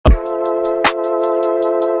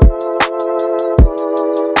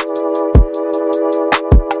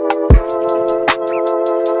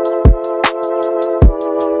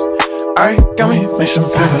Alright, got me, make some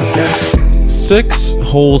pepper, yeah. 6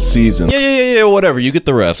 whole seasons. Yeah, whatever, you get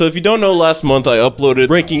the rest. So if you don't know, last month I uploaded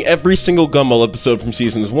ranking every single Gumball episode from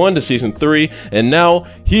seasons 1 to season 3, and now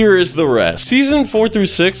here is the rest. Season 4 through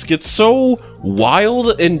 6 gets so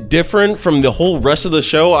wild and different from the whole rest of the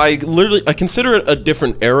show. I consider it a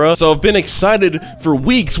different era, so I've been excited for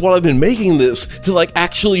weeks while I've been making this to like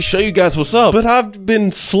actually show you guys what's up, but I've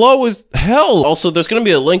been slow as hell. Also, there's gonna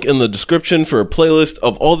be a link in the description for a playlist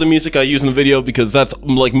of all the music I use in the video, because that's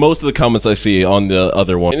like most of the comments I see on the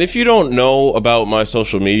other one. And if you don't know about my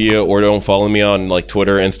social media or don't follow me on like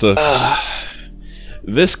Twitter, Insta,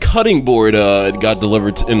 this cutting board got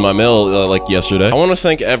delivered in my mail like yesterday. I want to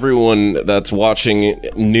thank everyone that's watching,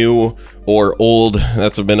 new or old,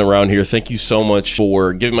 that's been around here. Thank you so much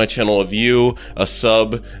for giving my channel a view, a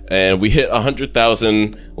sub, and we hit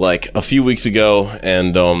 100,000 like a few weeks ago,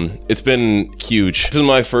 and it's been huge. This is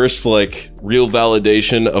my first like real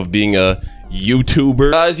validation of being a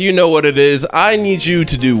YouTuber. Guys, you know what it is. I need you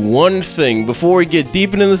to do one thing before we get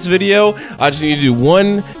deep into this video. I just need you to do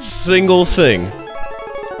one single thing.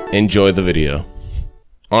 Enjoy the video.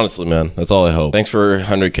 Honestly, man, that's all I hope. Thanks for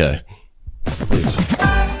 100K. Please.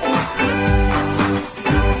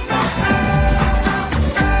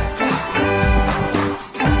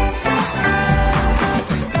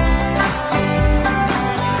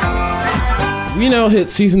 We now hit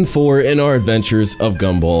season 4 in our adventures of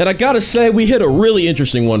Gumball. And I gotta say, we hit a really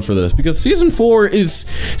interesting one for this, because season 4 is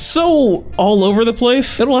so all over the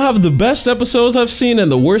place. It'll have the best episodes I've seen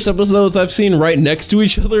and the worst episodes I've seen right next to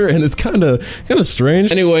each other, and it's kinda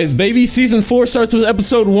strange. Anyways, baby, season 4 starts with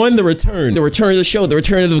episode 1, The Return. The return of the show, the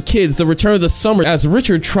return of the kids, the return of the summer, as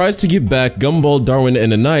Richard tries to get back Gumball, Darwin,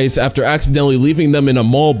 and Anais after accidentally leaving them in a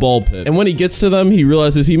mall ball pit. And when he gets to them, he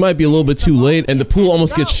realizes he might be a little bit too late, and the pool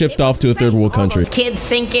almost gets shipped off to a third world country. Kids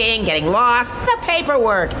sinking, getting lost, the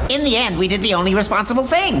paperwork. In the end, we did the only responsible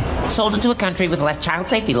thing. Sold it to a country with less child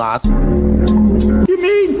safety laws. You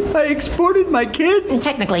mean I exported my kids? And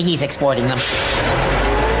technically, he's exporting them.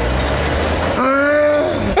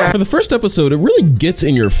 For the first episode, it really gets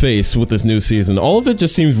in your face with this new season. All of it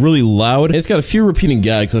just seems really loud, and it's got a few repeating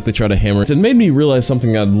gags like they try to hammer. It made me realize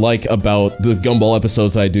something I like about the Gumball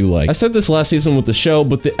episodes I do like. I said this last season with the show,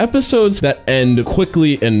 but the episodes that end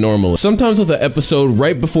quickly and normally. Sometimes with the episode,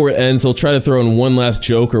 right before it ends, they'll try to throw in one last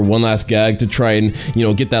joke or one last gag to try and, you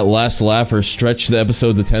know, get that last laugh or stretch the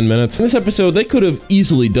episode to 10 minutes. In this episode, they could have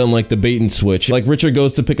easily done like the bait and switch. Like Richard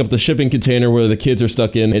goes to pick up the shipping container where the kids are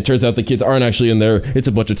stuck in. It turns out the kids aren't actually in there. It's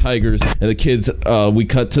a bunch of tigers, and the kids, we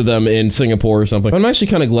cut to them in Singapore or something. I'm actually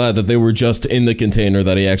kind of glad that they were just in the container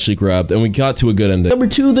that he actually grabbed, and we got to a good ending. Number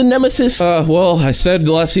 2, the Nemesis. Well, I said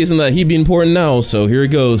last season that he'd be important now, so here it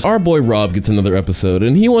goes. Our boy Rob gets another episode,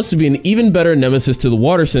 and he wants to be an even better nemesis to the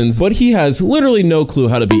Watersons, but he has literally no clue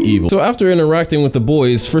how to be evil. So after interacting with the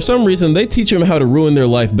boys, for some reason, they teach him how to ruin their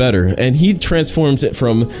life better, and he transforms it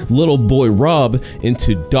from little boy Rob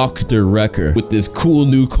into Dr. Wrecker with this cool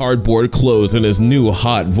new cardboard clothes and his new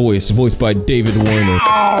hot voice, voiced by David Warner.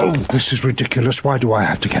 Oh, this is ridiculous. Why do I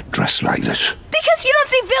have to get dressed like this? Because you don't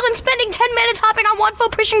see villains spending 10 minutes hopping on one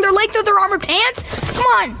foot, pushing their leg through their armored pants? Come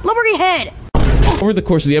on, lower your head. Over the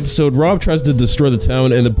course of the episode, Rob tries to destroy the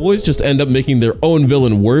town, and the boys just end up making their own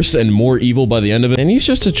villain worse and more evil by the end of it. And he's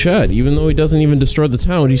just a Chad. Even though he doesn't even destroy the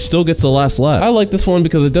town, he still gets the last laugh. I like this one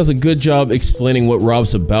because it does a good job explaining what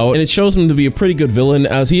Rob's about, and it shows him to be a pretty good villain,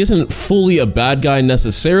 as he isn't fully a bad guy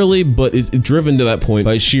necessarily, but is driven to that point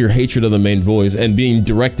by sheer hatred of the main boys and being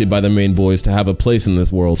directed by the main boys to have a place in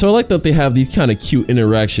this world. So I like that they have these kind of cute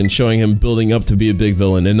interactions showing him building up to be a big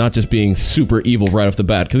villain and not just being super evil right off the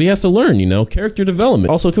bat, because he has to learn, you know, character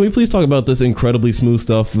development. Also, can we please talk about this incredibly smooth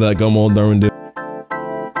stuff that Gumball and Darwin do?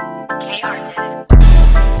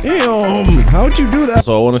 Damn, how'd you do that?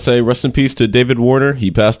 So I want to say rest in peace to David Warner. He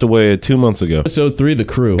passed away 2 months ago. Episode 3, The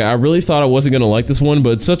Crew. I really thought I wasn't going to like this one,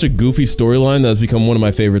 but it's such a goofy storyline that's become one of my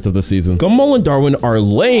favorites of the season. Gumball and Darwin are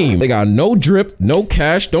lame. They got no drip, no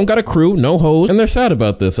cash, don't got a crew, no hoes, and they're sad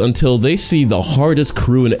about this until they see the hardest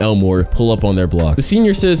crew in Elmore pull up on their block. The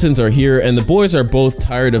senior citizens are here, and the boys are both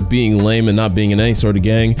tired of being lame and not being in any sort of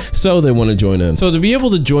gang, so they want to join in. So to be able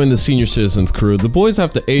to join the senior citizens crew, the boys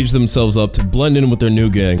have to age themselves up to blend in with their new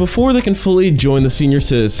gang. Before they can fully join the senior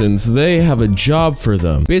citizens, they have a job for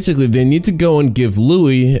them. Basically, they need to go and give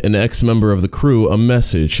Louis, an ex-member of the crew, a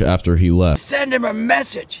message after he left. Send him a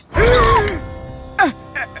message.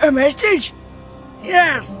 A message?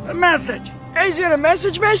 Yes, a message. Is it a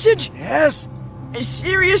message? Yes. A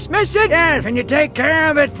serious message? Yes. Can you take care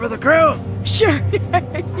of it for the crew? Sure.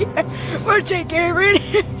 We'll take care of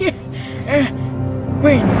it.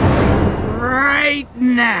 Wait. Right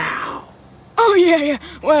now. Oh, yeah.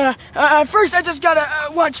 Well, first I just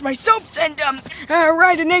gotta watch my soaps and,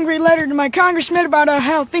 write an angry letter to my congressman about,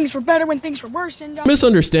 how things were better when things were worse and,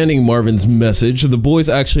 Misunderstanding Marvin's message, the boys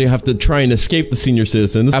actually have to try and escape the senior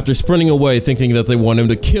citizens after sprinting away thinking that they want him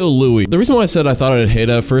to kill Louis. The reason why I said I thought I'd hate it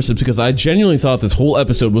at first is because I genuinely thought this whole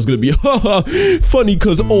episode was gonna be haha funny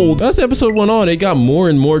cause old. As the episode went on, it got more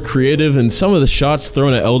and more creative and some of the shots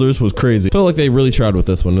thrown at elders was crazy. Felt like they really tried with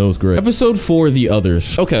this one. It was great. Episode 4, The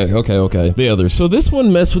Others. Okay. The Others. So this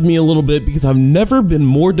one messed with me a little bit because I've never been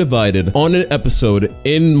more divided on an episode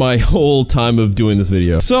in my whole time of doing this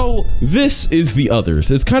video. So this is The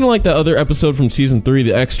Others. It's kind of like that other episode from season 3,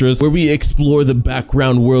 The Extras, where we explore the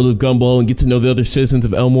background world of Gumball and get to know the other citizens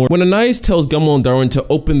of Elmore. When Anais tells Gumball and Darwin to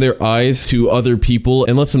open their eyes to other people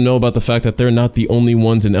and lets them know about the fact that they're not the only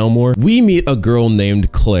ones in Elmore, we meet a girl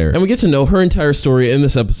named Claire. And we get to know her entire story in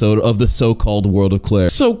this episode of the so-called world of Claire.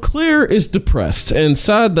 So Claire is depressed and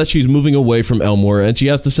sad that she's moving away from Elmore and she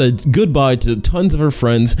has to say goodbye to tons of her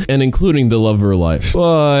friends and including the love of her life.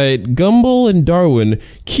 But Gumball and Darwin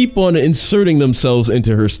keep on inserting themselves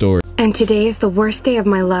into her story. And today is the worst day of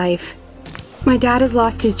my life. My dad has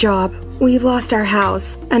lost his job, we've lost our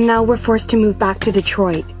house, and now we're forced to move back to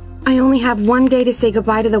Detroit. I only have one day to say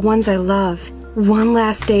goodbye to the ones I love. One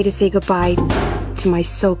last day to say goodbye to my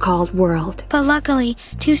so-called world. But luckily,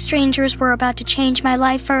 2 strangers were about to change my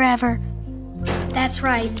life forever. That's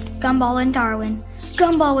right, Gumball and Darwin.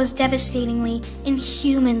 Gumball was devastatingly,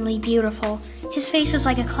 inhumanly beautiful. His face was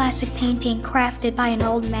like a classic painting crafted by an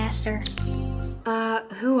old master.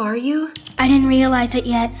 Who are you? I didn't realize it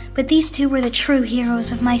yet, but these 2 were the true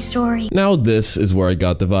heroes of my story. Now this is where I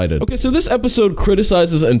got divided. Okay, so this episode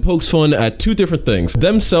criticizes and pokes fun at 2 different things.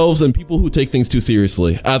 Themselves and people who take things too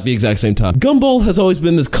seriously at the exact same time. Gumball has always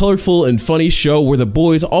been this colorful and funny show where the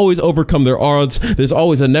boys always overcome their odds. There's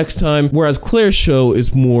always a next time, whereas Claire's show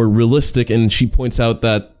is more realistic and she points out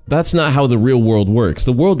that that's not how the real world works.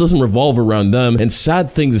 The world doesn't revolve around them and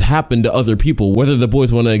sad things happen to other people, whether the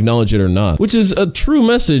boys want to acknowledge it or not. Which is a true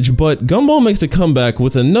message, but Gumball makes a comeback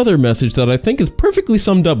with another message that I think is perfectly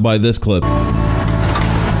summed up by this clip.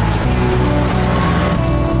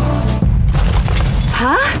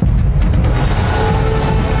 Huh?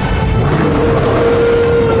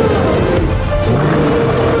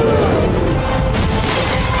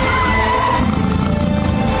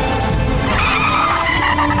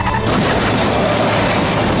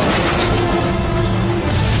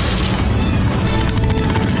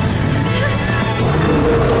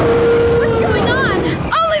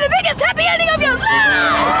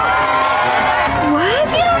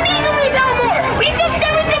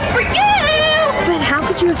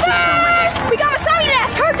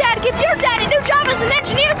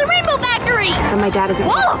 My dad isn't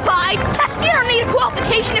qualified? You don't need a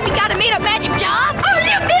qualification if you got a made-up magic job. Are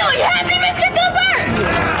you feeling happy, Mr. Cooper?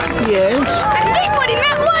 Yes? I think what he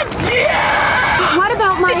meant was, yeah! What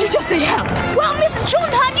about my... Did you just say house? Well, Mrs.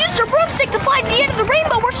 Childenhot used her broomstick to fly to the end of the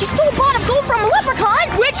rainbow where she stole a pot of gold from a leprechaun,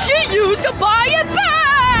 which she used to buy it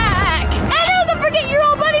back! And who can forget your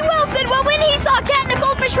old buddy Wilson? Well, when he saw a cat and a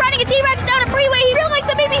goldfish riding a T-Rex down a freeway, he realized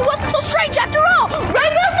that maybe he wasn't so strange after all. Right,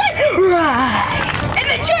 Wilson? Right. And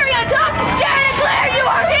the cherry on top, Jared and Claire, you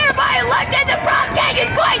are hereby elected the prom king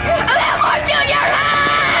and queen of Elmore Junior High!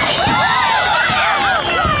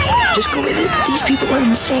 Just go with it. These people are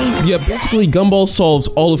insane. Yeah, basically Gumball solves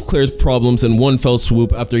all of Claire's problems in one fell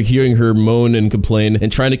swoop after hearing her moan and complain and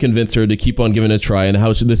trying to convince her to keep on giving it a try and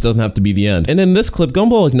how this doesn't have to be the end. And in this clip,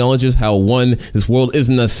 Gumball acknowledges how 1, this world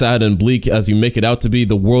isn't as sad and bleak as you make it out to be,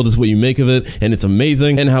 the world is what you make of it, and it's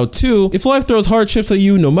amazing. And how 2, if life throws hardships at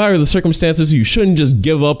you, no matter the circumstances, you shouldn't just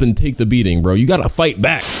give up and take the beating, bro. You gotta fight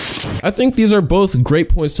back. I think these are both great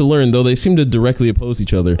points to learn, though they seem to directly oppose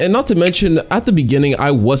each other. And not to mention, at the beginning,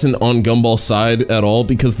 I wasn't on Gumball's side at all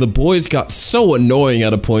because the boys got so annoying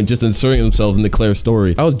at a point just inserting themselves into Claire's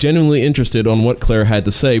story. I was genuinely interested on what Claire had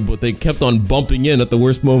to say, but they kept on bumping in at the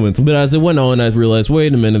worst moments. But as it went on, I realized,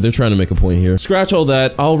 wait a minute, they're trying to make a point here. Scratch all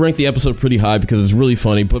that, I'll rank the episode pretty high because it's really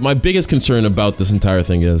funny, but my biggest concern about this entire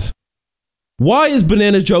thing is, why is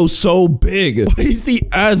Banana Joe so big? Why is he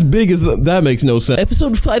as big as that? Makes no sense.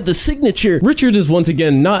 Episode 5, The Signature. Richard is once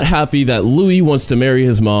again not happy that Louis wants to marry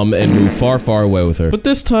his mom and move far, far away with her. But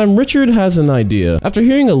this time, Richard has an idea. After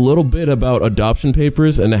hearing a little bit about adoption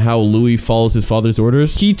papers and how Louis follows his father's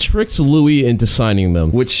orders, he tricks Louis into signing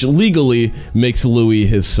them, which legally makes Louis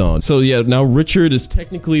his son. So yeah, now Richard is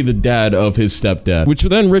technically the dad of his stepdad, which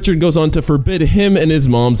then Richard goes on to forbid him and his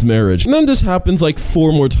mom's marriage. And then this happens like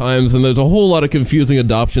 4 more times, and there's a whole lot of confusing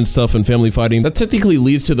adoption stuff and family fighting that technically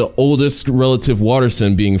leads to the oldest relative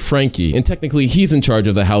Watterson being Frankie, and technically he's in charge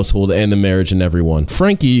of the household and the marriage and everyone.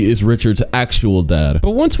 Frankie is Richard's actual dad.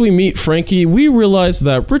 But once we meet Frankie, we realize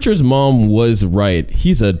that Richard's mom was right.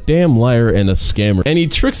 He's a damn liar and a scammer, and he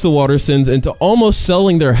tricks the Wattersons into almost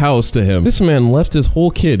selling their house to him. This man left his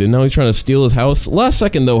whole kid and now he's trying to steal his house. Last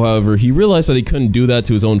second though, however, he realized that he couldn't do that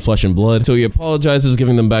to his own flesh and blood, so he apologizes,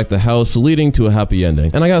 giving them back the house, leading to a happy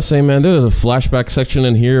ending. And I gotta say, man, there's a flashback section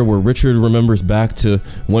in here where Richard remembers back to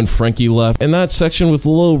when Frankie left, and that section with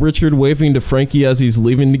little Richard waving to Frankie as he's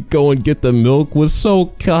leaving to go and get the milk was so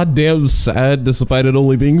goddamn sad, despite it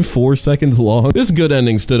only being 4 seconds long. This good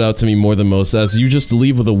ending stood out to me more than most, as you just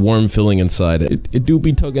leave with a warm feeling inside. It do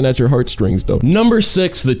be tugging at your heartstrings though. Number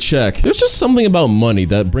 6, the check. There's just something about money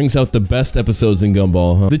that brings out the best episodes in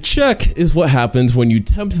Gumball, huh? The check is what happens when you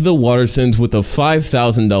tempt the Wattersons with a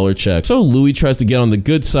 $5,000 check. So Louis tries to get on the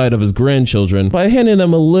good side of his grandchildren by handing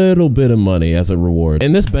them a little bit of money as a reward.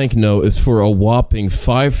 And this banknote is for a whopping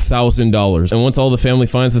 $5,000. And once all the family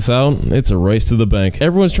finds this out, it's a race to the bank.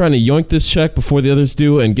 Everyone's trying to yoink this check before the others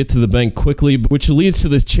do and get to the bank quickly, which leads to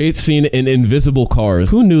this chase scene in invisible cars.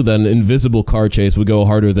 Who knew that an invisible car chase would go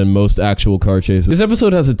harder than most actual car chases? This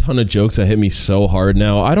episode has a ton of jokes that hit me so hard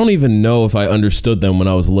now. I don't even know if I understood them when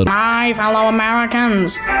I was little. My fellow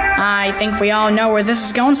Americans, I think we all know where this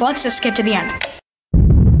is going, so let's just skip to the end.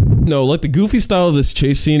 No, like the goofy style of this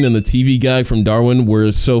chase scene and the TV gag from Darwin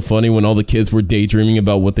were so funny when all the kids were daydreaming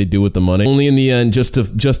about what they do with the money. Only in the end, just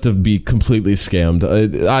to be completely scammed.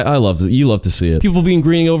 I loved it. You love to see it. People being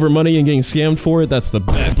greedy over money and getting scammed for it, that's the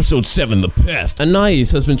best. Episode 7, the best. Anais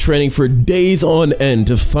has been training for days on end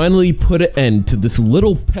to finally put an end to this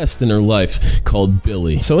little pest in her life called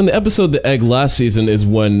Billy. So in the episode The Egg last season is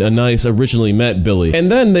when Anais originally met Billy. And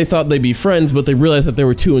then they thought they'd be friends, but they realized that they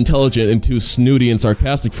were too intelligent and too snooty and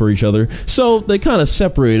sarcastic for each other, so they kind of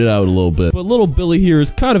separated out a little bit. But little Billy here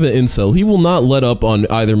is kind of an incel. He will not let up on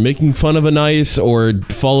either making fun of Anais or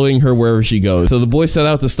following her wherever she goes. So the boys set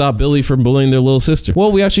out to stop Billy from bullying their little sister.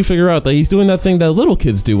 Well, we actually figure out that he's doing that thing that little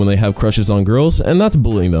kids do when they have crushes on girls, and that's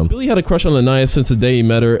bullying them. Billy had a crush on Anais since the day he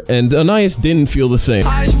met her, and Anais didn't feel the same,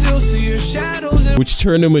 which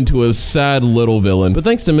turned him into a sad little villain. But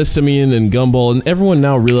thanks to Miss Simeon and Gumball, and everyone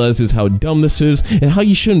now realizes how dumb this is and how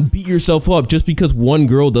you shouldn't beat yourself up just because one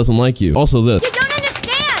girl doesn't like you. Also this. You don't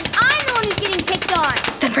understand. I'm the one who's getting picked on.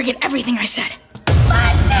 Then forget everything I said.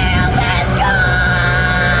 Let's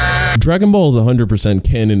go! Dragon Ball is 100%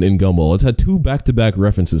 canon in Gumball. It's had 2 back-to-back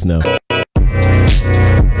references now. I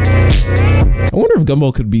wonder if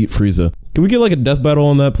Gumball could beat Frieza. Can we get like a death battle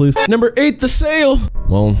on that, please? Number 8, the sale!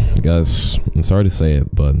 Well, guys, I'm sorry to say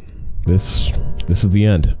it, but this is the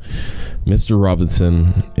end. Mr.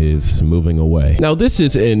 Robinson is moving away. Now, this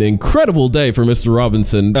is an incredible day for Mr.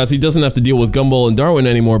 Robinson, as he doesn't have to deal with Gumball and Darwin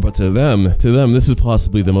anymore, but to them, this is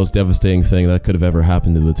possibly the most devastating thing that could have ever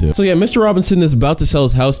happened to the two. So yeah, Mr. Robinson is about to sell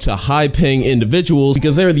his house to high-paying individuals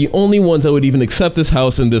because they're the only ones that would even accept this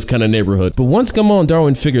house in this kind of neighborhood. But once Gumball and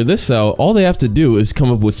Darwin figure this out, all they have to do is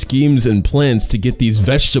come up with schemes and plans to get these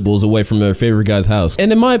vegetables away from their favorite guy's house.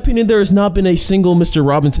 And in my opinion, there has not been a single Mr.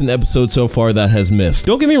 Robinson episode so far that has missed.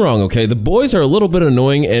 Don't get me wrong, okay? The boys are a little bit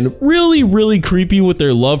annoying and really creepy with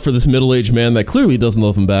their love for this middle-aged man that clearly doesn't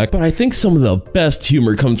love him back, but I think some of the best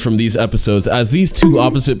humor comes from these episodes, as these two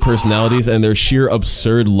opposite personalities and their sheer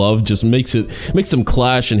absurd love just makes them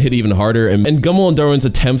clash and hit even harder. And Gumball and Darwin's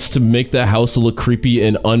attempts to make that house look creepy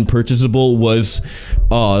and unpurchasable was,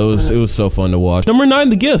 it was so fun to watch. Number 9,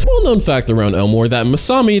 the gift. Well-known fact around Elmore that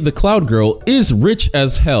Masami, the cloud girl, is rich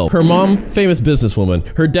as hell. Her mom, famous businesswoman.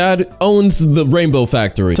 Her dad owns the Rainbow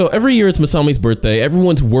Factory. So every year it's Masami's birthday,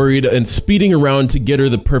 everyone's worried and speeding around to get her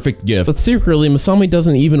the perfect gift. But secretly, Masami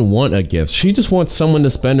doesn't even want a gift. She just wants someone to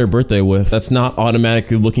spend her birthday with that's not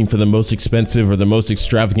automatically looking for the most expensive or the most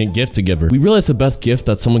extravagant gift to give her. We realize the best gift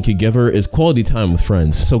that someone could give her is quality time with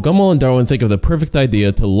friends. So Gumball and Darwin think of the perfect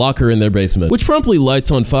idea to lock her in their basement, which promptly lights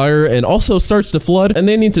on fire and also starts to flood, and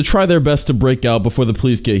they need to try their best to break out before the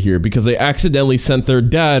police get here because they accidentally sent their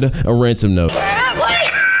dad a ransom note. Wait!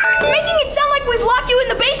 You're making it sound like we've locked you in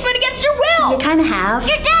the basement against your will! You kinda have.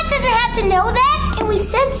 Your dad doesn't have to know that! And we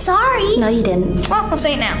said sorry. No, you didn't. Well, I'll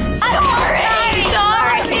say it now. Sorry!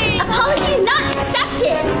 Apology not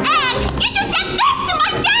accepted. And you just said this to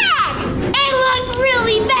my dad! It looks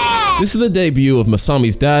really bad! This is the debut of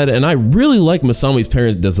Masami's dad, and I really like Masami's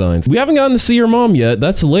parents' designs. We haven't gotten to see her mom yet.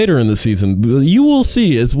 That's later in the season. You will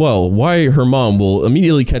see as well why her mom will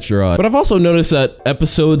immediately catch your eye. But I've also noticed that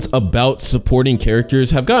episodes about supporting characters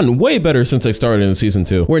have gotten way better since I started in season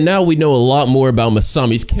 2, where now we know a lot more about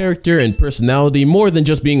Masami's character and personality, more than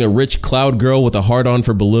just being a rich cloud girl with a hard-on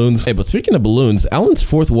for balloons. Hey, but speaking of balloons, Alan's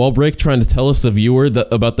fourth wall break trying to tell us, the viewer,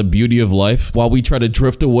 about the beauty of life while we try to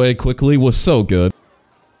drift away quickly was so good.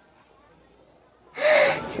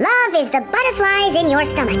 Love is the butterflies in your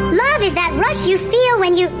stomach. Love is that rush you feel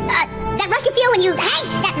when you, that rush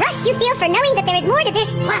you feel for knowing that there is more to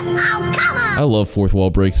this. Oh, come on! I love fourth wall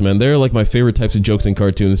breaks, man. They're like my favorite types of jokes in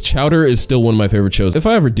cartoons. Chowder is still one of my favorite shows. If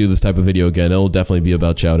I ever do this type of video again, it'll definitely be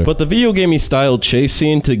about Chowder. But the video gamey style chase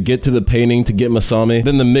scene to get to the painting to get Masami,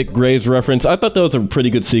 then the Mick Graves reference, I thought that was a pretty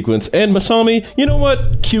good sequence. And Masami, you know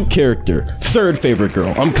what? Cute character. Third favorite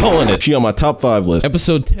girl. I'm calling it. She on my top 5 list.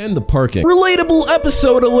 Episode 10, the parking. Relatable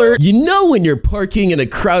episode alert. You know when you're parking in a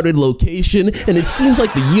crowded location and it seems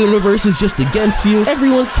like the universe is just against you,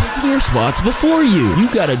 everyone's taking your spots before you.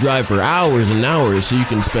 You gotta drive for hours and hours so you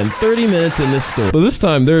can spend 30 minutes in this store. But this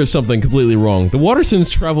time there is something completely wrong. The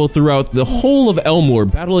Wattersons travel throughout the whole of Elmore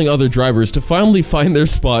battling other drivers to finally find their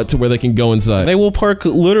spot to where they can go inside. They will park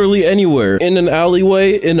literally anywhere. In an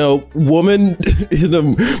alleyway, in a woman, in a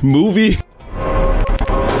movie.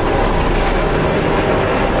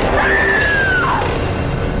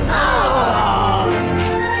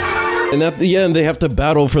 And at the end, they have to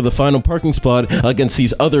battle for the final parking spot against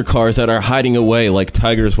these other cars that are hiding away like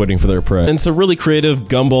tigers waiting for their prey. And it's a really creative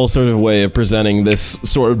Gumball sort of way of presenting this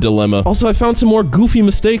sort of dilemma. Also, I found some more goofy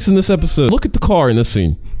mistakes in this episode. Look at the car in this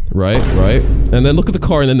scene. Right? And then look at the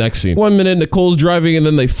car in the next scene. 1 minute, Nicole's driving, and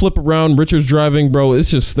then they flip around, Richard's driving, bro.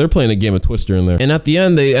 It's just, they're playing a game of Twister in there. And at the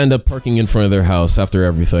end, they end up parking in front of their house after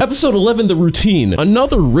everything. Episode 11, The Routine.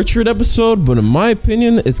 Another Richard episode, but in my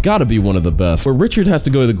opinion, it's gotta be one of the best. Where Richard has to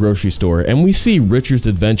go to the grocery store, and we see Richard's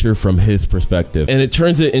adventure from his perspective. And it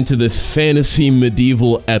turns it into this fantasy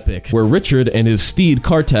medieval epic, where Richard and his steed,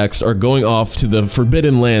 Cartax, are going off to the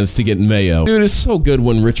Forbidden Lands to get mayo. Dude, it's so good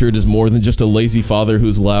when Richard is more than just a lazy father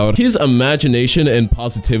who's loud. His imagination and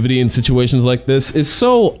positivity in situations like this is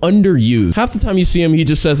so underused. Half the time you see him, he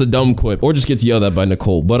just says a dumb quip or just gets yelled at by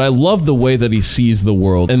Nicole. But I love the way that he sees the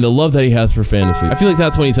world and the love that he has for fantasy. I feel like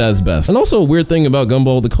that's when he's at his best. And also a weird thing about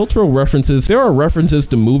Gumball, the cultural references. There are references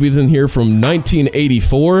to movies in here from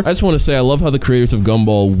 1984. I just want to say I love how the creators of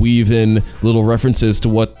Gumball weave in little references to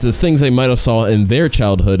what the things they might have saw in their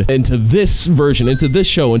childhood into this version, into this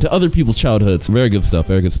show, into other people's childhoods. Very good stuff,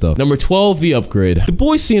 very good stuff. Number 12, The Upgrade. The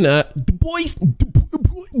boys see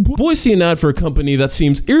an ad for a company that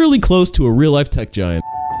seems eerily close to a real-life tech giant.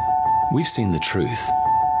 We've seen the truth.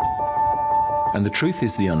 And the truth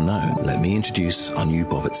is the unknown. Let me introduce our new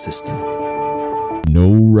Bobbert system.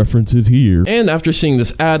 No references here. And after seeing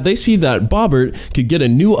this ad, they see that Bobbert could get a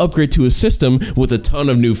new upgrade to his system with a ton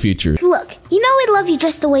of new features. Look, you know we love you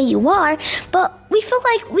just the way you are, but we feel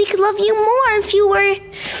like we could love you more if you were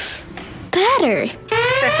better.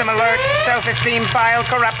 System alert. Self-esteem file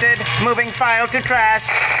corrupted. Moving file to trash.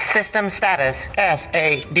 System status.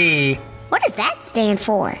 SAD. What does that stand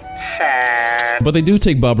for? Sad. But they do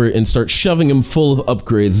take Bobbert and start shoving him full of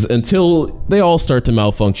upgrades until they all start to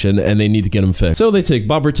malfunction and they need to get him fixed. So they take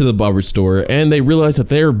Bobbert to the Bobbert store and they realize that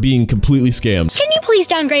they're being completely scammed. Can you please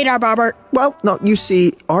downgrade our Bobbert? Well, no, you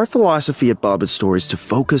see, our philosophy at Bobbert Store is to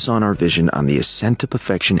focus on our vision on the ascent to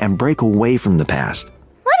perfection and break away from the past.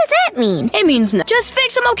 What does that mean? It means no. Just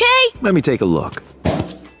fix him, okay? Let me take a look.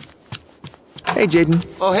 Hey, Jaden.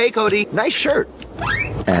 Oh, hey, Cody. Nice shirt.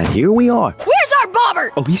 And here we are. Where's our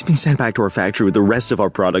Bobbert? Oh, he's been sent back to our factory with the rest of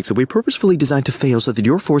our products that we purposefully designed to fail so that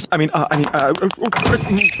you're forced. Protect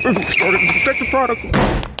the product.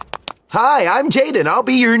 Hi, I'm Jaden. I'll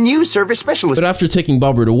be your new service specialist. But after taking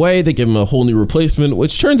Bobbert away, they give him a whole new replacement,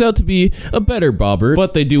 which turns out to be a better Bobbert,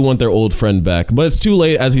 but they do want their old friend back. But it's too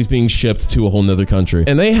late as he's being shipped to a whole nother country.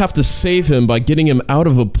 And they have to save him by getting him out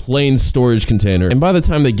of a plane storage container. And by the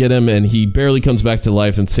time they get him and he barely comes back to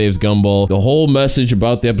life and saves Gumball, the whole message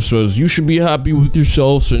about the episode is you should be happy with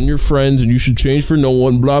yourselves and your friends and you should change for no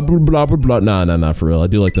one, blah, blah, blah, blah, blah. Nah, not for real. I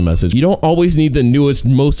do like the message. You don't always need the newest,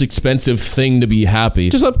 most expensive thing to be happy.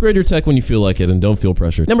 Just upgrade your tech when you feel like it and don't feel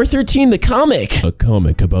pressured. Number 13, the comic. A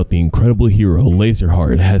comic about the incredible hero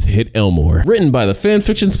Laserheart has hit Elmore. Written by the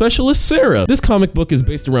fanfiction specialist Sarah. This comic book is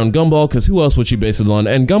based around Gumball because who else would she base it on?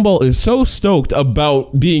 And Gumball is so stoked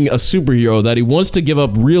about being a superhero that he wants to give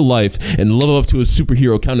up real life and level up to his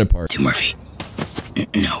superhero counterpart. 2 more feet.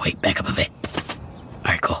 No, wait, back up a bit.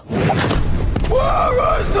 Alright, cool.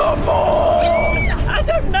 Where is the ball? I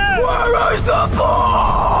don't know. Where is the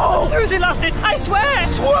ball? 3, seriously lost it. I swear.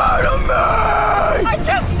 Swear to me! I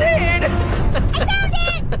just did. I found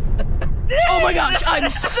it. Oh my gosh, I'm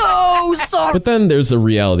so sorry. But then there's a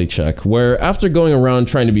reality check, where after going around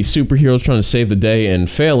trying to be superheroes, trying to save the day and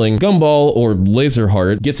failing, Gumball, or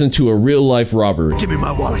Laserheart, gets into a real-life robbery. Give me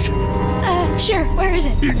my wallet. Sure, where is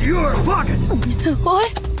it? In your pocket.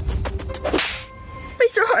 What?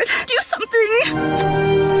 Laserheart, do something.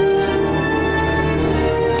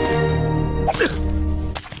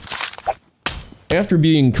 After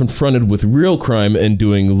being confronted with real crime and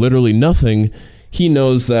doing literally nothing, he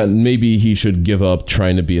knows that maybe he should give up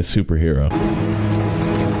trying to be a superhero.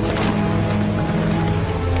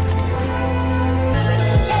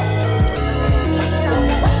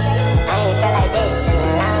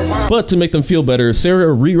 But to make them feel better,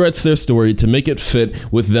 Sarah rewrites their story to make it fit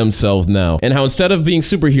with themselves now, and how instead of being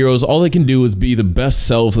superheroes, all they can do is be the best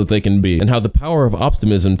selves that they can be, and how the power of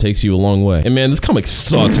optimism takes you a long way. And man, this comic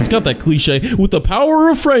sucks. It's got that cliche with the power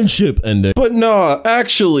of friendship ending. But nah,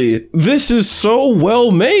 actually, this is so well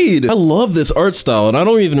made. I love this art style, and I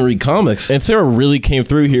don't even read comics. And Sarah really came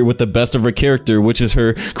through here with the best of her character, which is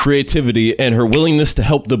her creativity and her willingness to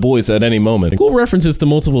help the boys at any moment. Cool references to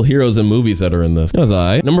multiple heroes and movies that are in this. That was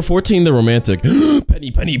alright. Number 14, the romantic.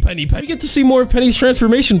 Penny, Penny, Penny, Penny. We get to see more of Penny's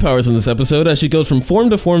transformation powers in this episode as she goes from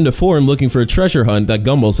form to form to form looking for a treasure hunt that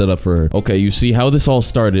Gumball set up for her. Okay, you see how this all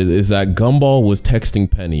started is that Gumball was texting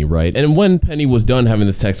Penny, right? And when Penny was done having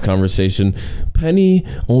this text conversation, Penny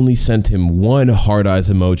only sent him one hard eyes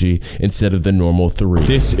emoji instead of the normal 3.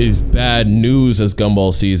 This is bad news as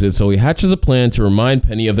Gumball sees it, so he hatches a plan to remind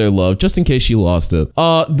Penny of their love just in case she lost it.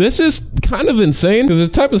 This is kind of insane because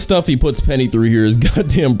the type of stuff he puts Penny through here is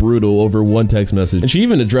goddamn brutal over one text message. And she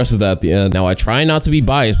even addresses that at the end. Now, I try not to be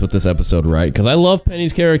biased with this episode, right? Because I love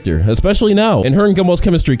Penny's character, especially now. And her and Gumball's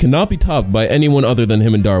chemistry cannot be topped by anyone other than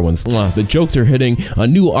him and Darwin's. The jokes are hitting, a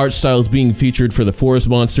new art style is being featured for the forest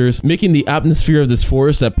monsters, making the atmosphere of this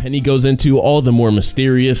forest that Penny goes into all the more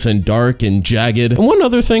mysterious and dark and jagged. And one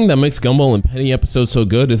other thing that makes Gumball and Penny episodes so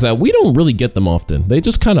good is that we don't really get them often. They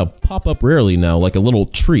just kind of pop up rarely now, like a little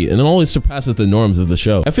treat, and it always surpasses the norms of the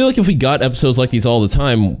show. I feel like if we got episodes like these all the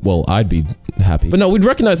time, well, I'd be happy. But no, we'd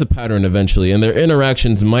recognize the pattern eventually, and their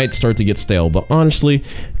interactions might start to get stale, but honestly,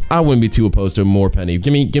 I wouldn't be too opposed to more Penny.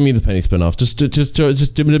 Give me the Penny spinoff, just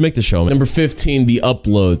to make the show. Number 15, the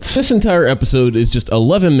uploads. This entire episode is just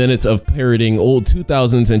 11 minutes of parroting old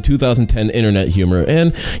 2000s and 2010 internet humor,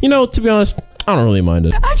 and you know, to be honest, I don't really mind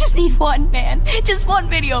it. I just need one, man. Just one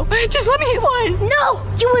video. Just let me hit one. No!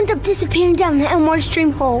 You end up disappearing down the Elmore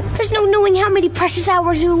stream hole. There's no knowing how many precious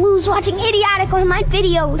hours you'll lose watching idiotic online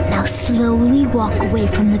videos. Now slowly walk away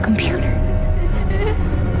from the computer.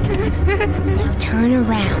 Now turn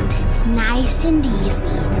around. Nice and easy.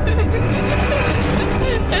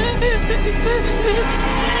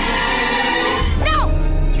 No!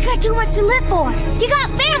 You got too much to live for. You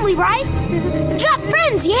got family, right? You got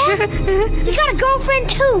friends, yeah? You got a girlfriend,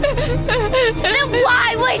 too. Then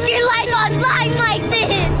why waste your life online like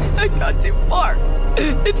this? I got too far.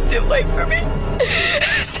 It's too late for me.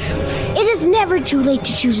 It's too late. It is never too late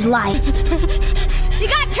to choose life. You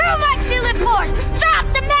got too much to live for. Drop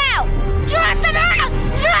the mouse. Drop the mouse.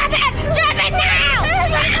 Drop it. Drop it now.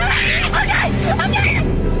 Okay.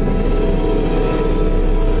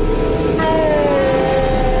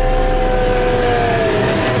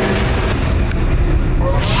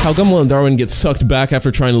 How Gumball and Darwin get sucked back after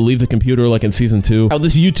trying to leave the computer like in season 2. How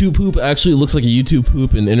this YouTube poop actually looks like a YouTube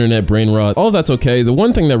poop in internet brain rot. All that's okay. The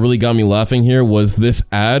one thing that really got me laughing here was this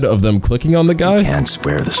ad of them clicking on the guy. You can't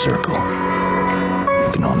square the circle.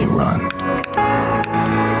 You can only run.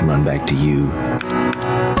 Run back to you.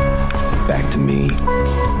 Back to me.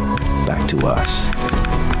 Back to us.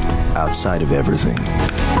 Outside of everything.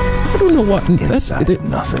 I don't know what. Inside of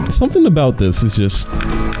nothing. Something about this is just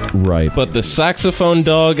right. But the saxophone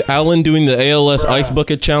dog, Alan doing the ALS ice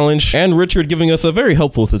bucket challenge, and Richard giving us a very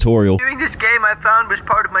helpful tutorial. Doing this game I found was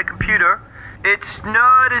part of my computer. It's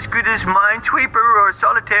not as good as Minesweeper or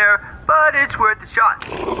Solitaire, but it's worth a shot.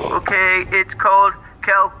 Okay, it's called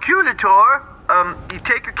Calculator. You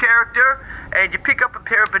take your character and you pick up a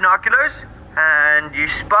pair of binoculars and you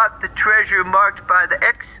spot the treasure marked by the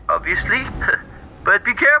X, obviously. But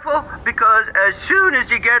be careful, because as soon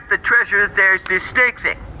as you get the treasure, there's this snake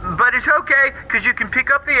thing. But it's okay, because you can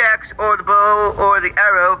pick up the X or the bow or the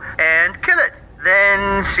arrow and kill it.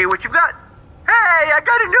 Then see what you've got. Hey, I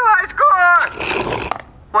got a new high score!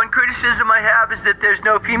 One criticism I have is that there's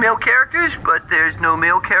no female characters, but there's no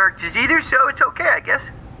male characters either, so it's okay, I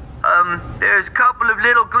guess. There's a couple of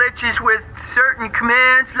little glitches with certain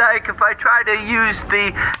commands, like if I try to use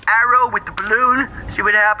the arrow with the balloon, see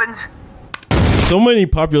what happens? So many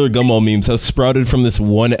popular Gumball memes have sprouted from this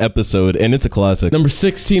one episode, and it's a classic. Number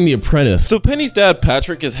 16, The Apprentice. So Penny's dad,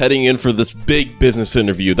 Patrick, is heading in for this big business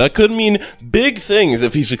interview. That could mean big things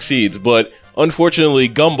if he succeeds, but unfortunately,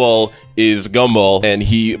 Gumball is Gumball, and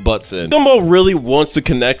he butts in. Gumball really wants to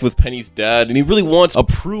connect with Penny's dad, and he really wants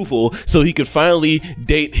approval so he could finally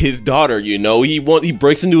date his daughter, you know? He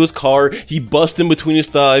breaks into his car, he busts in between his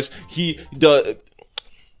thighs,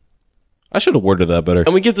 I should have worded that better.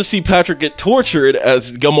 And we get to see Patrick get tortured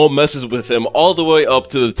as Gumball messes with him all the way up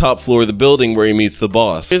to the top floor of the building where he meets the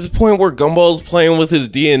boss. There's a point where Gumball's playing with his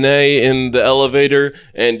DNA in the elevator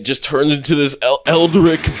and just turns into this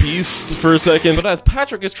Eldritch beast for a second. But as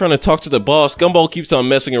Patrick is trying to talk to the boss, Gumball keeps on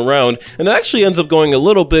messing around, and it actually ends up going a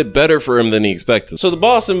little bit better for him than he expected. So the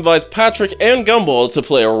boss invites Patrick and Gumball to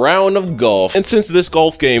play a round of golf. And since this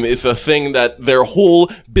golf game is a thing that their whole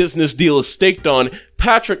business deal is staked on,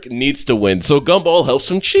 Patrick needs to win, so Gumball helps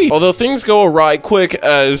him cheat. Although things go awry quick,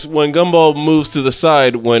 as when Gumball moves to the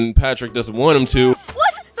side when Patrick doesn't want him to.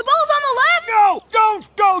 What? The ball's on the left? No! Don't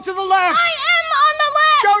go to the left! I am on the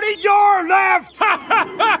left! Go to your left! Ha ha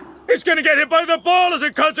ha! He's gonna get hit by the ball as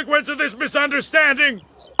a consequence of this misunderstanding.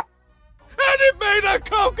 And it made a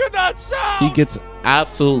coconut sound! He gets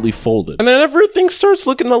absolutely folded. And then everything starts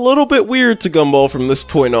looking a little bit weird to Gumball from this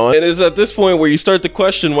point on. It is at this point where you start to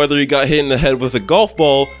question whether he got hit in the head with a golf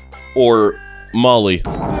ball or Molly.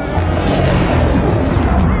 Gumball,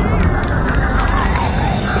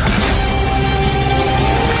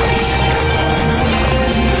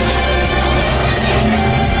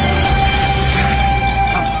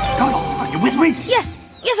 are you with me? Yes.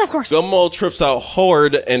 Yes, of course. Gumball trips out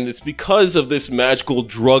hard, and it's because of this magical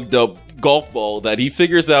drugged up golf ball that he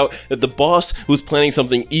figures out that the boss was planning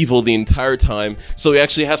something evil the entire time, so he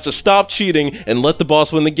actually has to stop cheating and let the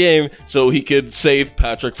boss win the game so he could save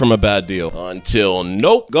Patrick from a bad deal. Until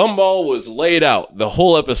nope, Gumball was laid out the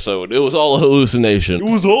whole episode. It was all a hallucination.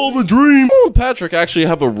 It was all a dream. Well, and Patrick actually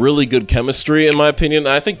have a really good chemistry in my opinion.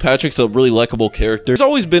 I think Patrick's a really likable character. He's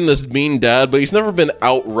always been this mean dad, but he's never been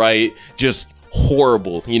outright just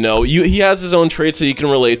horrible, you know. He has his own traits that you can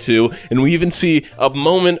relate to, and we even see a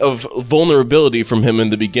moment of vulnerability from him in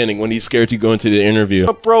the beginning when he's scared to go into the interview.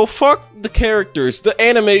 But bro, fuck the characters, the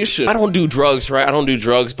animation. I don't do drugs, right? I don't do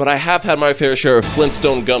drugs, but I have had my fair share of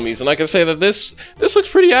Flintstone gummies, and I can say that this looks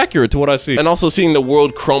pretty accurate to what I see. And also seeing the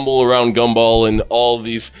world crumble around Gumball and all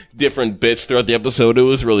these different bits throughout the episode, it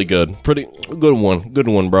was really good. Pretty good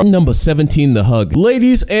one, bro. Number 17, The Hug.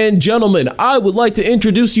 Ladies and gentlemen, I would like to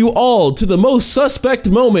introduce you all to the most suspect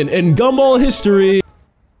moment in Gumball history.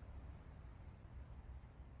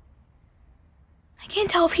 I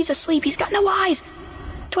can't tell if he's asleep. He's got no eyes.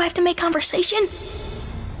 Do I have to make conversation?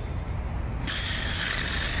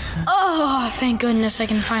 Oh, thank goodness I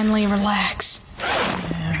can finally relax.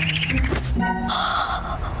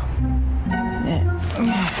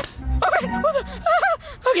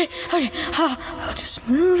 Okay. I'll just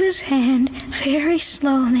move his hand very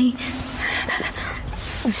slowly.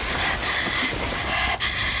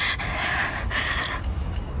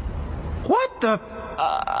 What the?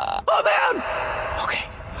 Oh man! Okay.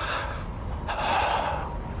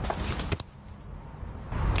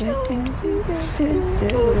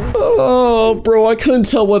 Oh, bro, I couldn't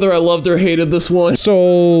tell whether I loved or hated this one.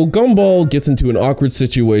 So, Gumball gets into an awkward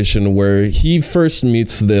situation where he first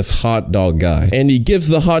meets this hot dog guy, and he gives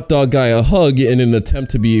the hot dog guy a hug in an attempt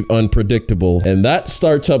to be unpredictable, and that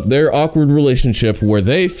starts up their awkward relationship where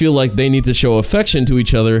they feel like they need to show affection to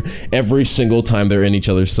each other every single time they're in each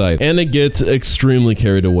other's sight, and it gets extremely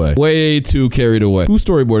carried away. Way too carried away. Who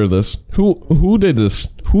storyboarded this? Who did this?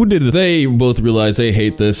 Who did it? They both realize they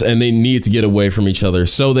hate this and they need to get away from each other,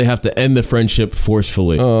 so they have to end the friendship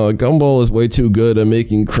forcefully. Gumball is way too good at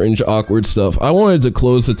making cringe, awkward stuff. I wanted to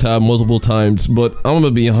close the tab multiple times, but I'm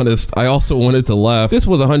gonna be honest, I also wanted to laugh. This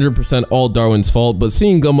was 100% all Darwin's fault, but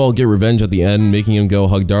seeing Gumball get revenge at the end, making him go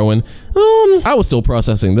hug Darwin, I was still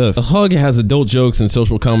processing this. The Hug has adult jokes and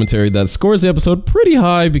social commentary that scores the episode pretty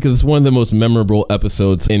high because it's one of the most memorable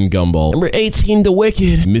episodes in Gumball. Number 18, The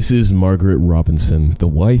Wicked. Mrs. Margaret Robinson, the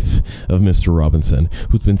wife of Mr. Robinson,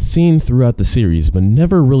 who's been seen throughout the series but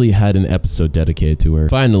never really had an episode dedicated to her.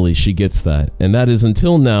 Finally, she gets that, and that is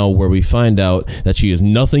until now, where we find out that she is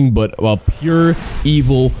nothing but a pure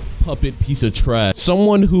evil puppet piece of trash.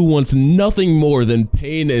 Someone who wants nothing more than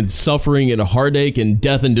pain and suffering and heartache and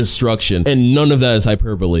death and destruction. And none of that is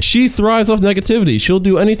hyperbole. She thrives off negativity. She'll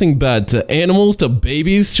do anything bad to animals, to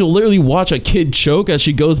babies. She'll literally watch a kid choke as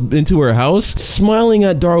she goes into her house, smiling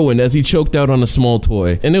at Darwin as he choked out on a small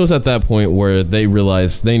toy. And it was at that point where they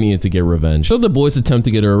realized they needed to get revenge. So the boys attempt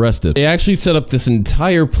to get her arrested. They actually set up this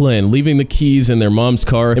entire plan, leaving the keys in their mom's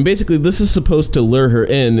car. And basically this is supposed to lure her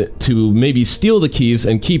in to maybe steal the keys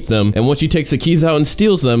and keep them. And once she takes the keys out and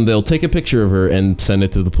steals them, they'll take a picture of her and send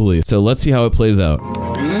it to the police. So let's see how it plays out.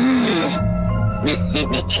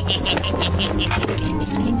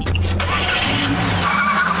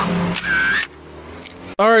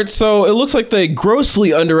 Alright, so it looks like they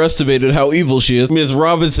grossly underestimated how evil she is. Ms.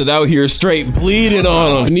 Robinson out here straight bleeding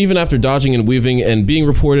on them. And even after dodging and weaving and being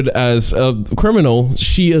reported as a criminal,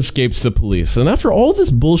 she escapes the police. And after all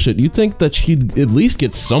this bullshit, you'd think that she'd at least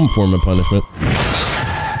get some form of punishment.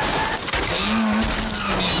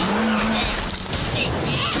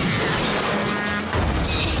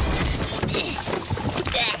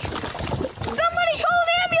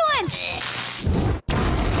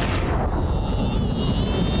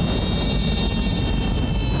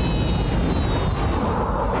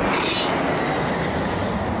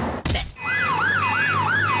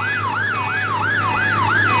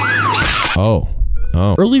 Oh.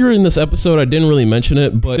 Earlier in this episode, I didn't really mention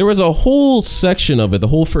it, but there was a whole section of it, the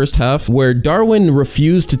whole first half, where Darwin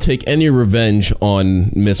refused to take any revenge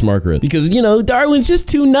on Miss Margaret. Because, you know, Darwin's just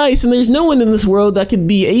too nice and there's no one in this world that could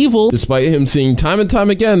be evil. Despite him seeing time and time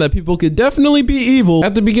again that people could definitely be evil.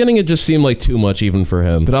 At the beginning, it just seemed like too much even for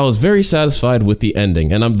him. But I was very satisfied with the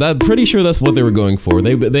ending, and I'm pretty sure that's what they were going for.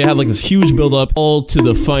 They had like this huge build up all to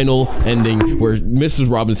the final ending where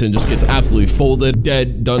Mrs. Robinson just gets absolutely folded,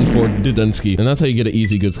 dead, done for, Dudunsky. And that's how you get an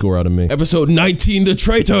easy good score out of me. Episode 19, The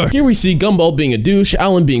Traitor. Here we see Gumball being a douche,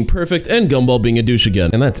 Alan being perfect, and Gumball being a douche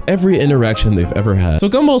again. And that's every interaction they've ever had. So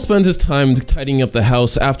Gumball spends his time tidying up the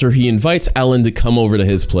house after he invites Alan to come over to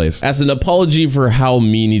his place as an apology for how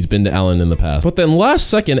mean he's been to Alan in the past. But then last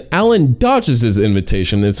second, Alan dodges his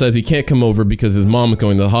invitation and says he can't come over because his mom is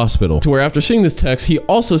going to the hospital. To where after seeing this text, he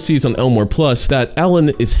also sees on Elmore Plus that Alan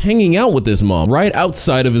is hanging out with his mom right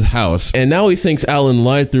outside of his house. And now he thinks Alan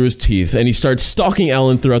lied through his teeth, and he starts stalking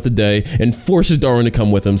Alan throughout the day and forces Darwin to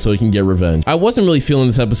come with him so he can get revenge. I wasn't really feeling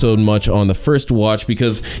this episode much on the first watch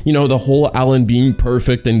because, you know, the whole Alan being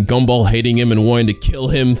perfect and Gumball hating him and wanting to kill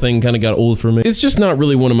him thing kind of got old for me. It's just not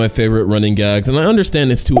really one of my favorite running gags, and I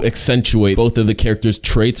understand it's to accentuate both of the characters'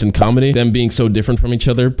 traits and comedy, them being so different from each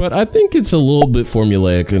other, but I think it's a little bit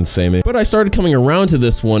formulaic and samey. But I started coming around to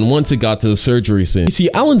this one once it got to the surgery scene. You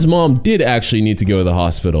see, Alan's mom did actually need to go to the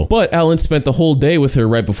hospital, but Alan spent the whole day with her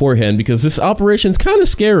right beforehand because this operation's kind of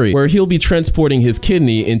scary, where he'll be transporting his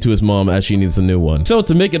kidney into his mom as she needs a new one. So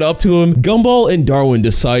to make it up to him, Gumball and Darwin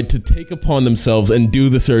decide to take upon themselves and do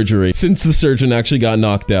the surgery since the surgeon actually got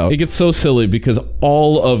knocked out. It gets so silly because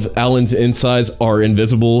all of Alan's insides are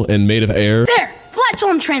invisible and made of air. There!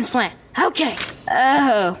 Flatulum transplant! Okay.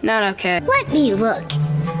 Oh, not okay. Let me look.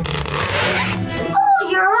 Oh,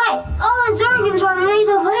 you're right. All his organs are made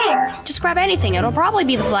of air. Just grab anything. It'll probably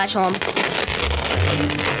be the flatulum.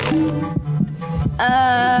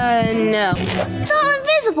 No. It's all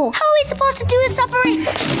invisible. How are we supposed to do this operation?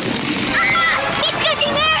 Ah! He's gushing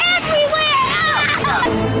air everywhere! Ah!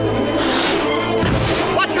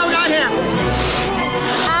 What's going on here?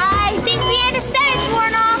 I think the anesthetic's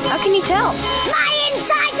worn off. How can you tell? My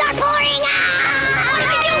insides are pouring out! What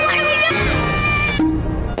do we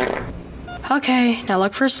do? Okay, now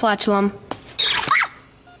look for his flatulum.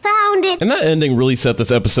 Found it. And that ending really set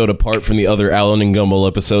this episode apart from the other Alan and Gumball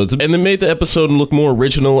episodes, and it made the episode look more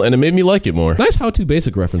original, and it made me like it more. Nice how-to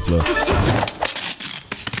basic reference though.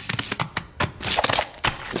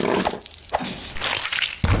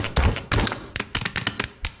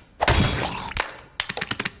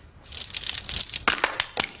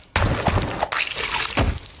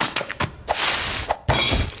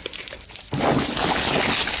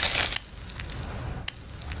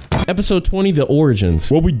 Episode 20, The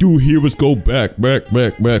Origins. What we do here is go back.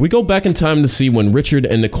 We go back in time to see when Richard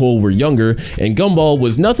and Nicole were younger, and Gumball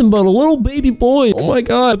was nothing but a little baby boy. Oh my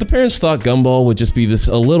god. But the parents thought Gumball would just be this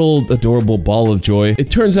a little adorable ball of joy. It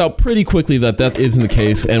turns out pretty quickly that that isn't the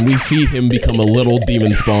case, and we see him become a little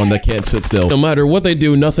demon spawn that can't sit still. No matter what they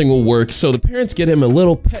do, nothing will work, so the parents get him a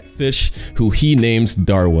little pet fish who he names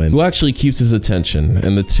Darwin, who actually keeps his attention,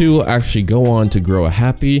 and the two actually go on to grow a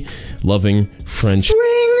happy, loving friendship.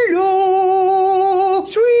 Swing low,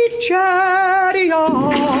 sweet chariot.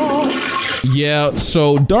 Yeah,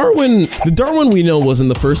 so the Darwin we know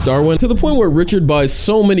wasn't the first Darwin, to the point where Richard buys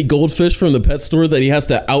so many goldfish from the pet store that he has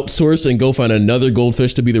to outsource and go find another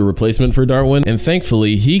goldfish to be the replacement for Darwin. And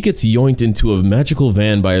thankfully, he gets yoinked into a magical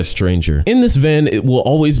van by a stranger. In this van, it will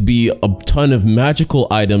always be a ton of magical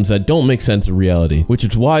items that don't make sense in reality, which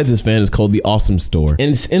is why this van is called the Awesome Store.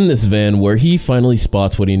 And it's in this van where he finally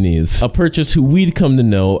spots what he needs. A purchase who we'd come to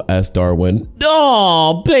know as Darwin.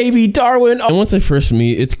 Oh, baby Darwin. And once they first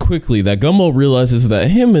meet, it's quickly that Gumball realizes that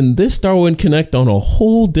him and this Darwin connect on a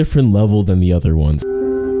whole different level than the other ones.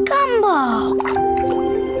 Gumball!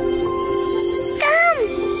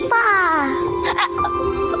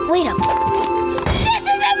 Wait up. This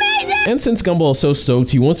is amazing! And since Gumball is so stoked,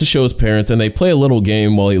 he wants to show his parents and they play a little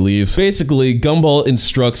game while he leaves. Basically, Gumball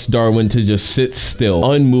instructs Darwin to just sit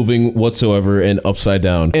still, unmoving whatsoever and upside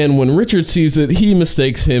down. And when Richard sees it, he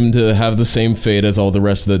mistakes him to have the same fate as all the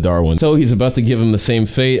rest of the Darwin. So he's about to give him the same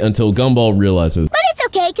fate until Gumball realizes. But it's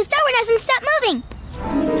okay, because Darwin hasn't stopped moving.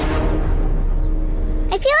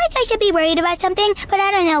 I feel like I should be worried about something, but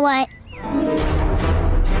I don't know what.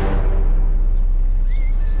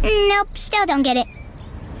 Nope, still don't get it.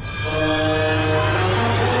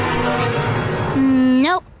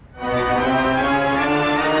 Nope.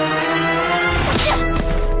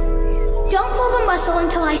 Don't move a muscle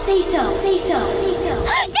until I say so. Say so. Say so.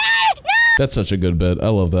 Dad! No! That's such a good bit. I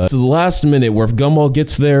love that. It's the last minute where Gumball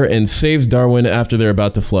gets there and saves Darwin after they're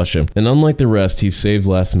about to flush him. And unlike the rest, he's saved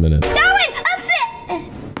last minute. Darwin, I'll save you!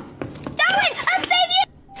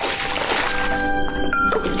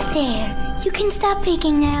 There. You can stop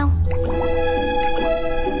faking now.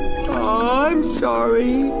 Oh, I'm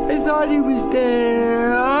sorry. I thought he was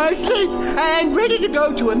there. Asleep and ready to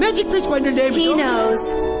go to a Magic Fish Wonderland. He knows.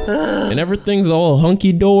 And everything's all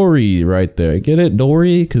hunky-dory right there. Get it,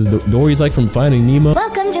 Dory? Because Dory's like from Finding Nemo.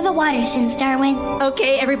 Welcome to the Watersons, Darwin.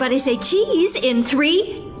 Okay, everybody say cheese in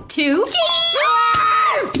 3, 2... Cheese!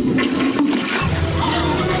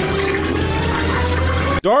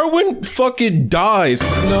 Darwin fucking dies.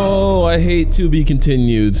 No, I hate to be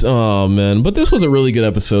continued. Oh man, but this was a really good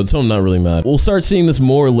episode, so I'm not really mad. We'll start seeing this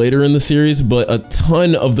more later in the series, but a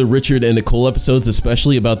ton of the Richard and Nicole episodes,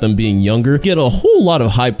 especially about them being younger, get a whole lot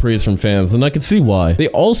of high praise from fans, and I can see why. They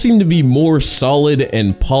all seem to be more solid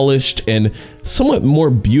and polished and somewhat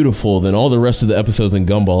more beautiful than all the rest of the episodes in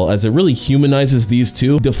Gumball, as it really humanizes these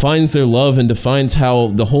two, defines their love, and defines how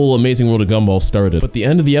the whole Amazing World of Gumball started. But the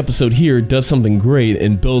end of the episode here does something great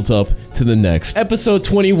and builds up to the next. Episode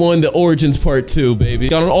 21, The Origins Part 2, baby.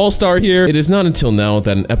 Got an all-star here. It is not until now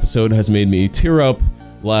that an episode has made me tear up,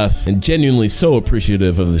 laugh, and genuinely so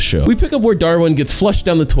appreciative of the show. We pick up where Darwin gets flushed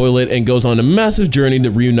down the toilet and goes on a massive journey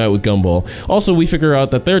to reunite with Gumball. Also, we figure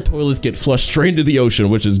out that their toilets get flushed straight into the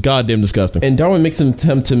ocean, which is goddamn disgusting. And Darwin makes an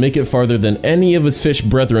attempt to make it farther than any of his fish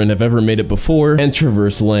brethren have ever made it before and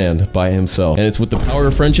traverse land by himself. And it's with the power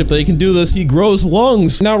of friendship that he can do this. He grows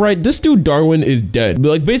lungs. Now, right, this dude Darwin is dead.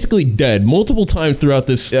 Like, basically dead multiple times throughout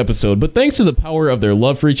this episode, but thanks to the power of their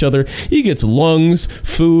love for each other, he gets lungs,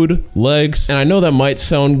 food, legs, and I know that might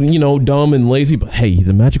sound, you know, dumb and lazy, but hey, he's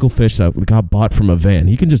a magical fish that got bought from a van.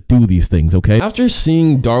 He can just do these things, okay? After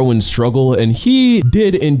seeing Darwin struggle, and he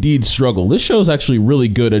did indeed struggle, this show is actually really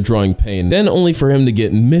good at drawing pain, then only for him to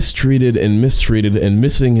get mistreated and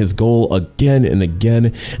missing his goal again and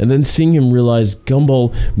again, and then seeing him realize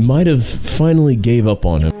Gumball might have finally gave up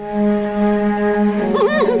on him.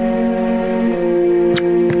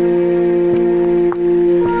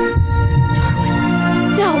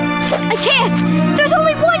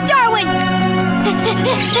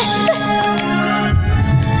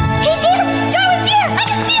 He's here! Darwin's here! I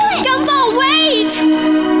can feel it! Gumball, wait!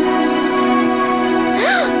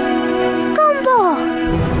 Gumball!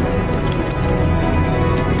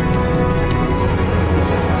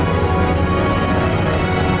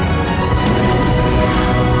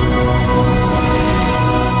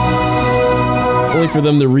 Only for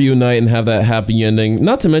them to reunite and have that happy ending.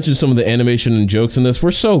 Not to mention some of the animation and jokes in this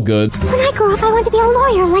were so good. When I grow up, I want to be a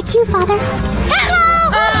lawyer like you, Father. Hello!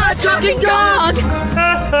 Talking dog!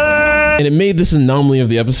 And it made this anomaly of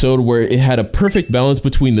the episode where it had a perfect balance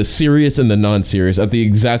between the serious and the non-serious at the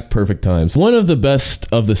exact perfect times. One of the best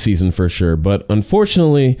of the season for sure, but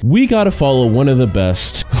unfortunately, we gotta follow one of the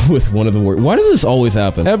best with one of the worst. Why does this always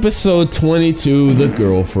happen? Episode 22, The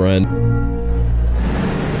Girlfriend.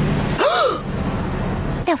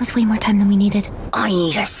 That was way more time than we needed. I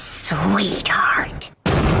need a sweetheart.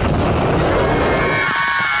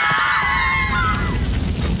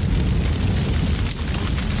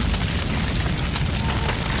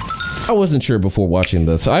 I wasn't sure before watching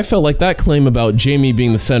this. I felt like that claim about Jamie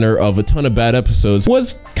being the center of a ton of bad episodes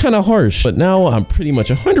was kind of harsh, but now I'm pretty much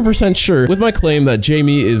 100% sure with my claim that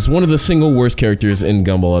Jamie is one of the single worst characters in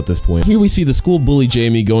Gumball at this point. Here we see the school bully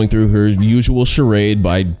Jamie going through her usual charade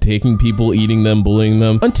by taking people, eating them, bullying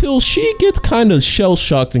them, until she gets kind of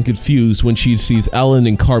shell-shocked and confused when she sees Alan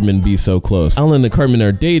and Cartman be so close. Alan and Cartman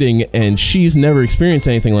are dating, and she's never experienced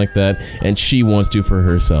anything like that, and she wants to for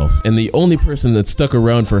herself. And the only person that stuck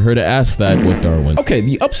around for her to ask that was Darwin. Okay,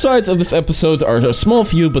 the upsides of this episode are a small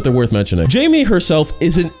few, but they're worth mentioning. Jamie herself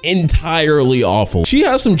isn't entirely awful. She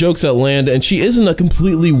has some jokes that land, and she isn't a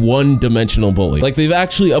completely one-dimensional bully. Like, they've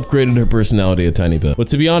actually upgraded her personality a tiny bit. But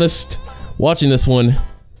to be honest, watching this one,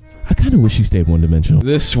 I kind of wish she stayed one-dimensional.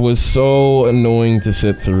 This was so annoying to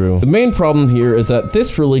sit through. The main problem here is that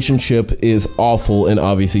this relationship is awful and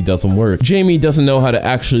obviously doesn't work. Jamie doesn't know how to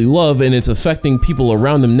actually love, and it's affecting people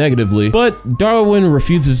around him negatively, but Darwin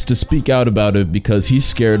refuses to speak out about it because he's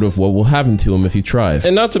scared of what will happen to him if he tries.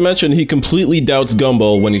 And not to mention, he completely doubts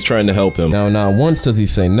Gumball when he's trying to help him. Now, not once does he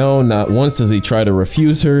say no, not once does he try to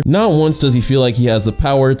refuse her, not once does he feel like he has the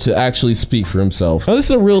power to actually speak for himself. Now, this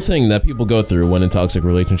is a real thing that people go through when in toxic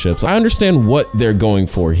relationships. I understand what they're going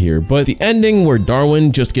for here, but the ending where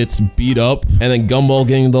Darwin just gets beat up and then Gumball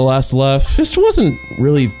getting the last laugh just wasn't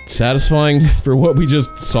really satisfying for what we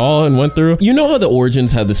just saw and went through. You know how the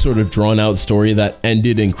Origins had this sort of drawn out story that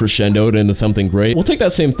ended and crescendoed into something great? We'll take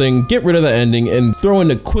that same thing, get rid of the ending, and throw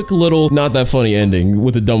in a quick little not that funny ending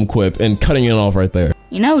with a dumb quip and cutting it off right there.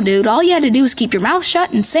 You know, dude, all you had to do was keep your mouth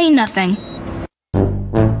shut and say nothing.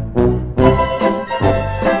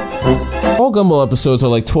 All Gumball episodes are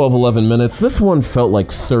like 12-11 minutes. This one felt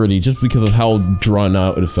like 30 just because of how drawn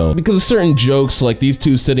out it felt. Because of certain jokes like these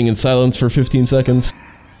two sitting in silence for 15 seconds.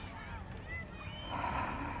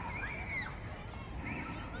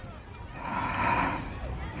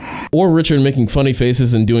 Or Richard making funny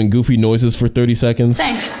faces and doing goofy noises for 30 seconds.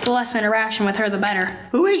 Thanks. The less interaction with her, the better.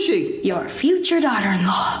 Who is she? Your future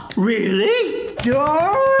daughter-in-law. Really? Darwin!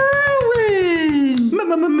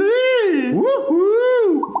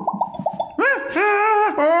 Woo-hoo!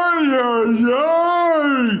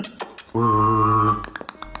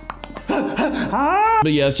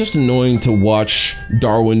 But yeah, it's just annoying to watch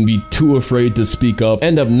Darwin be too afraid to speak up,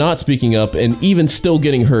 end up not speaking up, and even still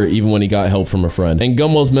getting hurt even when he got help from a friend. And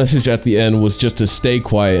Gumball's message at the end was just to stay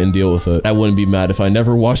quiet and deal with it. I wouldn't be mad if I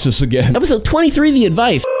never watched this again. Episode 23, The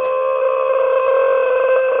Advice.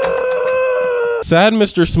 Sad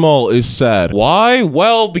Mr. Small is sad. Why?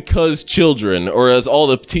 Well, because children, or as all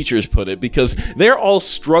the teachers put it, because they're all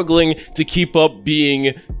struggling to keep up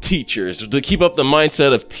being teachers, to keep up the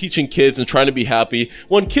mindset of teaching kids and trying to be happy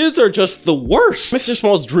when kids are just the worst. Mr.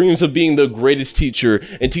 Small's dreams of being the greatest teacher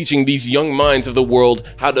and teaching these young minds of the world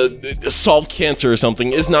how to solve cancer or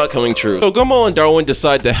something is not coming true. So Gumball and Darwin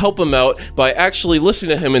decide to help him out by actually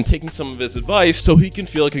listening to him and taking some of his advice so he can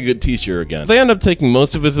feel like a good teacher again. They end up taking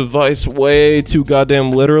most of his advice way too goddamn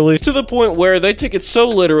literally, to the point where they take it so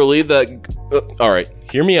literally that alright,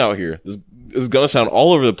 hear me out here. This is gonna sound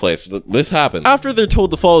all over the place, but this happened. After they're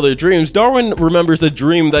told to follow their dreams, Darwin remembers a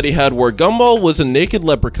dream that he had where Gumball was a naked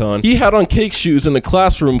leprechaun. He had on cake shoes in the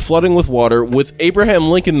classroom flooding with water with Abraham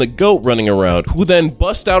Lincoln the goat running around, who then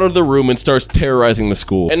busts out of the room and starts terrorizing the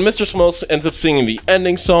school. And Mr. Small ends up singing the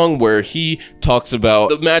ending song where he talks about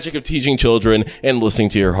the magic of teaching children and listening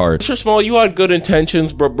to your heart. Mr. Small, you had good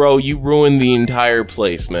intentions, but bro, you ruined the entire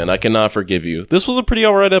place, man. I cannot forgive you. This was a pretty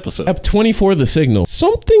alright episode. Ep 24, The Signal.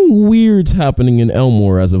 Something weird's happening in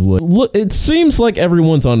Elmore as of late. Look, it seems like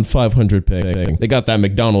everyone's on 500 ping. They got that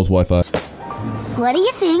McDonald's Wi-Fi. What do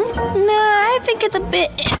you think? Nah, I think it's a bit...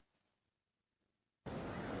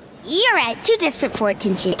 You're right, too desperate for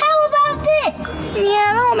attention. How about this?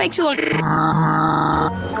 Yeah, that one makes you look...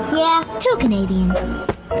 Yeah, too Canadian.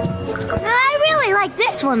 I really like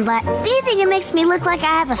this one, but do you think it makes me look like I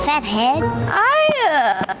have a fat head?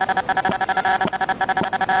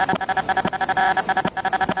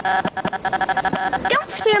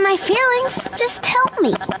 Don't spare my feelings, just tell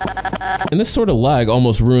me. And this sort of lag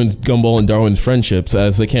almost ruins Gumball and Darwin's friendships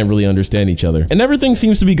as they can't really understand each other. And everything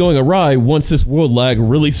seems to be going awry once this world lag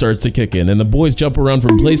really starts to kick in and the boys jump around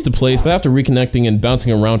from place to place. After reconnecting and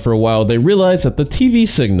bouncing around for a while, they realize that the TV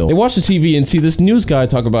signal. They watch the TV and see this news guy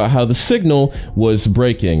talk about how the signal was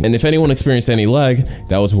breaking. And if anyone experienced any lag,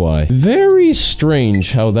 that was why. Very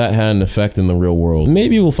strange how that had an effect in the real world.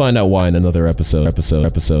 Maybe we'll find out why in another episode.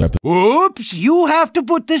 Oops, you have to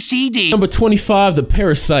to put the CD. Number 25, the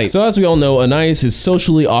parasite. So as we all know, Anais is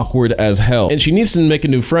socially awkward as hell, and she needs to make a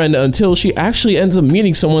new friend until she actually ends up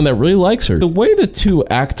meeting someone that really likes her. The way the two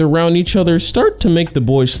act around each other start to make the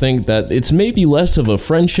boys think that it's maybe less of a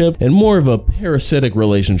friendship and more of a parasitic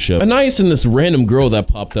relationship. Anais and this random girl that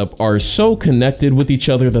popped up are so connected with each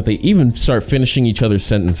other that they even start finishing each other's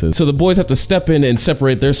sentences. So the boys have to step in and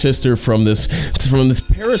separate their sister from this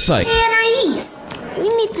parasite. Hey, Anais, we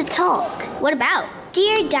need to talk. What about?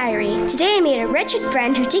 Dear Diary, today I made a wretched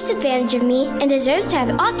friend who takes advantage of me and deserves to have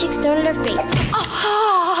objects thrown at her face.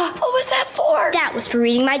 Ah, what was that for? That was for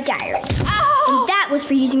reading my diary. And that was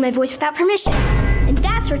for using my voice without permission. And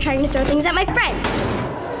that's for trying to throw things at my friend.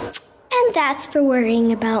 And that's for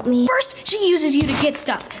worrying about me. First, she uses you to get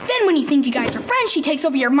stuff. Then when you think you guys are friends, she takes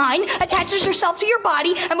over your mind, attaches herself to your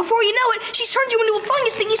body, and before you know it, she's turned you into a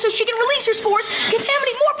fungus thingy so she can release her spores,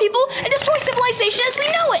 contaminate more people, and destroy civilization as we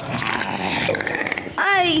know it.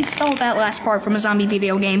 I stole that last part from a zombie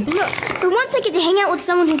video game. Look, for once I get to hang out with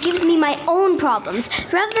someone who gives me my own problems,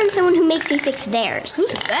 rather than someone who makes me fix theirs.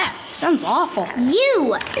 Who's that? Sounds awful.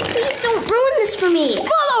 You! Please don't ruin this for me.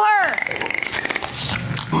 Follow her!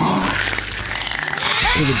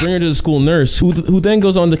 So they bring her to the school nurse, who then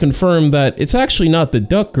goes on to confirm that it's actually not the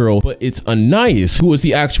duck girl, but it's Anais, who was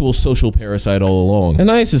the actual social parasite all along.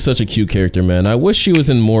 Anais is such a cute character, man. I wish she was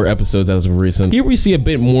in more episodes as of recent. Here we see a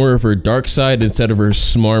bit more of her dark side instead of her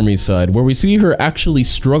smarmy side, where we see her actually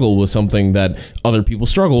struggle with something that other people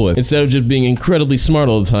struggle with. Instead of just being incredibly smart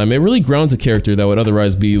all the time, it really grounds a character that would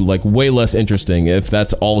otherwise be like way less interesting if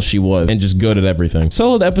that's all she was, and just good at everything.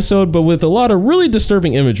 Solid episode, but with a lot of really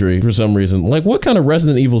disturbing imagery for some reason. Like, what kind of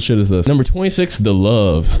Resident Evil shit is this? Number 26, the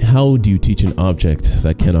love. How do you teach an object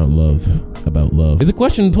that cannot love about love? Is a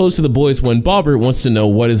question posed to the boys when Bobbert wants to know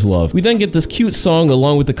what is love. We then get this cute song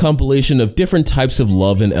along with the compilation of different types of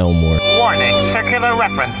love in Elmore. Warning, circular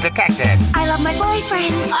reference detected. I love my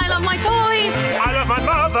boyfriend. I love my toys. I love my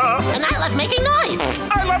mother. And I love making noise.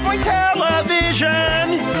 I love my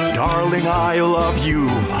television. Darling, I love you.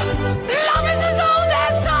 Love is as old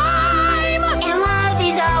as time. And love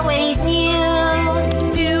is always new.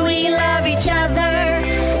 Do we love each other?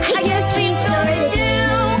 I guess we sorta do.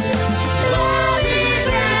 Love is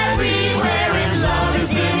everywhere and love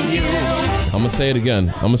is in you. I'm gonna say it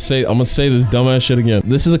again. I'm gonna say this dumbass shit again.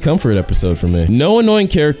 This is a comfort episode for me. No annoying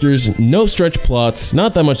characters, no stretch plots,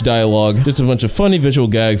 not that much dialogue, just a bunch of funny visual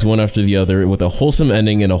gags one after the other with a wholesome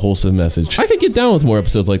ending and a wholesome message. I could get down with more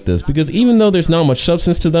episodes like this because even though there's not much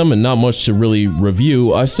substance to them and not much to really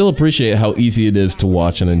review, I still appreciate how easy it is to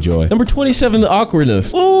watch and enjoy. Number 27, the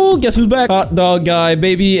awkwardness. Oh, guess who's back? Hot dog guy,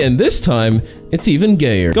 baby, and this time, it's even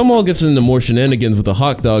gayer. Gumball gets into more shenanigans with the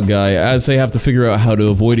hot dog guy as they have to figure out how to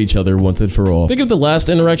avoid each other once and for all. Think of the last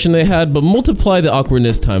interaction they had, but multiply the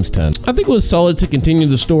awkwardness times 10. I think it was solid to continue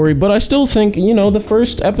the story, but I still think, you know, the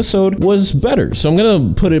first episode was better. So I'm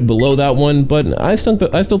gonna put it below that one, but I still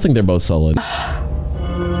think they're both solid.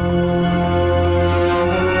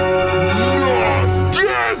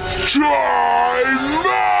 Death time!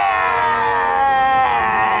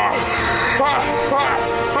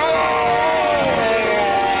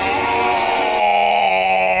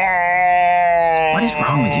 What is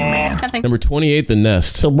wrong with you, man? Nothing. Number 28, the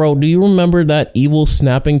nest. So, bro, do you remember that evil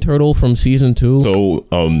snapping turtle from season 2? So,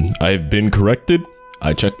 I've been corrected.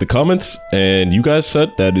 I checked the comments, and you guys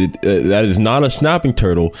said that that is not a snapping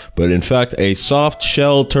turtle, but in fact a soft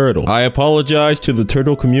shell turtle. I apologize to the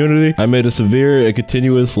turtle community. I made a severe and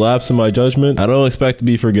continuous lapse in my judgment. I don't expect to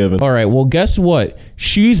be forgiven. All right, well, guess what?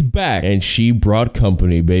 She's back, and she brought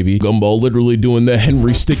company, baby. Gumball literally doing the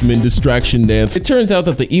Henry Stickmin distraction dance. It turns out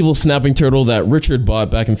that the evil snapping turtle that Richard bought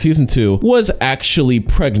back in season 2 was actually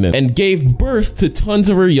pregnant and gave birth to tons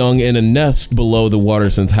of her young in a nest below the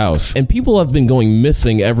Waterson's house. And people have been going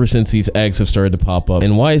missing ever since these eggs have started to pop up.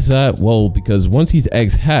 And why is that? Well, because once these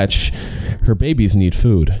eggs hatch, her babies need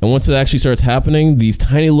food. And once it actually starts happening, these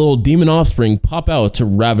tiny little demon offspring pop out to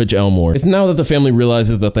ravage Elmore. It's now that the family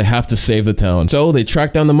realizes that they have to save the town. So they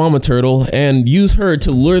track down the mama turtle and use her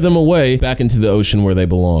to lure them away back into the ocean where they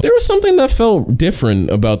belong. There was something that felt different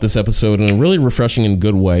about this episode in a really refreshing and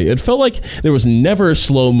good way. It felt like there was never a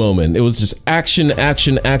slow moment. It was just action,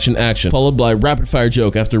 action, action, action, followed by rapid fire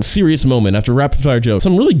joke after serious moment after rapid fire jokes.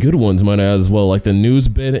 Some really good ones, might I add, as well, like the news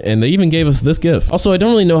bit, and they even gave us this gif. Also, I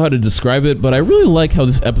don't really know how to describe it, but I really like how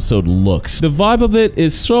this episode looks. The vibe of it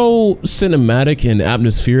is so cinematic and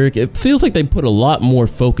atmospheric. It feels like they put a lot more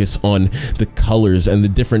focus on the colors and the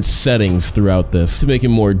different settings throughout this to make it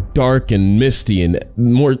more dark and misty and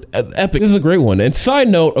more epic. This is a great one. And side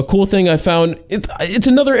note, a cool thing I found, it's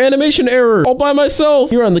another animation error all by myself.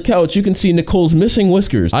 Here on the couch, you can see Nicole's missing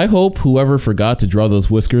whiskers. I hope whoever forgot to draw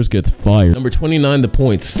those whiskers gets fired. Number 29, the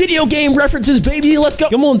points. Video game references, baby, let's go.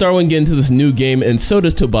 Gumball and Darwin get into this new game, and so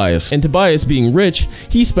does Tobias. And Tobias, being rich,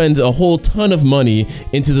 he spends a whole ton of money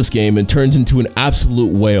into this game and turns into an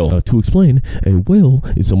absolute whale. To explain, a whale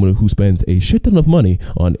is someone who spends a shit ton of money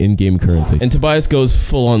on in-game currency. And Tobias goes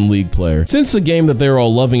full-on League player. Since the game that they're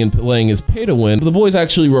all loving and playing is pay to win, the boys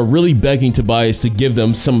actually were really begging Tobias to give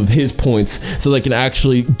them some of his points so they can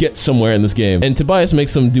actually get somewhere in this game. And Tobias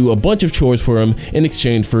makes them do a bunch of chores for him in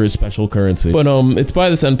exchange for his special currency. But it's by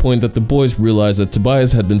this endpoint that the boys realize that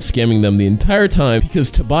Tobias had been scamming them the entire time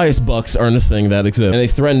because Tobias bucks aren't a thing that exists. And they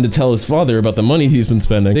threaten to tell his father about the money he's been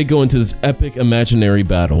spending. They go into this epic imaginary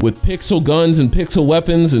battle with pixel guns and pixel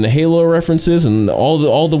weapons and Halo references and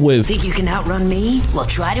all the whiz. Think you can outrun me? Well,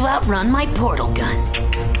 try to outrun my portal gun.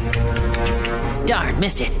 Darn,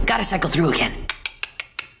 missed it. Gotta cycle through again.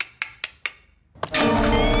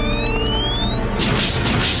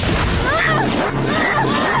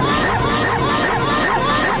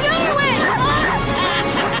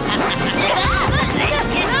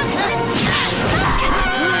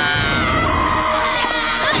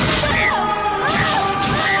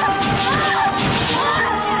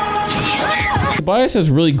 Tobias has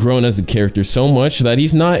really grown as a character so much that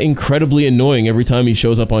he's not incredibly annoying every time he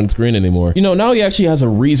shows up on screen anymore. You know, now he actually has a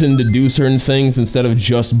reason to do certain things instead of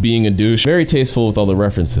just being a douche. Very tasteful with all the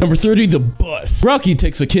references. Number 30, the bus. Rocky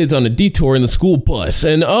takes the kids on a detour in the school bus,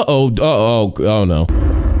 and oh no.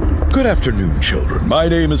 Good afternoon, children. My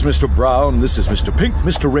name is Mr. Brown, this is Mr. Pink,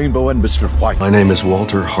 Mr. Rainbow, and Mr. White. My name is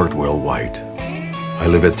Walter Hartwell White. I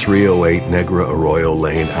live at 308 Negra Arroyo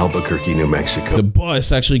Lane, Albuquerque, New Mexico. The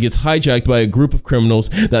bus actually gets hijacked by a group of criminals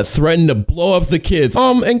that threaten to blow up the kids.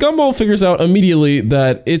 And Gumball figures out immediately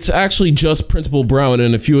that it's actually just Principal Brown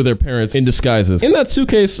and a few of their parents in disguises. In that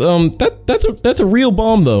suitcase, that's a real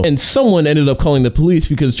bomb though. And someone ended up calling the police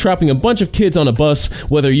because trapping a bunch of kids on a bus,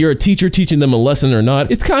 whether you're a teacher teaching them a lesson or not,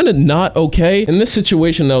 it's kind of not okay. And this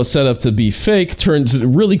situation that was set up to be fake turns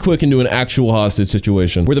really quick into an actual hostage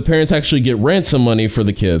situation where the parents actually get ransom money for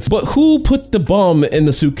the kids. But who put the bomb in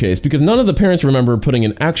the suitcase? Because none of the parents remember putting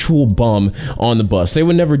an actual bomb on the bus. They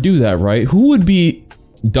would never do that, right? Who would be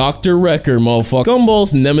Dr. Wrecker, motherfucker?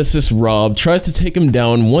 Gumball's nemesis Rob tries to take him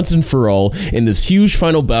down once and for all in this huge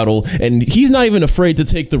final battle, and he's not even afraid to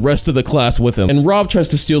take the rest of the class with him. And Rob tries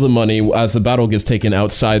to steal the money as the battle gets taken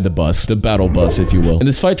outside the bus, the battle bus, if you will. And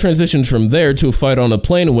this fight transitions from there to a fight on a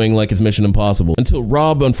plane wing like it's Mission Impossible, until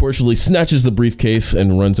Rob unfortunately snatches the briefcase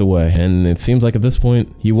and runs away. And it seems like at this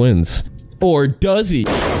point, he wins. Or does he?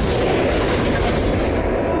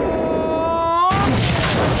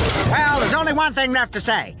 One thing left to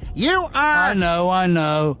say. You are... I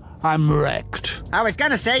know. I'm wrecked. I was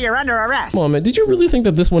gonna say you're under arrest. Come on, man. Did you really think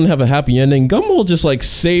that this one have a happy ending? Gumball just like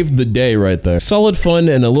saved the day right there. Solid fun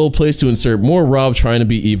and a little place to insert more Rob trying to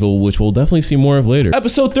be evil, which we'll definitely see more of later.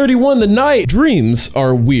 Episode 31, The Night. Dreams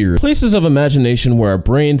are weird. Places of imagination where our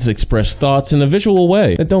brains express thoughts in a visual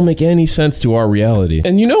way that don't make any sense to our reality.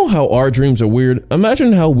 And you know how our dreams are weird?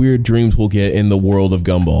 Imagine how weird dreams will get in the world of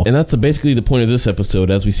Gumball. And that's basically the point of this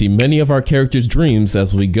episode, as we see many of our characters' dreams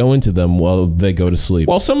as we go into them while they go to sleep.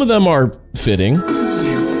 While some of them are fitting.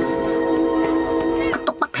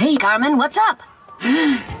 Hey, Carmen, what's up?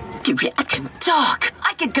 Dude, I can talk.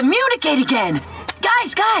 I can communicate again.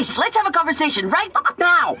 Guys, let's have a conversation right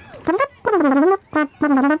now.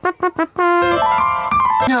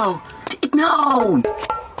 No,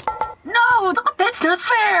 that's not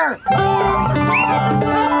fair.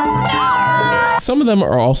 Some of them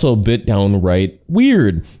are also a bit downright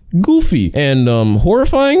weird, goofy, and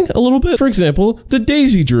horrifying a little bit. For example, the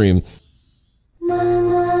Daisy Dream.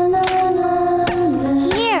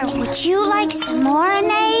 Here, would you like some more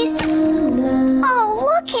mayonnaise? Oh,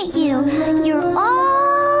 look at you. You're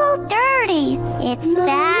all dirty. It's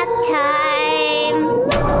bath time.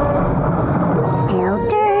 Still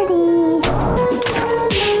dirty.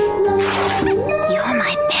 You're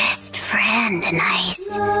my best friend, Nice.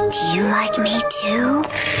 Do you like me too?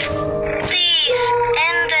 Please,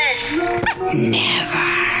 end this. Never.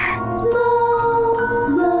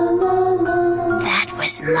 That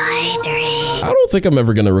my dream. I don't think I'm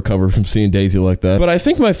ever gonna recover from seeing Daisy like that, but I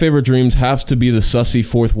think my favorite dreams have to be the sussy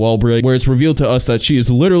fourth wall break, where it's revealed to us that she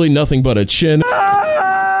is literally nothing but a chin.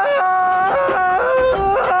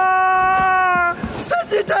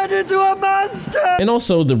 Sussy turned into a monster! And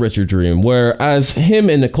also the Richard dream, where as him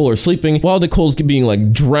and Nicole are sleeping, while Nicole's being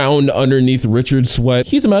like drowned underneath Richard's sweat,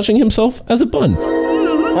 he's imagining himself as a bun.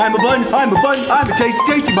 I'm a bun, I'm a bun, I'm a tasty,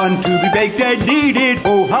 tasty bun to be baked and eaten.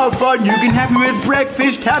 Oh, how fun! You can have me with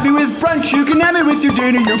breakfast, have me with brunch, you can have me with your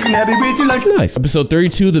dinner, you can have me with your lunch. Nice. Episode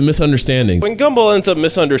 32, The Misunderstanding. When Gumball ends up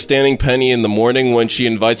misunderstanding Penny in the morning when she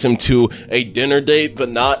invites him to a dinner date, but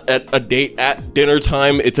not at a date at dinner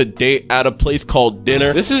time, it's a date at a place called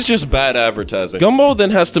dinner. This is just bad advertising. Gumball then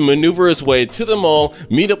has to maneuver his way to the mall,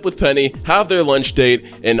 meet up with Penny, have their lunch date,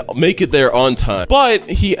 and make it there on time. But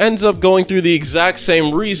he ends up going through the exact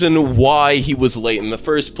same reason why he was late in the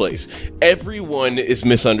first place. Everyone is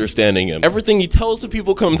misunderstanding him. Everything he tells the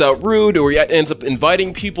people comes out rude, or he ends up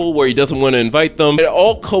inviting people where he doesn't want to invite them. It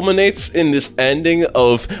all culminates in this ending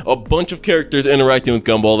of a bunch of characters interacting with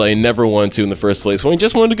Gumball that he never wanted to in the first place, when he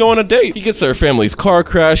just wanted to go on a date. He gets their family's car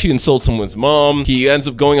crash, he insults someone's mom, he ends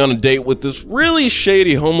up going on a date with this really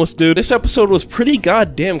shady homeless dude. This episode was pretty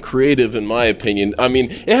goddamn creative in my opinion. I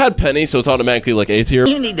mean, it had Penny, so it's automatically like A tier.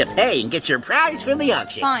 You need to pay and get your prize from the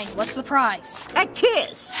auction. Fine, what's the prize? A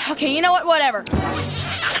kiss. Okay, you know what? Whatever.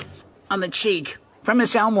 On the cheek. From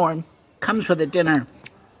Miss Elmore. Comes with a dinner.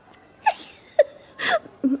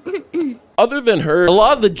 Other than her, a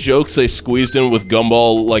lot of the jokes they squeezed in with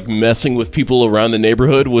Gumball, like messing with people around the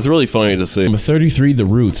neighborhood, was really funny to see. Number 33, The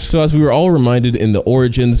Roots. So as we were all reminded in the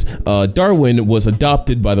origins, Darwin was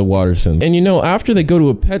adopted by the Wattersons. And you know, after they go to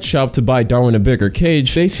a pet shop to buy Darwin a bigger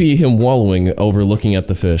cage, they see him wallowing over looking at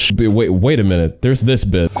the fish. Wait a minute, there's this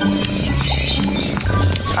bit.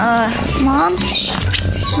 Mom?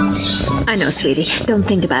 I know, sweetie. Don't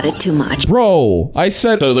think about it too much. Bro, I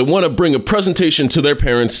said so they want to bring a presentation to their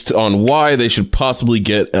parents on why they should possibly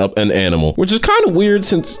get an animal, which is kind of weird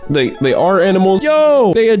since they are animals.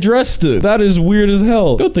 Yo, they addressed it. That is weird as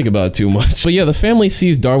hell. Don't think about it too much. But yeah, the family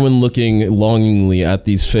sees Darwin looking longingly at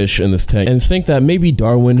these fish in this tank and think that maybe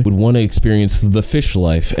Darwin would want to experience the fish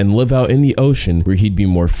life and live out in the ocean where he'd be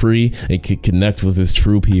more free and could connect with his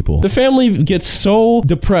true people. The family gets so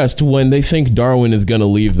depressed when they think Darwin is gonna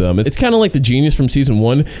leave them. It's kind of like the Genius from season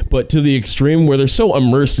 1, but to the extreme, where they're so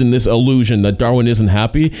immersed in this illusion that Darwin isn't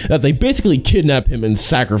happy that they basically kidnap him and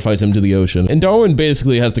sacrifice him to the ocean. And Darwin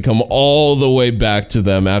basically has to come all the way back to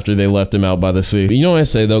them after they left him out by the sea. You know what I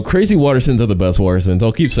say though, crazy Wattersons are the best Wattersons.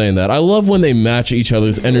 I'll keep saying that. I love when they match each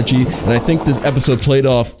other's energy, and I think this episode played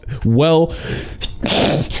off well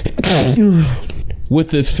with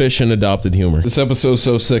this fish and adopted humor. This episode's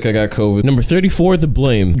so sick I got COVID. Number 34, The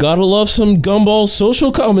Blame. Gotta love some Gumball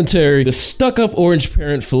social commentary. The stuck-up orange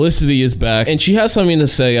parent Felicity is back, and she has something to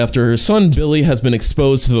say after her son Billy has been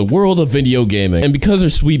exposed to the world of video gaming. And because her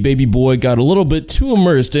sweet baby boy got a little bit too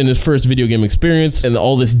immersed in his first video game experience and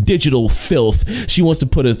all this digital filth, she wants to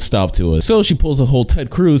put a stop to it. So she pulls a whole Ted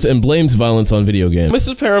Cruz and blames violence on video games.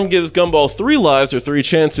 Mrs. Parham gives Gumball 3 lives or 3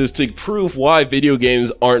 chances to prove why video games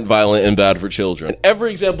aren't violent and bad for children.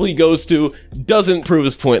 Every example he goes to doesn't prove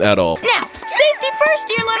his point at all. Now, safety first,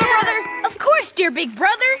 dear little brother. Of course, dear big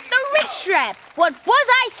brother. The wrist strap. What was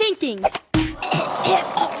I thinking?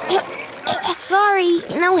 Sorry,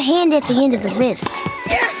 no hand at the end of the wrist.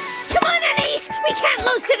 Come on, Anise. We can't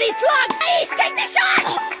lose to these slugs. Anise, take the shot.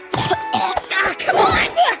 Come on.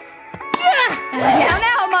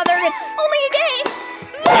 Now, Mother, it's only a game.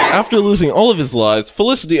 After losing all of his lives,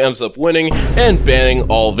 Felicity ends up winning and banning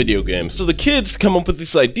all video games. So the kids come up with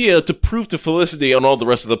this idea to prove to Felicity and all the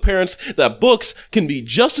rest of the parents that books can be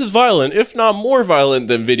just as violent, if not more violent,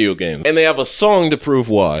 than video games. And they have a song to prove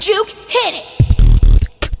why. Juke, hit it.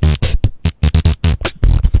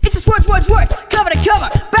 It's a words, cover to cover,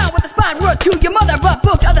 bound with the spine, word to your mother, but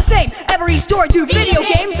books are the same. Every story to video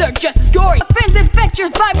games, they're just as gory. Offense and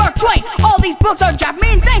Pictures by Mark Twain. All these books are driving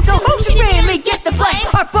me insane, so who should really get the blame?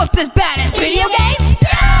 Are books as bad as video games?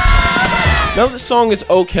 Now this song is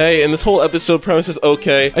okay, and this whole episode premise is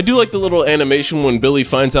okay. I do like the little animation when Billy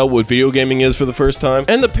finds out what video gaming is for the first time.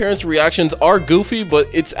 And the parents' reactions are goofy,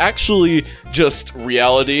 but it's actually just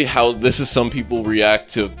reality, how this is some people react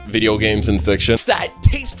to video games and fiction. It's that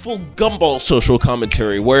tasteful Gumball social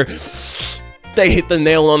commentary where they hit the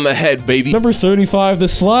nail on the head, baby. Number 35, The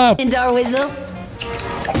Slap. And Darwizzle.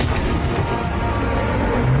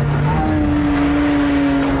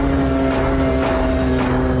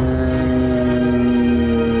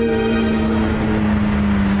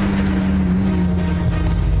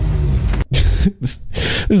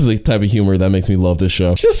 This is the type of humor that makes me love this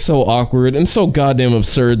show. It's just so awkward and so goddamn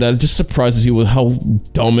absurd that it just surprises you with how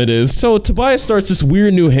dumb it is. So Tobias starts this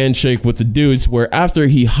weird new handshake with the dudes where after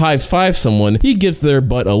he high-fives someone, he gives their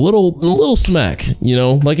butt a little smack, you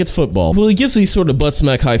know, like it's football. Well, he gives these sort of butt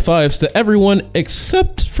smack high-fives to everyone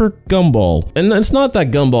except for Gumball. And it's not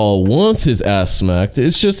that Gumball wants his ass smacked,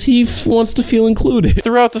 it's just he wants to feel included.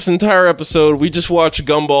 Throughout this entire episode, we just watch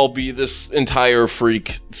Gumball be this entire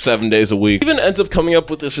freak 7 days a week. He even ends up coming up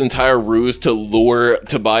with this entire ruse to lure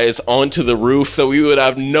Tobias onto the roof so we would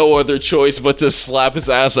have no other choice but to slap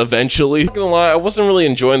his ass eventually. Not gonna lie, I wasn't really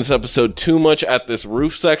enjoying this episode too much at this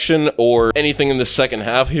roof section or anything in the second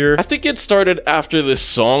half here. I think it started after this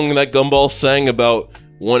song that Gumball sang about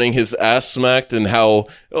wanting his ass smacked and how,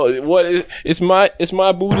 oh, what is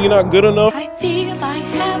my booty not good enough? I feel I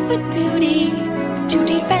have a duty to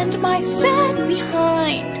defend my sad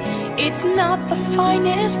behind. It's not the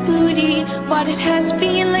finest booty, but it has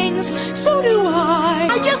feelings, so do I.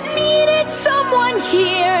 I just needed someone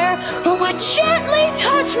here who would gently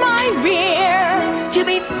touch my rear. To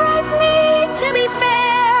be friendly, to be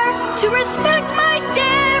fair, to respect my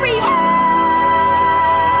dairy.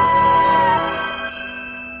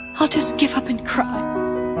 I'll just give up and cry.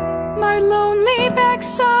 My lonely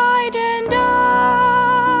backside and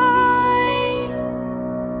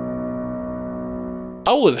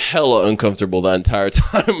I was hella uncomfortable that entire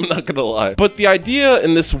time, I'm not gonna lie. But the idea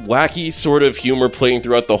in this wacky sort of humor playing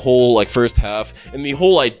throughout the whole like first half, and the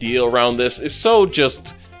whole idea around this is so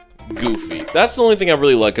just goofy. That's the only thing I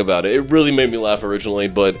really like about it. It really made me laugh originally,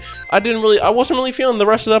 but I wasn't really feeling the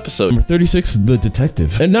rest of the episode. Number 36, The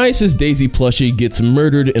Detective. Anais' Daisy plushie gets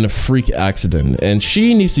murdered in a freak accident, and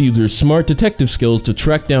she needs to use her smart detective skills to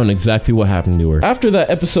track down exactly what happened to her. After that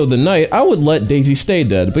episode the night, I would let Daisy stay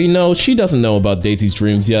dead, but you know, she doesn't know about Daisy's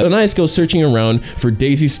dreams yet. Anais goes searching around for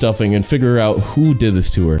Daisy's stuffing and figure out who did this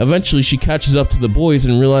to her. Eventually, she catches up to the boys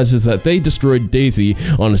and realizes that they destroyed Daisy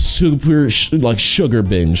on a super sugar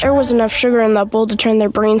binge. There was enough sugar in that bowl to turn their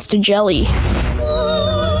brains to jelly.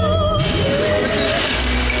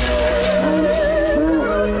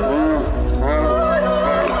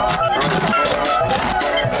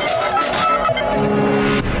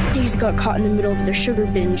 Got caught in the middle of their sugar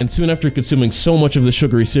binge. And soon after consuming so much of the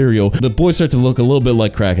sugary cereal, the boys start to look a little bit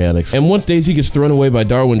like crack addicts. And once Daisy gets thrown away by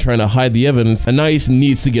Darwin trying to hide the evidence, Anais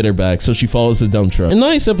needs to get her back, so she follows the dump truck.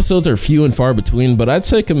 Anais episodes are few and far between, but I'd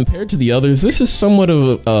say compared to the others, this is somewhat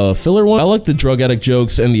of a filler one. I like the drug addict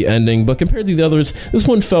jokes and the ending, but compared to the others, this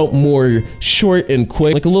one felt more short and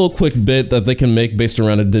quick, like a little quick bit that they can make based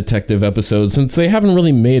around a detective episode, since they haven't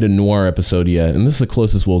really made a noir episode yet, and this is the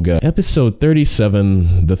closest we'll get. Episode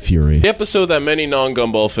 37, The Fury. The episode that many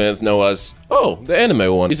non-Gumball fans know as, oh, the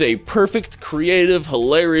anime one, is a perfect, creative,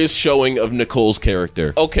 hilarious showing of Nicole's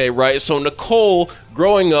character. Okay, right, so Nicole,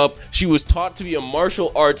 growing up, she was taught to be a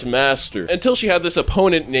martial arts master until she had this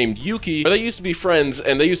opponent named Yuki, where they used to be friends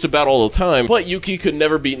and they used to battle all the time, but Yuki could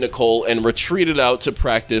never beat Nicole and retreated out to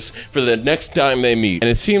practice for the next time they meet. And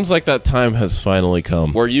it seems like that time has finally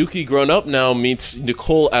come, where Yuki, grown up now, meets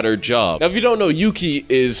Nicole at her job. Now, if you don't know, Yuki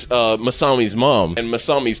is Masami's mom, and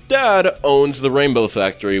Masami's dad owns the Rainbow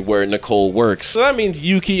Factory where Nicole works. So that means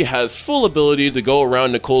Yuki has full ability to go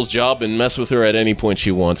around Nicole's job and mess with her at any point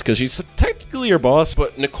she wants, because she's technically her boss,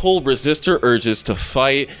 but Nicole resists her urges to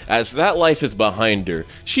fight as that life is behind her.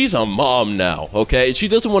 She's a mom now, okay? She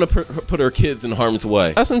doesn't want to put her kids in harm's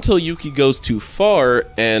way. That's until Yuki goes too far,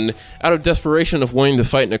 and out of desperation of wanting to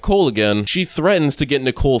fight Nicole again, she threatens to get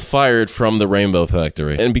Nicole fired from the Rainbow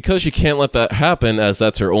Factory. And because she can't let that happen, as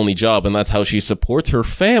that's her only job and that's how she supports her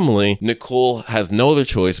family, Nicole has no other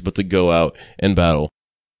choice but to go out and battle.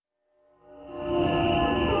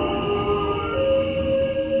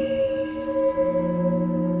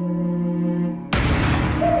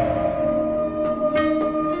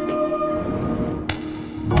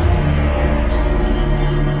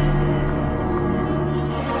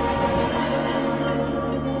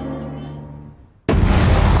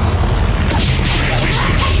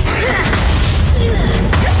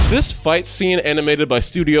 This fight scene animated by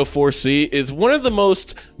Studio 4C is one of the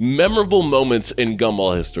most memorable moments in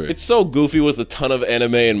Gumball history. It's so goofy with a ton of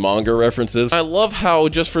anime and manga references. I love how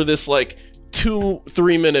just for this like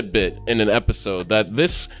 2-3 minute bit in an episode that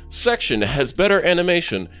this section has better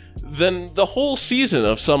animation than the whole season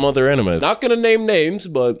of some other anime. Not gonna name names,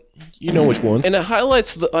 but You know which one. And it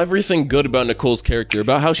highlights everything good about Nicole's character,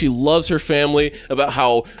 about how she loves her family, about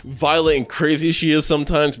how violent and crazy she is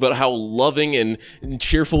sometimes, but how loving and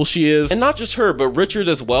cheerful she is. And not just her, but Richard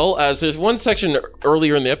as well, as there's one section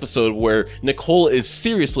earlier in the episode where Nicole is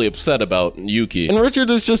seriously upset about Yuki. And Richard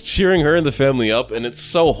is just cheering her and the family up, and it's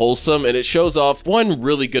so wholesome, and it shows off one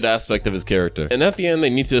really good aspect of his character. And at the end, they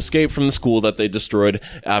need to escape from the school that they destroyed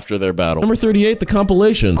after their battle. Number 38, the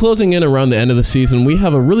compilation. Closing in around the end of the season, we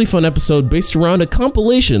have a really fun episode based around a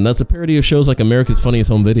compilation that's a parody of shows like America's Funniest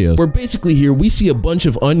Home Videos, where basically here we see a bunch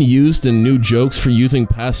of unused and new jokes for using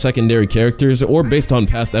past secondary characters or based on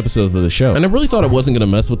past episodes of the show. And I really thought I wasn't gonna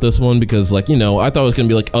mess with this one because, like, you know, I thought it was gonna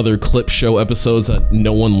be like other clip show episodes that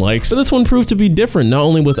no one likes. So this one proved to be different, not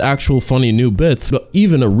only with actual funny new bits, but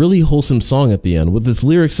even a really wholesome song at the end with its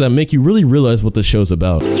lyrics that make you really realize what the show's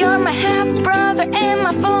about. You're my half-brother and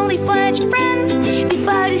my fully fledged friend. Be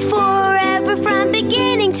buddies forever from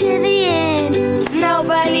beginning to the end.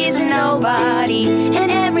 Nobody's a nobody,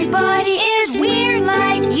 and everybody is weird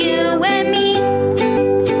like you and me.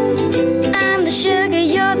 I'm the sugar,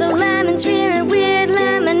 you're the lemons, we're a weird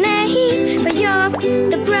lemonade. But you're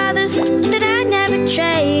the brothers that I never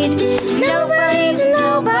trade. Nobody's a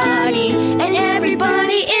nobody, and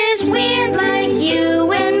everybody is weird like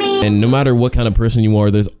you and me. And no matter what kind of person you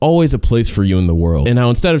are, there's always a place for you in the world. And how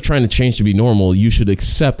instead of trying to change to be normal, you should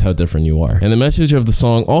accept how different you are. And the message of the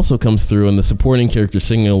song also comes through in the supporting characters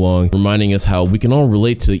singing along, reminding us how we can all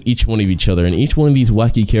relate to each one of each other and each one of these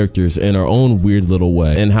wacky characters in our own weird little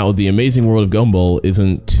way. And how the amazing world of Gumball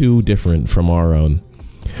isn't too different from our own.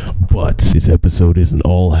 But this episode isn't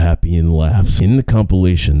all happy and laughs. In the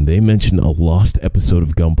compilation, they mention a lost episode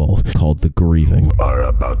of Gumball called The Grieving. You are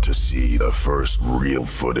about to see the first real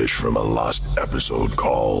footage from a lost episode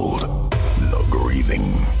called The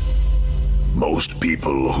Grieving. Most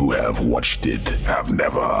people who have watched it have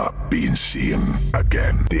never been seen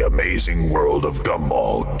again. The amazing world of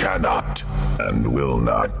Gumball cannot and will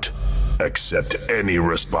not accept any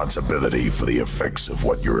responsibility for the effects of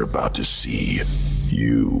what you're about to see.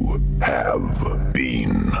 You have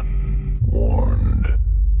been warned.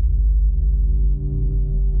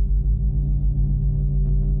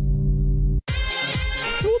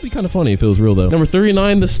 It would be kind of funny if it was real though. Number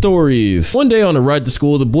 39, the stories. One day on a ride to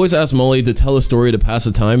school, the boys asked Molly to tell a story to pass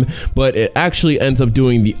the time, but it actually ends up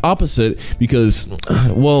doing the opposite because,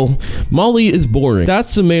 well, Molly is boring.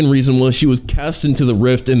 That's the main reason why she was cast into the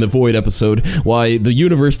rift in the Void episode, why the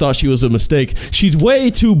universe thought she was a mistake. She's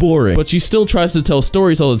way too boring, but she still tries to tell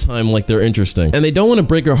stories all the time like they're interesting. And they don't want to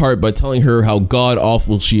break her heart by telling her how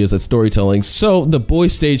god-awful she is at storytelling, so the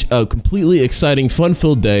boys stage a completely exciting,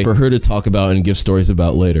 fun-filled day for her to talk about and give stories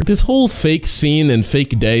about later. This whole fake scene and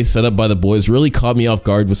fake day set up by the boys really caught me off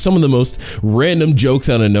guard with some of the most random jokes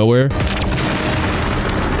out of nowhere.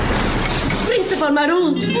 Principal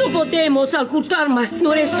Maru, no podemos ocultar más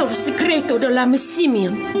nuestro secreto de la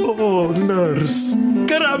misión. Oh, nurse.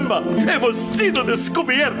 Caramba, hemos sido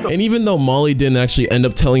descubierto. And even though Molly didn't actually end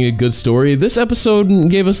up telling a good story, this episode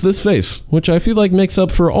gave us this face, which I feel like makes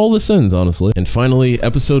up for all the sins, honestly. And finally,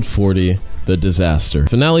 episode 40. The disaster.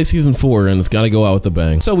 Finale season 4, and it's gotta go out with a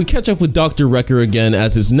bang. So we catch up with Dr. Wrecker again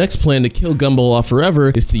as his next plan to kill Gumball off forever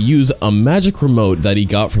is to use a magic remote that he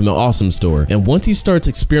got from the Awesome Store. And once he starts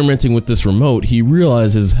experimenting with this remote, he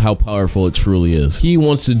realizes how powerful it truly is. He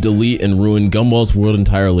wants to delete and ruin Gumball's world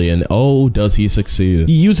entirely, and oh, does he succeed.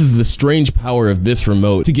 He uses the strange power of this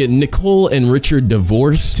remote to get Nicole and Richard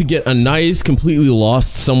divorced, to get Anais completely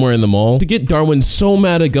lost somewhere in the mall, to get Darwin so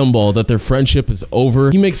mad at Gumball that their friendship is over.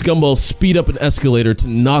 He makes Gumball speed up an escalator to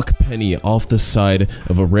knock Penny off the side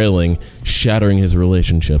of a railing, shattering his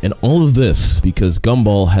relationship. And all of this because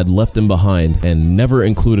Gumball had left him behind and never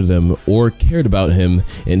included him or cared about him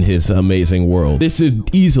in his amazing world. This is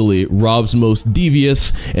easily Rob's most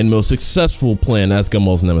devious and most successful plan as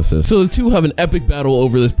Gumball's nemesis. So the two have an epic battle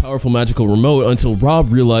over this powerful magical remote until Rob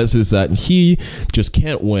realizes that he just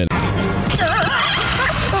can't win.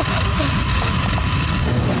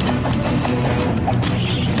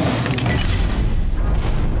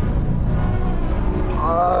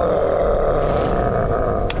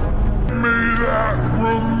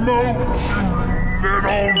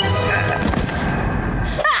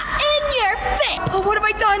 What have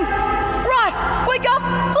I done? Rod, wake up!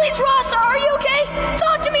 Please, Ross, are you okay?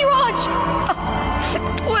 Talk to me, Raj!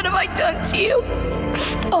 What have I done to you?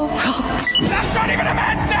 Oh, Ross. That's not even a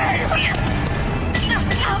man's name!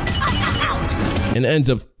 and ends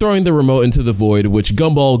up throwing the remote into the void, which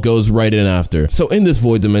Gumball goes right in after. So in this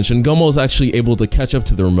void dimension, Gumball is actually able to catch up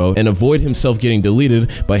to the remote and avoid himself getting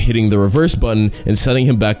deleted by hitting the reverse button and sending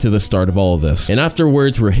him back to the start of all of this. And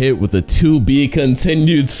afterwards, we're hit with a "to be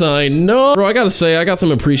continued" sign. No, bro, I gotta say, I got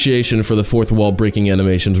some appreciation for the fourth wall breaking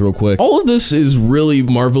animations real quick. All of this is really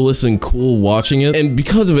marvelous and cool watching it, and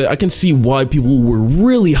because of it, I can see why people were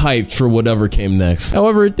really hyped for whatever came next.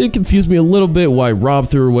 However, it did confuse me a little bit why Rob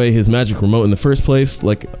threw away his magic remote in the first place.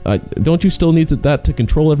 Like, don't you still need that to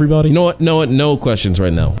control everybody? You know what? No questions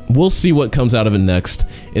right now. We'll see what comes out of it next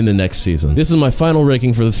in the next season. This is my final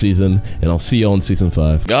ranking for the season, and I'll see y'all in season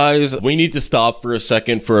 5. Guys, we need to stop for a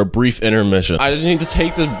second for a brief intermission. I just need to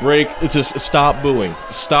take this break to stop booing.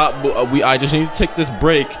 I just need to take this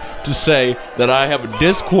break to say that I have a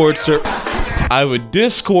Discord server.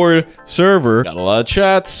 Got a lot of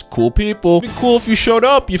chats, cool people. It'd be cool if you showed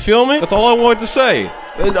up, you feel me? That's all I wanted to say.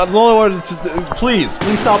 That's all I wanted to, please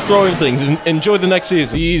stop throwing things and enjoy the next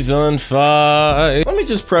season. Season 5. Let me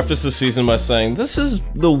just preface this season by saying this is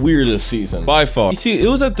the weirdest season by far. You see, it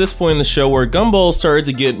was at this point in the show where Gumball started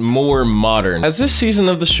to get more modern, as this season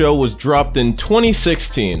of the show was dropped in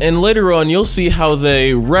 2016, and later on you'll see how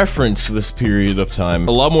they reference this period of time.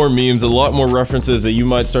 A lot more memes, a lot more references that you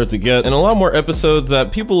might start to get, and a lot more episodes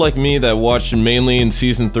that people like me that watched mainly in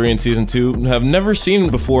season 3 and season 2 have never seen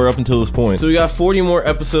before up until this point. So we got 40 more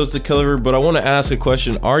episodes to cover, but I want to ask a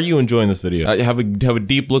question. Are you enjoying this video? Have a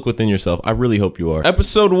deep look within yourself. I really hope you are.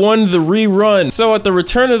 Episode 1, the rerun. So at the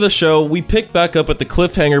return of the show, we pick back up at the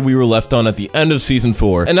cliffhanger we were left on at the end of season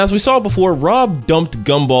 4. And as we saw before, Rob dumped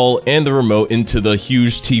Gumball and the remote into the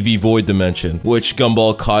huge TV void dimension, which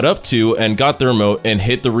Gumball caught up to and got the remote and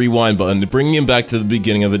hit the rewind button, bringing him back to the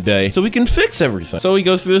beginning of the day so we can fix everything. So he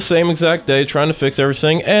goes through the same exact day trying to fix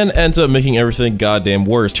everything and ends up making everything goddamn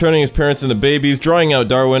worse, turning his parents into babies, drawing out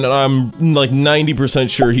Darwin, and I'm like 90%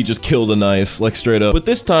 sure he just killed Anais, like straight up. But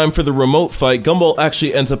this time for the remote fight, Gumball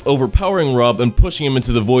actually ends up overpowering Rob and pushing him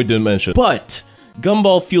into the void dimension. But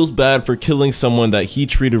Gumball feels bad for killing someone that he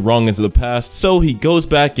treated wrong into the past, so he goes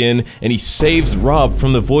back in and he saves Rob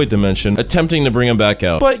from the void dimension, attempting to bring him back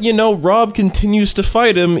out. But you know, Rob continues to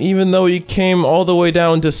fight him even though he came all the way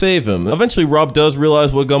down to save him. Eventually, Rob does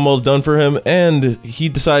realize what Gumball's done for him, and he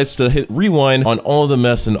decides to hit rewind on all of the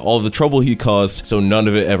mess and all of the trouble he caused, so none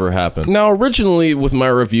of it ever happened. Now, originally with my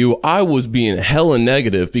review, I was being hella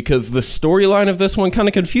negative because the storyline of this one kind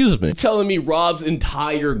of confused me. Telling me Rob's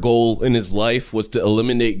entire goal in his life was to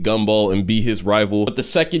eliminate Gumball and be his rival, but the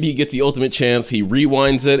second he gets the ultimate chance, he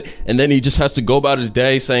rewinds it, and then he just has to go about his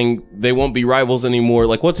day saying they won't be rivals anymore.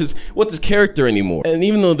 Like, what's his character anymore? And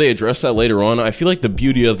even though they address that later on, I feel like the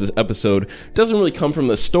beauty of this episode doesn't really come from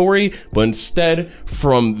the story, but instead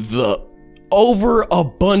from the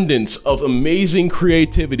overabundance of amazing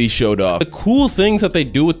creativity showed off. The cool things that they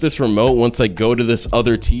do with this remote once they go to this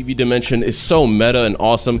other TV dimension is so meta and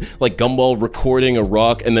awesome, like Gumball recording a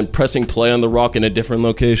rock and then pressing play on the rock in a different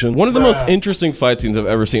location. One of the most interesting fight scenes I've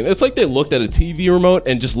ever seen. It's like they looked at a TV remote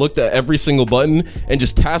and just looked at every single button and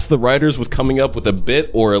just tasked the writers with coming up with a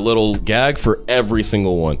bit or a little gag for every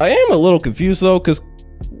single one. I am a little confused though, because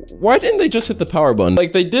why didn't they just hit the power button?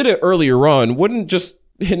 Like they did it earlier on, wouldn't just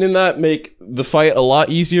hitting that make the fight a lot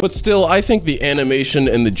easier? But still, I think the animation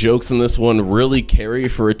and the jokes in this one really carry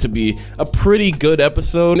for it to be a pretty good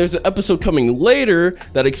episode. There's an episode coming later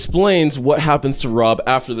that explains what happens to Rob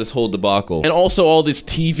after this whole debacle. And also all these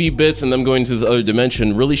TV bits and them going to this other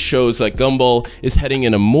dimension really shows that Gumball is heading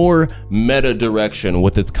in a more meta direction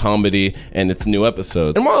with its comedy and its new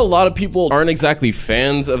episodes. And while a lot of people aren't exactly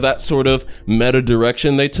fans of that sort of meta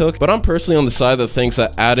direction they took, but I'm personally on the side that thinks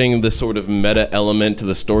that adding this sort of meta element to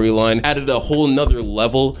the storyline added a whole nother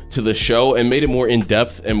level to the show and made it more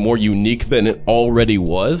in-depth and more unique than it already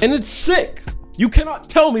was. And it's sick. You cannot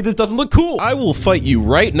tell me this doesn't look cool. I will fight you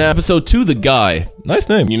right now. Episode 2, The Guy. Nice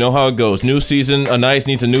name. You know how it goes. New season, Anais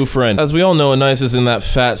needs a new friend. As we all know, Anais is in that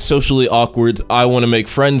fat, socially awkward, I want to make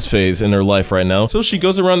friends phase in her life right now. So she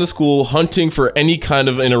goes around the school hunting for any kind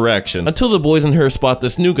of interaction. Until the boys and her spot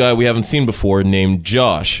this new guy we haven't seen before named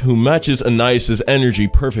Josh, who matches Anais' energy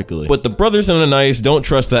perfectly. But the brothers and Anais don't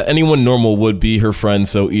trust that anyone normal would be her friend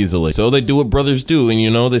so easily. So they do what brothers do, and you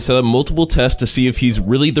know, they set up multiple tests to see if he's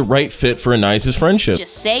really the right fit for Anais' friendship.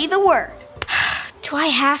 Just say the word. Do I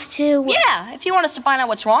have to? Yeah, if you want us to find out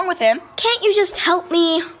what's wrong with him. Can't you just help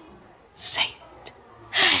me? Say it.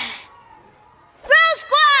 Bro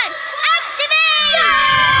Squad, activate!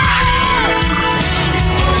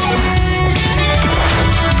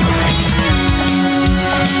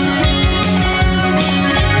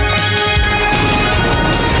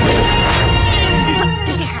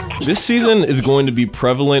 This season is going to be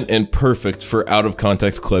prevalent and perfect for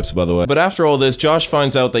out-of-context clips, by the way. But after all this, Josh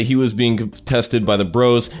finds out that he was being tested by the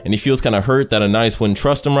bros, and he feels kind of hurt that Anais wouldn't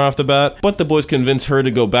trust him right off the bat, but the boys convince her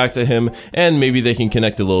to go back to him, and maybe they can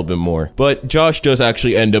connect a little bit more. But Josh does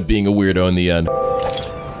actually end up being a weirdo in the end.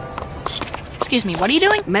 Excuse me, what are you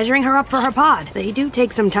doing? Measuring her up for her pod. They do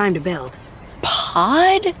take some time to build.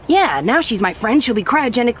 Pod? Yeah, now she's my friend. She'll be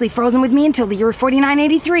cryogenically frozen with me until the year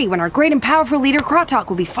 4983, when our great and powerful leader Krotok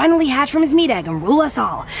will be finally hatched from his meat egg and rule us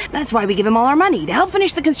all. That's why we give him all our money, to help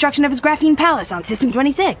finish the construction of his graphene palace on System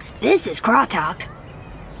 26. This is Krotok.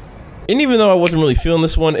 And even though I wasn't really feeling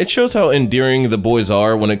this one, it shows how endearing the boys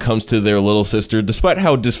are when it comes to their little sister, despite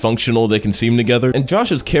how dysfunctional they can seem together. And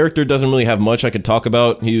Josh's character doesn't really have much I could talk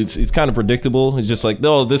about. He's kind of predictable. He's just like,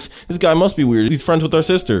 oh, this guy must be weird. He's friends with our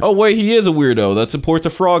sister. Oh wait, he is a weirdo that supports a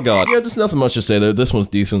frog god. Yeah, there's nothing much to say there. This one's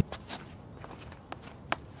decent.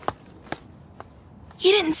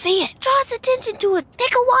 You didn't see it. Draws attention to it.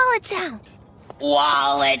 Make a wallet sound.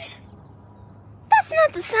 Wallet. That's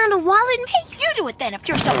not the sound a wallet makes. You do it then if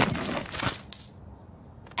you're so...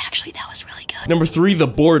 Actually, that was really good. Number 3, the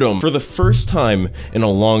boredom. For the first time in a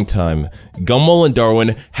long time, Gumball and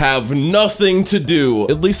Darwin have nothing to do.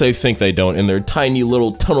 At least they think they don't in their tiny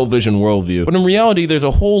little tunnel vision worldview. But in reality, there's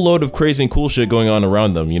a whole load of crazy and cool shit going on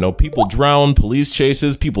around them. You know, people drown, police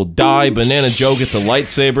chases, people die, Banana Joe gets a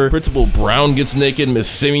lightsaber, Principal Brown gets naked, Miss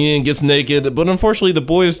Simeon gets naked, but unfortunately the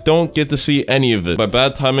boys don't get to see any of it by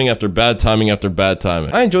bad timing after bad timing after bad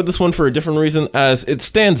timing. I enjoyed this one for a different reason, as it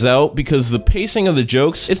stands out because the pacing of the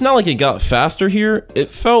jokes, it's not like it got faster here, it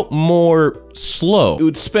felt more slow. It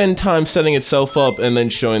would spend time setting itself up and then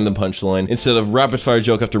showing the punchline instead of rapid fire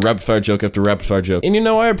joke after rapid fire joke after rapid fire joke. And you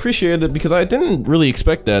know, I appreciated it because I didn't really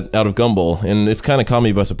expect that out of Gumball, and it's kind of caught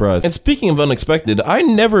me by surprise. And speaking of unexpected, I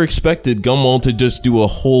never expected Gumball to just do a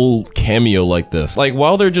whole cameo like this. Like,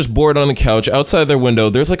 while they're just bored on the couch outside their window,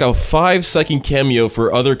 there's like a 5-second cameo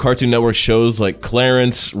for other Cartoon Network shows like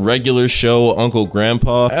Clarence, Regular Show, Uncle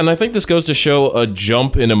Grandpa, and I think this goes to show a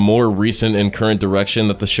jump in a more recent and current direction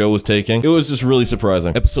that the show was taking. It was just really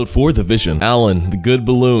surprising. Episode 4, The Vision. Alan, the good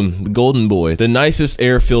balloon, the golden boy, the nicest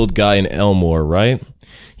air-filled guy in Elmore, right?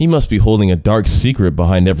 He must be holding a dark secret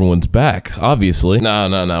behind everyone's back, obviously. Nah,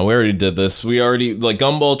 we already did this. We already, like,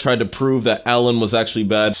 Gumball tried to prove that Alan was actually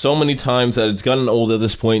bad so many times that it's gotten old at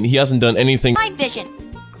this point. He hasn't done anything. My Vision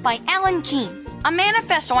by Alan Keene. A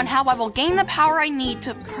manifesto on how I will gain the power I need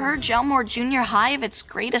to purge Elmore Junior High of its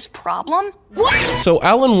greatest problem? What? So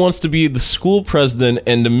Alan wants to be the school president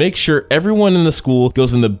and to make sure everyone in the school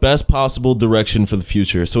goes in the best possible direction for the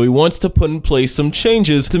future. So he wants to put in place some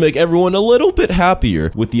changes to make everyone a little bit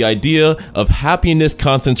happier with the idea of happiness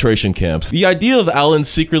concentration camps. The idea of Alan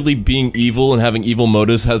secretly being evil and having evil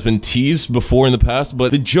motives has been teased before in the past,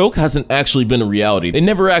 but the joke hasn't actually been a reality. They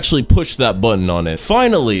never actually pushed that button on it.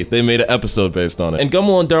 Finally, they made an episode based on it. And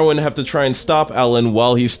Gumball and Darwin have to try and stop Alan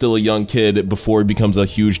while he's still a young kid before he becomes a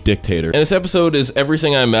huge dictator. And this episode is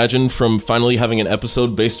everything I imagined from finally having an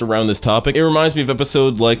episode based around this topic. It reminds me of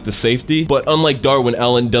episode like The Safety, but unlike Darwin,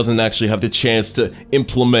 Alan doesn't actually have the chance to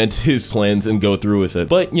implement his plans and go through with it.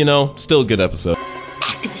 But, you know, still a good episode.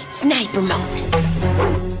 Activate sniper mode.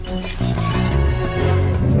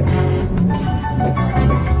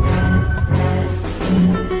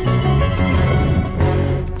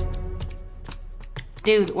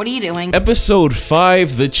 Dude, what are you doing? Episode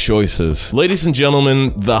 5, The Choices. Ladies and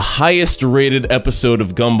gentlemen, the highest rated episode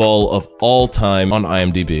of Gumball of all time on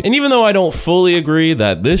IMDb. And even though I don't fully agree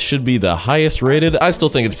that this should be the highest rated, I still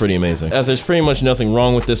think it's pretty amazing, as there's pretty much nothing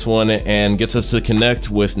wrong with this one and gets us to connect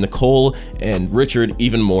with Nicole and Richard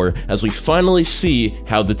even more as we finally see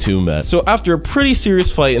how the two met. So after a pretty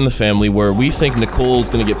serious fight in the family where we think Nicole's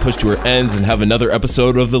gonna get pushed to her ends and have another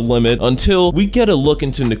episode of The Limit, until we get a look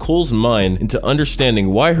into Nicole's mind into understanding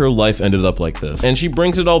why her life ended up like this. And she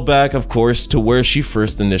brings it all back, of course, to where she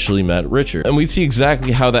first initially met Richard. And we see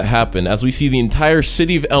exactly how that happened as we see the entire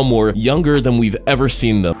city of Elmore younger than we've ever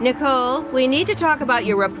seen them. Nicole, we need to talk about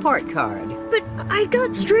your report card. But I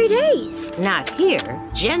got straight A's. Not here.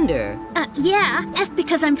 Gender. Yeah, F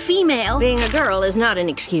because I'm female. Being a girl is not an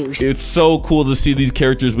excuse. It's so cool to see these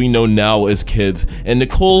characters we know now as kids. And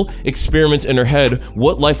Nicole experiments in her head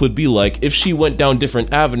what life would be like if she went down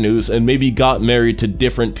different avenues and maybe got married to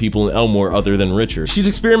different people in Elmore other than Richard. She's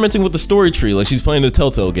experimenting with the story tree like she's playing the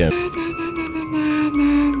Telltale game.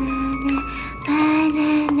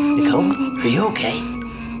 Nicole, are you okay?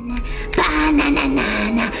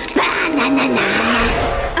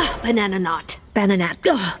 Banana not. Banana.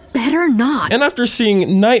 Ugh, better not. And after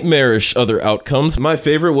seeing nightmarish other outcomes, my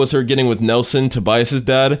favorite was her getting with Nelson, Tobias's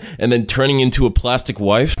dad, and then turning into a plastic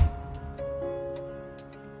wife.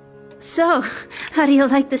 So, how do you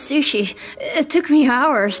like the sushi? It took me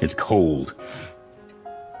hours. It's cold.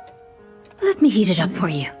 Let me heat it up for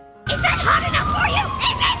you. Is that hot enough for you?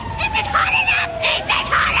 Is it hot enough? Is it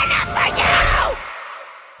hot enough for you?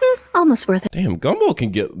 Almost worth it. Damn, Gumball can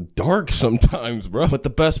get dark sometimes, bro. But the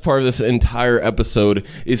best part of this entire episode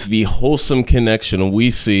is the wholesome connection we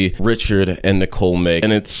see Richard and Nicole make.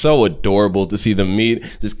 And it's so adorable to see them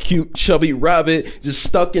meet. This cute, chubby rabbit just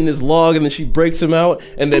stuck in his log, and then she breaks him out.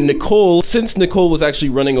 And then Nicole, since Nicole was actually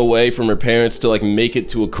running away from her parents to like make it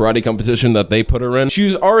to a karate competition that they put her in, she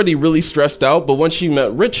was already really stressed out. But once she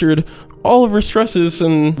met Richard, all of her stresses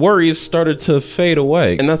and worries started to fade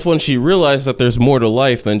away. And that's when she realized that there's more to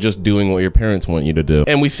life than just doing what your parents want you to do.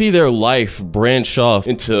 And we see their life branch off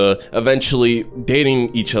into eventually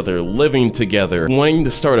dating each other, living together, wanting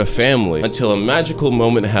to start a family, until a magical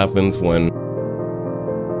moment happens when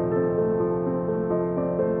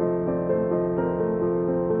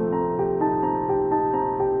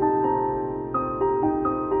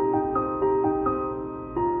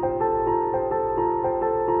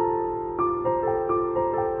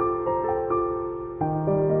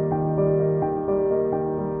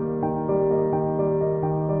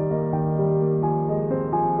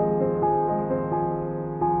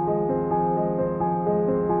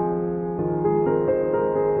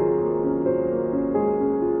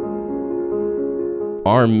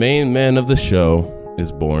our main man of the show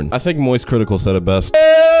is born. I think Moist Critical said it best.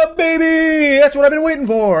 Yeah, baby! That's what I've been waiting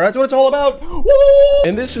for. That's what it's all about. Woo!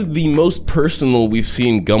 And this is the most personal we've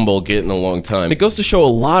seen Gumball get in a long time. It goes to show a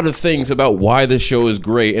lot of things about why this show is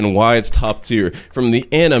great and why it's top tier. From the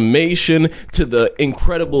animation to the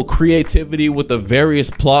incredible creativity with the various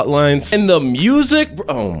plot lines and the music.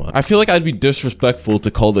 Oh my. I feel like I'd be disrespectful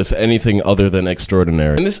to call this anything other than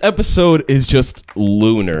extraordinary. And this episode is just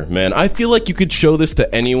lunar, man. I feel like you could show this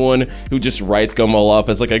to anyone who just writes Gumball off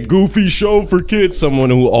as like a goofy show for kids. Someone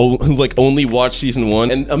who like only watched season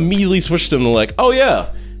 1 and immediately switched them to like, oh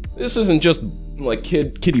yeah, this isn't just like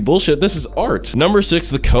kiddie bullshit, this is art. Number 6,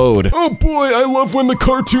 the code. Oh boy, I love when the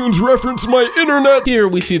cartoons reference my internet. Here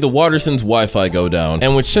we see the Wattersons' Wi-Fi go down,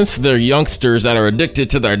 and which, since they're youngsters that are addicted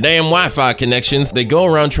to their damn Wi-Fi connections, they go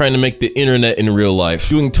around trying to make the internet in real life,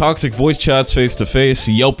 doing toxic voice chats face to face,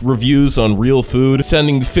 Yelp reviews on real food,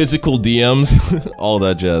 sending physical DMs, all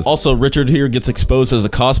that jazz. Also, Richard here gets exposed as a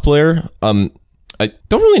cosplayer. I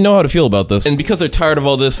don't really know how to feel about this. And because they're tired of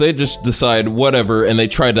all this, they just decide whatever, and they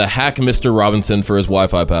try to hack Mr. Robinson for his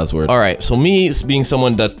Wi-Fi password. All right, so me being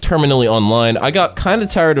someone that's terminally online, I got kind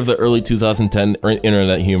of tired of the early 2010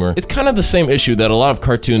 internet humor. It's kind of the same issue that a lot of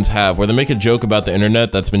cartoons have, where they make a joke about the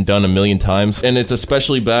internet that's been done a million times, and it's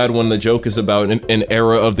especially bad when the joke is about an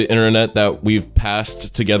era of the internet that we've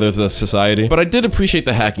passed together as a society. But I did appreciate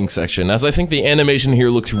the hacking section, as I think the animation here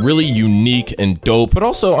looks really unique and dope. But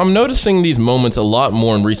also, I'm noticing these moments a lot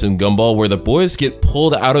more in recent Gumball, where the boys get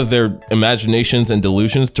pulled out of their imaginations and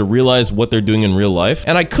delusions to realize what they're doing in real life.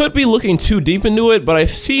 And I could be looking too deep into it, but I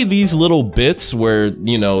see these little bits where,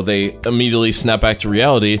 you know, they immediately snap back to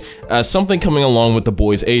reality as something coming along with the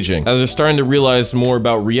boys aging, as they're starting to realize more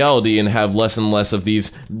about reality and have less and less of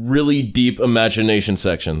these really deep imagination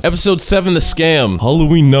sections. Episode 7, the scam.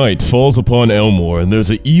 Halloween night falls upon Elmore, and there's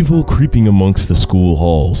an evil creeping amongst the school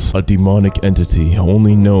halls. A demonic entity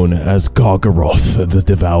only known as Gargaroth the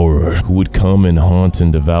Devourer, who would come and haunt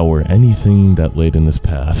and devour anything that laid in his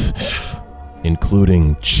path,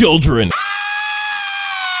 including children.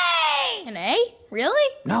 An A?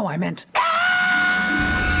 Really? No, I meant...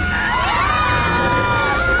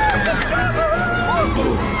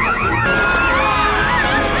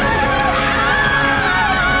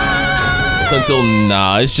 Until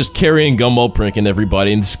nah, it's just carrying Gumball, pranking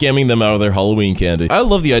everybody, and scamming them out of their Halloween candy. I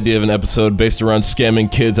love the idea of an episode based around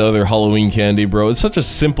scamming kids out of their Halloween candy, bro. It's such a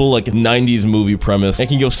simple, like, 90s movie premise. It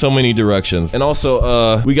can go so many directions. And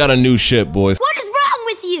also, we got a new ship, boys. What is wrong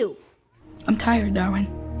with you? I'm tired, Darwin.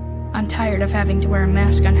 I'm tired of having to wear a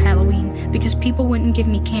mask on Halloween because people wouldn't give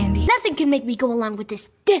me candy. Nothing can make me go along with this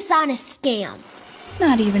dishonest scam.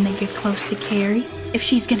 Not even to get close to Carrie. If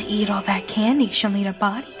she's gonna eat all that candy, she'll need a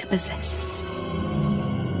body to possess.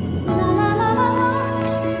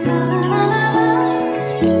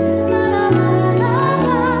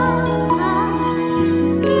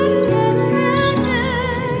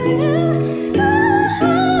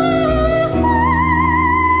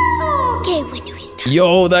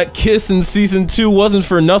 Yo, that kiss in season 2 wasn't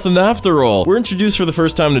for nothing after all. We're introduced for the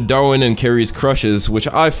first time to Darwin and Carrie's crushes, which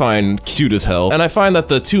I find cute as hell. And I find that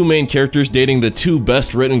the two main characters dating the two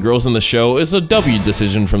best written girls in the show is a W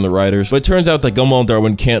decision from the writers. But it turns out that Gumball and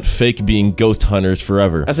Darwin can't fake being ghost hunters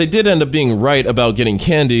forever. As they did end up being right about getting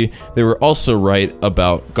candy, they were also right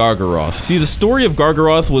about Gargaroth. See, the story of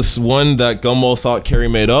Gargaroth was one that Gumball thought Carrie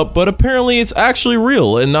made up, but apparently it's actually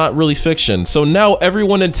real and not really fiction. So now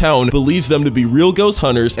everyone in town believes them to be real ghost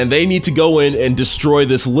hunters, and they need to go in and destroy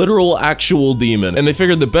this literal actual demon. And they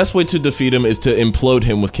figured the best way to defeat him is to implode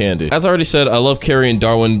him with candy. As I already said, I love Carrie and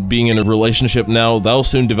Darwin being in a relationship now. That'll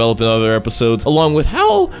soon develop in other episodes, along with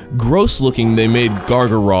how gross looking they made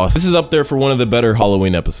Gargaroth. This is up there for one of the better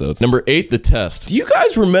Halloween episodes. Number 8, The Test. Do you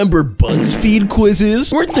guys remember BuzzFeed quizzes?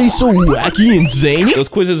 Weren't they so wacky and zany? Those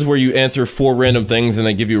quizzes where you answer 4 random things and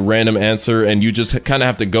they give you a random answer and you just kind of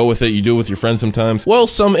have to go with it. You do it with your friends sometimes. Well,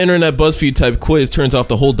 some internet BuzzFeed type quiz turns off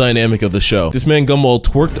the whole dynamic of the show. This man Gumball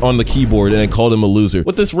twerked on the keyboard and it called him a loser.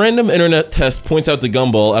 What this random internet test points out to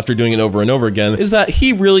Gumball after doing it over and over again is that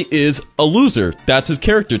he really is a loser. That's his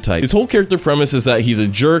character type. His whole character premise is that he's a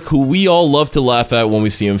jerk who we all love to laugh at when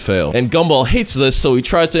we see him fail. And Gumball hates this, so he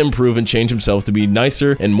tries to improve and change himself to be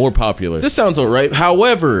nicer and more popular. This sounds alright.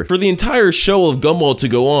 However, for the entire show of Gumball to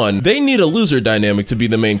go on, they need a loser dynamic to be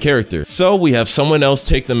the main character. So we have someone else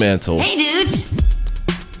take the mantle. Hey dudes!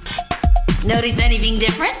 Notice anything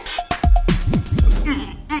different?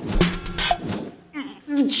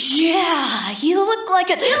 Yeah, you look like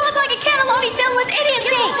a cannelloni filled with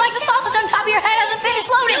idiocy. You look like the sausage on top of your head hasn't finished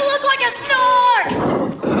loading. You look like a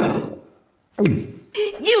snark.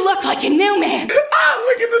 You look like a new man. Ah,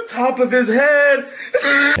 look at the top of his head.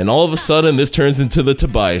 And all of a sudden, this turns into the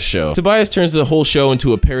Tobias show. Tobias turns the whole show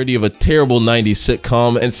into a parody of a terrible 90s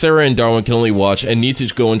sitcom, and Sarah and Darwin can only watch and need to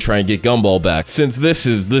go and try and get Gumball back. Since this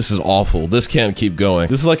is awful. This can't keep going.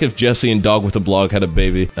 This is like if Jesse and Dog with a Blog had a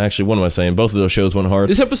baby. Actually, what am I saying? Both of those shows went hard.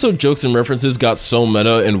 This episode jokes and references got so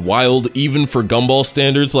meta and wild, even for Gumball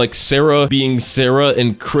standards, like Sarah being Sarah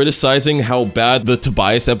and criticizing how bad the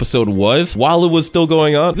Tobias episode was while it was still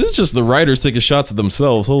going on. This is just the writers taking shots at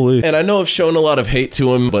themselves, holy. And I know I've shown a lot of hate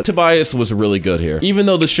to him, but Tobias was really good here. Even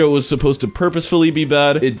though the show was supposed to purposefully be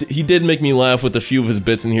bad, he did make me laugh with a few of his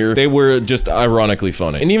bits in here. They were just ironically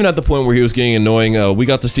funny. And even at the point where he was getting annoying, we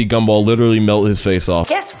got to see Gumball literally melt his face off.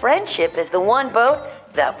 Guess friendship is the one boat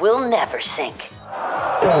that will never sink.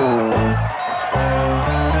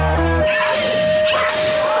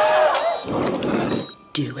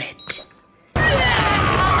 Do it.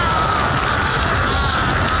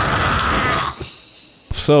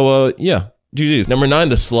 So, yeah. GG's. Number 9,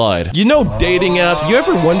 The Slide. You know dating apps? You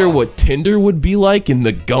ever wonder what Tinder would be like in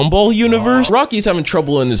the Gumball universe? Rocky's having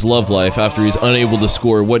trouble in his love life after he's unable to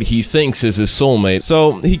score what he thinks is his soulmate,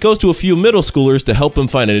 so he goes to a few middle schoolers to help him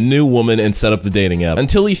find a new woman and set up the dating app.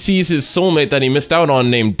 Until he sees his soulmate that he missed out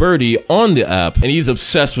on named Birdie on the app, and he's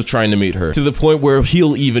obsessed with trying to meet her, to the point where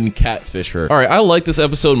he'll even catfish her. Alright, I like this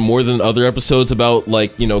episode more than other episodes about,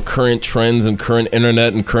 like, you know, current trends and current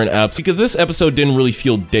internet and current apps, because this episode didn't really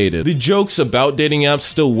feel dated. The jokes about dating apps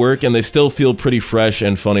still work, and they still feel pretty fresh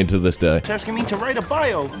and funny to this day. It's asking me to write a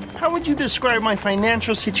bio. How would you describe my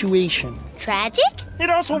financial situation? Tragic? It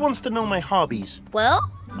also wants to know my hobbies. Well?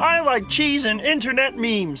 I like cheese and internet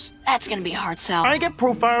memes. That's gonna be a hard sell. I get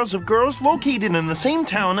profiles of girls located in the same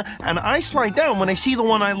town, and I slide down when I see the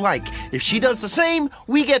one I like. If she does the same,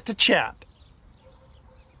 we get to chat.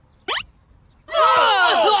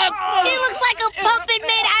 She looks like a puppet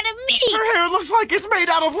made out of meat! Her hair looks like it's made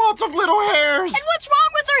out of lots of little hairs! And what's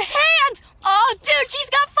wrong with her hands? Oh, dude, she's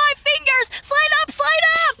got 5 fingers! Slide up, slide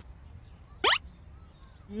up!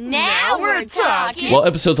 Now we're talking! While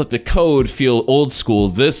episodes like The Code feel old school,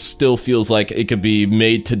 this still feels like it could be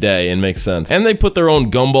made today and makes sense. And they put their own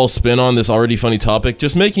Gumball spin on this already funny topic,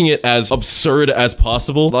 just making it as absurd as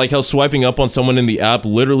possible. Like how swiping up on someone in the app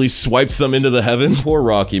literally swipes them into the heavens. Poor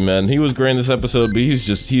Rocky, man. He was great in this episode, but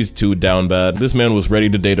he's too down bad. This man was ready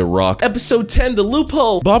to date a rock. Episode 10, The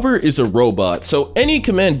Loophole. Bobber is a robot, so any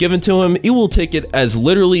command given to him, he will take it as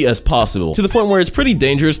literally as possible, to the point where it's pretty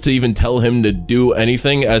dangerous to even tell him to do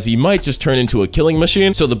anything, as he might just turn into a killing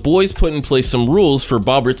machine. So the boys put in place some rules for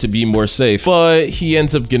Bobber to be more safe, but he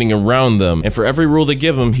ends up getting around them, and for every rule they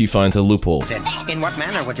give him, he finds a loophole. In what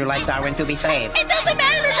manner would you like Darwin to be saved? It doesn't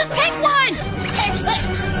matter, just pick one!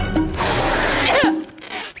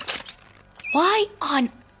 Why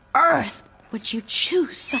on earth would you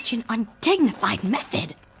choose such an undignified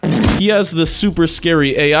method? he has the super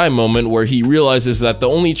scary AI moment where he realizes that the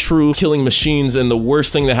only true killing machines and the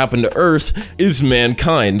worst thing that happened to Earth is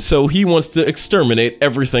mankind, so he wants to exterminate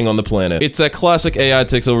everything on the planet. It's that classic AI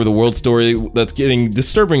takes over the world story that's getting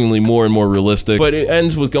disturbingly more and more realistic, but it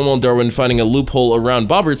ends with Gumball and Darwin finding a loophole around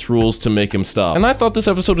Bobbert's rules to make him stop. And I thought this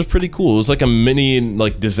episode was pretty cool. It was like a mini,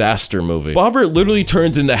 like, disaster movie. Bobbert literally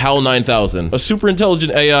turns into HAL 9000, a super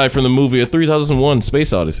intelligent AI from the movie A 3001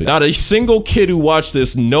 Space Odyssey. Not a single kid who watched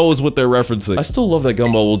this knows what they're referencing. I still love that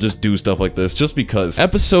Gumball will just do stuff like this, just because.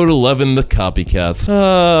 Episode 11, The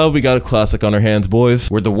Copycats. We got a classic on our hands, boys,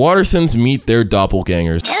 where the Wattersons meet their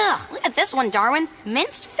doppelgangers. Ugh, look at this one, Darwin.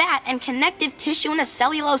 Minced fat and connective tissue in a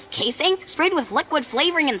cellulose casing, sprayed with liquid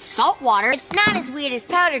flavoring and salt water. It's not as weird as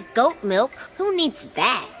powdered goat milk. Who needs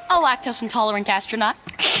that? A lactose intolerant astronaut.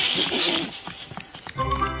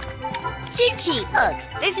 Chi-Chi,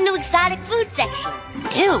 look, there's a new exotic food section.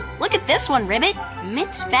 Ew, look at this one, Ribbit.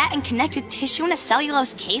 Minced fat and connective tissue in a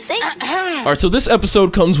cellulose casing? Alright, so this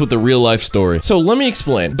episode comes with a real life story. So let me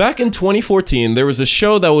explain. Back in 2014, there was a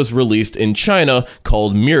show that was released in China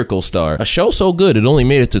called Miracle Star. A show so good, it only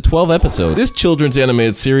made it to 12 episodes. This children's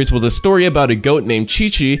animated series was a story about a goat named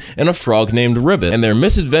Chi-Chi and a frog named Ribbit, and their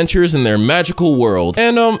misadventures in their magical world.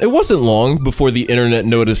 And it wasn't long before the internet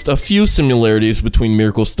noticed a few similarities between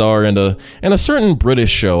Miracle Star and a certain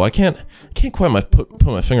British show. I can't quite put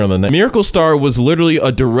my finger on the name. Miracle Star was literally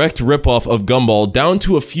a direct ripoff of Gumball, down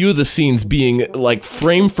to a few of the scenes being like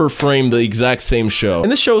frame for frame the exact same show.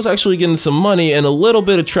 And this show is actually getting some money and a little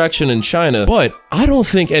bit of traction in China, but I don't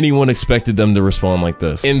think anyone expected them to respond like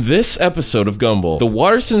this. In this episode of Gumball, the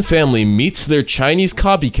Watterson family meets their Chinese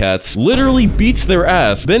copycats, literally beats their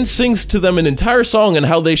ass, then sings to them an entire song on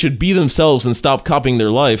how they should be themselves and stop copying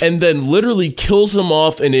their life, and then literally kills them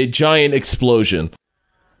off in a giant explosion.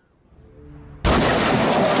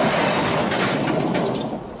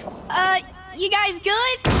 You guys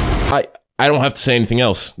good? I don't have to say anything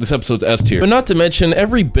else. This episode's S tier. But not to mention,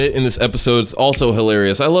 every bit in this episode is also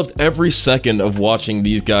hilarious. I loved every second of watching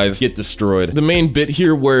these guys get destroyed. The main bit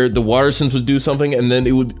here where the Wattersons would do something and then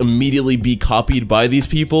it would immediately be copied by these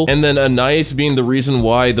people. And then Anais being the reason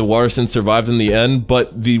why the Wattersons survived in the end,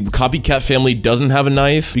 but the copycat family doesn't have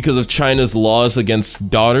Anais because of China's laws against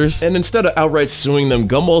daughters. And instead of outright suing them,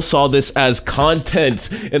 Gumball saw this as content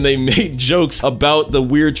and they made jokes about the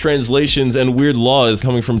weird translations and weird laws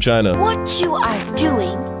coming from China. What you are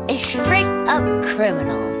doing is straight up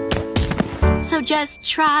criminal. So just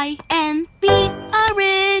try and be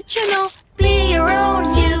original. Be your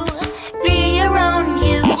own you. Be your own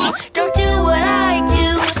you. Don't do what I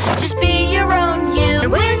do. Just be your own you.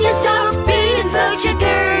 And when you stop being such a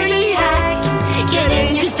dirty hack, get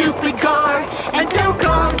in your stupid car and don't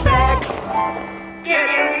come back. Get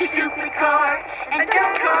in your stupid car and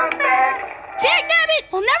don't come back.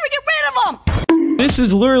 Dagnabbit! We'll never get rid of them! This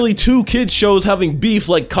is literally two kids shows having beef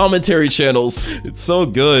like commentary channels. It's so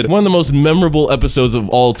good. One of the most memorable episodes of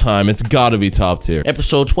all time. It's gotta be top tier.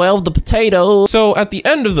 Episode 12, The Potato. So at the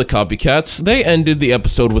end of The Copycats, they ended the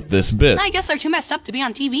episode with this bit. I guess they're too messed up to be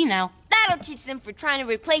on TV now. That'll teach them for trying to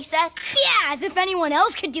replace us. Yeah, as if anyone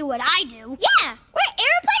else could do what I do. Yeah, we're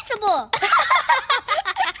irreplaceable.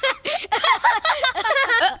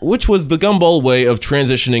 Which was the Gumball way of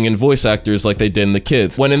transitioning in voice actors like they did in The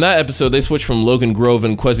Kids. When in that episode, they switched from Logan Grove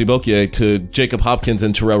and Kwesi Bokie to Jacob Hopkins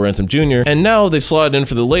and Terrell Ransom Jr. And now they slotted in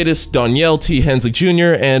for the latest Danielle T. Hensley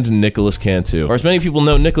Jr. and Nicholas Cantu. Or as many people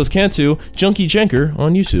know Nicholas Cantu, Junkie Jenker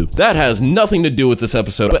on YouTube. That has nothing to do with this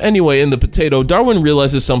episode. But anyway, in The Potato, Darwin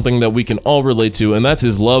realizes something that we can all relate to, and that's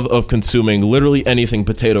his love of consuming literally anything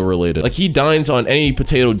potato related. Like he dines on any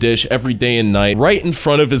potato dish every day and night, right in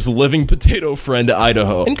front of his living potato friend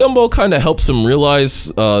Idaho. And Gumball kind of helps him realize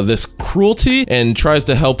this cruelty and tries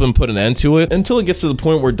to help him put an end to it until it gets to the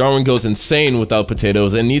point where Darwin goes insane without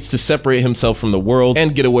potatoes and needs to separate himself from the world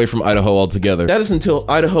and get away from Idaho altogether. That is until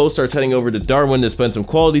Idaho starts heading over to Darwin to spend some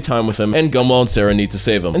quality time with him, and Gumball and Sarah need to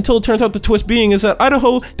save him. Until it turns out the twist being is that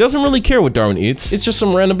Idaho doesn't really care what Darwin eats. It's just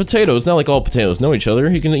some random potatoes. Not like all potatoes know each other.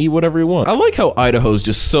 He can eat whatever he wants. I like how Idaho's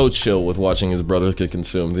just so chill with watching his brothers get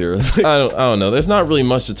consumed here. I don't know. There's not really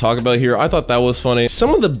much to talk about here. I thought that was funny.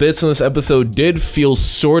 Some of the bits in this episode did feel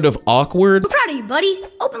sort of awkward. I'm proud of you, buddy.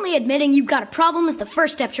 Openly admitting you've got a problem is the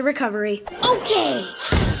first step to recovery. Okay.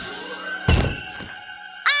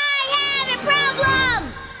 I have a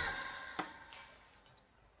problem!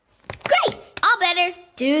 Great, all better.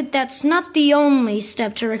 Dude, that's not the only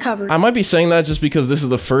step to recovery. I might be saying that just because this is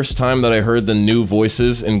the first time that I heard the new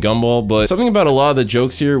voices in Gumball, but something about a lot of the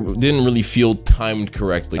jokes here didn't really feel timed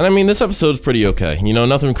correctly. And I mean, this episode's pretty okay. You know,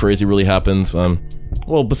 nothing crazy really happens.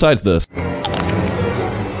 Well, besides this.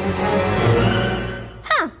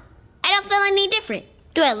 Huh.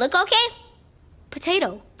 Do I look okay?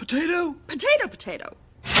 Potato. Potato? Potato, potato.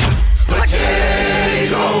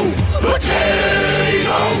 Potato, potato.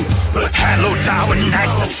 Hello, Darwin,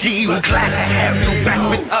 nice to see you. Glad to have you back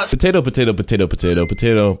with us. Potato, potato, potato, potato,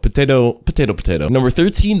 potato, potato, potato, potato. Number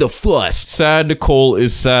 13, the fuss. Sad Nicole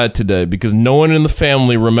is sad today because no one in the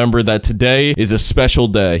family remembered that today is a special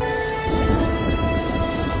day.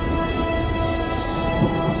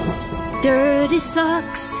 Dirty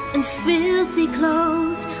socks and filthy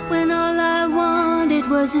clothes, when all I wanted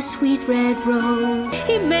was a sweet red rose.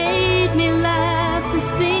 He made me laugh with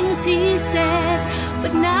things he said,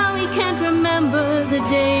 but now he can't remember the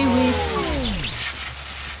day we...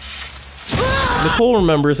 Nicole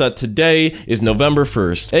remembers that today is November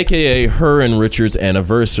 1st, aka her and Richard's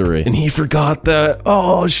anniversary. And he forgot that.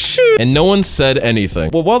 Oh, shit. And no one said anything.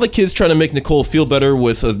 Well, while the kids try to make Nicole feel better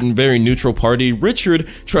with a very neutral party, Richard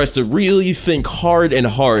tries to really think hard and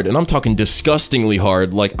hard. And I'm talking disgustingly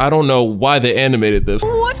hard. Like, I don't know why they animated this.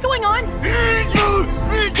 What's going on?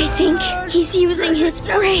 I think he's using his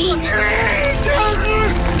brain.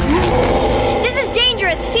 This is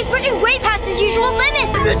dangerous. He's pushing way past his usual limits.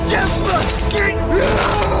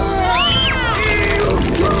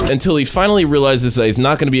 Until he finally realizes that he's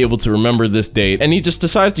not going to be able to remember this date, and he just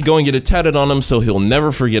decides to go and get it tatted on him so he'll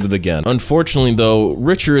never forget it again. Unfortunately though,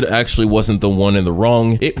 Richard actually wasn't the one in the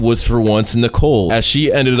wrong. It was for once Nicole, as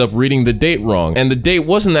she ended up reading the date wrong. And the date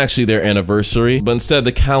wasn't actually their anniversary, but instead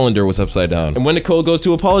the calendar was upside down. And when Nicole goes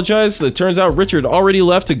to apologize, it turns out Richard already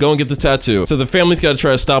left to go and get the tattoo. So the family's got to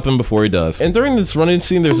try to stop him before he does. And during this running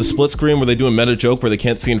scene, there's a split screen where they do a meta joke where they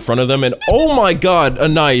can't see in front of them, and oh my god,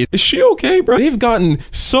 Anai, is she okay, bro? They've gotten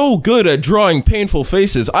so good at drawing painful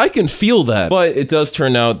faces. I can feel that. But it does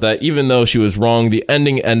turn out that even though she was wrong, the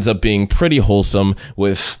ending ends up being pretty wholesome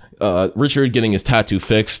with Richard getting his tattoo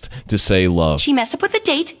fixed to say love. She messed up with the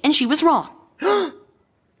date, and she was wrong.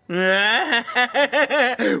 Well,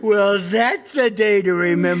 that's a day to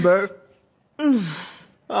remember.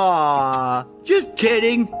 Aw, just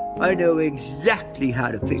kidding. I know exactly how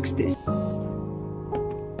to fix this.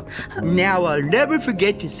 Now I'll never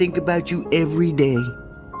forget to think about you every day.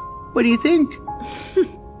 What do you think?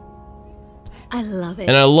 I love it.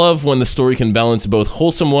 And I love when the story can balance both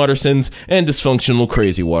wholesome Wattersons and dysfunctional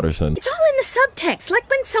crazy Wattersons. It's all in the subtext, like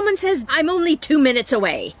when someone says, I'm only 2 minutes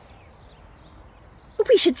away.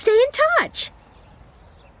 We should stay in touch.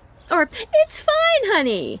 Or, it's fine,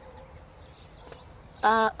 honey.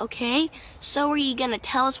 Okay. So are you gonna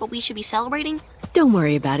tell us what we should be celebrating? Don't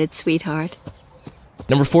worry about it, sweetheart.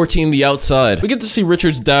 Number 14, the outside. We get to see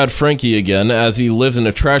Richard's dad, Frankie, again, as he lives in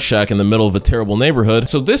a trash shack in the middle of a terrible neighborhood.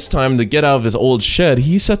 So this time, to get out of his old shed,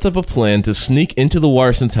 he sets up a plan to sneak into the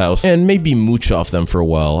Wattersons' house and maybe mooch off them for a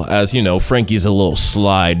while. As, you know, Frankie's a little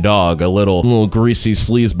sly dog, a little greasy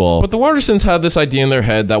sleazeball. But the Wattersons had this idea in their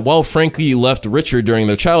head that while Frankie left Richard during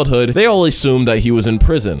their childhood, they all assumed that he was in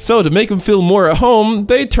prison. So to make him feel more at home,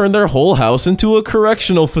 they turned their whole house into a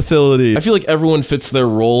correctional facility. I feel like everyone fits their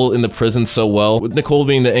role in the prison so well, with Nicole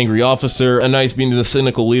being the angry officer, Anais being the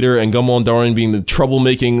cynical leader, and Gumball and Darwin being the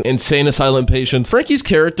troublemaking, insane asylum patients. Frankie's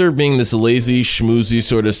character being this lazy, schmoozy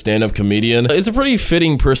sort of stand-up comedian is a pretty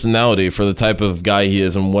fitting personality for the type of guy he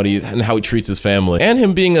is and how he treats his family. And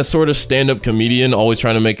him being a sort of stand-up comedian, always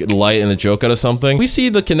trying to make it light and a joke out of something. We see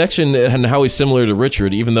the connection and how he's similar to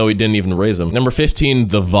Richard, even though he didn't even raise him. Number 15,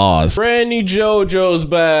 the vase. Granny JoJo's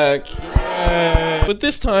back. Yay. But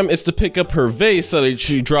this time, it's to pick up her vase that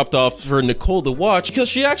she dropped off for Nicole to watch, because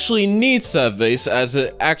she actually needs that vase as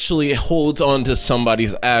it actually holds on to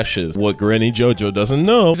somebody's ashes. What Granny JoJo doesn't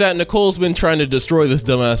know is that Nicole's been trying to destroy this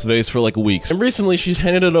dumbass vase for like weeks. And recently, she's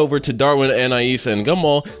handed it over to Darwin, Anais, and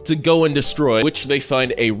Gumball to go and destroy, which they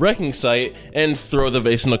find a wrecking site and throw the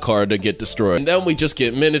vase in the car to get destroyed. And then we just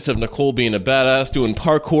get minutes of Nicole being a badass, doing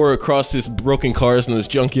parkour across this broken cars in this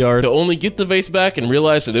junkyard to only get the vase back and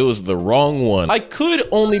realize that it was the wrong one. I could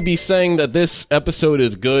only be saying that this episode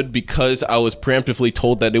is good because I was preemptively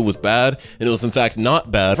told that it was bad, and it was in fact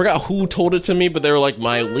not bad. I forgot who told it to me, but they were like,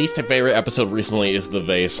 my least favorite episode recently is the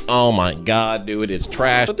vase. Oh my god, dude, it's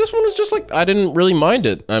trash. But this one was just like, I didn't really mind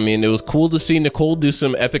it. I mean, it was cool to see Nicole do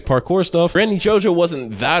some epic parkour stuff. Granny JoJo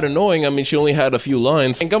wasn't that annoying. I mean, she only had a few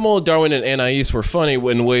lines. And Gumball, Darwin, and Anais were funny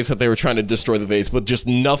in ways that they were trying to destroy the vase, but just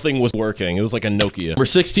nothing was working. It was like a Nokia. Number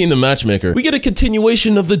 16, the matchmaker. We get a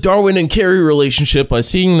continuation of the Darwin and Carrie relationship by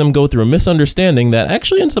seeing them go through a misunderstanding that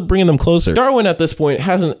actually ends up bringing them closer. Darwin at this point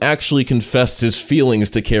hasn't actually confessed his feelings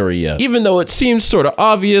to Carrie yet. Even though it seems sort of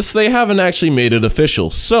obvious, they haven't actually made it official.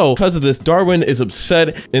 So, because of this, Darwin is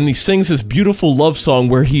upset and he sings this beautiful love song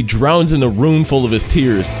where he drowns in a room full of his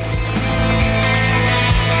tears.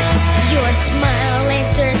 Your smile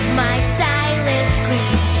answers my silent scream.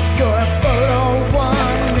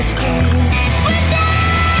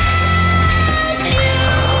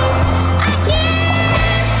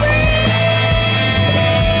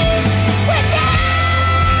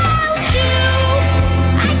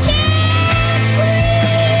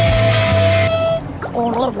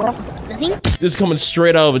 world? Nothing? This is coming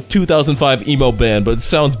straight out of a 2005 emo band, but it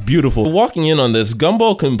sounds beautiful. Walking in on this,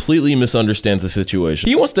 Gumball completely misunderstands the situation.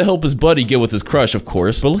 He wants to help his buddy get with his crush, of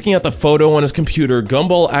course, but looking at the photo on his computer,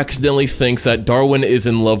 Gumball accidentally thinks that Darwin is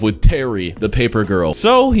in love with Terry, the paper girl.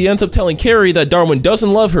 So he ends up telling Carrie that Darwin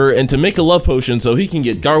doesn't love her and to make a love potion so he can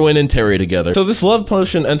get Darwin and Terry together. So this love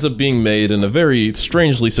potion ends up being made in a very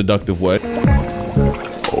strangely seductive way.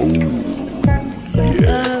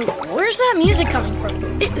 Where's that music coming from?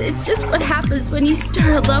 It's just what happens when you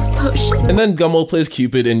stir a love potion. And then Gumball plays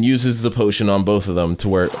Cupid and uses the potion on both of them to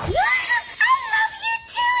where...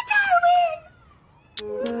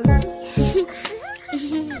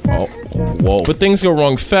 Whoa. But things go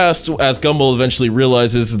wrong fast as Gumball eventually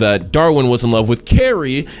realizes that Darwin was in love with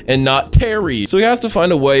Carrie and not Terry. So he has to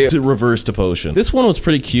find a way to reverse the potion. This one was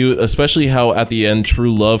pretty cute, especially how at the end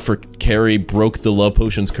true love for Carrie broke the love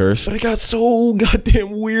potion's curse. But it got so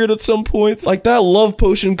goddamn weird at some points. Like that love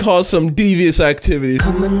potion caused some devious activity.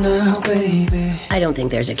 Come on now, baby. I don't think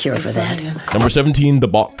there's a cure for that. Number 17, the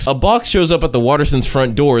box. A box shows up at the Wattersons'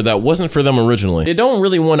 front door that wasn't for them originally. They don't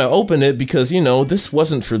really want to open it because, you know, this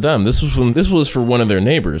wasn't for them. This was for one of their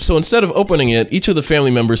neighbors. So instead of opening it, each of the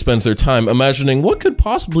family members spends their time imagining what could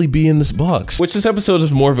possibly be in this box. Which this episode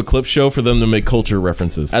is more of a clip show for them to make culture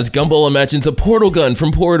references. As Gumball imagines a portal gun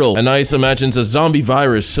from Portal, and Ice imagines a zombie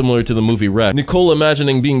virus similar to the movie Wreck, Nicole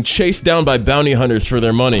imagining being chased down by bounty hunters for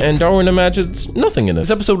their money, and Darwin imagines nothing in it.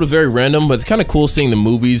 This episode was very random, but it's kind of cool seeing the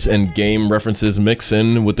movies and game references mix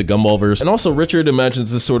in with the Gumball verse. And also Richard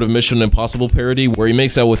imagines this sort of Mission Impossible parody where he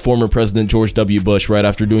makes out with former President George W. Bush right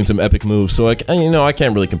after doing some epic moves, so I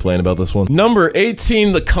can't really complain about this one. Number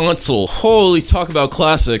 18, the console. Holy, talk about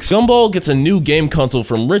classics. Gumball gets a new game console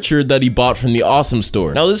from Richard that he bought from the Awesome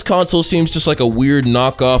Store. Now this console seems just like a weird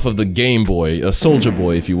knockoff of the Game Boy, a Soldier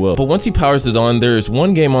Boy if you will. But once he powers it on, there is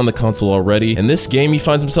one game on the console already, and this game he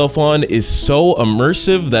finds himself on is so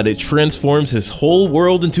immersive that it transforms his whole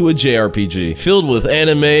world into a JRPG, filled with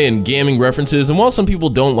anime and gaming references. And while some people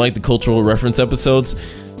don't like the cultural reference episodes,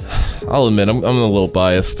 I'll admit, I'm a little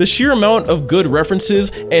biased. The sheer amount of good references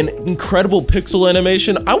and incredible pixel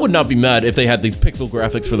animation, I would not be mad if they had these pixel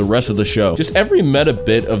graphics for the rest of the show. Just every meta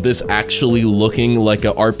bit of this actually looking like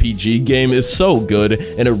an RPG game is so good,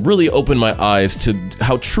 and it really opened my eyes to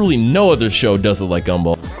how truly no other show does it like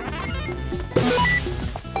Gumball.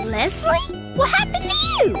 Leslie? What happened to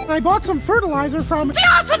you? I bought some fertilizer from the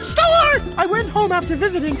Awesome Store! I went home after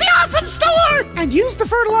visiting the Awesome Store! And used the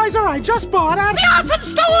fertilizer I just bought at the Awesome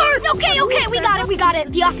Store! Okay, we got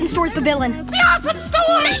it. The Awesome Store's the villain. The Awesome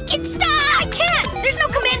Store! Make it stop! I can't! There's no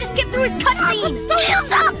command to skip through his cutscene! Do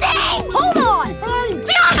something! Hold on! Fine.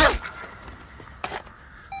 The Awesome...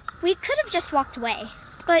 We could have just walked away,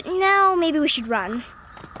 but now maybe we should run.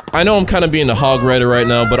 I know I'm kind of being a hog writer right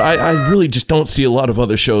now, but I really just don't see a lot of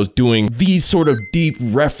other shows doing these sort of deep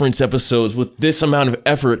reference episodes with this amount of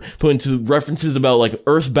effort put into references about like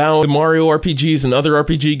Earthbound, Mario RPGs, and other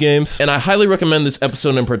RPG games. And I highly recommend this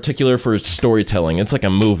episode in particular for its storytelling. It's like a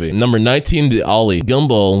movie. Number 19, the Ollie.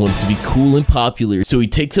 Gumball wants to be cool and popular, so he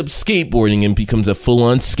takes up skateboarding and becomes a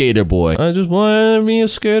full-on skater boy. I just want to be a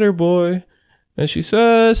skater boy. And she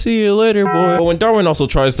says, see you later, boy. But when Darwin also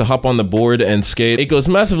tries to hop on the board and skate, it goes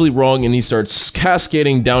massively wrong and he starts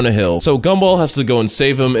cascading down a hill. So Gumball has to go and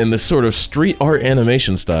save him in this sort of street art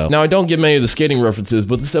animation style. Now, I don't get many of the skating references,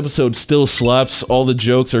 but this episode still slaps. All the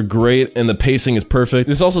jokes are great and the pacing is perfect.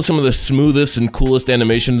 There's also some of the smoothest and coolest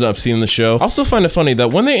animations I've seen in the show. I also find it funny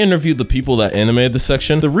that when they interviewed the people that animated this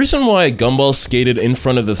section, the reason why Gumball skated in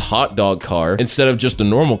front of this hot dog car instead of just a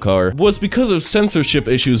normal car was because of censorship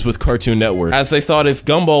issues with Cartoon Network. As they thought if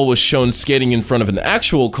Gumball was shown skating in front of an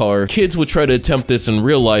actual car, kids would try to attempt this in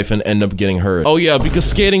real life and end up getting hurt. Oh yeah, because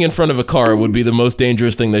skating in front of a car would be the most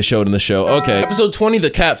dangerous thing they showed in the show. Okay, episode 20,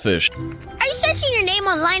 the catfish. Are you searching your name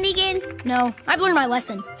online again? No, I've learned my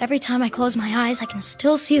lesson. Every time I close my eyes, I can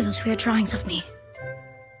still see those weird drawings of me.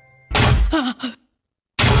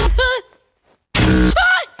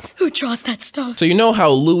 Who draws that stuff? So you know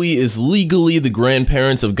how Louie is legally the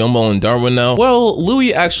grandparents of Gumball and Darwin now? Well,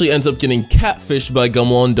 Louie actually ends up getting catfished by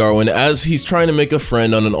Gumball and Darwin as he's trying to make a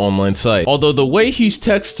friend on an online site. Although the way he's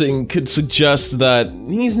texting could suggest that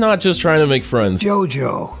he's not just trying to make friends.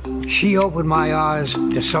 JoJo, she opened my eyes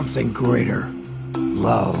to something greater.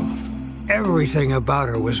 Love. Everything about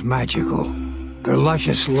her was magical. Her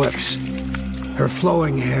luscious lips, her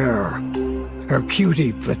flowing hair, her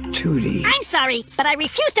cutie patootie. I'm sorry, but I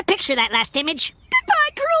refuse to picture that last image.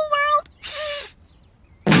 Goodbye, cruel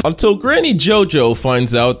world! Until Granny JoJo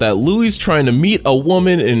finds out that Louie's trying to meet a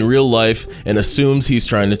woman in real life and assumes he's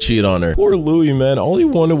trying to cheat on her. Poor Louie, man. All he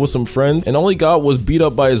wanted was some friends, and all he got was beat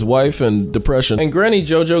up by his wife and depression. And Granny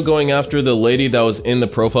JoJo going after the lady that was in the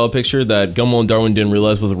profile picture that Gumball and Darwin didn't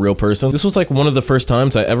realize was a real person. This was like one of the first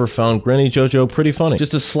times I ever found Granny JoJo pretty funny.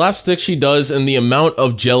 Just the slapstick she does and the amount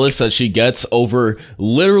of jealous that she gets over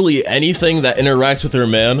literally anything that interacts with her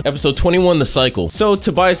man. Episode 21, The Cycle. So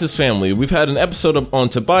Tobias's family. We've had an episode on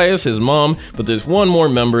Tobias, his mom, but there's one more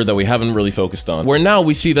member that we haven't really focused on. Where now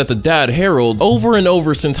we see that the dad, Harold, over and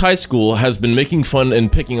over since high school has been making fun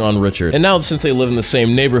and picking on Richard. And now since they live in the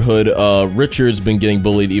same neighborhood, Richard's been getting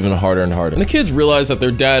bullied even harder and harder. And the kids realize that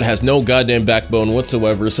their dad has no goddamn backbone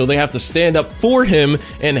whatsoever, so they have to stand up for him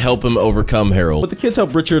and help him overcome Harold. But the kids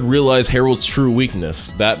help Richard realize Harold's true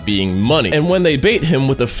weakness, that being money. And when they bait him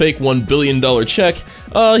with a fake $1 billion check,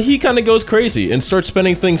 he kind of goes crazy and starts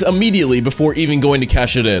spending things immediately before even going to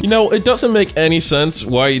cash it in. You know, it doesn't make any sense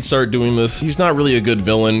why he'd start doing this. He's not really a good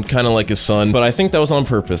villain, kind of like his son, but I think that was on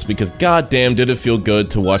purpose because goddamn did it feel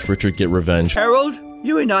good to watch Richard get revenge. Harold,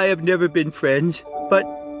 you and I have never been friends, but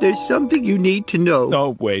there's something you need to know.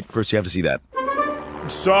 Oh, wait, first you have to see that.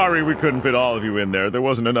 Sorry we couldn't fit all of you in there. There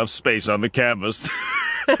wasn't enough space on the canvas.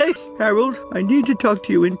 Hey, Harold, I need to talk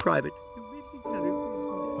to you in private.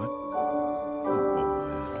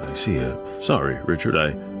 I see. Sorry, Richard.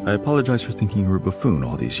 I apologize for thinking you were a buffoon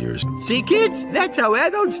all these years. See, kids? That's how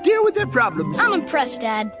adults deal with their problems. I'm impressed,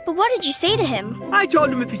 Dad. But what did you say to him? I told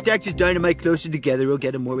him if he stacks his dynamite closer together, he'll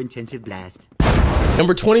get a more intensive blast.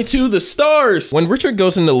 Number 22, The Stars! When Richard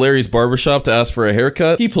goes into Larry's barbershop to ask for a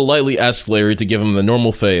haircut, he politely asks Larry to give him the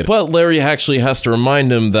normal fade. But Larry actually has to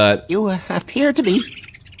remind him that you appear to be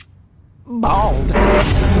bald.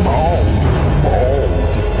 Bald.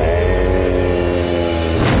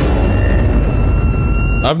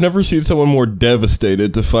 I've never seen someone more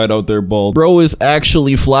devastated to find out they're bald. Bro is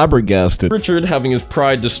actually flabbergasted. Richard, having his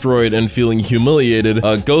pride destroyed and feeling humiliated,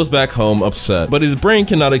 goes back home upset. But his brain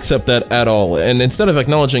cannot accept that at all, and instead of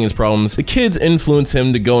acknowledging his problems, the kids influence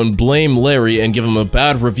him to go and blame Larry and give him a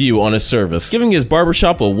bad review on his service, giving his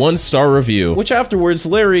barbershop a 1-star review, which afterwards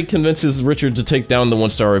Larry convinces Richard to take down the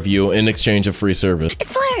 1-star review in exchange of free service.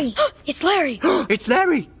 It's Larry! It's Larry! It's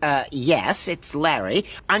Larry! Yes, it's Larry.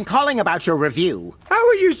 I'm calling about your review. How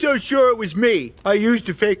are you so sure it was me? I used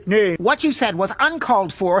a fake name. What you said was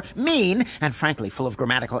uncalled for, mean, and frankly full of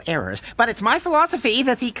grammatical errors. But it's my philosophy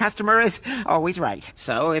that the customer is always right.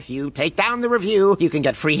 So if you take down the review, you can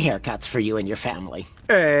get free haircuts for you and your family.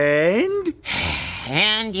 And?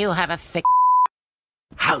 And you have a thick...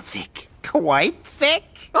 How thick? Quite thick.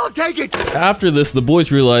 I'll take it! After this, the boys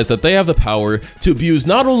realize that they have the power to abuse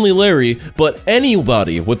not only Larry, but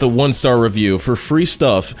anybody with a 1-star review for free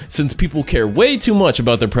stuff, since people care way too much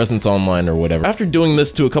about their presence online or whatever. After doing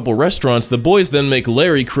this to a couple restaurants, the boys then make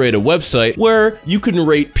Larry create a website where you can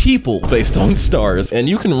rate people based on stars. And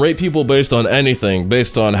you can rate people based on anything,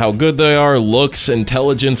 based on how good they are, looks,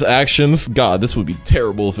 intelligence, actions. God, this would be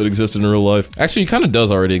terrible if it existed in real life. Actually, it kind of does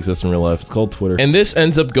already exist in real life. It's called Twitter. And this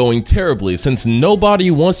ends up going terribly, since nobody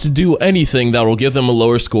wants to do anything that will give them a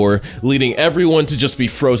lower score, leading everyone to just be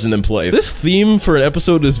frozen in place. This theme for an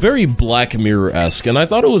episode is very Black Mirror-esque, and I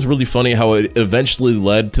thought it was really funny how it eventually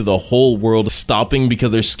led to the whole world stopping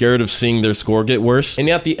because they're scared of seeing their score get worse. And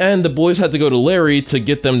at the end, the boys had to go to Larry to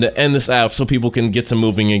get them to end this app so people can get to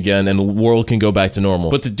moving again and the world can go back to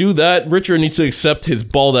normal. But to do that, Richard needs to accept his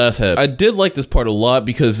bald-ass head. I did like this part a lot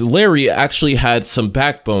because Larry actually had some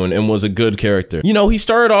backbone and was a good character. You know, he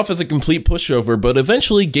started off as a complete pushover, but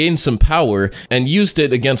eventually gained some power and used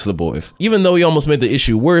it against the boys. Even though he almost made the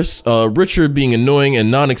issue worse, Richard being annoying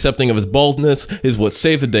and non-accepting of his baldness is what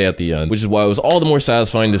saved the day at the end, which is why it was all the more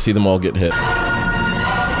satisfying to see them all get hit.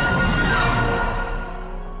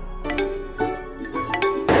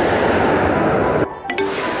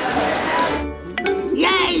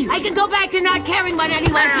 Yay! I can go back to not caring what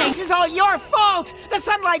anyone thinks. This is all your fault! The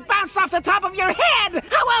sunlight bounced off the top of your head!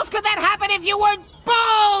 How else could that happen if you weren't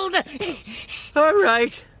bald? All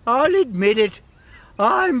right, I'll admit it.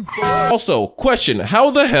 I'm bald. Also, question, how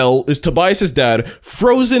the hell is Tobias's dad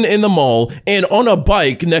frozen in the mall and on a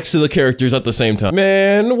bike next to the characters at the same time?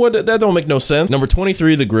 Man, what? That don't make no sense. Number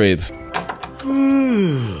 23, the grades.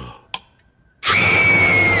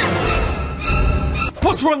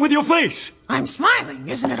 What's wrong with your face? I'm smiling,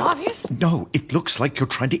 isn't it obvious? No, it looks like you're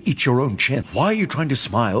trying to eat your own chin. Why are you trying to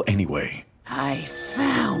smile anyway? I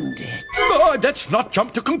found it. Let's not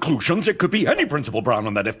jump to conclusions. It could be any Principal Brown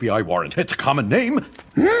on that FBI warrant. It's a common name.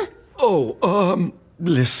 Huh? Oh,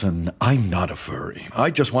 listen, I'm not a furry.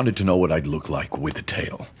 I just wanted to know what I'd look like with a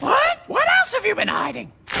tail. What? What else have you been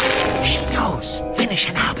hiding? She knows. Finish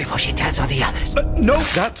her now before she tells all the others. No,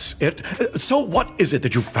 that's it. So what is it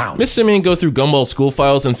that you found? Miss Simeon goes through Gumball's school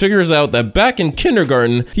files and figures out that back in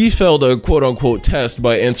kindergarten, he failed a quote-unquote test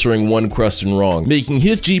by answering one question wrong, making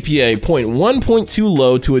his GPA 1.2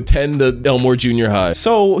 low to attend the Elmore Junior High.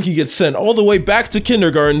 So he gets sent all the way back to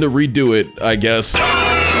kindergarten to redo it, I guess.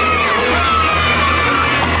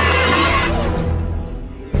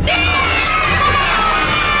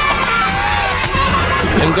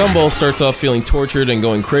 And Gumball starts off feeling tortured and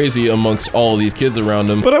going crazy amongst all these kids around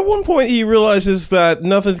him. But at one point he realizes that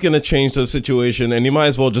nothing's gonna change the situation and he might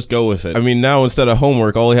as well just go with it. I mean, now instead of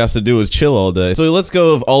homework, all he has to do is chill all day. So he lets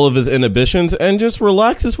go of all of his inhibitions and just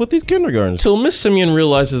relaxes with these kindergartners. Till Miss Simeon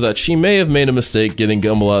realizes that she may have made a mistake getting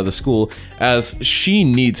Gumball out of the school, as she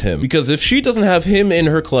needs him. Because if she doesn't have him in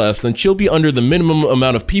her class, then she'll be under the minimum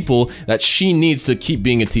amount of people that she needs to keep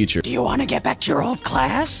being a teacher. Do you want to get back to your old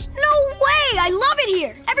class? No way! I love it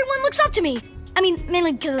here! Everyone looks up to me. I mean,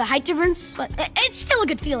 mainly because of the height difference, but it's still a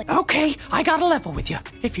good feeling. Okay, I got a level with you.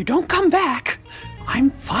 If you don't come back,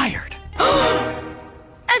 I'm fired.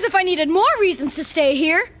 As if I needed more reasons to stay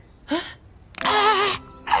here.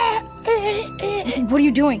 What are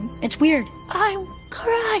you doing? It's weird. I'm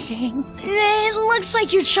crying. It looks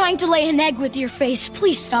like you're trying to lay an egg with your face.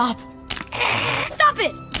 Please stop. Stop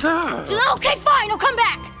it! Okay, fine, I'll come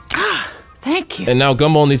back. Thank you. And now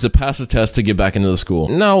Gumball needs to pass a test to get back into the school.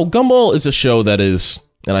 Now, Gumball is a show that is,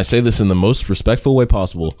 and I say this in the most respectful way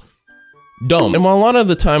possible, dumb. And while a lot of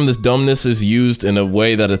the time this dumbness is used in a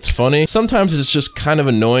way that it's funny, sometimes it's just kind of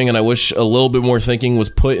annoying and I wish a little bit more thinking was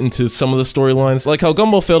put into some of the storylines. Like how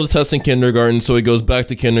Gumball failed a test in kindergarten, so he goes back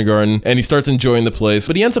to kindergarten and he starts enjoying the place,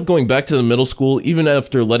 but he ends up going back to the middle school even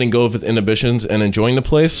after letting go of his inhibitions and enjoying the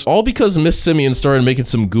place, all because Miss Simeon started making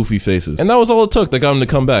some goofy faces. And that was all it took that got him to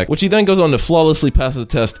come back, which he then goes on to flawlessly pass the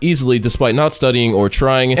test easily despite not studying or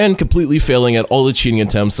trying and completely failing at all the cheating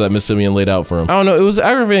attempts that Miss Simeon laid out for him. I don't know, it was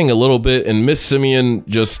aggravating a little bit, and Miss Simeon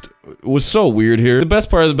just was so weird here. The best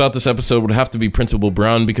part about this episode would have to be Principal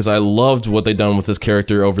Brown, because I loved what they done with this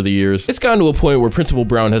character over the years. It's gotten to a point where Principal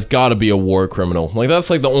Brown has got to be a war criminal. Like, that's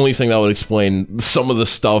like the only thing that would explain some of the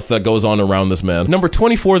stuff that goes on around this man. Number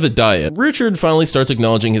 24, the diet. Richard finally starts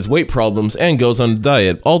acknowledging his weight problems and goes on a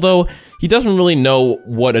diet, although he doesn't really know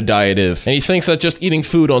what a diet is, and he thinks that just eating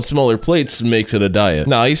food on smaller plates makes it a diet.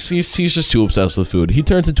 Nah, he's just too obsessed with food. He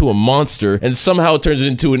turns into a monster and somehow turns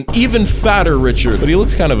into an even fatter Richard, but he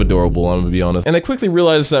looks kind of adorable, I'm gonna be honest. And they quickly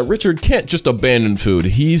realize that Richard can't just abandon food.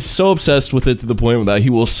 He's so obsessed with it to the point that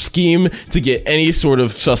he will scheme to get any sort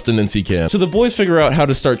of sustenance he can. So the boys figure out how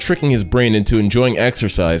to start tricking his brain into enjoying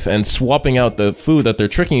exercise and swapping out the food that they're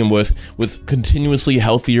tricking him with continuously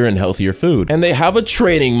healthier and healthier food. And they have a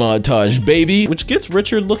training montage, baby, which gets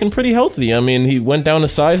Richard looking pretty healthy. I mean, he went down a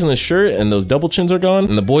size in his shirt and those double chins are gone,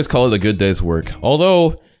 and the boys call it a good day's work.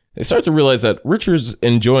 Although, they start to realize that Richard's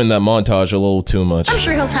enjoying that montage a little too much. I'm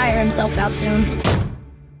sure he'll tire himself out soon.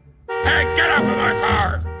 Hey, get off of my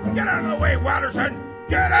car! Get out of the way, Watterson!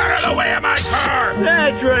 Get out of the way of my car!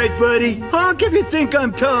 That's right, buddy. Honk if you think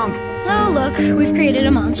I'm tongue. Oh, look, we've created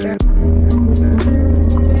a monster.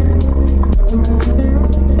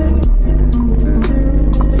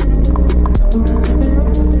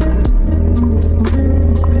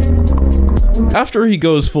 After he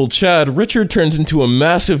goes full Chad, Richard turns into a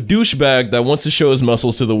massive douchebag that wants to show his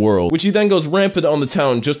muscles to the world, which he then goes rampant on the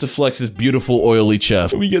town just to flex his beautiful oily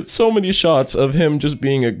chest. We get so many shots of him just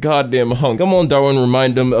being a goddamn hunk. Come on, Darwin,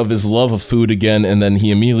 remind him of his love of food again, and then he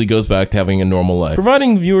immediately goes back to having a normal life,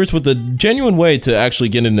 providing viewers with a genuine way to actually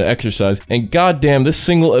get into exercise. And goddamn, this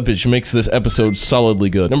single image makes this episode solidly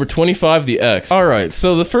good. Number 25, the X. Alright,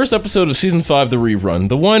 so the first episode of season 5, the rerun,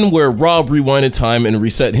 the one where Rob rewinded time and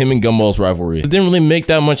reset him and Gumball's rivalry. It didn't really make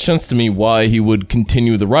that much sense to me why he would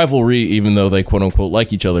continue the rivalry even though they quote-unquote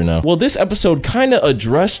like each other now. Well, this episode kind of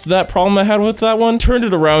addressed that problem I had with that one, turned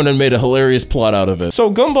it around and made a hilarious plot out of it.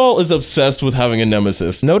 So Gumball is obsessed with having a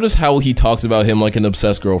nemesis. Notice how he talks about him like an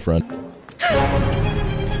obsessed girlfriend. No!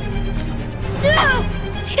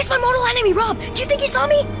 It's my mortal enemy, Rob! Do you think he saw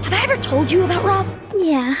me? Have I ever told you about Rob?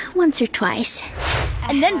 Yeah, once or twice.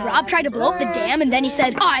 And then Rob tried to blow up the dam, and then he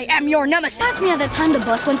said, I am your nemesis. Reminds me of that time the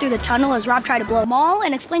bus went through the tunnel as Rob tried to blow them all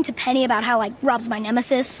and explained to Penny about how, like, Rob's my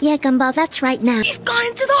nemesis. Yeah, Gumball, that's right now. He's gone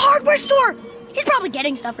into the hardware store! He's probably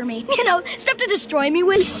getting stuff for me. You know, stuff to destroy me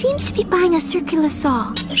with. He seems to be buying a circular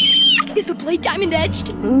saw. Is the blade diamond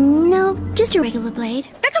edged? No, just a regular blade.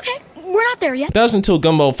 That's okay. we're not there yet. That's until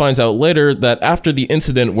Gumball finds out later that after the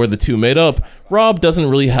incident where the two made up, Rob doesn't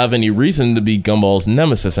really have any reason to be Gumball's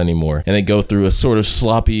nemesis anymore, and they go through a sort of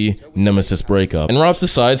sloppy nemesis breakup. And Rob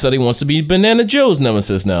decides that he wants to be Banana Joe's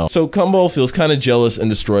nemesis now. So Gumball feels kind of jealous and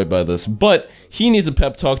destroyed by this, but he needs a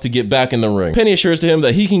pep talk to get back in the ring. Penny assures to him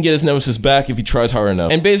that he can get his nemesis back if he tries hard enough.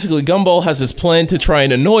 And basically Gumball has this plan to try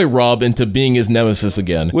and annoy Rob into being his nemesis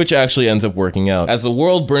again, which actually ends up working out. As the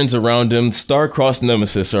world burns around him, star-crossed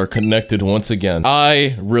nemesis are connected once again.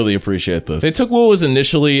 I really appreciate this. They took what was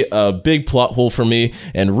initially a big plot hole for me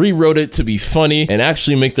and rewrote it to be funny and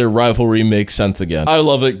actually make their rivalry make sense again. I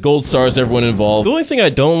love it. Gold stars everyone involved. The only thing I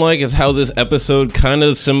don't like is how this episode kind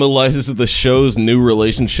of symbolizes the show's new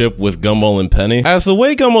relationship with Gumball and Penny, as the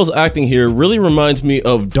way Gumball's acting here really reminds me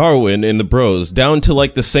of Darwin in The Bros, down to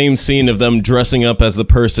like the same scene of them dressing up as the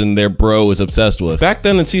person their bro is obsessed with. Back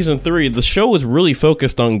then in season 3, the show was really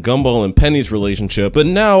focused on Gumball and Penny's relationship, but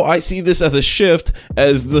now I see this as a shift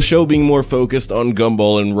as the show being more focused on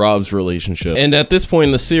Gumball and Rob's relationship. And at this point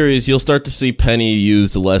in the series, you'll start to see Penny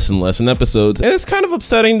used less and less in episodes, and it's kind of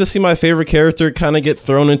upsetting to see my favorite character kind of get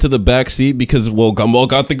thrown into the backseat because, well, Gumball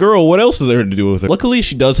got the girl, what else is there to do with her? Luckily,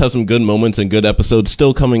 she does have some good moments and good episodes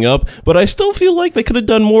still coming up, but I still feel like they could have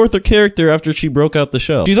done more with her character after she broke out the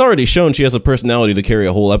shell. She's already shown she has a personality to carry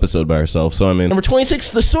a whole episode by herself, so I mean. Number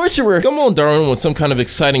 26, the Sorcerer. Gumball and Darwin want some kind of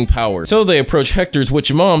exciting power, so they approach Hector's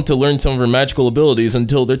witch mom to learn some of her magical abilities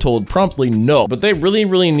until they're told promptly no, but they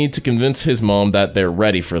really need to convince his mom that they're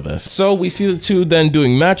ready for this. So we see the two then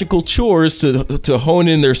doing magical chores to hone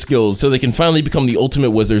in their skills so they can finally become the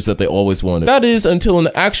ultimate wizards that they always wanted. That is until an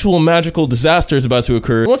actual magical disaster is about to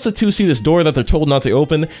occur. Once the two see this door that they're told not to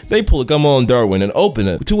open, they pull a Gumball and Darwin and open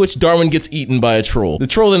it, to which Darwin gets eaten by a troll. The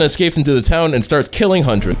troll then escapes into the town and starts killing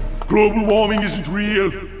hundreds. Global warming isn't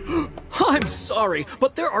real. I'm sorry,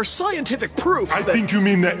 but there are scientific proofs I think you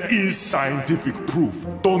mean there is scientific proof.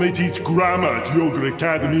 Don't they teach grammar at Yoga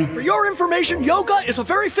Academy? For your information, yoga is a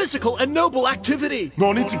very physical and noble activity.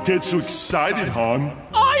 No need to get so excited, hon.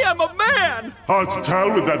 I am a man! Hard to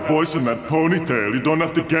tell with that voice and that ponytail. You don't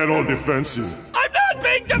have to get all defensive. I'm not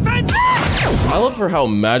being defensive! I love for how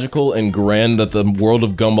magical and grand that the world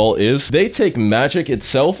of Gumball is. They take magic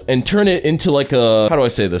itself and turn it into like a, how do I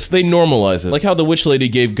say this? They normalize it. Like how the witch lady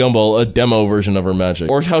gave Gumball a demo version of her magic,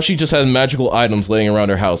 or how she just has magical items laying around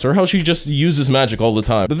her house, or how she just uses magic all the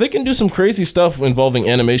time. But they can do some crazy stuff involving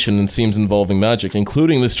animation and scenes involving magic,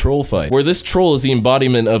 including this troll fight, where this troll is the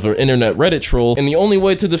embodiment of an internet Reddit troll, and the only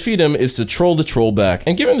way to defeat him is to troll the troll back.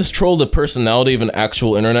 And giving this troll the personality of an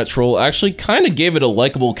actual internet troll actually kind of gave it a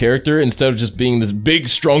likable character instead of just being this big,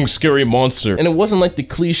 strong, scary monster. And it wasn't like the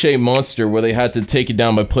cliche monster where they had to take it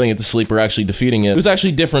down by putting it to sleep or actually defeating it. It was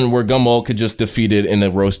actually different, where Gumball could just defeat it in a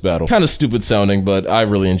roast battle. Kind of stupid sounding, but I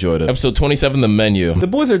really enjoyed it. Episode 27, the menu. The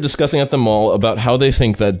boys are discussing at the mall about how they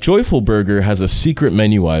think that Joyful Burger has a secret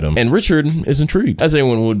menu item, and Richard is intrigued, as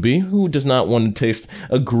anyone would be who does not want to taste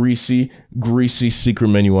a greasy secret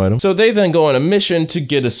menu item. So they then go on a mission to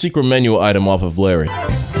get a secret menu item off of Larry.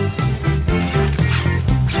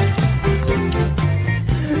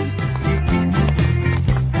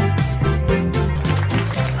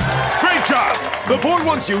 Great job! The board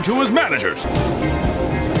wants you two as managers.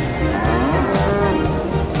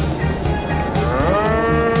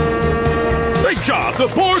 Great job! The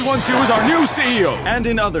board wants you as our new CEO! And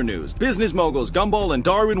in other news, business moguls Gumball and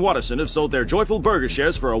Darwin Watterson have sold their Joyful Burger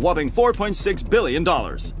shares for a whopping $4.6 billion.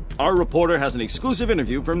 Our reporter has an exclusive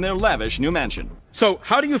interview from their lavish new mansion. So,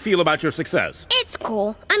 how do you feel about your success? It's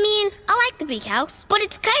cool. I mean, I like the big house, but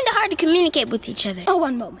it's kind of hard to communicate with each other. Oh,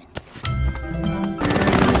 one moment.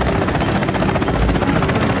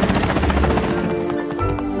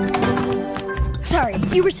 Sorry,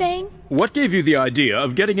 you were saying? What gave you the idea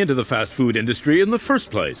of getting into the fast food industry in the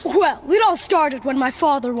first place? Well, it all started when my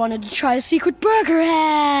father wanted to try a secret burger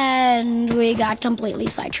and we got completely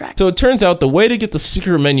sidetracked. So it turns out the way to get the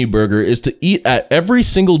secret menu burger is to eat at every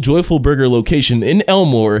single Joyful Burger location in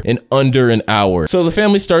Elmore in under an hour. So the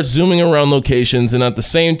family starts zooming around locations, and at the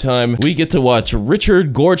same time, we get to watch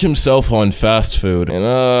Richard gorge himself on fast food.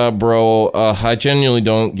 And bro, I genuinely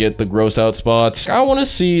don't get the gross out spots. I want to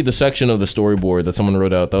see the section of the storyboard that someone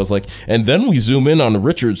wrote out that was like, and then we zoom in on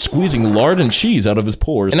Richard squeezing lard and cheese out of his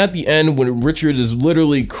pores. And at the end, when Richard is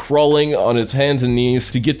literally crawling on his hands and knees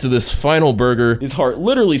to get to this final burger, his heart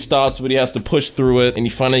literally stops, but he has to push through it, and he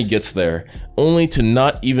finally gets there. only to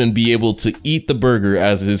not even be able to eat the burger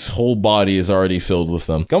as his whole body is already filled with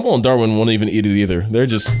them. Gumball and Darwin won't even eat it either.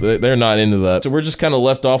 They're not into that. So we're just kind of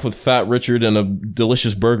left off with Fat Richard and a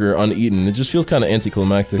delicious burger uneaten. It just feels kind of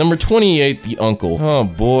anticlimactic. Number 28, the uncle. Oh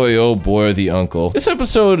boy, the uncle. This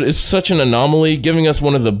episode is such an anomaly, giving us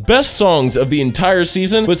one of the best songs of the entire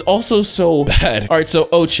season, but it's also so bad. Alright, so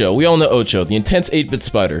Ocho. We all know Ocho, the intense 8-bit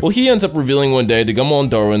spider. Well, he ends up revealing one day to Gumball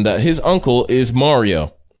and Darwin that his uncle is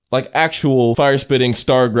Mario. Like actual fire-spitting,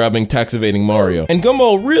 star-grabbing, tax-evading Mario. And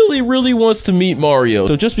Gumball really wants to meet Mario.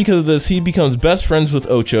 So just because of this, he becomes best friends with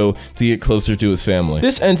Ocho to get closer to his family.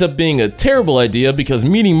 This ends up being a terrible idea because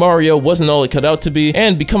meeting Mario wasn't all it cut out to be,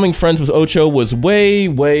 and becoming friends with Ocho was way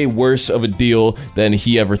worse of a deal than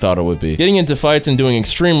he ever thought it would be. Getting into fights and doing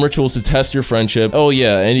extreme rituals to test your friendship. Oh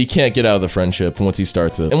yeah, and he can't get out of the friendship once he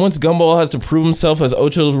starts it. And once Gumball has to prove himself as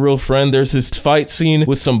Ocho's real friend, there's this fight scene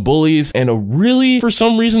with some bullies and a really, for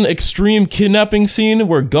some reason, extreme kidnapping scene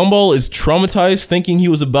where Gumball is traumatized thinking he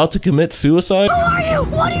was about to commit suicide. Who are you?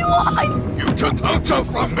 What do you want? You took Ocho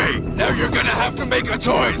from me! Now you're gonna have to make a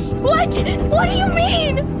choice! What? What do you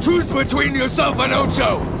mean? Choose between yourself and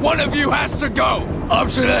Ocho! One of you has to go!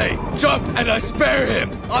 Option A, jump and I spare him!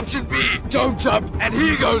 Option B, don't jump and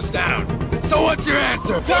he goes down! So what's your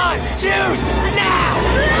answer? Time! Choose! Now!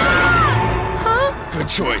 Huh? Good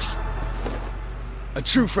choice. A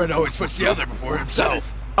true friend always puts the other before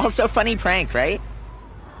himself. Also funny prank, right?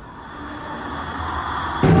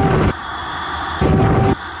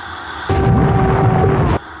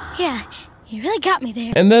 Yeah, you really got me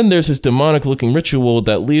there. And then there's this demonic looking ritual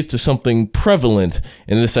that leads to something prevalent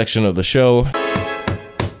in this section of the show.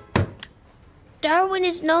 Darwin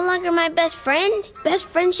is no longer my best friend? Best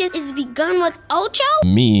friendship is begun with Ocho?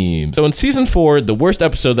 Memes. So in season 4, the worst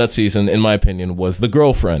episode that season, in my opinion, was The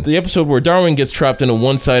Girlfriend. The episode where Darwin gets trapped in a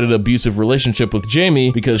one-sided abusive relationship with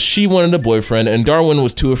Jamie because she wanted a boyfriend and Darwin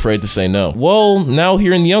was too afraid to say no. Well, now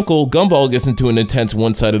here in The Uncle, Gumball gets into an intense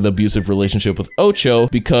one-sided abusive relationship with Ocho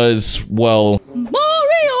because, well...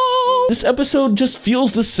 This episode just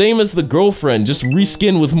feels the same as The Girlfriend, just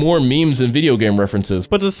reskinned with more memes and video game references.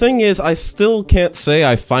 But the thing is, I still can't say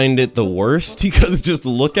I find it the worst, because just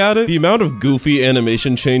look at it. The amount of goofy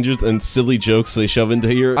animation changes and silly jokes they shove into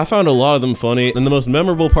here, I found a lot of them funny, and the most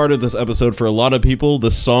memorable part of this episode for a lot of people,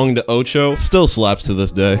 the song to Ocho, still slaps to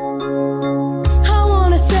this day. I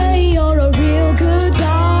wanna say you're a real good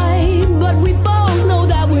guy, but we both know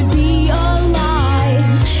that would be a lie.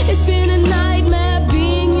 It's been a nightmare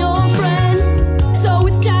being your friend, so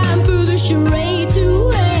it's time for the charade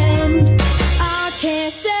to end. I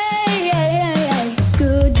can't say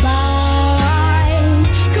goodbye,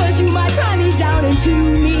 'cause you might cry me down into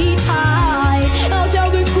meat pie. I'll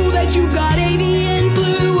tell the school that you got avian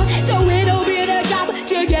flu, so it'll be their job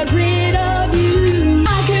to get rid of you.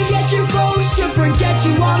 I could get your folks to forget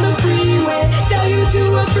you on the freeway, sell you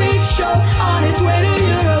to a freak show on its way to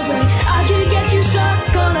Uruguay. I could get you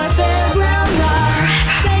stuck on a fairground ride,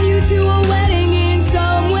 send you to a wedding in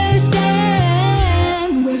some West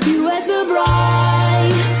End with you as the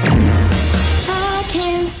bride. I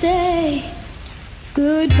can't say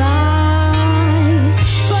goodbye,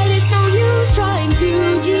 but it's no use trying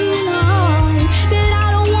to deny that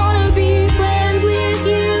I don't wanna be friends with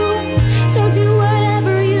you. So do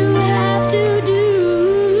whatever you have to do.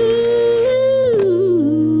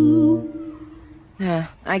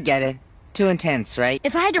 I get it. Too intense, right?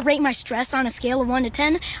 If I had to rate my stress on a scale of 1 to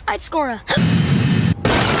 10, I'd score a...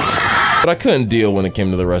 But I couldn't deal when it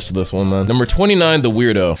came to the rest of this one, man. Number 29, The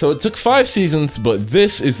Weirdo. So it took 5 seasons, but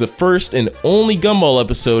this is the first and only Gumball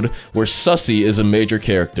episode where Sussy is a major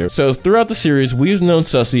character. So throughout the series, we've known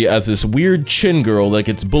Sussy as this weird chin girl that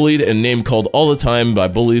gets bullied and name-called all the time by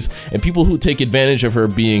bullies and people who take advantage of her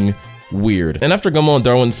being weird. And after Gumball and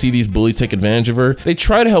Darwin see these bullies take advantage of her, they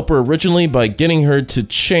try to help her originally by getting her to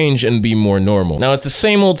change and be more normal. Now, it's the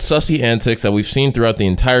same old Sussy antics that we've seen throughout the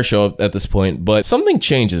entire show at this point, but something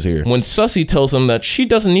changes here when Sussy tells them that she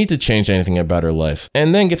doesn't need to change anything about her life,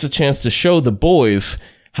 and then gets a chance to show the boys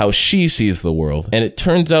how she sees the world. And it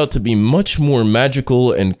turns out to be much more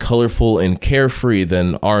magical and colorful and carefree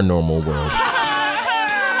than our normal world.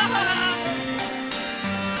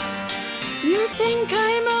 You think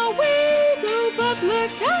I'm a weirdo, but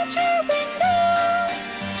look out your window.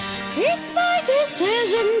 It's my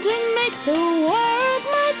decision to make the world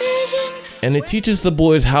my vision. And it teaches the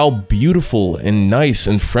boys how beautiful and nice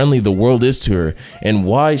and friendly the world is to her, and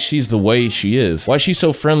why she's the way she is. Why she's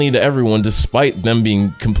so friendly to everyone despite them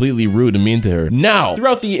being completely rude and mean to her. Now,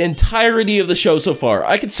 throughout the entirety of the show so far,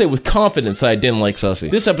 I could say with confidence that I didn't like Sussy.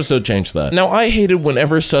 This episode changed that. Now, I hated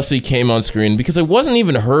whenever Sussy came on screen because it wasn't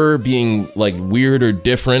even her being like weird or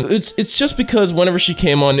different. It's just because whenever she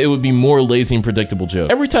came on, it would be more lazy and predictable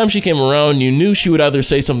jokes. Every time she came around, you knew she would either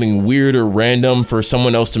say something weird or random for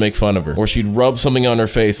someone else to make fun of her, or she'd rub something on her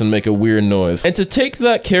face and make a weird noise. And to take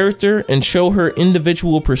that character and show her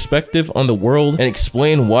individual perspective on the world and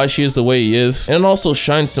explain why she is the way he is, and also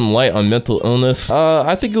shine some light on mental illness,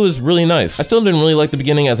 I think it was really nice. I still didn't really like the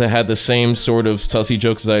beginning as I had the same sort of Sussy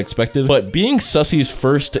jokes as I expected, but being Sussy's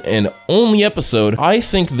first and only episode, I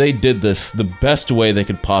think they did this the best way they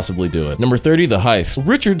could possibly do it. Number 30, the heist.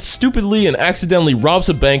 Richard stupidly and accidentally robs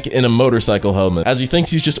a bank in a motorcycle helmet, as he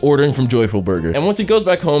thinks he's just ordering from Joyful Burger. And once he goes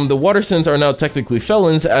back home, the Wattersons are now technically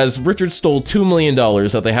felons, as Richard stole $2 million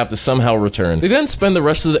that they have to somehow return. They then spend the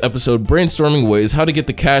rest of the episode brainstorming ways how to get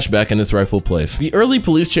the cash back in its rightful place. The early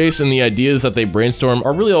police chase and the ideas that they brainstorm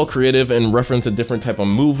are really all creative and reference a different type of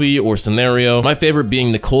movie or scenario. My favorite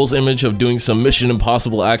being Nicole's image of doing some Mission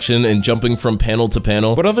Impossible action and jumping from panel to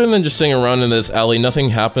panel. But other than just sitting around in this alley, nothing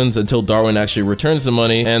happens until Darwin actually returns the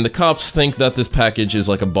money, and the cops think that this package is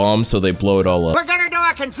like a bomb, so they blow it all up. We're gonna do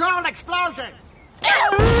a controlled explosion!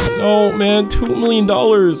 No, man, $2 million.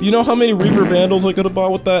 You know how many Reaver Vandals I could have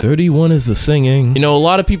bought with that? 31 is the singing. You know, a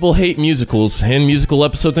lot of people hate musicals and musical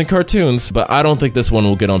episodes and cartoons, but I don't think this one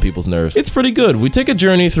will get on people's nerves. It's pretty good. We take a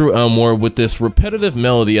journey through Elmore with this repetitive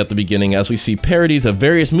melody at the beginning as we see parodies of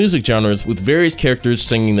various music genres with various characters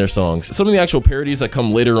singing their songs. Some of the actual parodies that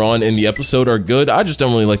come later on in the episode are good. I just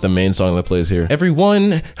don't really like the main song that plays here.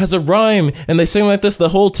 Everyone has a rhyme, and they sing like this the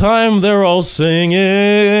whole time. They're all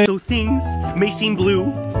singing. So things may seem blue,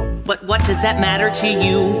 but what does that matter to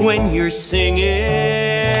you when you're singing?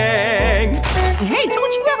 Hey,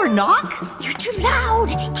 don't you ever knock? You're too loud.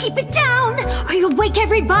 Keep it down, or you'll wake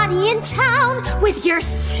everybody in town with your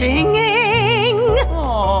singing.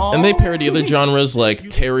 Aww. And they parody other genres like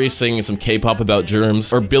Terry singing some K-pop about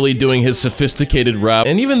germs, or Billy doing his sophisticated rap.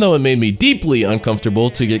 And even though it made me deeply uncomfortable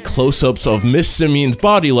to get close-ups of Miss Simeon's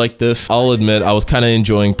body like this, I'll admit I was kind of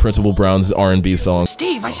enjoying Principal Brown's R&B song.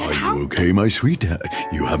 Steve, I said Are you okay, my sweet?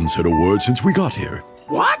 You haven't said a word since we got here.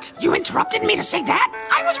 What? You interrupted me to say that?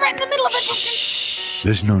 I was right in the middle of it.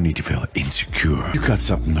 There's no need to feel insecure. You got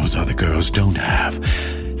something those other girls don't have.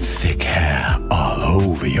 Thick hair all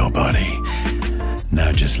over your body.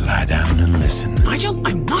 Now just lie down and listen. Nigel,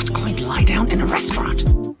 I'm not going to lie down in a restaurant.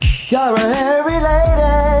 You're a hairy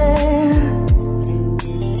lady.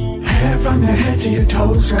 Hair from your head to your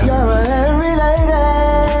toes. You're a hairy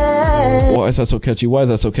lady. Why is that so catchy? Why is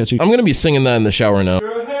that so catchy? I'm gonna be singing that in the shower now.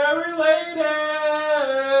 You're a hairy lady.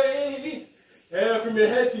 Hair from your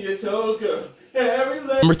head to your toes, girl.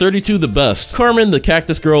 Number 32, the best. Carmen, the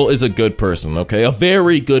cactus girl, is a good person, okay? A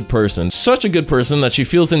very good person. Such a good person that she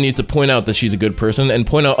feels the need to point out that she's a good person and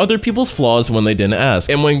point out other people's flaws when they didn't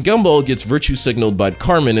ask. And when Gumball gets virtue signaled by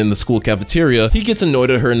Carmen in the school cafeteria, he gets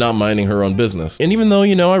annoyed at her not minding her own business. And even though,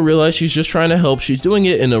 you know, I realize she's just trying to help, she's doing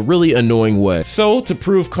it in a really annoying way. So, to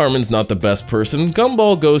prove Carmen's not the best person,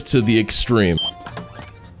 Gumball goes to the extreme.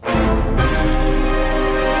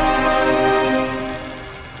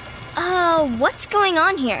 What's going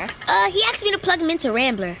on here? He asked me to plug him into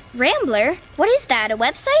Rambler. Rambler? What is that, a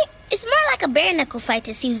website? It's more like a bare knuckle fight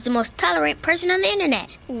to see who's the most tolerant person on the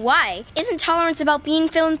internet. Why? Isn't tolerance about being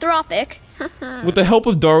philanthropic? With the help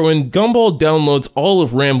of Darwin, Gumball downloads all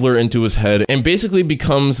of Rambler into his head and basically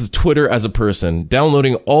becomes Twitter as a person,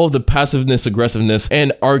 downloading all of the passiveness, aggressiveness,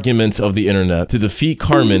 and arguments of the internet to defeat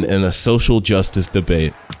Carmen in a social justice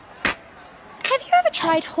debate. Have you ever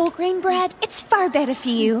tried whole grain bread? It's far better for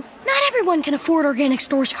you. Not everyone can afford organic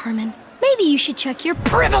stores, Carmen. Maybe you should check your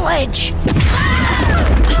privilege.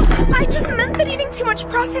 I just meant that eating too much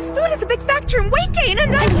processed food is a big factor in weight gain,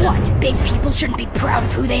 and what? Big people shouldn't be proud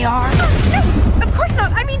of who they are? No, of course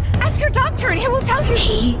not. I mean, ask your doctor and he will tell you.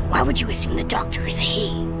 He? Why would you assume the doctor is he?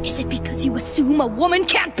 Is it because you assume a woman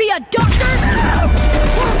can't be a doctor?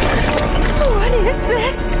 What is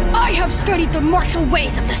this? I have studied the martial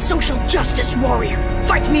ways of the social justice warrior.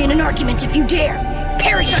 Fight me in an argument if you dare.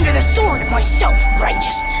 Perish under the sword of my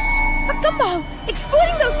self-righteousness. But Gumball,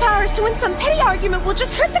 exploiting those powers to win some petty argument will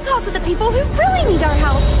just hurt the cause of the people who really need our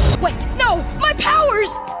help. Wait, no, my powers!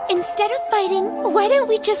 Instead of fighting, why don't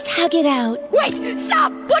we just hug it out? Wait,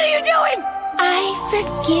 stop! What are you doing? I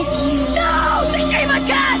forgive you. No, the shame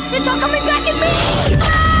again! It's all coming back at me!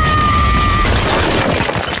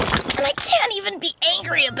 And I can't even be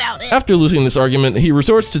angry about about it. After losing this argument, he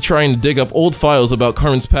resorts to trying to dig up old files about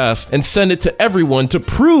Carmen's past and send it to everyone to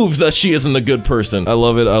prove that she isn't a good person. I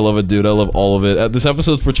love it, dude. I love all of it. This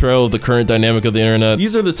episode's portrayal of the current dynamic of the internet.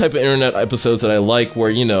 These are the type of internet episodes that I like, where,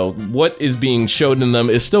 you know, what is being shown in them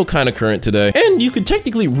is still kind of current today. And you could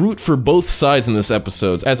technically root for both sides in this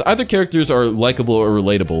episode, as either characters are likable or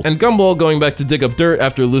relatable. And Gumball going back to dig up dirt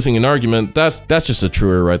after losing an argument, that's just a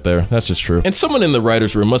truer right there. That's just true. And someone in the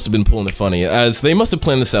writer's room must have been pulling it funny, as they must have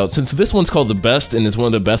planned this out, since this one's called the best and is one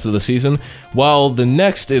of the best of the season, while the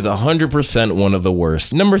next is 100% one of the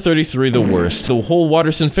worst. Number 33, the worst. The whole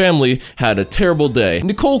Watterson family had a terrible day.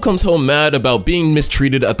 Nicole comes home mad about being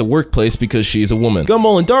mistreated at the workplace because she's a woman.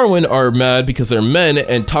 Gumball and Darwin are mad because they're men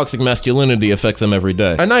and toxic masculinity affects them every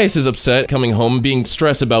day. Anais is upset coming home being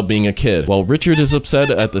stressed about being a kid, while Richard is upset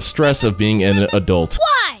at the stress of being an adult.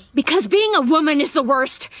 Why? Because being a woman is the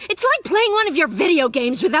worst. It's like playing one of your video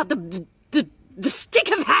games without the stick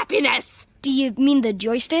of happiness. Do you mean the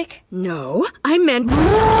joystick? No, I meant...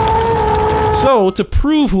 So, to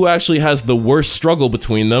prove who actually has the worst struggle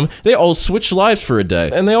between them, they all switch lives for a day,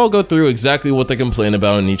 and they all go through exactly what they complain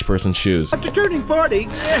about in each person's shoes. After turning 40,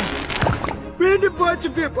 random parts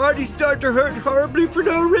of your body start to hurt horribly for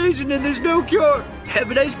no reason, and there's no cure. Have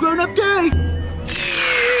a nice grown-up day.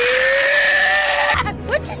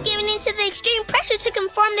 We're just giving in to the extreme pressure to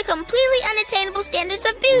conform to completely unattainable standards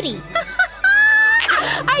of beauty.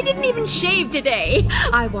 I didn't even shave today.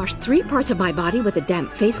 I washed 3 parts of my body with a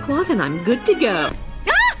damp face cloth and I'm good to go.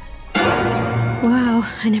 Wow,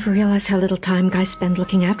 I never realized how little time guys spend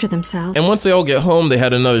looking after themselves. And once they all get home, they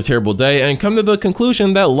had another terrible day and come to the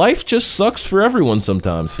conclusion that life just sucks for everyone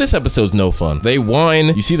sometimes. This episode's no fun. They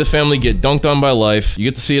whine, you see the family get dunked on by life, you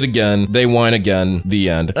get to see it again, they whine again, the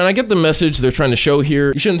end. And I get the message they're trying to show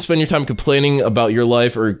here. You shouldn't spend your time complaining about your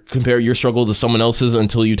life or compare your struggle to someone else's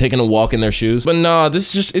until you've taken a walk in their shoes. But nah, it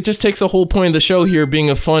just takes the whole point of the show here being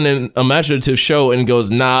a fun and imaginative show and goes,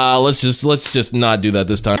 nah, let's just not do that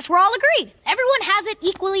this time. Yes, we're all agreed. Everyone has it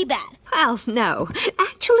equally bad. Well, no.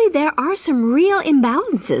 Actually, there are some real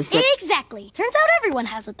imbalances that... Exactly. Turns out everyone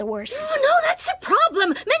has it the worst. Oh, no, that's the problem.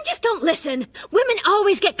 Men just don't listen. Women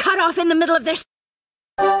always get cut off in the middle of their...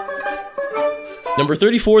 Number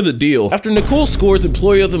 34, the deal. After Nicole scores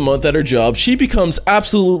Employee of the Month at her job, she becomes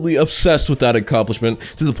absolutely obsessed with that accomplishment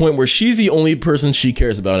to the point where she's the only person she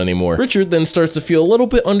cares about anymore. Richard then starts to feel a little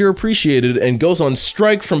bit underappreciated and goes on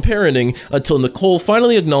strike from parenting until Nicole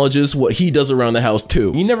finally acknowledges what he does around the house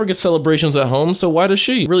too. He never gets celebrations at home, so why does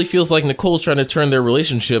she? It really feels like Nicole's trying to turn their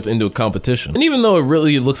relationship into a competition. And even though it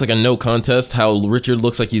really looks like a no contest, how Richard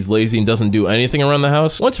looks like he's lazy and doesn't do anything around the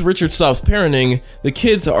house, once Richard stops parenting, the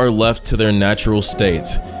kids are left to their natural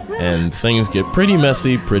state, and things get pretty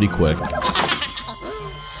messy pretty quick. No!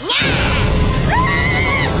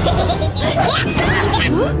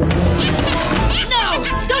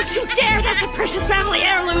 Don't you dare! That's a precious family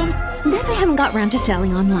heirloom! That I haven't got round to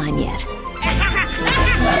selling online yet.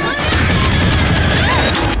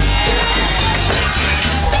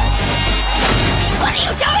 What are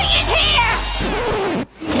you doing in here?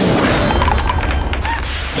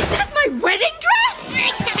 Is that my wedding dress?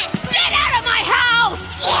 Get out of my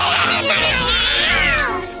house! Get out of my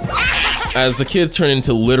house! As the kids turn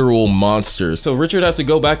into literal monsters, so Richard has to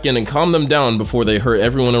go back in and calm them down before they hurt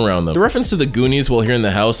everyone around them. The reference to the Goonies while here in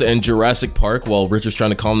the house and Jurassic Park while Richard's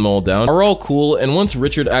trying to calm them all down are all cool, and once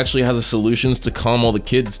Richard actually has the solutions to calm all the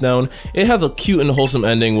kids down, it has a cute and wholesome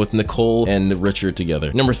ending with Nicole and Richard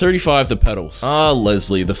together. Number 35, the petals. Ah,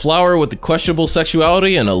 Leslie, the flower with the questionable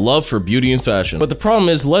sexuality and a love for beauty and fashion. But the problem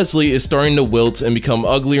is Leslie is starting to wilt and become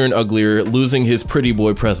uglier and uglier, losing his pretty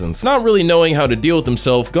boy presence. Not really knowing how to deal with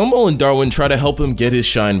himself, Gumball and Darwin try to help him get his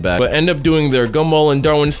shine back, but end up doing their Gumball and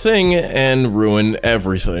Darwin thing and ruin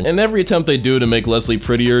everything. And every attempt they do to make Leslie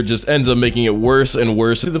prettier just ends up making it worse and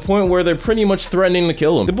worse to the point where they're pretty much threatening to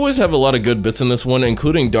kill him. The boys have a lot of good bits in this one,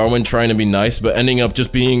 including Darwin trying to be nice but ending up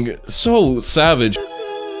just being so savage.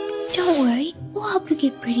 Don't worry, we'll help you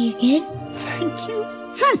get pretty again. Thank you.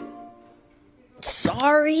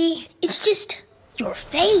 Sorry, it's just your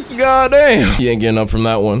face. God damn. He ain't getting up from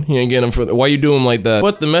that one. He ain't getting up for that. Why you do him like that?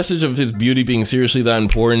 But the message of his beauty being seriously that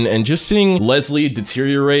important and just seeing Leslie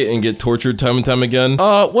deteriorate and get tortured time and time again,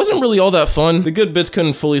 wasn't really all that fun. The good bits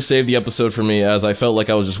couldn't fully save the episode for me, as I felt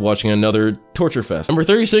like I was just watching another torture fest. Number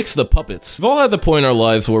 36, the puppets. We've all had the point in our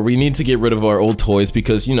lives where we need to get rid of our old toys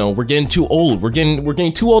because, you know, we're getting too old. We're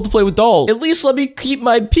getting too old to play with dolls. At least let me keep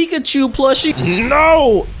my Pikachu plushie.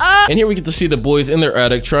 No! Ah! And here we get to see the boys in their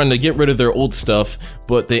attic trying to get rid of their old stuff,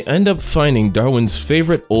 but they end up finding Darwin's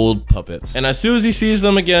favorite old puppets. And as soon as he sees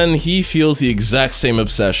them again, he feels the exact same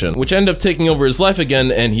obsession, which end up taking over his life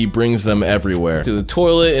again, and he brings them everywhere. To the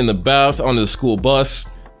toilet, in the bath, onto the school bus.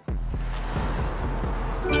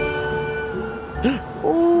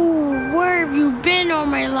 Ooh, where have you been all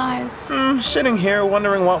my life? Sitting here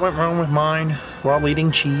wondering what went wrong with mine while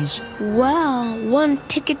eating cheese. Well, one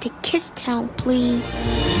ticket to Kiss Town, please.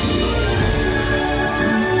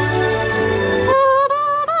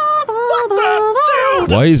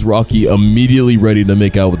 Why is Rocky immediately ready to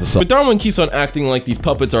make out with the son? But Darwin keeps on acting like these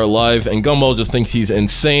puppets are alive, and Gumball just thinks he's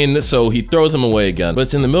insane, so he throws him away again. But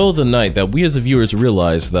it's in the middle of the night that we as the viewers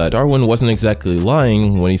realize that Darwin wasn't exactly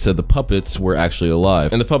lying when he said the puppets were actually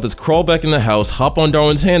alive. And the puppets crawl back in the house, hop on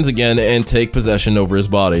Darwin's hands again, and take possession over his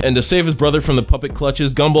body. And to save his brother from the puppet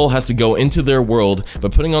clutches, Gumball has to go into their world by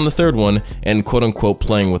putting on the third one and quote-unquote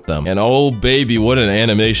playing with them. And oh baby, what an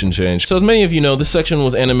animation change. So as many of you know, this section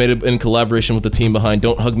was animated in collaboration with the team behind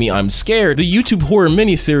Don't Hug Me, I'm Scared, the YouTube horror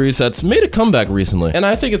miniseries that's made a comeback recently. And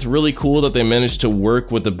I think it's really cool that they managed to work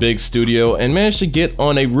with a big studio and managed to get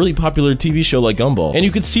on a really popular TV show like Gumball. And you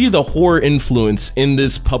could see the horror influence in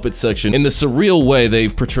this puppet section, in the surreal way they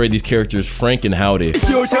portrayed these characters, Frank and Howdy. It's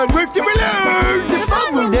your turn with the balloon! The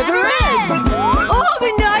fun will never end!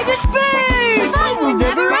 Organize a space! The fun will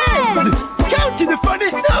never end! Count to the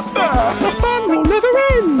funnest number! The fun will never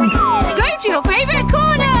end! Go to your favorite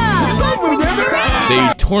corner! The fun will never end!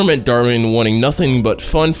 They torment Darwin, wanting nothing but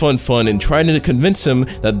fun, fun, fun, and trying to convince him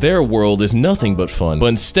that their world is nothing but fun. But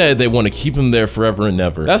instead, they want to keep him there forever and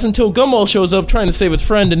ever. That's until Gumball shows up trying to save his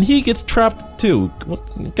friend, and he gets trapped too.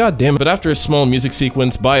 What? God damn it. But after a small music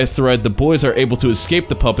sequence, by a thread, the boys are able to escape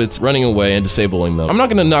the puppets, running away and disabling them. I'm not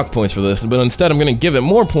gonna knock points for this, but instead I'm gonna give it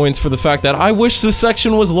more points for the fact that I wish this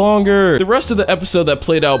section was longer. The rest of the episode that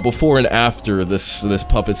played out before and after this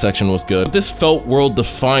puppet section was good. But this felt world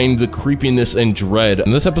defined the creepiness and dread,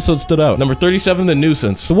 and this episode stood out. Number 37, the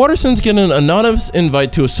nuisance. The Wattersons get an anonymous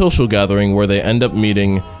invite to a social gathering where they end up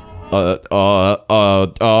meeting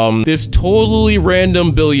this totally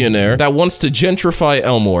random billionaire that wants to gentrify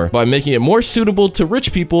Elmore by making it more suitable to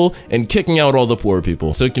rich people and kicking out all the poor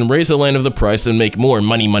people so it can raise the land of the price and make more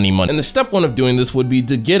money. And the step one of doing this would be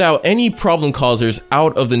to get out any problem causers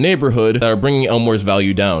out of the neighborhood that are bringing Elmore's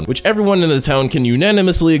value down, which everyone in the town can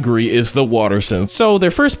unanimously agree is the Wattersons. So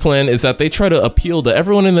their first plan is that they try to appeal to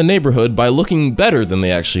everyone in the neighborhood by looking better than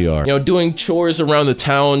they actually are. You know, doing chores around the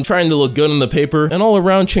town, trying to look good in the paper, and all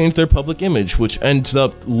around change their public image, which ends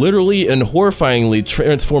up literally and horrifyingly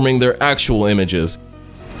transforming their actual images.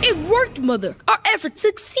 It worked, Mother! Our efforts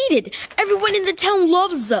succeeded! Everyone in the town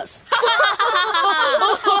loves us!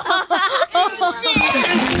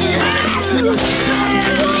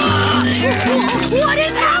 What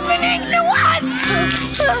is happening to us?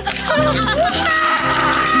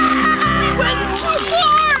 We went too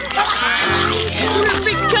far! We're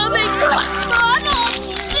becoming model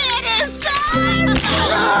citizens!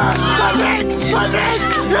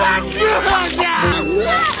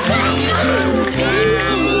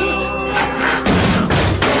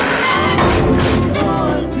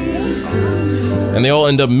 And they all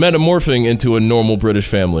end up metamorphing into a normal British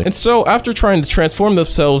family. And so, after trying to transform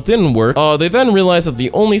themselves didn't work, they then realized that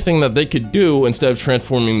the only thing that they could do instead of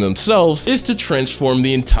transforming themselves is to transform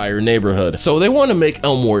the entire neighborhood. So they want to make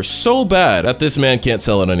Elmore so bad that this man can't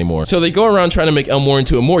sell it anymore. So they go around trying to make Elmore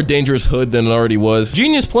into a more dangerous hood than it already was.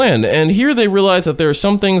 Genius plan, and here they realize that there are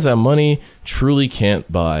some things that money truly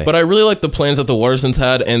can't buy. But I really like the plans that the Wattersons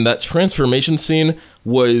had, and that transformation scene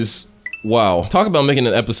was... wow. Talk about making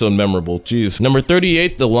an episode memorable. Jeez. Number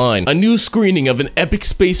 38, The Line. A new screening of an epic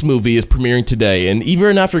space movie is premiering today, and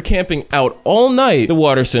even after camping out all night, the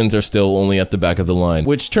Wattersons are still only at the back of the line,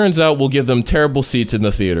 which turns out will give them terrible seats in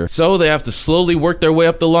the theater. So they have to slowly work their way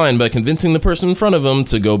up the line by convincing the person in front of them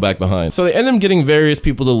to go back behind. So they end up getting various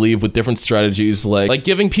people to leave with different strategies, like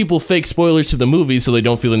giving people fake spoilers to the movie so they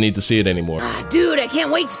don't feel the need to see it anymore. Dude, I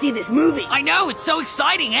can't wait to see this movie. I know, it's so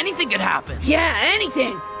exciting. Anything could happen. Yeah,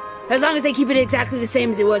 anything. As long as they keep it exactly the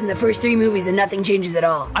same as it was in the first 3 movies and nothing changes at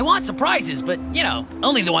all. I want surprises, but, you know,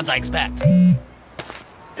 only the ones I expect.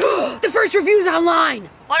 The first review's online!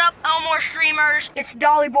 What up, Elmore streamers? It's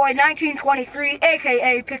Dolly Boy 1923,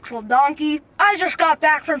 aka Pixel Donkey. I just got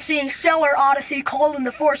back from seeing Stellar Odyssey: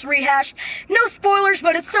 The Force Rehash. No spoilers,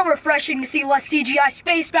 but it's so refreshing to see less CGI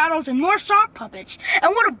space battles and more sock puppets.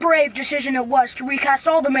 And what a brave decision it was to recast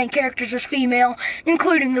all the main characters as female,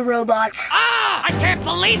 including the robots. Ah! I can't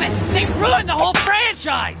believe it! They ruined the whole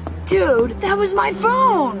franchise! Dude, that was my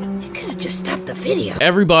phone! You could've just stopped the video.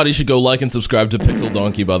 Everybody should go like and subscribe to Pixel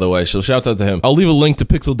Donkey, by the way, so shouts out to him. I'll leave a link to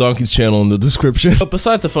Pixel Donkey's channel in the description. But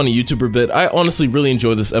besides the funny YouTuber bit, I honestly really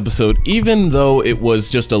enjoyed this episode, even though it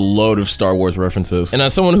was just a load of Star Wars references. And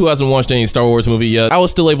as someone who hasn't watched any Star Wars movie yet, I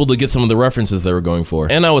was still able to get some of the references they were going for.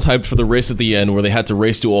 And I was hyped for the race at the end, where they had to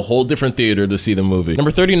race to a whole different theater to see the movie.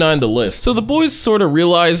 Number 39, the list. So the boys sort of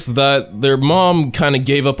realized that their mom kind of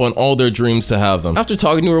gave up on all their dreams to have them. After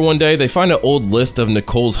talking to her one day, they find an old list of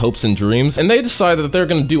Nicole's hopes and dreams, and they decide that they're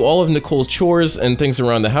gonna do all of Nicole's chores and things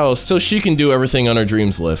around the house so she can do everything on her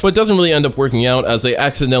dreams list. But it doesn't really end up working out, as they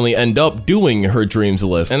accidentally end up doing her dreams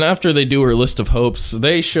list. And after they do her list of hopes,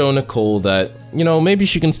 they show Nicole that, you know, maybe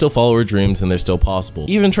she can still follow her dreams and they're still possible.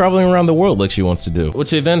 Even traveling around the world like she wants to do.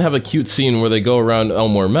 Which they then have a cute scene where they go around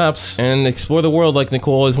Elmore Maps and explore the world like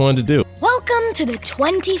Nicole always wanted to do. Welcome to the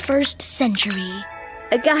 21st century.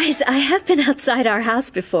 Guys, I have been outside our house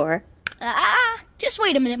before. Just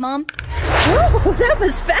wait a minute, Mom. Oh, that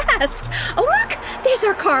was fast! Oh, look! There's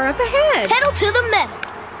our car up ahead! Pedal to the metal.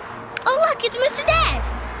 Oh, look, it's Mr. Dad.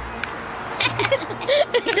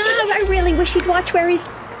 I really wish he'd watch where he's...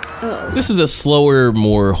 Oh. This is a slower,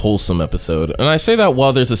 more wholesome episode, and I say that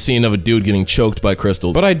while there's a scene of a dude getting choked by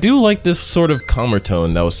crystals, but I do like this sort of calmer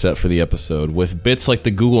tone that was set for the episode, with bits like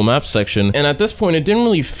the Google Maps section, and at this point it didn't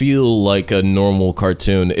really feel like a normal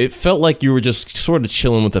cartoon. It felt like you were just sort of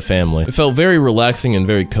chilling with the family. It felt very relaxing and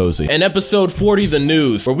very cozy. And episode 40, the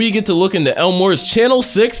news, where we get to look into Elmore's Channel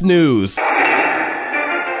 6 news.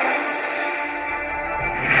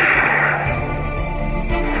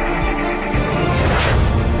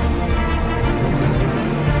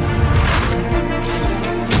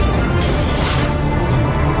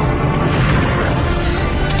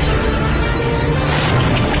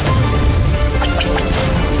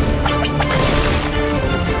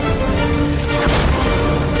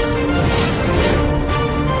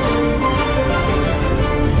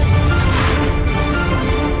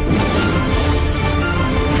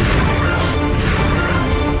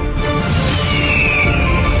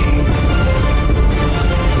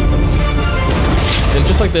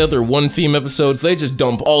 Like the other one theme episodes, they just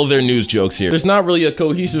dump all their news jokes here. There's not really a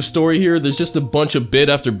cohesive story here. There's just a bunch of bit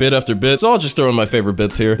after bit after bit. So I'll just throw in my favorite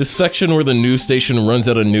bits here. This section where the news station runs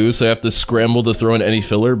out of news, so I have to scramble to throw in any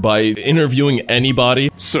filler by interviewing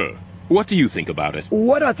anybody. Sir, what do you think about it?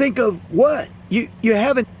 What I think of what? You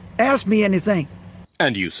haven't asked me anything.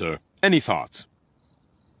 And you, sir, any thoughts?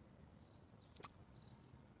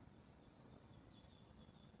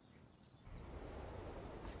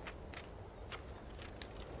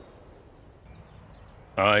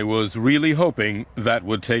 I was really hoping that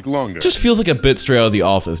would take longer. Just feels like a bit straight out of The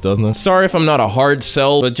Office, doesn't it? Sorry if I'm not a hard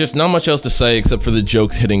sell, but just not much else to say except for the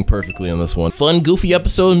jokes hitting perfectly on this one. Fun, goofy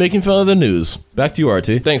episode making fun of the news. Back to you,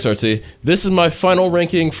 RT. Thanks, RT. This is my final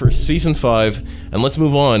ranking for Season 5, and let's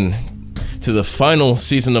move on to the final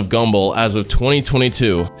season of Gumball as of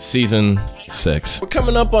 2022, Season 6. We're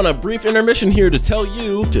coming up on a brief intermission here to tell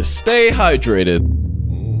you to stay hydrated.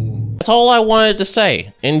 That's all I wanted to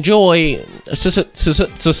say. Enjoy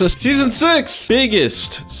Season 6!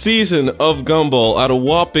 Biggest season of Gumball at a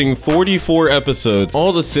whopping 44 episodes,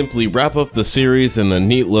 all to simply wrap up the series in a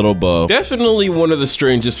neat little bow. Definitely one of the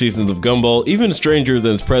strangest seasons of Gumball, even stranger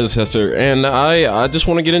than its predecessor, and I just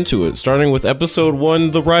want to get into it, starting with episode 1,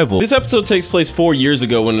 The Rival. This episode takes place 4 years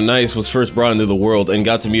ago when Anais was first brought into the world and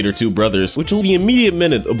got to meet her two brothers, which will be immediate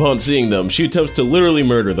minute upon seeing them. She attempts to literally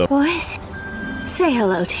murder them. Boys, say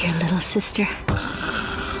hello to your little sister.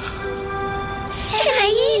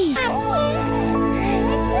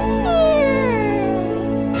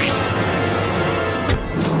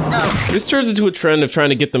 This turns into a trend of trying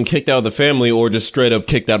to get them kicked out of the family or just straight up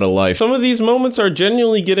kicked out of life. Some of these moments are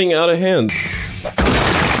genuinely getting out of hand.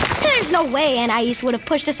 There's no way Anais would have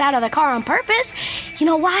pushed us out of the car on purpose. You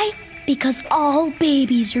know why? Because all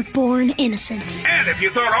babies are born innocent. And if you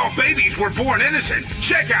thought all babies were born innocent,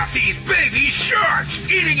 check out these baby sharks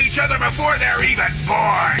eating each other before they're even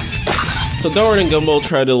born. So Darwin and Gumball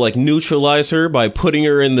try to like neutralize her by putting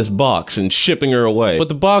her in this box and shipping her away. But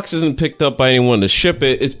the box isn't picked up by anyone to ship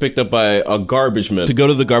it, it's picked up by a garbage man to go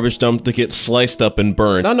to the garbage dump to get sliced up and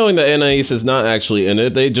burned. Not knowing that Anais is not actually in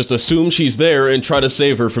it, they just assume she's there and try to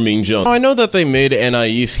save her from being jumped. Now, I know that they made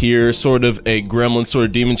Anais here sort of a gremlin, sort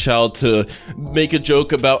of demon child to make a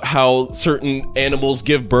joke about how certain animals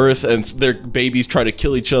give birth and their babies try to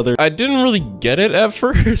kill each other. I didn't really get it at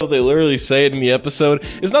first. So they literally say it in the episode.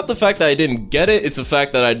 It's not the fact that I didn't get it, it's the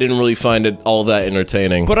fact that I didn't really find it all that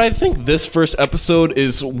entertaining. But I think this first episode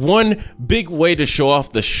is one big way to show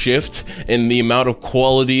off the shift in the amount of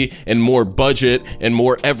quality and more budget and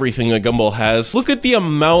more everything that Gumball has. Look at the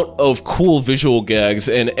amount of cool visual gags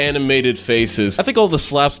and animated faces. I think all the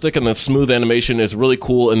slapstick and the smooth animation is really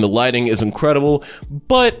cool and the lighting is incredible,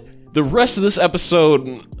 but the rest of this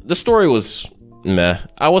episode, the story was meh.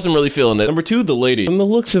 I wasn't really feeling it. Number 2, the lady. From the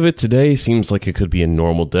looks of it today, seems like it could be a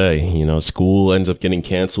normal day. You know, school ends up getting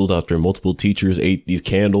canceled after multiple teachers ate these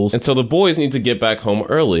candles, and so the boys need to get back home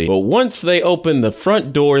early. But once they open the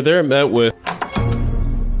front door, they're met with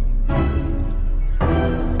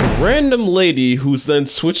random lady who's then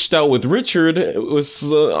switched out with Richard with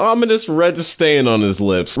ominous red stain on his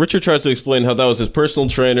lips. Richard tries to explain how that was his personal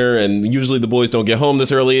trainer and usually the boys don't get home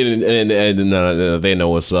this early and they know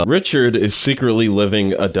what's up. Richard is secretly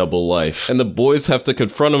living a double life and the boys have to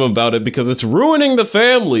confront him about it because it's ruining the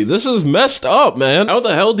family. This is messed up, man. How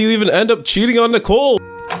the hell do you even end up cheating on Nicole?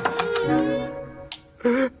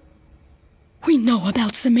 We know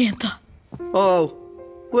about Samantha. Oh,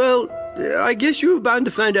 well, I guess you were bound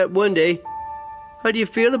to find out one day. How do you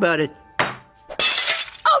feel about it?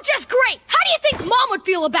 Oh, just great! How do you think Mom would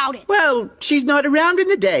feel about it? Well, she's not around in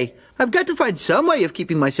the day. I've got to find some way of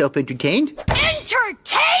keeping myself entertained.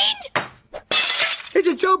 Entertained? Is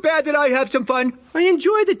it so bad that I have some fun? I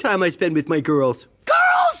enjoy the time I spend with my girls.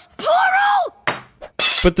 Girls! Plural!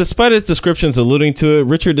 But despite his descriptions alluding to it,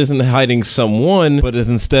 Richard isn't hiding someone, but is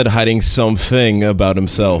instead hiding something about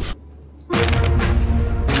himself.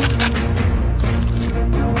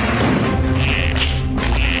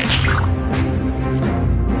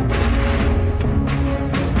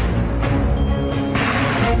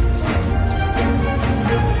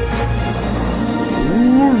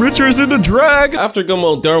 Richard's in the drag! After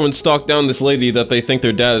Gumball and Darwin stalk down this lady that they think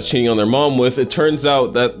their dad is cheating on their mom with, it turns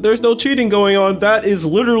out that there's no cheating going on. That is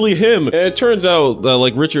literally him. And it turns out that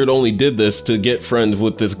like Richard only did this to get friends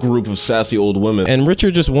with this group of sassy old women. And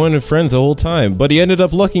Richard just wanted friends the whole time, but he ended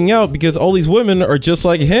up lucking out because all these women are just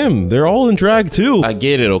like him. They're all in drag too. I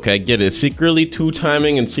get it, okay, I get it. Secretly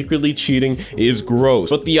two-timing and secretly cheating is gross.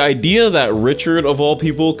 But the idea that Richard, of all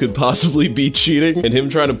people, could possibly be cheating and him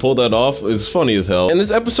trying to pull that off is funny as hell. And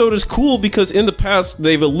this episode is cool because in the past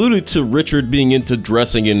they've alluded to Richard being into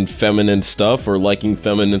dressing in feminine stuff or liking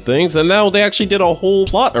feminine things, and now they actually did a whole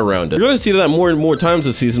plot around it. You're gonna see that more and more times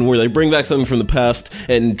this season where they bring back something from the past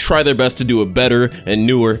and try their best to do it better and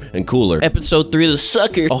newer and cooler. Episode 3, the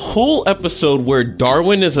sucker. A whole episode where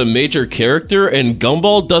Darwin is a major character and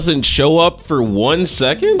Gumball doesn't show up for 1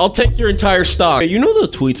 second? I'll take your entire stock. You know the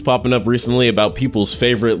tweets popping up recently about people's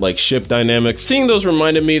favorite like ship dynamics? Seeing those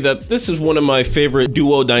reminded me that this is one of my favorite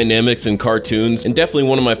duo dynamics in cartoons, and definitely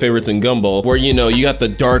one of my favorites in Gumball, where, you know, you got the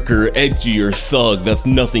darker, edgier thug that's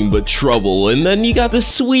nothing but trouble, and then you got the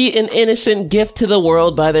sweet and innocent gift to the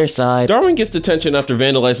world by their side. Darwin gets detention after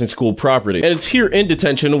vandalizing school property, and it's here in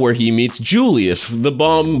detention where he meets Julius, the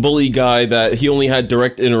bomb bully guy that he only had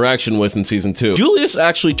direct interaction with in season 2. Julius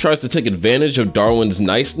actually tries to take advantage of Darwin's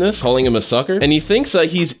niceness, calling him a sucker, and he thinks that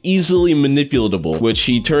he's easily manipulatable, which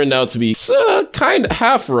he turned out to be kind of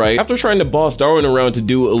half right. After trying to boss Darwin around to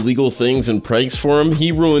do illegal things and pranks for him,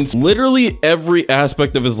 he ruins literally every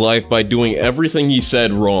aspect of his life by doing everything he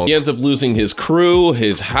said wrong. He ends up losing his crew,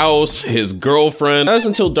 his house, his girlfriend. That's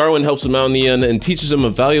until Darwin helps him out in the end and teaches him a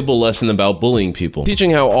valuable lesson about bullying people,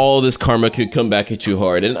 teaching how all this karma could come back at you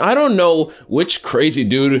hard. And I don't know which crazy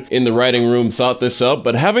dude in the writing room thought this up,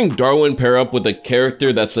 but having Darwin pair up with a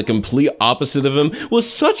character that's the complete opposite of him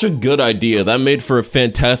was such a good idea that made for a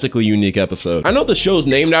fantastically unique episode. I know the show's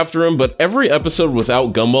named after him, but every episode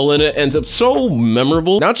without Gumball in it ends up so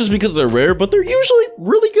memorable, not just because they're rare, but they're usually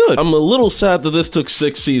really good. I'm a little sad that this took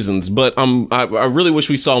 6 seasons, but I really wish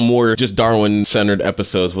we saw more just Darwin-centered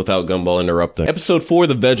episodes without Gumball interrupting. Episode 4,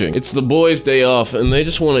 the vegging. It's the boys' day off, and they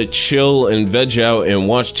just want to chill and veg out and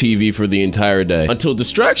watch TV for the entire day, until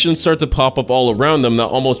distractions start to pop up all around them that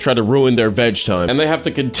almost try to ruin their veg time, and they have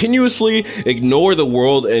to continuously ignore the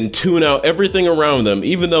world and tune out everything around them,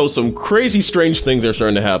 even though some crazy strange things are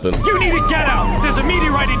starting to happen. You need to get out! There's a meeting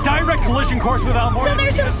meteorite in direct collision course without more. So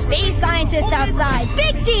there's some space scientists outside.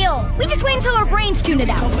 Big deal. We just wait until our brains tune it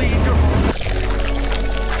out.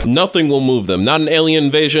 Nothing will move them. Not an alien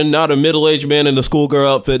invasion, not a middle-aged man in a schoolgirl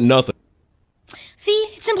outfit, nothing. See,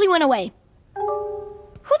 it simply went away.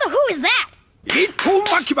 Who the who is that? I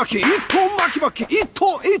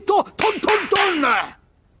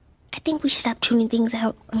think we should stop tuning things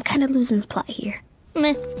out. I'm kind of losing the plot here.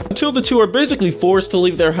 Meh. Until the two are basically forced to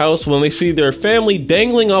leave their house when they see their family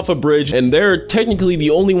dangling off a bridge, and they're technically the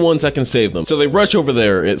only ones that can save them. So they rush over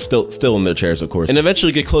there, it's still in their chairs, of course, and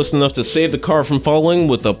eventually get close enough to save the car from falling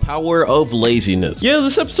with the power of laziness. Yeah,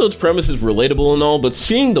 this episode's premise is relatable and all, but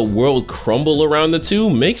seeing the world crumble around the two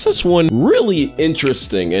makes this one really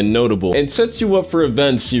interesting and notable, and sets you up for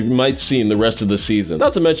events you might see in the rest of the season.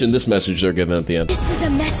 Not to mention this message they're given at the end. This is a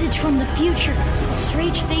message from the future. The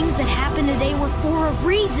strange things that happened today were for a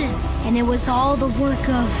reason, and it was all the work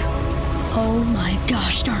of... Oh my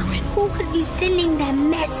gosh, Darwin. Who could be sending that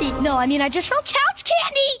message? No, I mean, I just found couch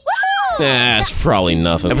candy. Woohoo! It's probably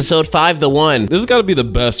nothing. Episode 5, The One. This has got to be the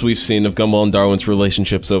best we've seen of Gumball and Darwin's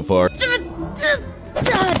relationship so far.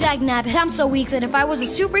 Dagnabbit, I'm so weak that if I was a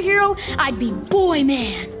superhero, I'd be Boy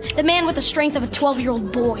Man. The man with the strength of a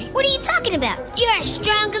 12-year-old boy. What are you talking about? You're as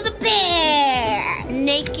strong as a bear.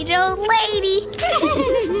 Naked old lady.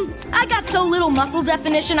 I got so little muscle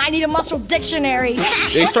definition, I need a muscle dictionary.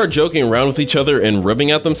 They start joking around with each other and ribbing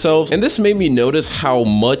at themselves, and this made me notice how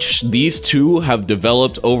much these two have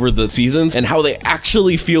developed over the seasons and how they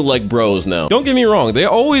actually feel like bros now. Don't get me wrong, they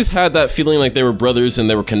always had that feeling like they were brothers and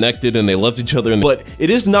they were connected and they loved each other, but it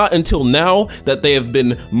is not until now that they have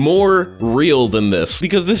been more real than this,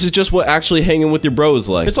 because this is just what actually hanging with your bro is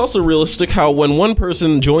like. It's also realistic how when one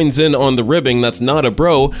person joins in on the ribbing that's not a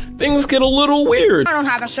bro, things get a little weird. I don't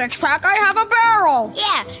have a six-pack, I have a barrel.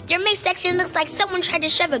 Yeah, your midsection looks like someone tried to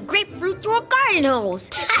shove a grapefruit through a garden hose.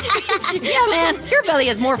 Yeah, man, your belly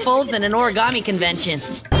has more folds than an origami convention.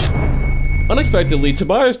 Unexpectedly,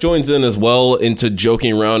 Tobias joins in as well into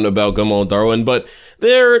joking around about Gumball and Darwin, but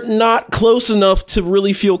they're not close enough to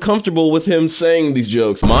really feel comfortable with him saying these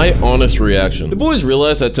jokes. My honest reaction. The boys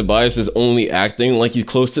realize that Tobias is only acting like he's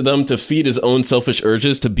close to them to feed his own selfish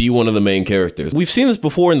urges to be one of the main characters. We've seen this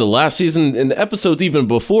before in the last season, in the episodes even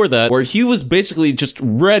before that, where he was basically just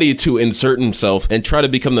ready to insert himself and try to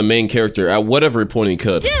become the main character at whatever point he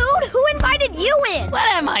could. Dude, who invited you in? What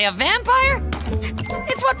am I, a vampire?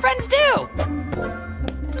 It's what friends do.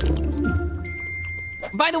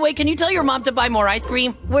 By the way, can you tell your mom to buy more ice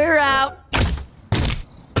cream? We're out.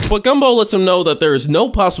 But Gumball lets him know that there is no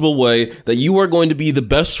possible way that you are going to be the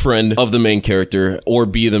best friend of the main character or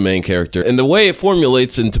be the main character. And the way it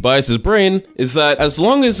formulates in Tobias's brain is that as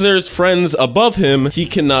long as there's friends above him, he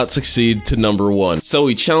cannot succeed to #1. So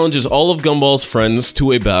he challenges all of Gumball's friends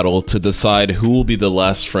to a battle to decide who will be the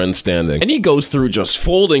last friend standing. And he goes through just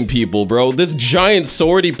folding people, bro. This giant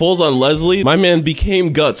sword he pulls on Leslie, my man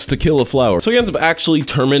became guts to kill a flower. So he ends up actually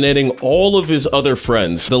terminating all of his other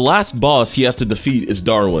friends. The last boss he has to defeat is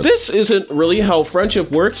Darwin. This isn't really how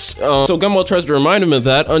friendship works, so Gumball tries to remind him of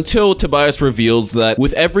that until Tobias reveals that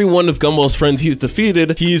with every one of Gumball's friends he's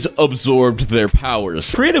defeated, he's absorbed their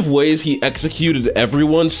powers. Creative ways he executed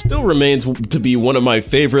everyone still remains to be one of my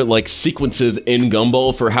favorite sequences in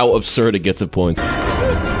Gumball for how absurd it gets at points. Bad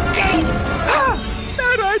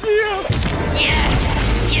idea!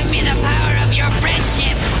 Yes! Give me the power of your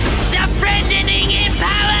friendship! The friendening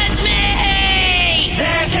empowers me!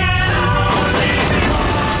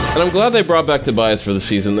 And I'm glad they brought back Tobias for the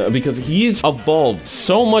season because he's evolved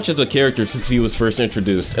so much as a character since he was first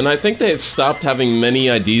introduced. And I think they've stopped having many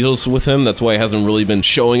ideals with him. That's why he hasn't really been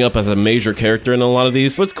showing up as a major character in a lot of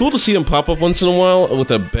these. But it's cool to see him pop up once in a while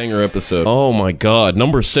with a banger episode. Oh my god,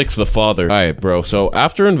 #6, the father. Alright, bro. So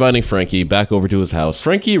after inviting Frankie back over to his house,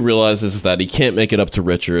 Frankie realizes that he can't make it up to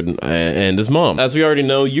Richard and his mom. As we already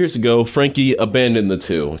know, years ago, Frankie abandoned the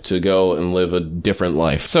two to go and live a different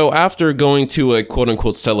life. So after going to a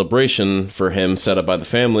quote-unquote celebration for him set up by the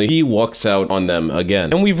family, he walks out on them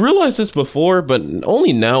again. And we've realized this before, but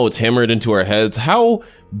only now it's hammered into our heads how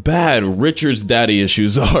bad Richard's daddy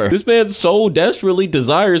issues are. This man so desperately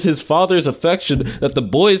desires his father's affection that the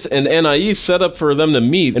boys and Anais set up for them to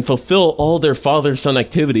meet and fulfill all their father-son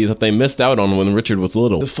activities that they missed out on when Richard was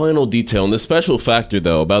little. The final detail and the special factor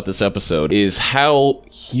though about this episode is how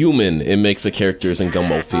human it makes the characters in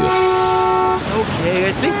Gumball feel. Okay,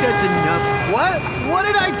 I think that's enough. What? What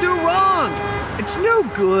did I do wrong? It's no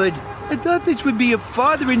good. I thought this would be a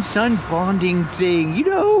father and son bonding thing. You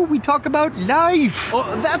know, we talk about life.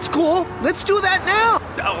 Oh, that's cool. Let's do that now.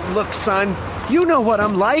 Oh, look, son. You know what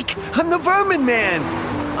I'm like. I'm the Vermin Man.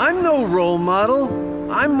 I'm no role model.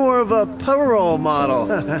 I'm more of a parole model.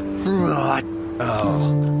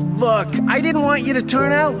 Oh. Look, I didn't want you to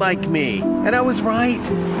turn out like me. And I was right.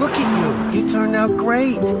 Look at you. You turned out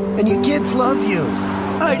great. And your kids love you.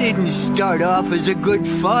 I didn't start off as a good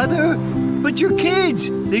father. But your kids,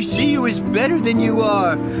 they see you as better than you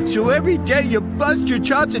are. So every day you bust your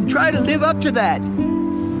chops and try to live up to that.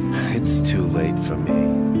 It's too late for me.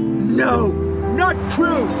 No, not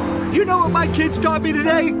true. You know what my kids taught me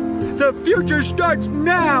today? The future starts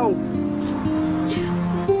now.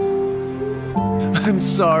 I'm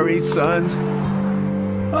sorry, son.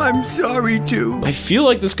 I'm sorry, too. I feel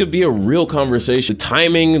like this could be a real conversation. The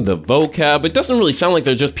timing, the vocab, it doesn't really sound like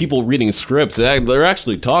they're just people reading scripts. They're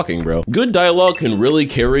actually talking, bro. Good dialogue can really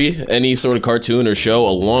carry any sort of cartoon or show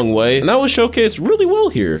a long way, and that was showcased really well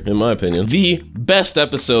here, in my opinion. The best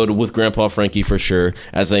episode with Grandpa Frankie for sure,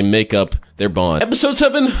 as they make up their bond. Episode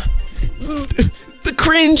 7. The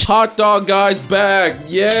cringe. Hot Dog Guy's back.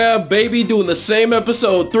 Yeah, baby, doing the same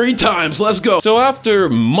episode 3 times. Let's go. So after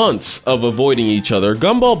months of avoiding each other,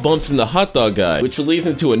 Gumball bumps into Hot Dog Guy, which leads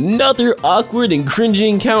into another awkward and cringy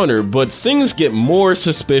encounter, but things get more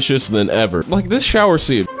suspicious than ever. Like this shower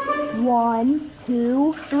scene. 1,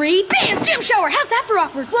 2, 3. Bam! Gym shower! How's that for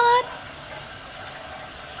awkward? What?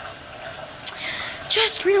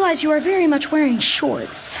 Just realized you are very much wearing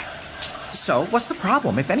shorts. So, what's the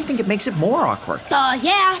problem? If anything, it makes it more awkward.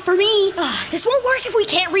 Yeah, for me. This won't work if we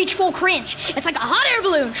can't reach full cringe. It's like a hot air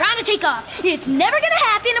balloon trying to take off. It's never gonna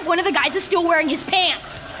happen if one of the guys is still wearing his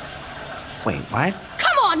pants. Wait, what?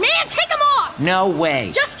 Come on, man, take them off! No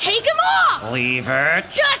way. Just take them off! Leave it.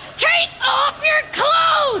 Just take off your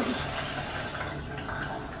clothes!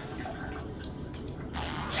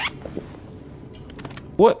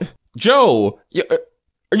 What? Joe!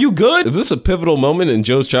 Are you good? Is this a pivotal moment in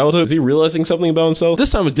Joe's childhood? Is he realizing something about himself?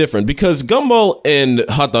 This time is different because Gumball and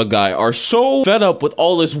Hot Dog Guy are so fed up with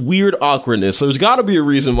all this weird awkwardness. There's gotta be a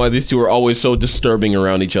reason why these two are always so disturbing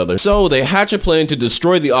around each other. So they hatch a plan to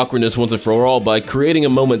destroy the awkwardness once and for all by creating a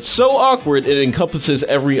moment so awkward it encompasses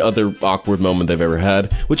every other awkward moment they've ever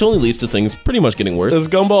had, which only leads to things pretty much getting worse, as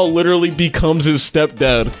Gumball literally becomes his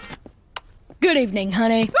stepdad. Good evening,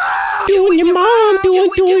 honey. Doing your mom, doing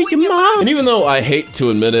your mom. And even though I hate to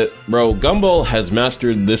admit it, bro, Gumball has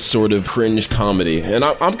mastered this sort of cringe comedy. And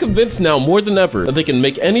I'm convinced now more than ever that they can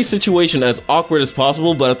make any situation as awkward as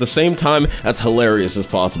possible, but at the same time, as hilarious as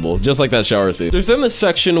possible. Just like that shower scene. There's then this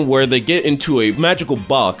section where they get into a magical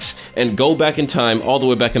box and go back in time all the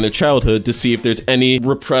way back in their childhood to see if there's any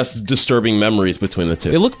repressed, disturbing memories between the two.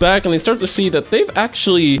 They look back and they start to see that they've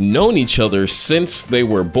actually known each other since they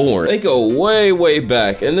were born. They go way, way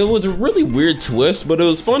back, and it was a really weird twist, but it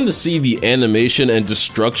was fun to see the animation and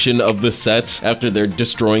destruction of the sets after they're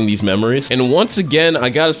destroying these memories. And once again, I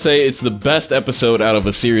gotta say, it's the best episode out of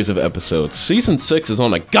a series of episodes. Season 6 is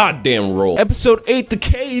on a goddamn roll. Episode 8, The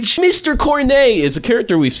Cage. Mr. Cornet is a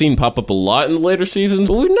character we've seen pop up a lot in the later seasons,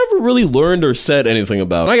 but we've never really learned or said anything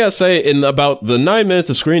about. And I gotta say, in about the 9 minutes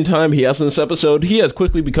of screen time he has in this episode, he has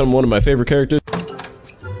quickly become one of my favorite characters.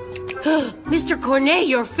 Mr. Cornet,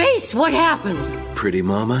 your face, what happened? Pretty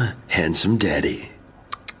mama, handsome daddy.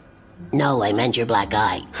 No, I meant your black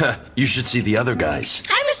eye. You should see the other guys.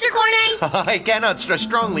 Hi, Mr. Cornet! I cannot stress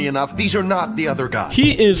strongly enough, these are not the other guys.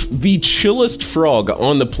 He is the chillest frog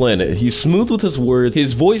on the planet. He's smooth with his words.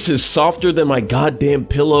 His voice is softer than my goddamn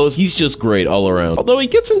pillows. He's just great all around. Although he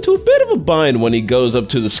gets into a bit of a bind when he goes up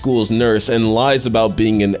to the school's nurse and lies about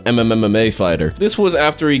being an MMA fighter. This was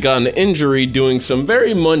after he got an injury doing some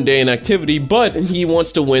very mundane activity, but he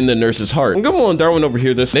wants to win the nurse's heart. And Gumball and Darwin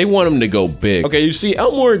overhear this. They want him to go big. Okay, you see,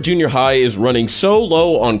 Elmore Junior High is running so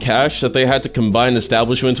low on cash that they had to combine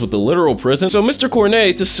establishments with the literal prison. So Mr.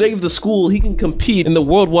 Cornet, to save the school, he can compete in the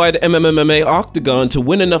worldwide MMA octagon to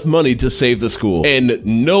win enough money to save the school. And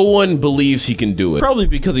no one believes he can do it. Probably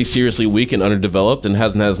because he's seriously weak and underdeveloped and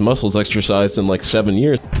hasn't had his muscles exercised in like 7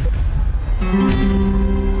 years.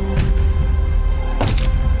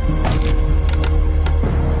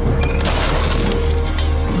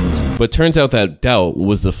 But turns out that doubt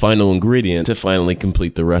was the final ingredient to finally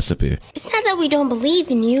complete the recipe. It's not that we don't believe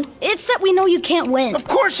in you. It's that we know you can't win. Of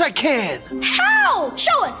course I can! How?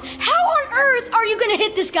 Show us. How on earth are you gonna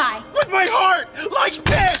hit this guy? With my heart! Like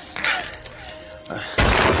this!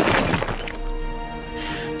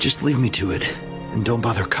 Just leave me to it, and don't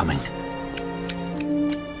bother coming.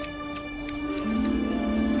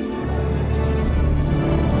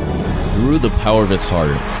 Through the power of his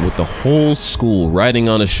heart, with the whole school riding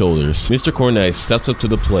on his shoulders, Mr. Cornet steps up to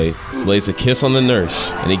the plate, lays a kiss on the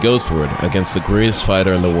nurse, and he goes for it against the greatest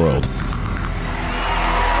fighter in the world.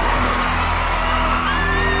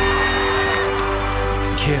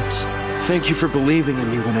 Kids, Thank you for believing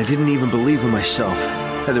in me when I didn't even believe in myself.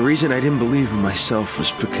 And the reason I didn't believe in myself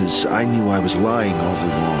was because I knew I was lying all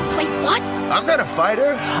along. Wait, what? I'm not a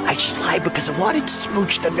fighter. I just lied because I wanted to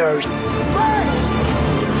smooch the nurse.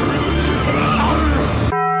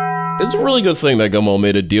 It's a really good thing that Gumball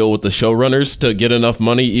made a deal with the showrunners to get enough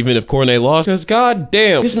money even if Cornet lost, because god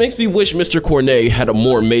damn, this makes me wish Mr. Cornet had a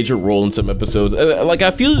more major role in some episodes. Like, I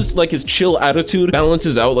feel like his chill attitude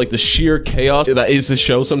balances out like the sheer chaos that is the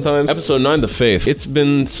show sometimes. Episode 9, The Faith. It's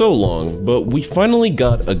been so long, but we finally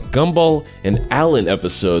got a Gumball and Alan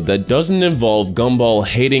episode that doesn't involve Gumball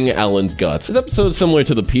hating Alan's guts. This episode is similar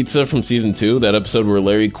to the pizza from season 2, that episode where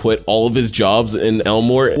Larry quit all of his jobs in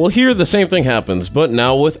Elmore. Well, here the same thing happens, but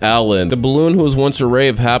now with Alan. The balloon who was once a ray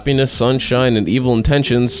of happiness, sunshine, and evil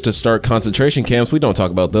intentions to start concentration camps, we don't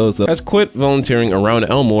talk about those though, has quit volunteering around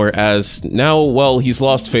Elmore as now, well, he's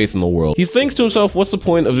lost faith in the world. He thinks to himself, what's the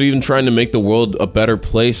point of even trying to make the world a better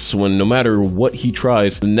place when no matter what he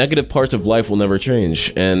tries, the negative parts of life will never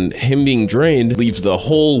change, and him being drained leaves the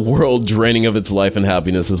whole world draining of its life and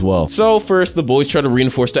happiness as well. So first, the boys try to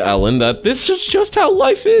reinforce to Alan that this is just how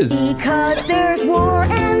life is. Because there's war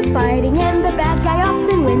and fighting and the bad guy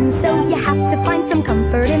often wins, so you have to find some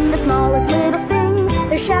comfort in the smallest little things.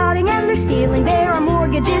 They're shouting and they're stealing, there are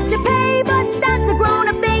mortgages to pay, but that's a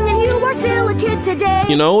grown-up thing and you are still a kid today.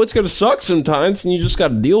 You know, it's gonna suck sometimes and you just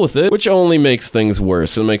gotta deal with it, which only makes things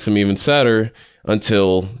worse. It makes them even sadder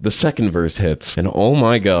until the second verse hits. And oh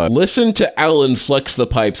my god, listen to Alan flex the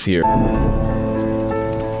pipes here. Tell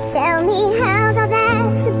me how's all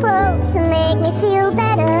that supposed to make me feel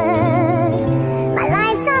better? My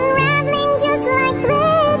life's unraveling just like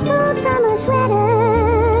threads pulled from a sweater.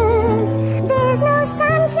 There's no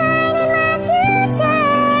sunshine in my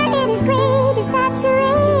future. It is gray,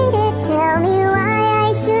 desaturated. Tell me why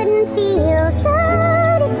I shouldn't feel so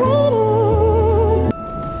deflated.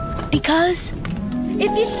 Because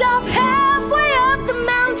if you stop halfway up the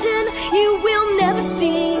mountain, you will never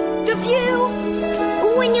see the view.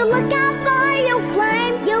 When you look how far you'll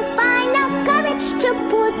climb, you'll find no courage to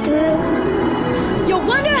put through. You'll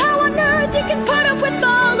wonder how on earth you can put up with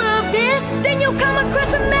all of this. Then you'll come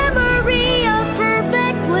across a memory of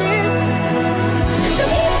perfect bliss. So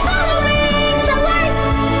keep following the light,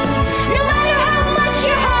 no matter how much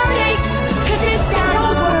your heart aches. 'Cause this sad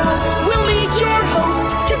old world will need your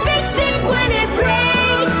hope to fix it when it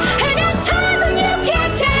breaks. And at times when you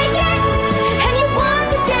can't take it, and you want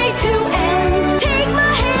the day to end, take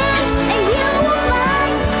my hand, and you will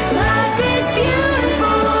find life is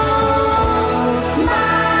beautiful,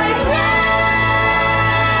 my friend.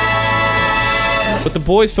 What the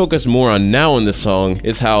boys focus more on now in this song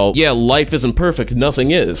is how, yeah, life isn't perfect,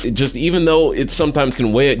 nothing is. It just, even though it sometimes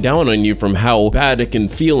can weigh it down on you from how bad it can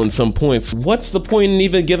feel in some points, what's the point in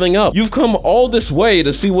even giving up? You've come all this way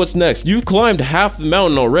to see what's next. You've climbed half the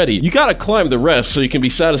mountain already. You gotta climb the rest so you can be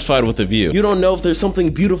satisfied with the view. You don't know if there's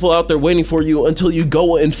something beautiful out there waiting for you until you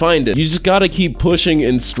go and find it. You just gotta keep pushing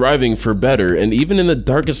and striving for better, and even in the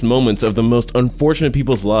darkest moments of the most unfortunate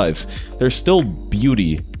people's lives, there's still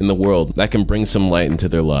beauty in the world that can bring some light into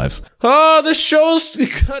their lives. Ah, this show's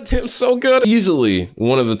goddamn so good. Easily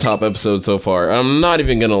one of the top episodes so far. I'm not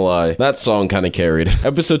even gonna lie. That song kind of carried.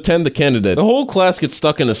 Episode 10, The Candidate. The whole class gets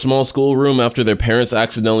stuck in a small schoolroom after their parents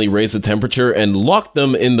accidentally raise the temperature and lock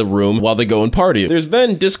them in the room while they go and party. There's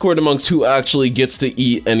then discord amongst who actually gets to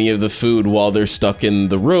eat any of the food while they're stuck in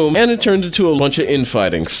the room, and it turns into a bunch of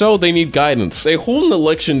infighting, so they need guidance. They hold an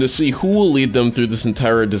election to see who will lead them through this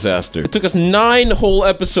entire disaster. It took us 9 whole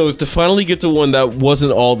episodes to finally get to one that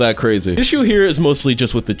wasn't all that crazy. The issue here is mostly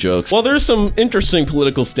just with the jokes. While there's some interesting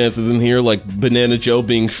political stances in here, like Banana Joe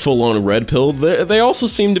being full-on red-pilled, they also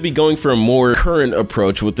seem to be going for a more current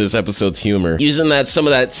approach with this episode's humor, using some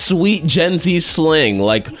of that sweet Gen Z slang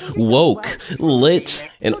like woke, lit,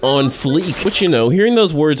 and on fleek, which, you know, hearing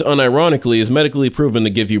those words unironically is medically proven to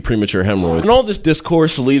give you premature hemorrhoids. And all this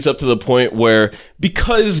discourse leads up to the point where,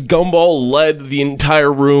 because Gumball led the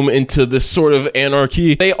entire room into this sort of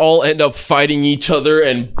anarchy, they all end up fighting each other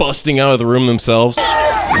and busting out of the room themselves.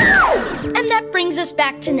 And that brings us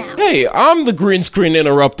back to now. Hey, I'm the green screen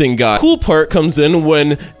interrupting guy. Cool part comes in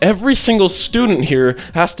when every single student here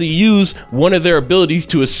has to use one of their abilities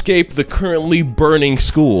to escape the currently burning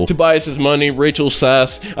school. Tobias's money, Rachel's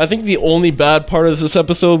sass. I think the only bad part of this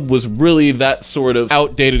episode was really that sort of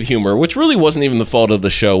outdated humor, which really wasn't even the fault of the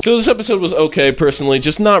show. So this episode was okay, personally,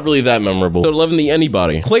 just not really that memorable. Episode 11, The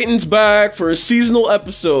Anybody. Clayton's back for a seasonal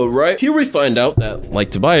episode, right? Here we find out that,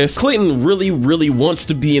 like Tobias, Clayton really wants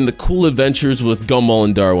to be in the cool adventures with with Gumball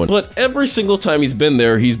and Darwin. But every single time he's been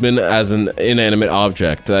there, he's been as an inanimate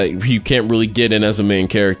object that you can't really get in as a main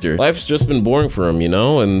character. Life's just been boring for him, you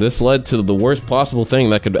know, and this led to the worst possible thing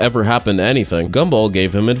that could ever happen to anything. Gumball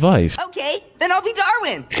gave him advice. Okay, then I'll be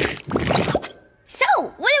Darwin. So,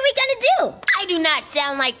 what are we gonna do? I do not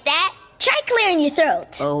sound like that. Try clearing your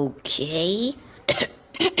throat. Okay.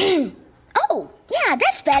 Oh, yeah,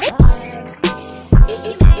 that's better.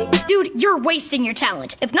 Dude, you're wasting your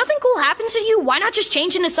talent. If nothing cool happens to you, why not just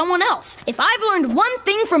change into someone else? If I've learned one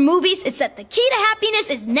thing from movies, it's that the key to happiness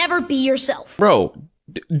is never be yourself. Bro,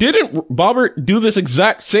 didn't Bobbert do this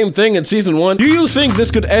exact same thing in season 1? Do you think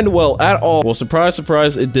this could end well at all? Well, surprise,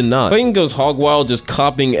 surprise, it did not. Clayton goes hog wild, just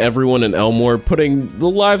copying everyone in Elmore, putting the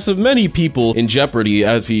lives of many people in jeopardy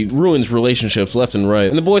as he ruins relationships left and right.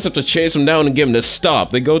 And the boys have to chase him down and get him to stop.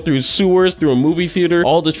 They go through sewers, through a movie theater,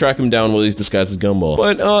 all to track him down while he's disguised as Gumball.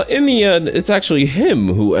 But in the end, it's actually him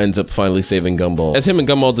who ends up finally saving Gumball, as him and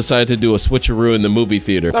Gumball decide to do a switcheroo in the movie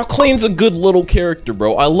theater. Now, Clayton's a good little character,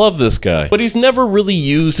 bro. I love this guy. But he's never really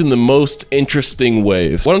used in the most interesting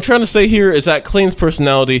ways. What I'm trying to say here is that Clayton's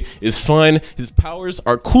personality is fine, his powers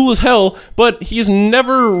are cool as hell, but he's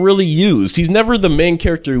never really used. He's never the main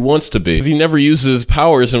character he wants to be, because he never uses his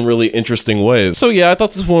powers in really interesting ways. So yeah, I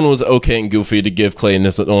thought this one was okay and goofy to give Clayton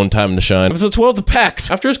his own time to shine. Episode 12, The Pact.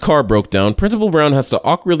 After his car broke down, Principal Brown has to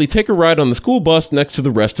awkwardly take a ride on the school bus next to the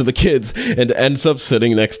rest of the kids, and ends up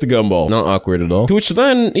sitting next to Gumball. Not awkward at all. To which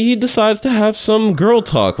then, he decides to have some girl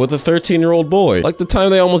talk with a 13-year-old boy, like the time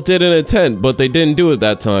they almost did in a tent, but they didn't do it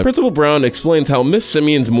that time. Principal Brown explains how Miss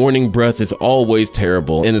Simeon's morning breath is always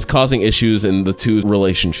terrible and is causing issues in the two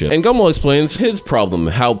relationship. And Gumball explains his problem,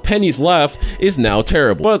 how Penny's laugh is now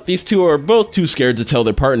terrible. But these two are both too scared to tell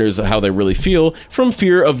their partners how they really feel from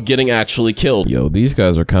fear of getting actually killed. Yo, these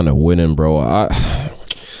guys are kind of winning, bro.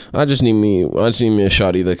 I just need me a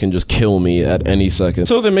shotty that can just kill me at any second.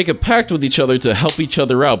 So they make a pact with each other to help each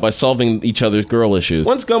other out by solving each other's girl issues.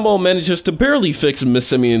 Once Gumball manages to barely fix Miss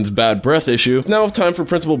Simeon's bad breath issue, it's now time for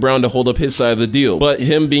Principal Brown to hold up his side of the deal. But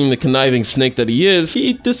him being the conniving snake that he is,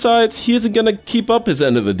 he decides he isn't gonna keep up his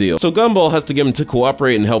end of the deal. So Gumball has to get him to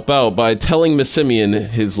cooperate and help out by telling Miss Simeon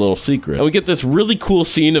his little secret. And we get this really cool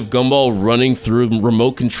scene of Gumball running through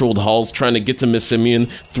remote-controlled halls trying to get to Miss Simeon,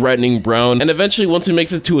 threatening Brown, and eventually once he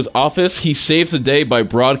makes it to his office, he saves the day by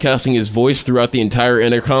broadcasting his voice throughout the entire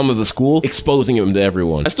intercom of the school, exposing him to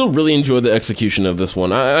everyone. I still really enjoyed the execution of this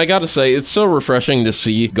one. I gotta say, it's so refreshing to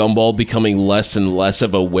see Gumball becoming less and less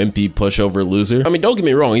of a wimpy pushover loser. I mean, don't get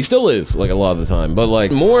me wrong, he still is, like, a lot of the time, but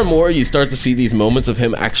like, more and more you start to see these moments of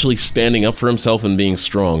him actually standing up for himself and being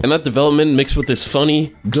strong. And that development mixed with this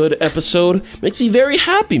funny, good episode makes me very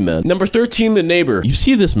happy, man. Number 13, The Neighbor. You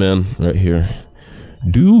see this man right here.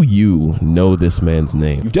 Do you know this man's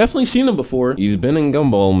name? You've definitely seen him before. He's been in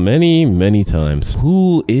Gumball many, many times.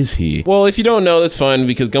 Who is he? Well, if you don't know, that's fine,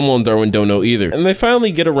 because Gumball and Darwin don't know either. And they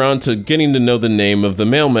finally get around to getting to know the name of the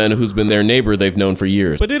mailman who's been their neighbor they've known for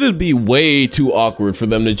years. But it'd be way too awkward for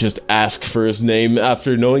them to just ask for his name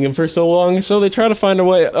after knowing him for so long, so they try to find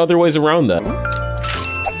other ways around that.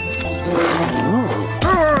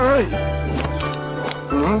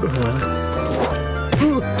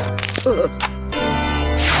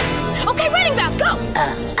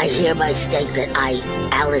 I hereby state that I,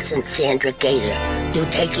 Allison Sandra Gator, do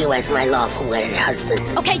take you as my lawful wedded husband.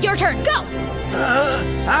 Okay, your turn, go!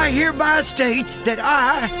 I hereby state that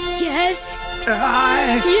I... Yes!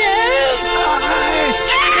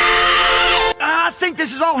 I think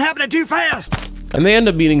this is all happening too fast! And they end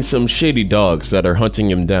up meeting some shady dogs that are hunting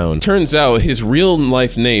him down. Turns out his real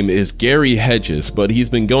life name is Gary Hedges, but he's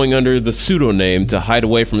been going under the pseudonym to hide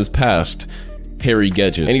away from his past, Harry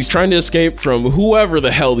Gedges. And he's trying to escape from whoever the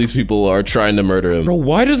hell these people are trying to murder him. Bro,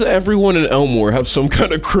 why does everyone in Elmore have some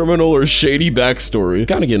kind of criminal or shady backstory?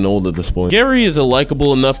 Kinda getting old at this point. Gary is a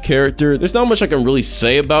likable enough character. There's not much I can really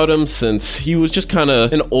say about him since he was just kinda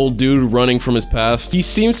an old dude running from his past. He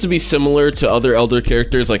seems to be similar to other elder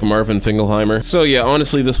characters like Marvin Finkelheimer. So yeah,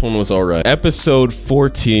 honestly, this one was alright. Episode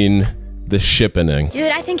 14, The Shippening.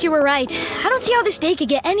 Dude, I think you were right. I don't see how this day could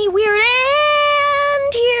get any weirder.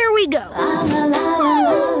 And here we go. Ah!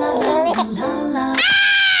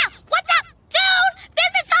 What the? Dude,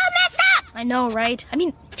 this is all messed up! I know, right? I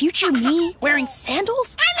mean, future me wearing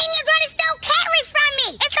sandals? I mean, you're gonna steal carry from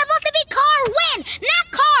me! It's supposed to be car win,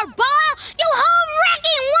 not car ball! You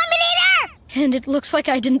home-wrecking woman eater! And it looks like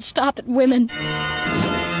I didn't stop at women.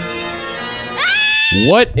 Ah!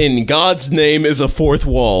 What in God's name is a fourth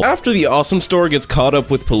wall? After the Awesome Store gets caught up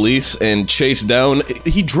with police and chased down,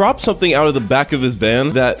 he drops something out of the back of his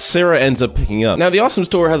van that Sarah ends up picking up. Now, the Awesome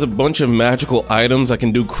Store has a bunch of magical items that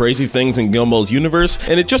can do crazy things in Gumball's universe,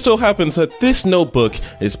 and it just so happens that this notebook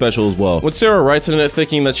is special as well. When Sarah writes in it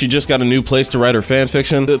thinking that she just got a new place to write her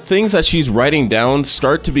fanfiction, the things that she's writing down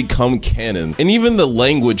start to become canon, and even the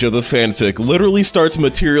language of the fanfic literally starts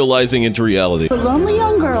materializing into reality. A lonely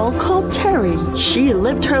young girl called Terry. She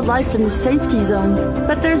lived her life in the safety zone,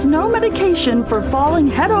 but there's no medication for falling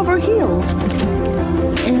head over heels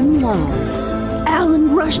in love.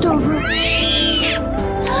 Alan rushed over.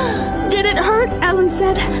 Did it hurt? Alan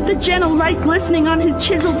said, the gentle light glistening on his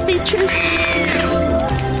chiseled features.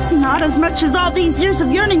 Not as much as all these years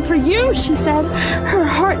of yearning for you, she said, her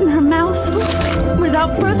heart in her mouth.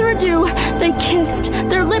 Without further ado, they kissed,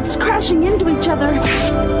 their lips crashing into each other,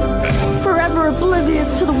 forever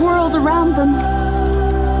oblivious to the world around them.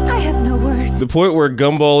 I have no words. The point where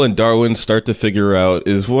Gumball and Darwin start to figure out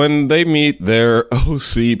is when they meet their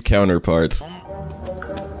OC counterparts.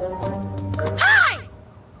 Hi!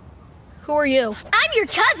 Who are you? I'm your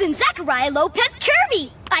cousin, Zachariah Lopez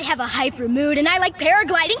Kirby. I have a hyper mood and I like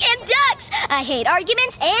paragliding and ducks. I hate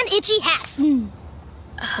arguments and itchy hats.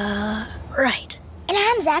 Right. And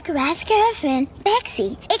I'm Zachariah's girlfriend,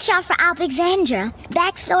 Bexy. It's short for Alexandra.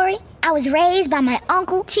 Backstory, I was raised by my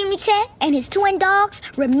uncle, Timothy, and his twin dogs,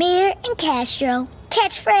 Ramir and Castro.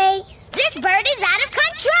 Catchphrase, this bird is out of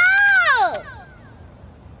control!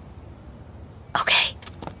 Okay.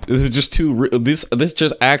 This is just too real. This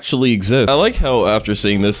just actually exists. I like how after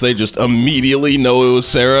seeing this, they just immediately know it was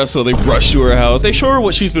Sarah, so they rush to her house. They show her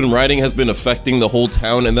what she's been writing has been affecting the whole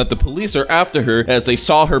town, and that the police are after her as they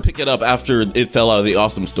saw her pick it up after it fell out of the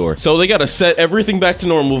Awesome Store. So they gotta set everything back to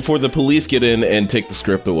normal before the police get in and take the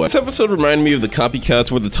script away. This episode reminded me of the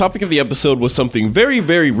Copycats, where the topic of the episode was something very,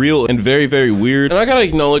 very real and very, very weird. And I gotta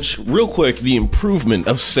acknowledge real quick the improvement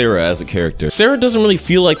of Sarah as a character. Sarah doesn't really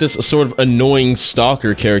feel like this sort of annoying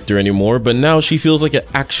stalker character anymore, but now she feels like an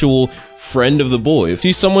actual friend of the boys.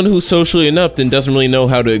 She's someone who's socially inept and doesn't really know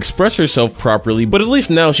how to express herself properly, but at least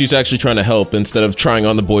now she's actually trying to help instead of trying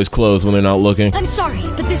on the boys' clothes when they're not looking. I'm sorry,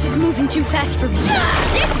 but this is moving too fast for me.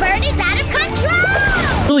 This bird is out of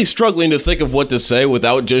control! Really struggling to think of what to say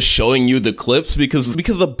without just showing you the clips, because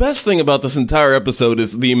the best thing about this entire episode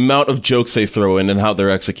is the amount of jokes they throw in and how they're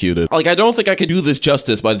executed. Like, I don't think I could do this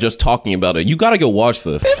justice by just talking about it. You gotta go watch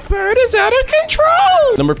this. This bird is out of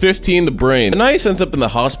control! Number 15, the brain. Anais ends up in the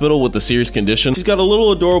hospital with a serious condition. She's got a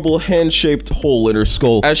little adorable hand-shaped hole in her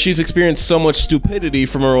skull, as she's experienced so much stupidity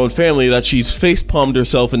from her own family that she's face-palmed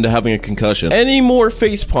herself into having a concussion. Any more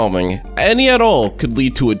face-palming, any at all, could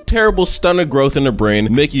lead to a terrible stunted growth in her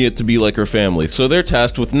brain, making it to be like her family. So they're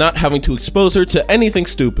tasked with not having to expose her to anything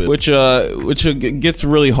stupid, which gets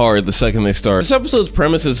really hard the second they start. This episode's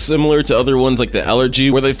premise is similar to other ones like the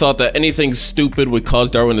allergy, where they thought that anything stupid would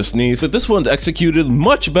cause Darwin to sneeze, but this one's executed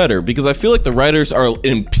much better because I feel like the writers are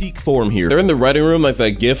in peak form here. They're in the writing room like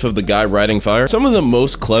that gif of the guy riding fire. Some of the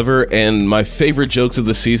most clever and my favorite jokes of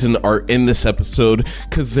the season are in this episode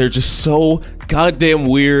because they're just so goddamn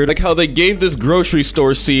weird. Like how they gave this grocery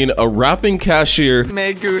store scene a rapping cashier.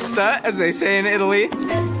 Me gusta, as they say in Italy.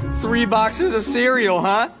 3 boxes of cereal,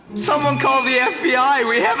 huh? Someone call the FBI.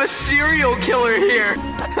 We have a serial killer here.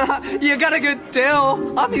 You got a good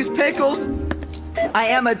deal on these pickles. I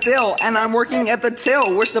am a dill, and I'm working at the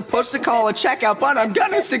till. We're supposed to call a checkout, but I'm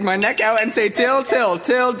gonna stick my neck out and say till, till,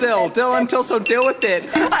 till, dill, dill until, so deal with it.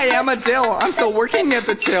 I am a dill, I'm still working at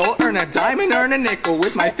the till. Earn a dime and earn a nickel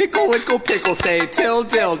with my fickle, lickle, pickle. Say till,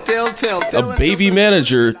 dill, dill, till, dill. A baby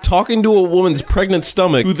manager talking to a woman's pregnant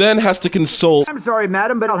stomach who then has to consult. I'm sorry,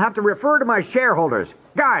 madam, but I'll have to refer to my shareholders.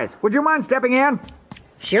 Guys, would you mind stepping in?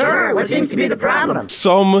 Sure, what seems to be the problem?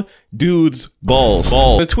 Some dude's balls.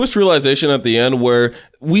 The twist realization at the end where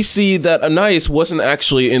we see that Anais wasn't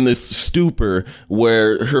actually in this stupor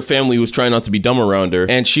where her family was trying not to be dumb around her,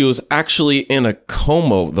 and she was actually in a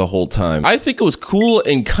coma the whole time. I think it was cool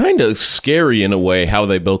and kind of scary in a way how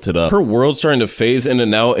they built it up. Her world's starting to phase in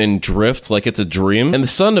and out and drift like it's a dream, and the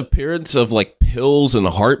sudden appearance of like pills and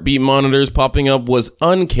heartbeat monitors popping up was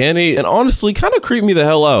uncanny and honestly kind of creeped me the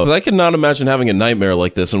hell out. I could not imagine having a nightmare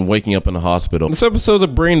like this and waking up in a hospital. This episode's a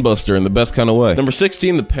brain buster in the best kind of way. Number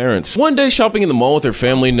 16, the parents. One day shopping in the mall with her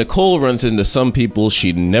family, Nicole runs into some people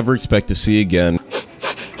she'd never expect to see again.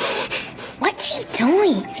 What's she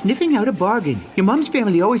doing? Sniffing out a bargain. Your mom's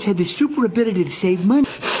family always had this super ability to save money.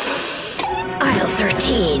 Aisle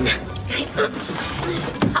 13.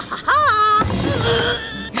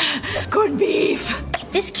 Corned beef.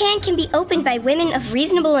 This can be opened by women of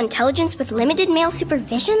reasonable intelligence with limited male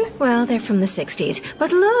supervision? Well, they're from the 60s.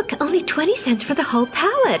 But look, only 20 cents for the whole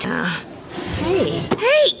pallet. Hey,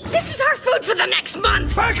 This is our food for the next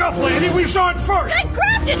month! Back up, lady! We saw it first! I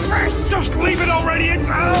grabbed it first! Just leave it already, it's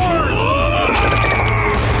ours!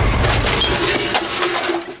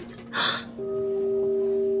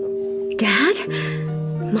 Dad?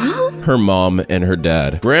 Mom? Her mom and her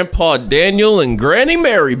dad. Grandpa Daniel and Granny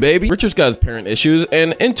Mary, baby. Richard's got his parent issues,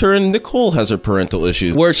 and in turn, Nicole has her parental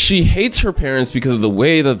issues, where she hates her parents because of the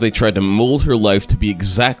way that they tried to mold her life to be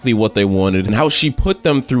exactly what they wanted, and how she put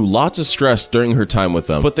them through lots of stress during her time with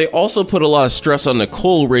them. But they also put a lot of stress on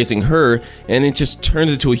Nicole raising her, and it just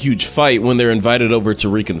turns into a huge fight when they're invited over to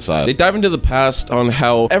reconcile. They dive into the past on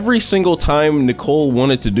how every single time Nicole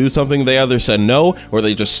wanted to do something, they either said no, or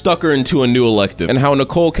they just stuck her into a new elective, and how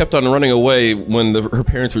Nicole kept on running away when her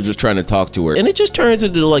parents were just trying to talk to her. And it just turns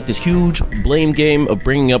into like this huge blame game of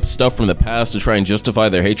bringing up stuff from the past to try and justify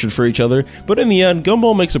their hatred for each other. But in the end,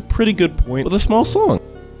 Gumball makes a pretty good point with a small song.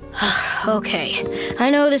 Okay,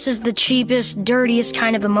 I know this is the cheapest, dirtiest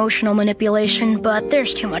kind of emotional manipulation, but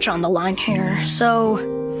there's too much on the line here, so...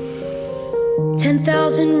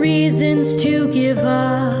 10,000 reasons to give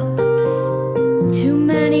up. Too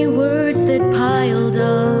many words that piled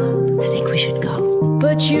up. I think we should go.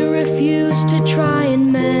 But you refuse to try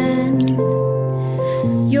and mend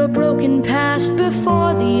your broken past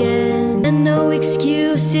before the end. And no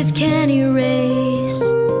excuses can erase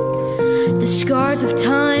the scars of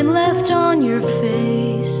time left on your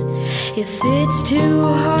face. If it's too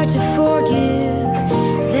hard to forgive,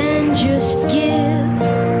 then just give.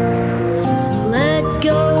 Let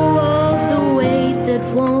go of the weight that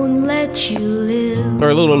won't let you live.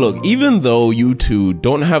 Alright, look, even though you two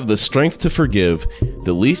don't have the strength to forgive,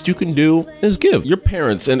 the least you can do is give. Your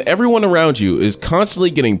parents and everyone around you is constantly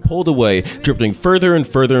getting pulled away, drifting further and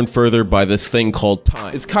further and further by this thing called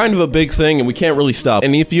time. It's kind of a big thing and we can't really stop.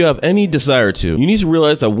 And if you have any desire to, you need to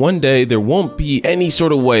realize that one day there won't be any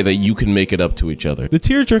sort of way that you can make it up to each other. The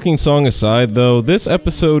tear-jerking song aside though, this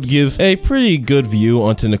episode gives a pretty good view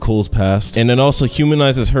onto Nicole's past, and it also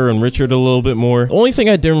humanizes her and Richard a little bit more. The only thing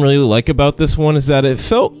I didn't really like about this one is that it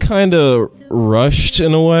felt kind of rushed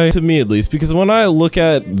in a way, to me at least, because when I look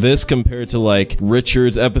at this compared to like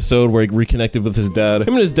Richard's episode where he reconnected with his dad,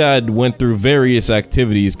 him and his dad went through various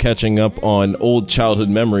activities catching up on old childhood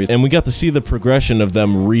memories, and we got to see the progression of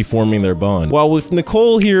them reforming their bond. While with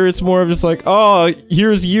Nicole here, it's more of just like, oh,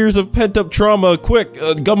 here's years of pent-up trauma, quick,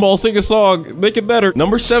 Gumball, sing a song, make it better.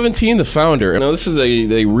 Number 17, the founder. Now this is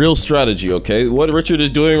a real strategy, okay? What Richard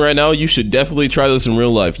is doing right now, you should definitely try this in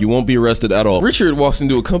real life. You won't be arrested at all. Richard walks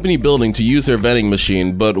into a company building to use their vending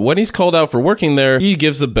machine, but when he's called out for working there, he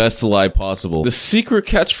gives the best lie possible. The secret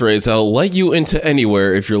catchphrase that'll let you into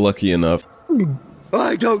anywhere if you're lucky enough.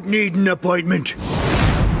 I don't need an appointment.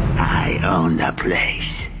 I own the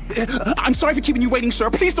place. I'm sorry for keeping you waiting, sir.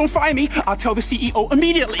 Please don't fire me. I'll tell the CEO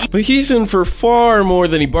immediately. But he's in for far more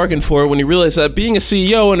than he bargained for when he realized that being a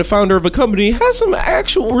CEO and a founder of a company has some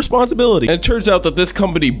actual responsibility. And it turns out that this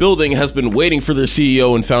company building has been waiting for their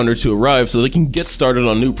CEO and founder to arrive so they can get started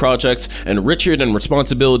on new projects, and Richard and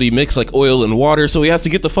responsibility mix like oil and water, so he has to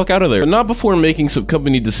get the fuck out of there. But not before making some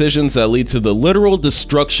company decisions that lead to the literal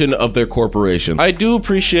destruction of their corporation. I do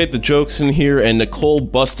appreciate the jokes in here and Nicole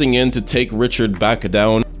busting in to take Richard back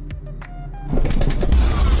down.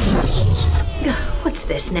 What's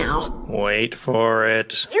this now? Wait for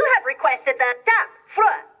it. You have requested the top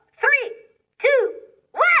front. 3, 2,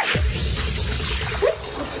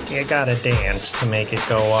 1. You gotta dance to make it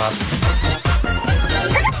go up.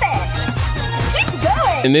 Keep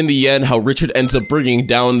going. And in the end, how Richard ends up bringing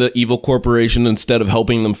down the evil corporation instead of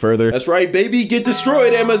helping them further. That's right, baby, get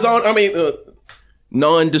destroyed, Amazon.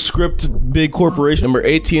 Nondescript big corporation. Number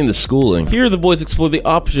 18, the schooling. Here the boys explore the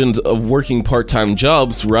options of working part-time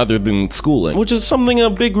jobs rather than schooling, which is something a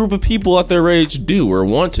big group of people at their age do or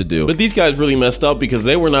want to do. But these guys really messed up because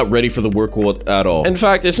they were not ready for the work world at all. In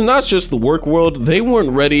fact, it's not just the work world, they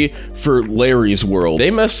weren't ready for Larry's world.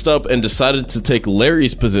 They messed up and decided to take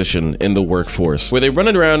Larry's position in the workforce, where they run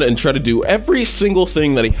around and try to do every single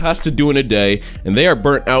thing that he has to do in a day, and they are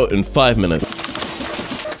burnt out in 5 minutes.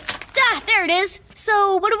 There it is.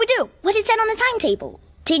 So, what do? What is that on the timetable?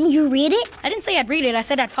 Didn't you read it? I didn't say I'd read it, I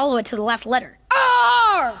said I'd follow it to the last letter.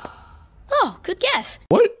 R! Oh, good guess.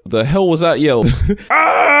 What the hell was that yell?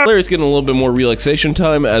 Larry's getting a little bit more relaxation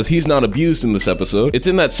time as he's not abused in this episode. It's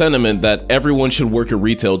in that sentiment that everyone should work a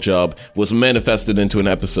retail job was manifested into an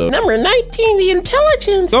episode. Number 19, the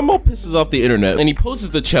intelligence. Gumball pisses off the internet and he poses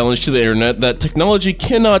the challenge to the internet that technology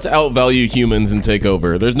cannot outvalue humans and take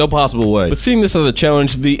over. There's no possible way. But seeing this as a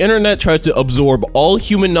challenge, the internet tries to absorb all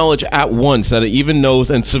human knowledge at once that it even knows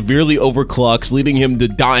and severely overclocks, leading him to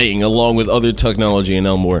dying along with other technology in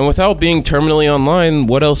Elmore. And without being terminally online,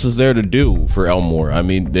 what else is there to do for Elmore? I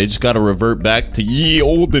mean, they just gotta revert back to ye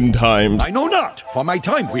olden times. I know not, for my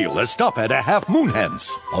time wheel has stopped at a half moon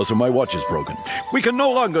hence. Also, my watch is broken. We can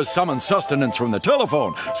no longer summon sustenance from the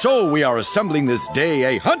telephone, so we are assembling this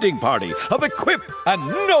day a hunting party of equipped and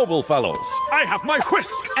noble fellows. I have my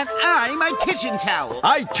whisk. And I, my kitchen towel.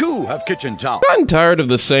 I too have kitchen towel. I'm tired of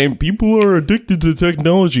the same people are addicted to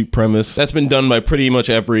technology premise. That's been done by pretty much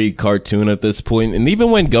every cartoon at this point, and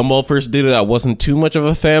even when Gumball first did it, I wasn't too much of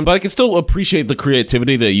a fan, but I can still appreciate the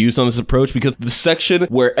creativity they used on this approach, because the section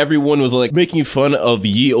where everyone was like making fun of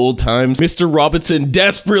ye old times, Mr. Robinson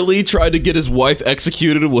desperately tried to get his wife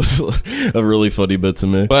executed was a really funny bit to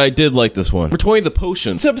me. But I did like this one. Number 20, the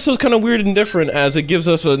potion. This episode's kind of weird and different as it gives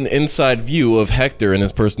us an inside view of Hector and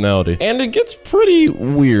his personality, and it gets pretty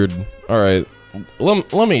weird. All right,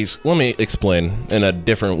 let me explain in a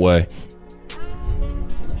different way.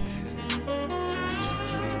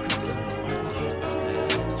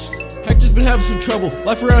 Hector's been having some trouble.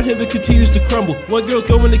 Life around him, it continues to crumble. One girl's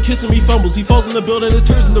going to kiss him, he fumbles. He falls in the building, it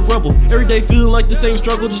turns into rubble. Every day feeling like the same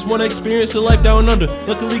struggle, just wanna experience the life down under.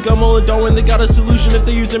 Luckily, Gumball and Darwin, they got a solution. If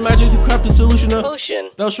they use their magic to craft a solution, Potion.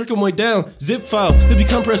 That'll shrink him way down. Zip file, he'll be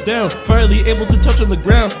compressed down. Finally able to touch on the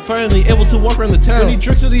ground. Finally able to walk around the town. When he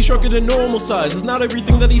tricks it, he's shrunker than normal size. It's not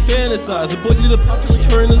everything that he fantasized. The boys need a pot to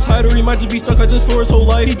return his height, or he might just be stuck like this for his whole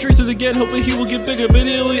life. He drinks it again, hoping he will get bigger, but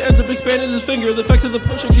he ends up expanding his finger. The effects of the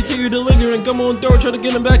potion continue to linger, and Gumball and Darwin try to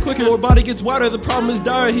get him back quicker. Lower body gets wider, the problem is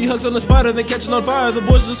dire. He hugs on the spider, then catching on fire. The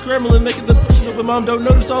boys are scrambling, making the potion open. Mom don't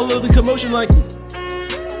notice all of the commotion like...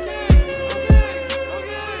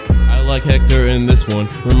 I like Hector in this one.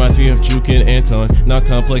 Reminds me of Juke and Anton. Not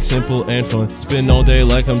complex, simple, and fun. Spin all day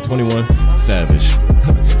like I'm 21. Savage.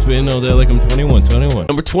 Spin all day like I'm 21.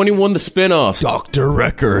 Number 21, the spin-offs. Dr.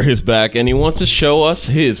 Wrecker is back, and he wants to show us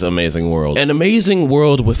his Amazing World. An Amazing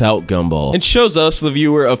World without Gumball. And shows us, the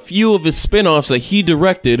viewer, a few of his spin-offs that he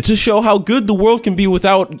directed to show how good the world can be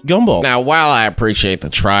without Gumball. Now, while I appreciate the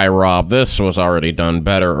try, Rob, this was already done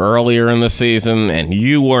better earlier in the season, and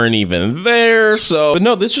you weren't even there, so... But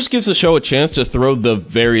no, this just gives the show a chance to throw the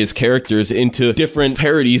various characters into different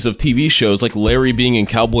parodies of TV shows, like Larry being in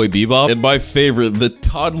Cowboy Bebop, and my favorite, the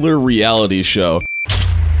toddler reality show.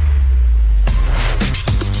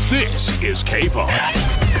 This is K-pop.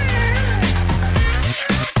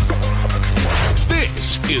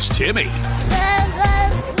 This is Timmy.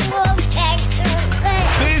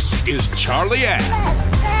 This is Charlie Ann.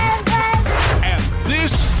 And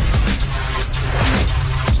this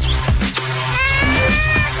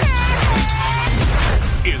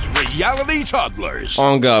is Reality Toddlers.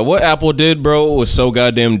 Oh God, what Apple did, bro, was so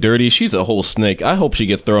goddamn dirty. She's a whole snake. I hope she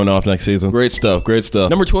gets thrown off next season. Great stuff, great stuff.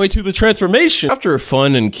 Number 22, the transformation. After a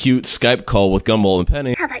fun and cute Skype call with Gumball and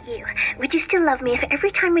Penny. How about you? Would you still love me if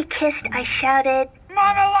every time we kissed, I shouted,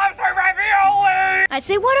 Mama loves her ravioli! I'd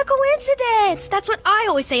say, what a coincidence! That's what I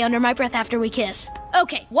always say under my breath after we kiss.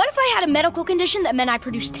 Okay, what if I had a medical condition that meant I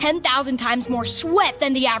produced 10,000 times more sweat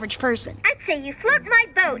than the average person? I'd say you float my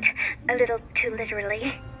boat. A little too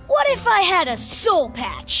literally. What if I had a soul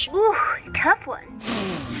patch? Ooh, tough one.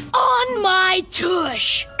 On my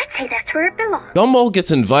tush! I'd say that's where it belongs. Gumball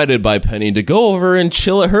gets invited by Penny to go over and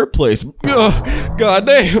chill at her place. Ugh, God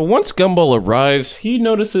dang. Once Gumball arrives, he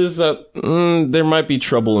notices that there might be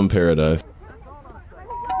trouble in paradise.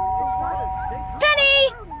 Penny!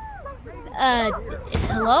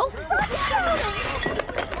 Hello?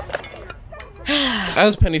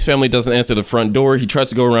 As Penny's family doesn't answer the front door, he tries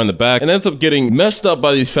to go around the back and ends up getting messed up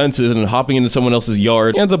by these fences and hopping into someone else's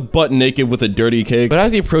yard. He ends up butt naked with a dirty cake. But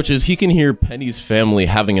as he approaches, he can hear Penny's family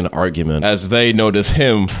having an argument as they notice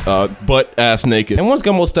him butt ass naked. And once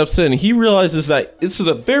Gumball steps in, he realizes that it's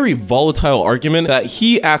a very volatile argument that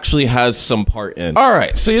he actually has some part in.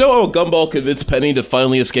 Alright, so you know how Gumball convinced Penny to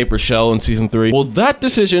finally escape her shell in season 3? Well, that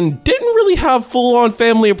decision didn't really have full-on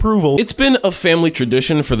family approval. It's been a family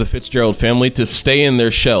tradition for the Fitzgerald family to stay in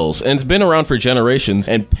their shells, and it's been around for generations,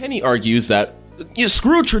 and Penny argues that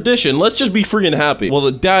screw tradition, let's just be free and happy. Well,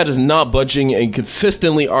 the dad is not budging and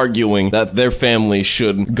consistently arguing that their family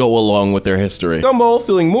should go along with their history. Gumball,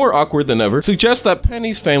 feeling more awkward than ever, suggests that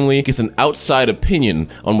Penny's family gets an outside opinion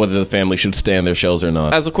on whether the family should stay in their shells or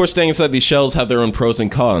not. As of course, staying inside these shells have their own pros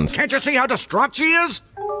and cons. Can't you see how distraught she is?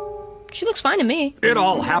 She looks fine to me. It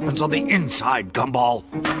all happens on the inside, Gumball.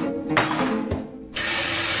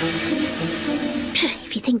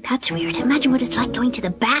 If you think that's weird, imagine what it's like going to the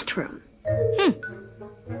bathroom.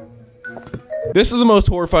 This is the most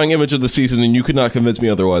horrifying image of the season, and you could not convince me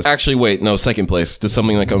otherwise. Actually, wait, no, second place, to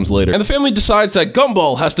something that comes later. And the family decides that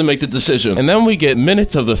Gumball has to make the decision. And then we get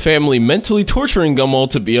minutes of the family mentally torturing Gumball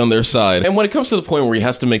to be on their side. And when it comes to the point where he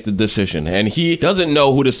has to make the decision, and he doesn't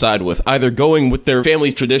know who to side with, either going with their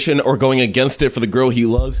family's tradition or going against it for the girl he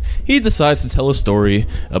loves, he decides to tell a story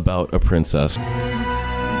about a princess.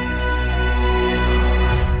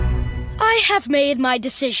 I have made my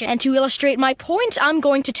decision, and to illustrate my point, I'm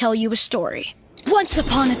going to tell you a story. Once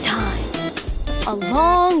upon a time, a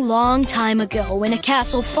long, long time ago, in a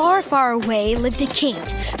castle far, far away, lived a king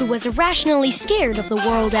who was irrationally scared of the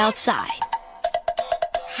world outside.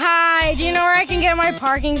 Hi, do you know where I can get my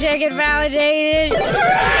parking ticket validated?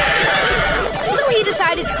 So he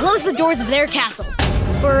decided to close the doors of their castle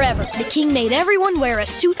forever. The king made everyone wear a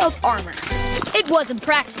suit of armor. It wasn't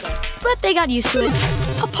practical, but they got used to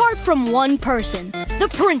it. Apart from one person, the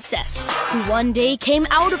princess, who one day came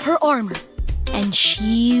out of her armor. And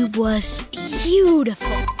she was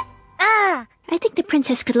beautiful. I think the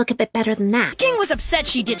princess could look a bit better than that. The king was upset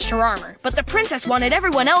she ditched her armor, but the princess wanted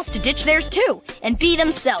everyone else to ditch theirs too, and be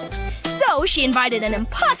themselves. So she invited an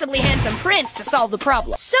impossibly handsome prince to solve the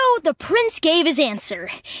problem. So the prince gave his answer,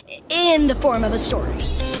 in the form of a story.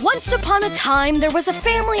 Once upon a time, there was a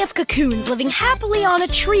family of cocoons living happily on a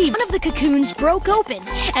tree. One of the cocoons broke open,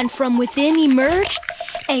 and from within emerged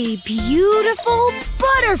a beautiful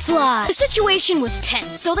butterfly. The situation was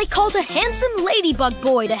tense, so they called a handsome ladybug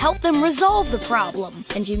boy to help them resolve the problem.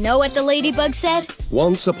 And you know what the ladybug said?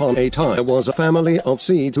 Once upon a time, there was a family of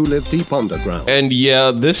seeds who lived deep underground. And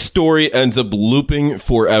yeah, this story ends up looping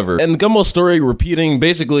forever. And Gumball's story repeating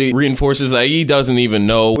basically reinforces that he doesn't even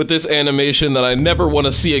know with this animation that I never want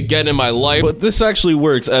to see again in my life. But this actually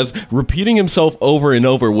works, as repeating himself over and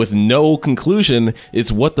over with no conclusion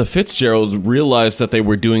is what the Fitzgeralds realized that they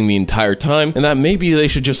were doing the entire time, and that maybe they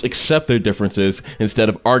should just accept their differences instead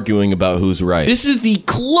of arguing about who's right. This is the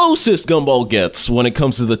closest Gumball gets when it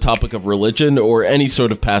comes to the topic of religion or any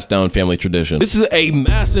sort of passed down family tradition. This is a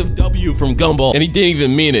massive W from Gumball, and he didn't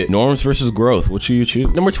even mean it. Norms versus growth, what should you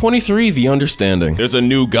choose? Number 23, the understanding. There's a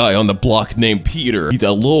new guy on the block named Peter. He's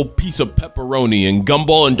a little piece of pepperoni, and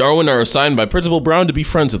Gumball and Darwin are assigned by Principal Brown to be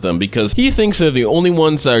friends with him because he thinks they're the only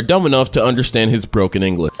ones that are dumb enough to understand his broken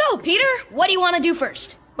English. So, Peter, what do you want to do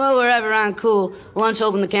first? Well, wherever I'm cool. Lunch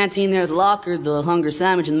over in the canteen there at the locker, the hunger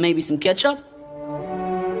sandwich, and maybe some ketchup.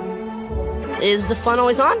 Is the fun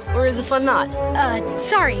always on, or is the fun not?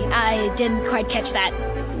 Sorry, I didn't quite catch that.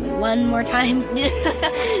 One more time.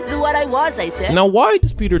 What I said. Now, why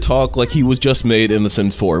does Peter talk like he was just made in The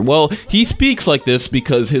Sims 4? Well, he speaks like this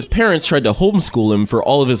because his parents tried to homeschool him for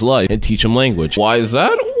all of his life and teach him language. Why is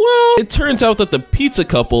that? Well, it turns out that the pizza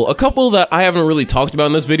couple, a couple that I haven't really talked about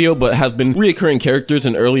in this video, but have been reoccurring characters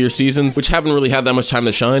in earlier seasons, which haven't really had that much time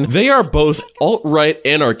to shine, they are both alt-right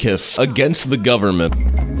anarchists against the government.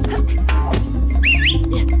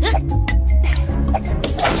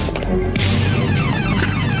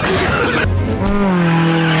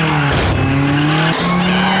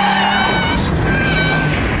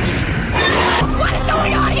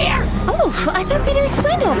 I thought Peter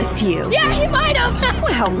explained all this to you. Yeah, he might have.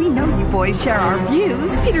 Well, we know you boys share our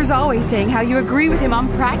views. Peter's always saying how you agree with him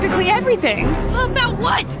on practically everything. About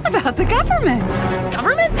what? About the government.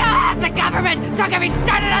 Government? Ah, the government! Don't get me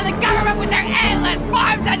started on the government with their endless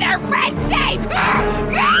forms and their red tape!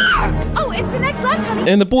 Oh, it's the next left,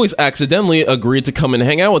 honey. And the boys accidentally agreed to come and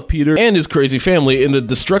hang out with Peter and his crazy family in the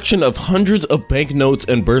destruction of hundreds of banknotes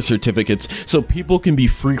and birth certificates so people can be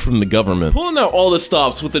free from the government. Pulling out all the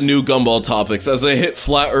stops with the new Gumball topics as they hit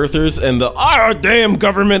flat earthers and the damn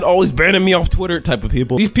government always banning me off Twitter type of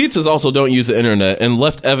people. These pizzas also don't use the internet and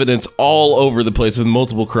left evidence all over the place with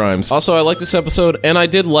multiple crimes. Also, I like this episode, and I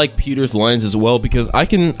did like Peter's lines as well because I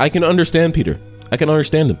can understand Peter. I can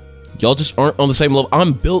understand him. Y'all just aren't on the same level.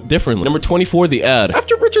 I'm built differently. Number 24, the ad.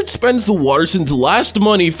 After Richard's spends the Wattersons' last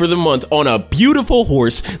money for the month on a beautiful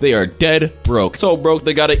horse, they are dead broke. So broke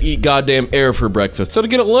they gotta eat goddamn air for breakfast. So to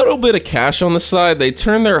get a little bit of cash on the side, they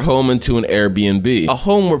turn their home into an Airbnb, a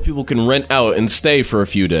home where people can rent out and stay for a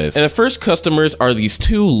few days. And the first customers are these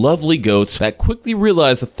two lovely goats that quickly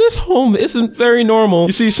realize that this home isn't very normal.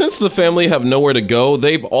 You see, since the family have nowhere to go,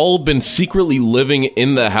 they've all been secretly living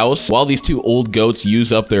in the house while these two old goats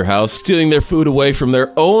use up their house, stealing their food away from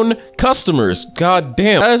their own customers. God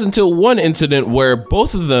damn. That is until one incident where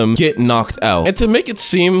both of them get knocked out. And to make it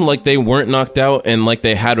seem like they weren't knocked out and like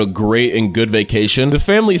they had a great and good vacation, the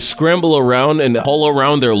family scramble around and haul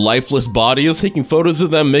around their lifeless bodies, taking photos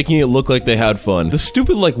of them, making it look like they had fun. The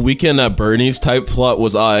stupid like Weekend at Bernie's type plot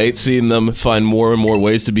was aight, seeing them find more and more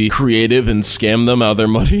ways to be creative and scam them out of their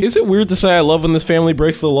money. Is it weird to say I love when this family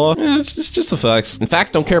breaks the law? It's just the facts. And facts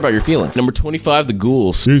don't care about your feelings. Number 25, the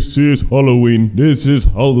ghouls. This is Halloween. This is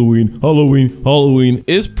Halloween. Halloween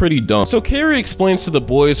is pretty dumb. So Carrie explains to the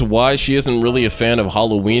boys why she isn't really a fan of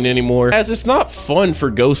Halloween anymore, as it's not fun for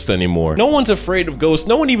ghosts anymore. No one's afraid of ghosts.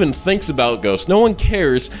 No one even thinks about ghosts. No one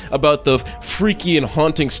cares about the freaky and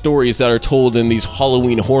haunting stories that are told in these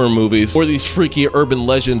Halloween horror movies or these freaky urban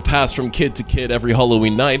legends passed from kid to kid every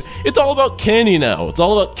Halloween night. It's all about candy now. It's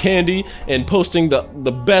all about candy and posting the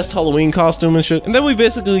best Halloween costume and shit. And then we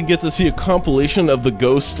basically get to see a compilation of the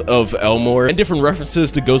ghost of Elmore and different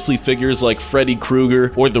references to ghostly figures like Freddy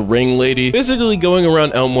Krueger or the Ring Lady, basically going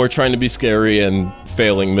around Elmore trying to be scary and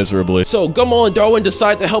failing miserably. So Gumball and Darwin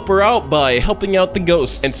decide to help her out by helping out the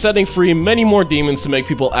ghosts and setting free many more demons to make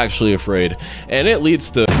people actually afraid. And it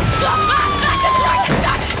leads to... That's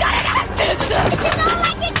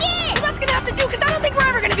gonna have to do, because I don't think we're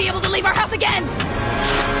ever gonna be able to leave our house again.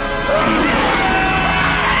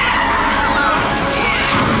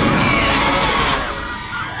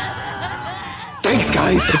 Thanks,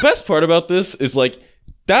 guys. The best part about this is like,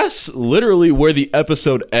 that's literally where the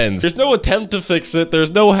episode ends. There's no attempt to fix it.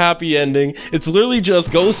 There's no happy ending. It's literally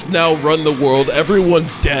just ghosts now run the world.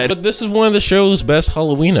 Everyone's dead. But this is one of the show's best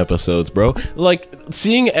Halloween episodes, bro. Like,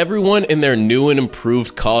 seeing everyone in their new and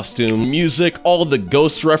improved costume, music, all the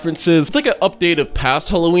ghost references. It's like an update of past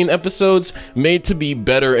Halloween episodes made to be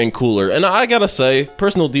better and cooler. And I gotta say,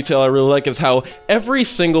 personal detail I really like is how every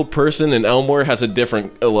single person in Elmore has a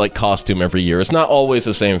different, like, costume every year. It's not always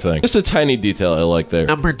the same thing. Just a tiny detail I like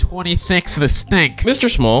there. Number 26, the stink.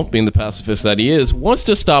 Mr. Small, being the pacifist that he is, wants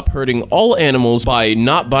to stop hurting all animals by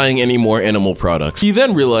not buying any more animal products. He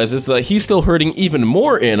then realizes that he's still hurting even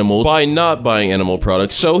more animals by not buying animal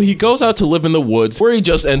products, so he goes out to live in the woods where he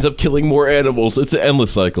just ends up killing more animals. It's an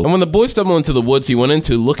endless cycle. And when the boys stumble into the woods he went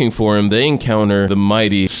into looking for him, they encounter the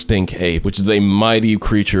mighty stink ape, which is a mighty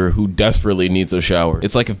creature who desperately needs a shower.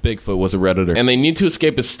 It's like if Bigfoot was a redditor, and they need to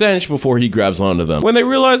escape his stench before he grabs onto them. When they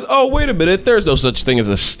realize, oh wait a minute, there's no such thing as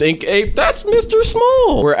a stink ape, that's Mr.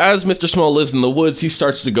 Small. Whereas Mr. Small lives in the woods, he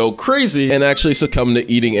starts to go crazy and actually succumb to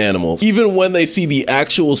eating animals. Even when they see the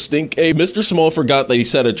actual stink ape, Mr. Small forgot that he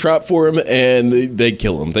set a trap for him and they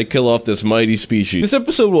kill him. They kill off this mighty species. This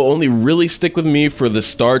episode will only really stick with me for the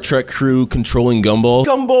Star Trek crew controlling Gumball.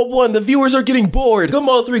 Gumball 1, the viewers are getting bored.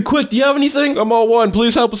 Gumball 3, quick, do you have anything? Gumball 1,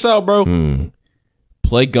 please help us out, bro.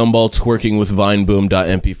 Play Gumball twerking with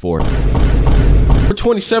vineboom.mp4. Number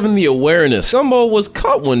 27, the awareness. Gumball was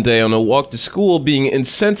caught one day on a walk to school being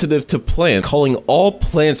insensitive to plants, calling all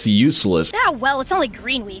plants useless. Ah, well, it's only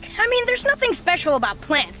Green Week. I mean, there's nothing special about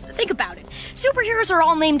plants. Think about it. Superheroes are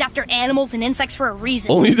all named after animals and insects for a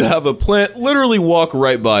reason. Only to have a plant literally walk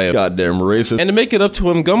right by him. Goddamn racist. And to make it up to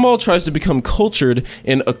him, Gumball tries to become cultured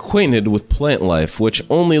and acquainted with plant life, which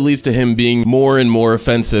only leads to him being more and more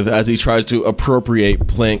offensive as he tries to appropriate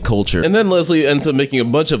plant culture. And then Leslie ends up making a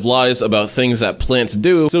bunch of lies about things that plants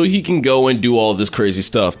do so he can go and do all this crazy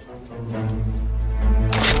stuff.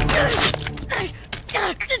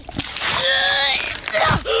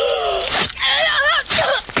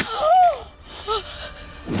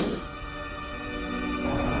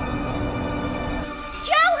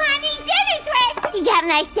 Did you have a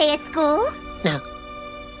nice day at school?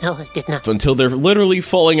 No, I did not. Until they're literally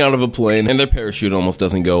falling out of a plane and their parachute almost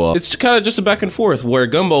doesn't go up. It's kind of just a back and forth where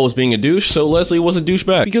Gumball was being a douche, so Leslie was a douche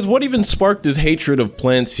back. Because what even sparked his hatred of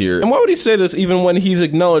plants here? And why would he say this even when he's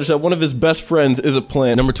acknowledged that one of his best friends is a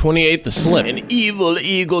plant? Number 28, the slip. An evil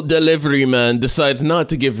eagle delivery man decides not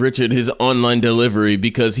to give Richard his online delivery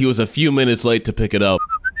because he was a few minutes late to pick it up.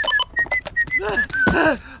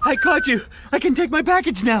 I caught you. I can take my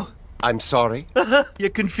package now. I'm sorry? You're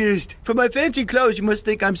confused. For my fancy clothes, you must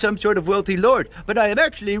think I'm some sort of wealthy lord. But I am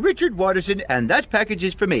actually Richard Watterson, and that package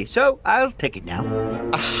is for me. So I'll take it now.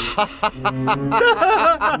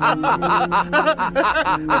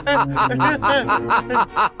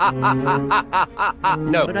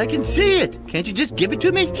 No. But I can see it. Can't you just give it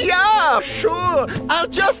to me? Yeah, sure. I'll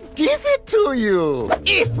just give it to you.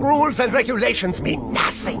 If rules and regulations mean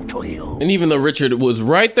nothing to you. And even though Richard was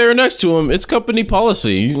right there next to him, it's company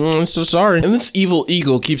policy. So sorry. And this evil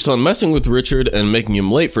eagle keeps on messing with Richard and making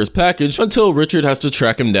him late for his package until Richard has to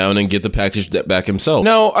track him down and get the package back himself.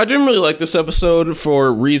 Now, I didn't really like this episode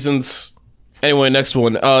for reasons. Anyway, next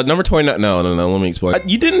one. Number 29. No, let me explain.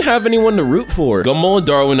 You didn't have anyone to root for. Gumball and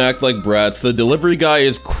Darwin act like brats. The delivery guy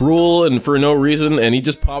is cruel and for no reason, and he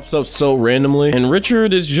just pops up so randomly. And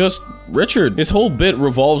Richard is just Richard. His whole bit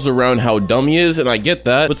revolves around how dumb he is, and I get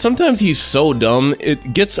that, but sometimes he's so dumb,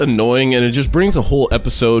 it gets annoying, and it just brings a whole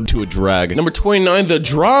episode to a drag. Number 29, the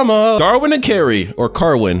drama. Darwin and Carrie, or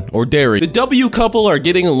Carwin, or Derry. The W couple are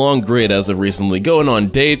getting along great as of recently, going on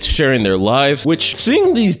dates, sharing their lives, which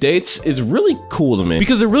seeing these dates is really cool to me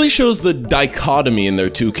because it really shows the dichotomy in their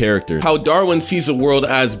two characters. How Darwin sees the world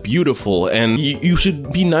as beautiful and you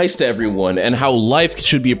should be nice to everyone and how life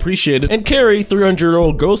should be appreciated. And Carrie,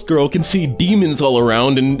 300-year-old ghost girl, can see demons all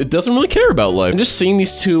around and doesn't really care about life. And just seeing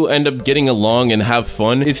these two end up getting along and have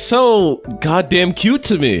fun is so goddamn cute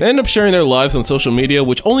to me. They end up sharing their lives on social media,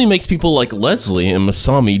 which only makes people like Leslie and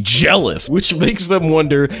Masami jealous, which makes them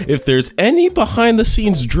wonder if there's any behind the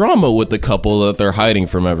scenes drama with the couple that they're hiding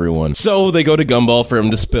from everyone. So they go to Gumball for him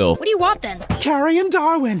to spill. What do you want then? Carrie and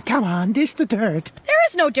Darwin, come on, dish the dirt. There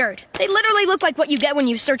is no dirt. They literally look like what you get when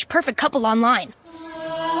you search perfect couple online.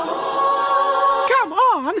 Come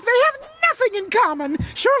on, they have nothing in common.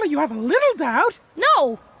 Surely you have a little doubt.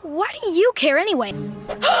 No. Why do you care anyway?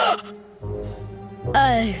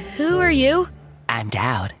 Who are you? I'm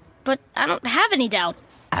Dowd. But I don't have any doubt.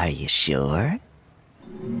 Are you sure?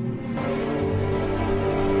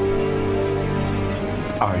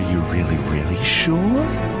 Are you really, really sure?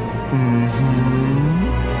 Mm-hmm.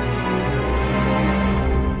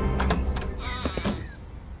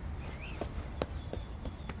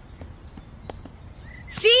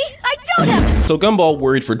 See? I don't have... So Gumball,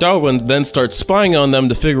 worried for Darwin, then starts spying on them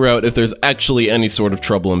to figure out if there's actually any sort of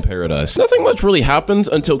trouble in paradise. Nothing much really happens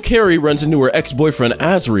until Carrie runs into her ex-boyfriend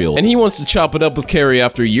Azriel, and he wants to chop it up with Carrie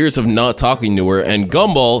after years of not talking to her, and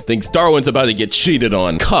Gumball thinks Darwin's about to get cheated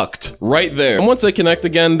on. Cucked. Right there. And once they connect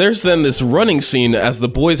again, there's then this running scene as the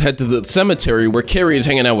boys head to the cemetery where Carrie is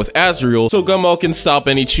hanging out with Azriel so Gumball can stop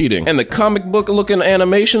any cheating. And the comic book looking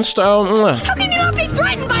animation style, mwah. How can you not be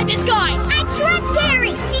threatened by this guy? I trust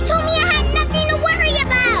Carrie. She told me I had nothing to worry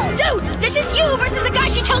about. Dude, this is you versus a guy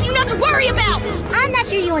she tells you not to worry about. I'm not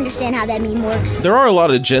sure you understand how that meme works. There are a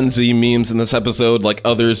lot of Gen Z memes in this episode, like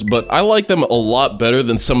others, but I like them a lot better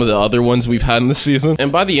than some of the other ones we've had in this season.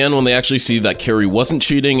 And by the end, when they actually see that Carrie wasn't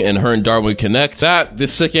cheating and her and Darwin connect,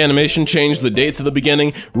 this sick animation change, the dates at the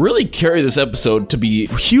beginning, really carry this episode to be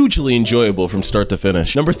hugely enjoyable from start to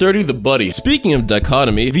finish. Number 30, the buddy. Speaking of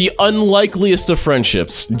dichotomy, the unlikeliest of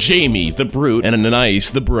friendships, Jamie, the brute, and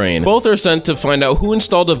Anais, the brain. Both are sent to find out who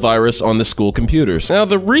installed a virus on the school computers. Now,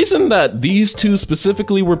 the reason that these two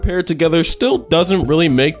specifically were paired together still doesn't really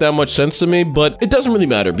make that much sense to me, but it doesn't really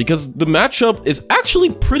matter because the matchup is actually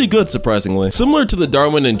pretty good, surprisingly. Similar to the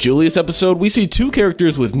Darwin and Julius episode, we see two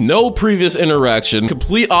characters with no previous interaction,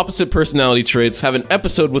 complete opposite personality traits, have an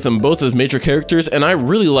episode with them both as major characters, and I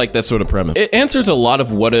really like that sort of premise. It answers a lot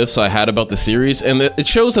of what ifs I had about the series, and it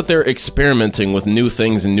shows that they're experimenting with new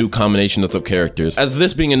things and new combinations of characters, as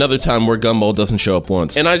this being another time where Gumball doesn't show up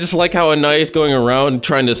once. And I just like how Anais going around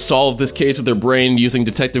trying to solve this case with her brain using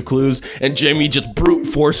detective clues, and Jamie just brute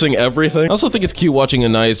forcing everything. I also think it's cute watching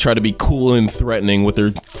Anais try to be cool and threatening with her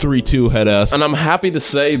 3-2 head ass, and I'm happy to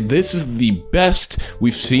say this is the best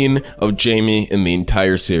we've seen of Jamie in the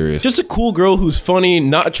entire series. Just a cool girl who's funny,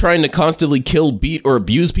 not trying to constantly kill, beat, or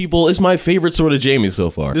abuse people is my favorite sort of Jamie so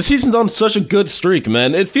far. The season's on such a good streak,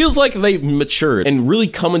 man. It feels like they've matured and really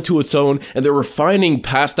come into its own, and they're refining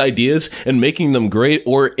past ideas and making them great,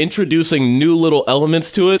 or introducing new little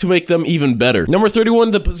elements to it to make them even better. Number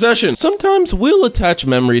 31, the possession. Sometimes we'll attach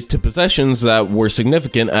memories to possessions that were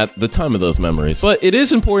significant at the time of those memories, but it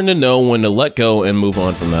is important important to know when to let go and move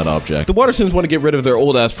on from that object. The Watersons want to get rid of their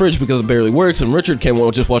old-ass fridge because it barely works, and Richard can't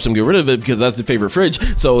just watch them get rid of it because that's his favorite fridge,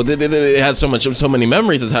 so it has so many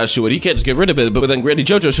memories attached to it, he can't just get rid of it. But then Granny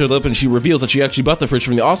JoJo showed up and she reveals that she actually bought the fridge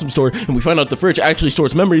from the Awesome Store, and we find out the fridge actually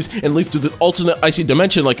stores memories and leads to the alternate icy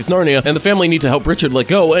dimension like it's Narnia, and the family need to help Richard let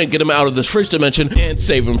go and get him out of this fridge dimension and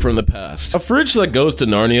save him from the past. A fridge that goes to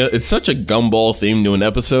Narnia is such a Gumball theme to an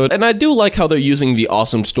episode, and I do like how they're using the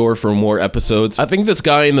Awesome Store for more episodes. I think this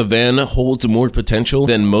guy in the van holds more potential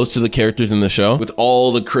than most of the characters in the show, with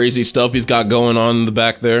all the crazy stuff he's got going on in the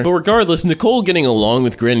back there. But regardless, Nicole getting along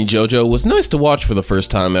with Granny JoJo was nice to watch for the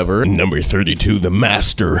first time ever. Number 32, the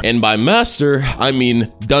Master. And by Master, I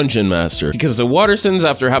mean Dungeon Master. Because the Watersons,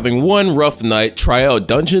 after having one rough night, try out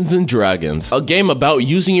Dungeons and Dragons, a game about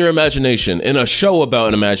using your imagination in a show about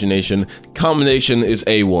an imagination. Combination is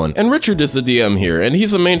A1. And Richard is the DM here, and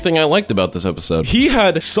he's the main thing I liked about this episode. He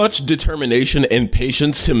had such determination and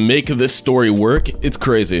patience to make this story work. It's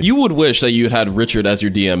crazy. You would wish that you had Richard as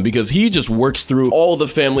your DM, because he just works through all the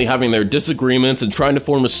family having their disagreements and trying to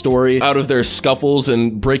form a story out of their scuffles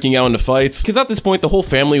and breaking out into fights. Because at this point, the whole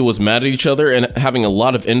family was mad at each other and having a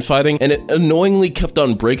lot of infighting, and it annoyingly kept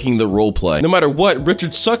on breaking the roleplay. No matter what,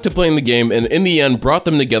 Richard stuck to playing the game, and in the end brought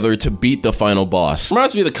them together to beat the final boss.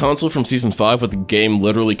 Reminds me of the console from season 5 with the game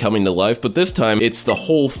literally coming to life, but this time it's the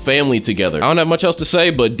whole family together. I don't have much else to say,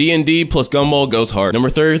 but D&D plus Gumball goes hard. Number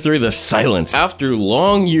 33, the Silence. After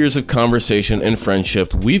long years of conversation and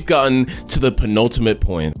friendship, we've gotten to the penultimate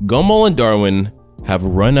point. Gumball and Darwin have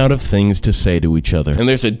run out of things to say to each other, and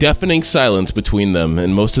there's a deafening silence between them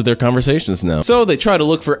in most of their conversations now. So they try to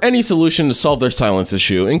look for any solution to solve their silence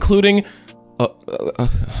issue, including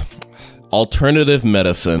alternative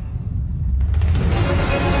medicine.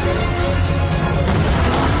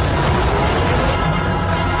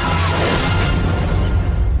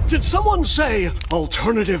 Did someone say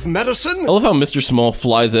alternative medicine? I love how Mr. Small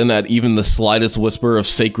flies in at even the slightest whisper of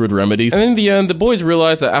sacred remedies. And in the end, the boys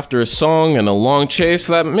realize that after a song and a long chase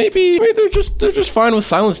that maybe they're just fine with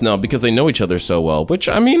silence now because they know each other so well, which,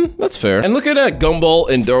 I mean, that's fair. And look at that, Gumball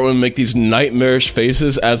and Darwin make these nightmarish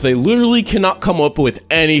faces as they literally cannot come up with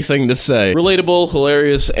anything to say. Relatable,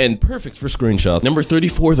 hilarious, and perfect for screenshots. Number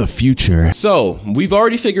 34, the future. So, we've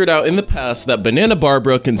already figured out in the past that Banana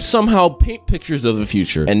Barbara can somehow paint pictures of the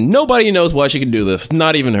future. And nobody knows why she can do this,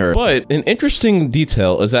 not even her. But an interesting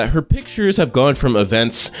detail is that her pictures have gone from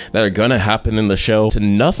events that are gonna happen in the show to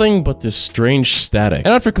nothing but this strange static. And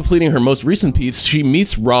after completing her most recent piece, she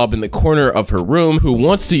meets Rob in the corner of her room, who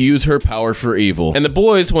wants to use her power for evil. And the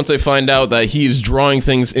boys, once they find out that he's drawing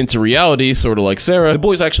things into reality, sort of like Sarah, the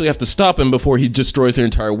boys actually have to stop him before he destroys their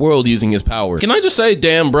entire world using his power. Can I just say,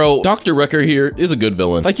 damn bro, Dr. Wrecker here is a good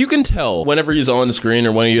villain. Like, you can tell whenever he's on the screen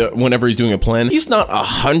or whenever he's doing a plan, he's not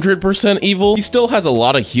 100% evil. He still has a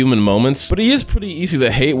lot of human moments, but he is pretty easy to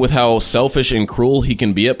hate with how selfish and cruel he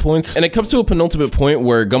can be at points. And it comes to a penultimate point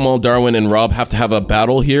where Gumball, Darwin, and Rob have to have a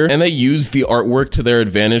battle here, and they use the artwork to their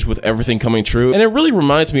advantage with everything coming true. And it really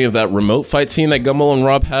reminds me of that remote fight scene that Gumball and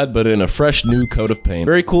Rob had, but in a fresh new coat of paint.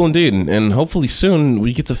 Very cool indeed, and hopefully soon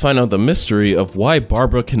we get to find out the mystery of why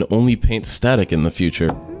Barbara can only paint static in the future.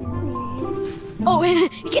 Oh, and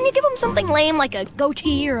can you give him something lame like a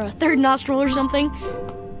goatee or a third nostril or something?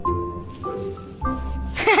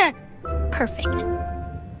 Perfect.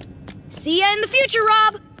 See ya in the future,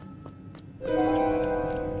 Rob!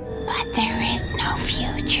 But there is no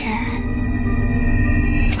future.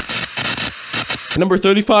 Number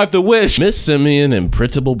 35, The Wish. Miss Simeon and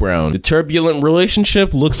Principal Brown. The turbulent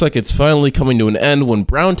relationship looks like it's finally coming to an end when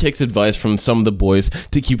Brown takes advice from some of the boys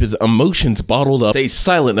to keep his emotions bottled up, stay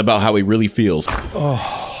silent about how he really feels.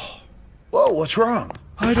 Oh. Whoa, what's wrong?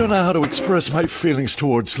 I don't know how to express my feelings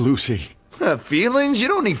towards Lucy. Feelings? You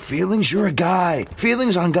don't need feelings. You're a guy.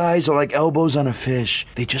 Feelings on guys are like elbows on a fish.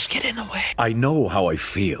 They just get in the way. I know how I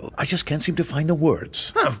feel. I just can't seem to find the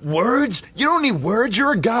words. Words? You don't need words.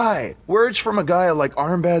 You're a guy. Words from a guy are like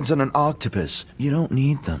armbands on an octopus. You don't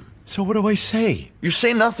need them. So what do I say? You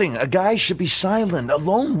say nothing. A guy should be silent. A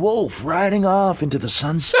lone wolf riding off into the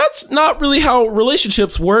sunset. That's not really how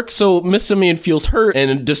relationships work, so Miss Simeon feels hurt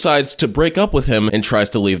and decides to break up with him and tries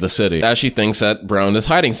to leave the city, as she thinks that Brown is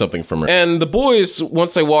hiding something from her. And the boys,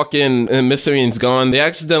 once they walk in and Miss Simeon's gone, they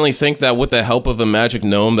accidentally think that with the help of a magic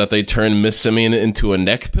gnome that they turn Miss Simeon into a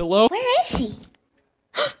neck pillow. Where is she?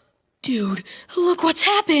 Dude, look what's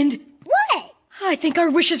happened! What? I think our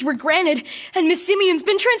wishes were granted, and Miss Simeon's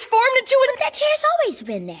been transformed into But that chair's always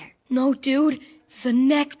been there. No, dude. The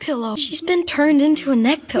neck pillow. She's been turned into a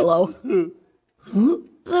neck pillow. The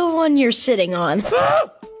one you're sitting on.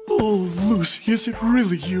 Oh, Lucy, is it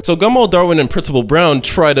really you? So Gumball, Darwin, and Principal Brown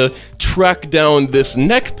try to track down this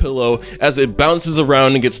neck pillow as it bounces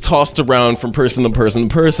around and gets tossed around from person to person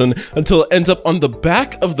to person until it ends up on the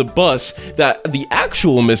back of the bus that the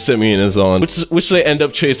actual Miss Simeon is on, which they end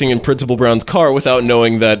up chasing in Principal Brown's car without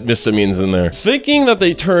knowing that Miss Simeon's in there. Thinking that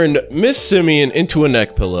they turned Miss Simeon into a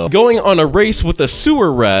neck pillow, going on a race with a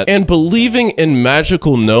sewer rat, and believing in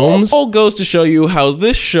magical gnomes all goes to show you how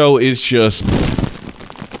this show is just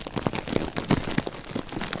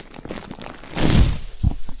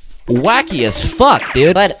wacky as fuck,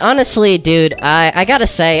 dude. But honestly, dude, I gotta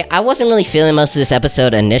say, I wasn't really feeling most of this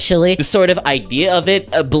episode initially. The sort of idea of it,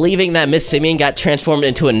 believing that Miss Simeon got transformed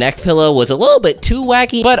into a neck pillow was a little bit too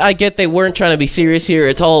wacky, but I get they weren't trying to be serious here.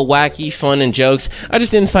 It's all wacky, fun, and jokes. I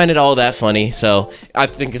just didn't find it all that funny, so I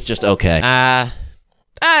think it's just okay.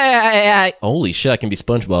 Holy shit, I can be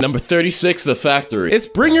SpongeBob. Number 36, The Factory. It's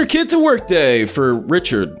bring your kid to work day for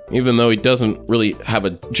Richard, even though he doesn't really have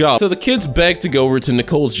a job. So the kids beg to go over to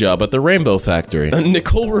Nicole's job at the Rainbow Factory. And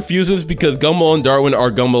Nicole refuses because Gumball and Darwin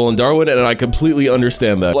are Gumball and Darwin, and I completely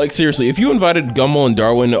understand that. Like, seriously, if you invited Gumball and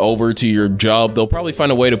Darwin over to your job, they'll probably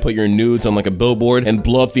find a way to put your nudes on like a billboard and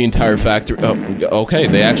blow up the entire factory. Oh, okay,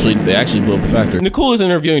 they actually blew up the factory. Nicole is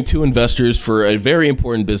interviewing 2 investors for a very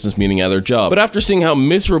important business meeting at their job. But after seeing how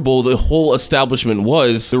miserable the whole establishment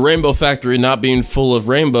was, the Rainbow Factory not being full of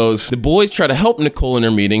rainbows, the boys try to help Nicole in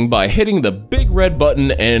her meeting by hitting the big red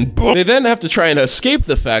button, and boom! They then have to try and escape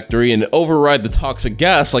the factory and override the toxic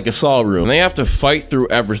gas like a saw room. And they have to fight through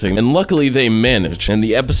everything, and luckily they manage. And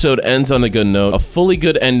the episode ends on a good note, a fully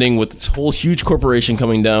good ending with this whole huge corporation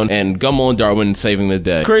coming down and Gumball and Darwin saving the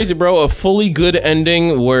day. Crazy, bro, a fully good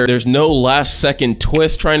ending where there's no last second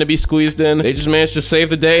twist trying to be squeezed in. They just managed to save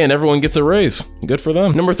the day and everyone gets a raise. Good for them.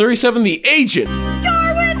 Number 37, The Agent. Darwin!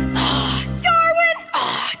 Darwin! Darwin,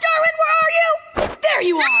 where are you? There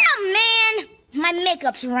you are! Oh, man! My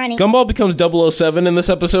makeup's running. Gumball becomes 007 in this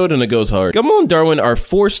episode, and it goes hard. Gumball and Darwin are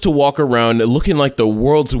forced to walk around looking like the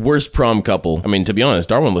world's worst prom couple. I mean, to be honest,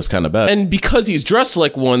 Darwin looks kind of bad. And because he's dressed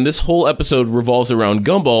like one, this whole episode revolves around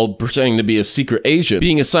Gumball pretending to be a secret agent,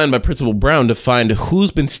 being assigned by Principal Brown to find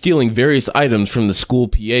who's been stealing various items from the school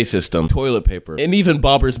PA system, toilet paper, and even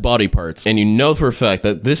Bobber's body parts. And you know for a fact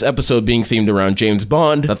that this episode being themed around James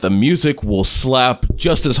Bond, that the music will slap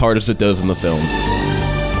just as hard as it does in the films.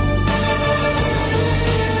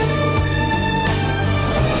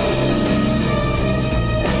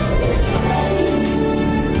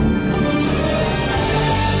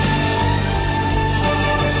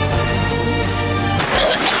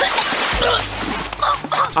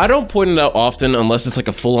 I don't point it out often unless it's like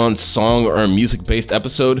a full-on song or a music-based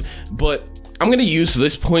episode, but I'm gonna use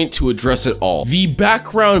this point to address it all. The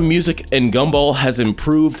background music in Gumball has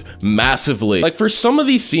improved massively. Like, for some of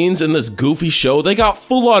these scenes in this goofy show, they got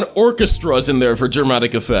full-on orchestras in there for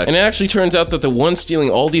dramatic effect. And it actually turns out that the one stealing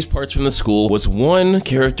all these parts from the school was one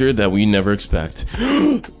character that we never expect.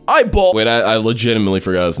 Eyeball! Wait, I legitimately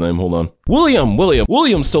forgot his name, hold on.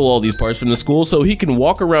 William stole all these parts from the school so he can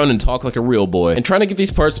walk around and talk like a real boy. And trying to get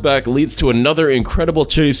these parts back leads to another incredible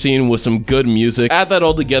chase scene with some good music. Add that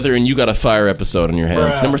all together and you got a fire episode on your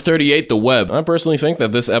hands. Bruh. Number 38, The Web. I personally think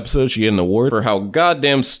that this episode should get an award for how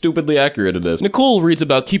goddamn stupidly accurate it is. Nicole reads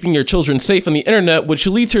about keeping your children safe on the internet, which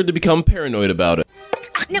leads her to become paranoid about it.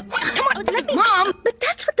 No, come on, let me... Mom! But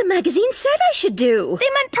that's what the magazine said I should do. They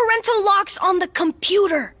meant parental locks on the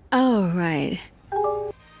computer. Oh, right.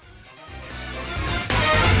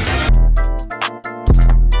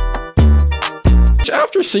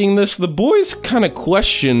 After seeing this, the boys kind of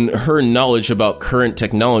question her knowledge about current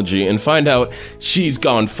technology and find out she's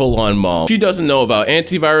gone full-on mom. She doesn't know about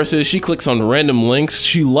antiviruses, she clicks on random links,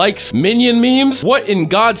 she likes Minion memes. What in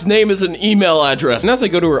God's name is an email address? And as I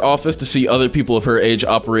go to her office to see other people of her age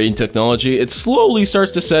operating technology, it slowly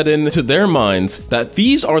starts to set into their minds that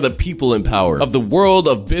these are the people in power of the world,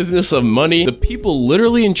 of business, of money. The people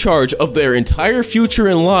literally in charge of their entire future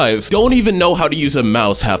and lives don't even know how to use a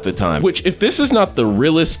mouse half the time. Which, if this is not the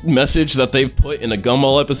realest message that they've put in a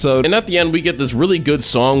Gumball episode, and at the end we get this really good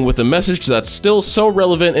song with a message that's still so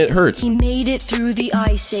relevant it hurts. We made it through the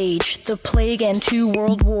Ice Age, the Plague, and 2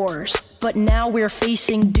 world wars. But now we're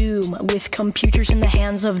facing doom with computers in the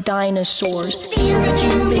hands of dinosaurs. Feel the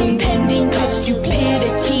doom impending, cause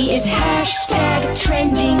stupidity is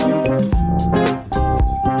 #trending.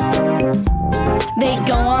 They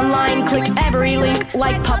go online, click every link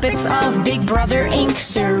like puppets of Big Brother Inc.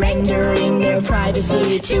 Surrendering their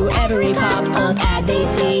privacy to every pop-up ad they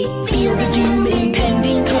see. Feel the doom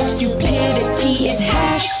impending, cause stupidity is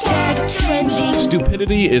 #trending. trending.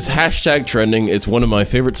 Stupidity is hashtag trending. It's one of my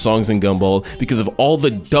favorite songs in Gumball because of all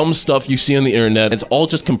the dumb stuff you see on the internet. It's all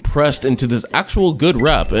just compressed into this actual good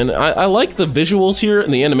rap, and I like the visuals here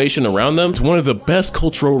and the animation around them. It's one of the best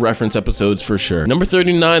cultural reference episodes for sure. Number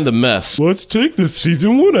 39, The Mess. Let's take this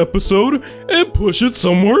season 1 episode and push it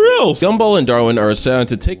somewhere else. Gumball and Darwin are assigned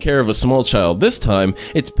to take care of a small child. This time,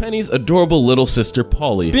 it's Penny's adorable little sister,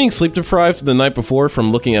 Polly. Being sleep deprived the night before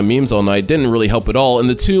from looking at memes all night didn't really help at all, and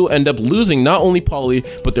the two end up losing not only Polly,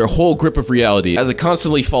 but their whole grip of reality, as they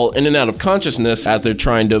constantly fall in and out of consciousness as they're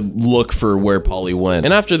trying to look for where Polly went.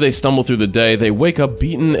 And after they stumble through the day, they wake up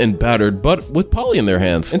beaten and battered, but with Polly in their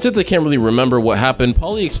hands. And since they can't really remember what happened,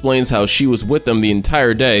 Polly explains how she was with them the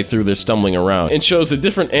entire day through their stumbling around, and shows the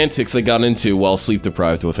different antics they got into while sleep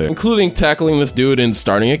deprived with her, including tackling this dude and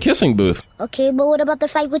starting a kissing booth. Okay, but what about the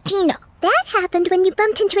fight with Tina? That happened when you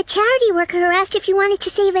bumped into a charity worker who asked if you wanted to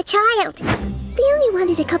save a child. They only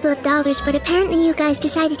wanted a couple of dollars, but apparently you guys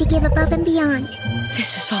decided to give above and beyond.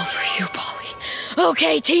 This is all for you, Polly.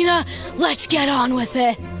 Okay, Tina, let's get on with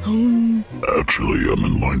it. Actually, I'm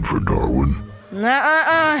in line for Darwin.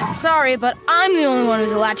 Sorry, but I'm the only one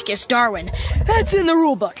who's allowed to kiss Darwin. That's in the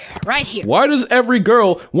rule book, right here. Why does every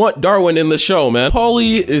girl want Darwin in the show, man?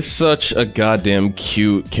 Polly is such a goddamn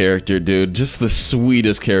cute character, dude. Just the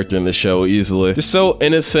sweetest character in the show, easily. Just so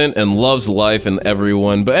innocent and loves life and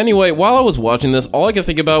everyone. But anyway, while I was watching this, all I could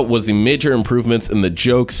think about was the major improvements in the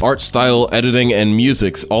jokes, art style, editing, and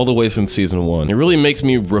musics all the way since season 1. It really makes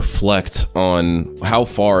me reflect on how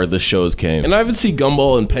far the shows came. And I even see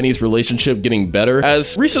Gumball and Penny's relationship getting better,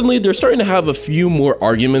 as recently they're starting to have a few more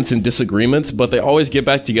arguments and disagreements, but they always get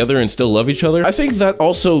back together and still love each other. I think that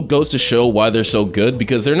also goes to show why they're so good,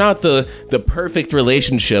 because they're not the perfect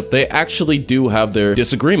relationship. They actually do have their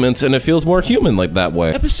disagreements, and it feels more human like that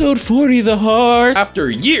way. Episode 40, The Heart. After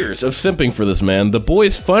years of simping for this man, the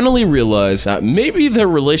boys finally realize that maybe their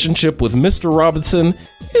relationship with Mr. Robinson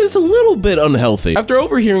is a little bit unhealthy. After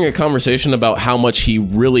overhearing a conversation about how much he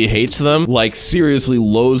really hates them, like seriously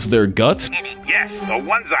loathes their guts. Yes, the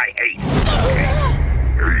ones I hate.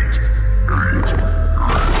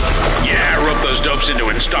 Yeah, I roped those dopes into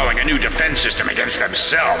installing a new defense system against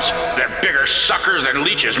themselves. They're bigger suckers than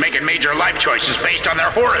leeches, making major life choices based on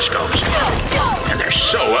their horoscopes. And they're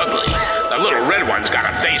so ugly. The little red one's got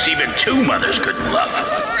a face even 2 mothers couldn't love.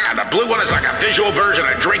 And the blue one is like a visual version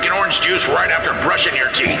of drinking orange juice right after brushing your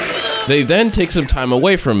teeth. They then take some time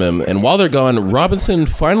away from him, and while they're gone, Robinson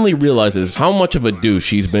finally realizes how much of a douche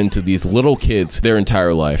he's been to these little kids their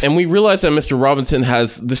entire life. And we realize that Mr. Robinson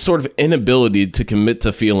has this sort of inability to commit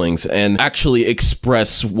to feelings and actually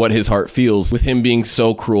express what his heart feels, with him being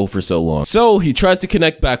so cruel for so long. So he tries to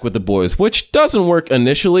connect back with the boys, which doesn't work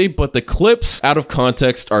initially, but the clips out of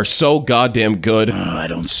context are so goddamn good. I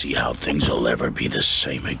don't see how things will ever be the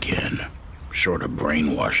same again, short of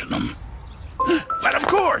brainwashing them. But of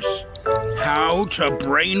course, how to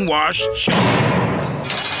brainwash children.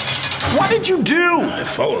 What did you do? I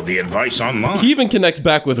followed the advice online. He even connects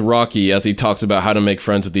back with Rocky as he talks about how to make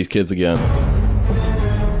friends with these kids again.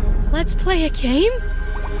 Let's play a game?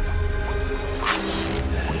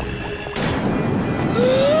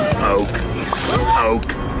 Poke.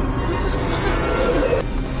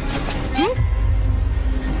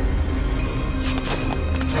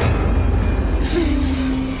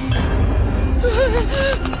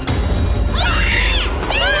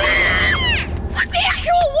 What the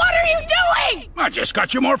actual what are you doing? I just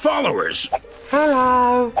got you more followers.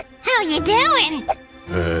 Hello. How you doing?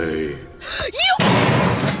 Hey.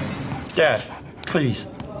 Dad, please,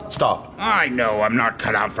 stop. I know I'm not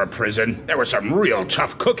cut out for prison. There were some real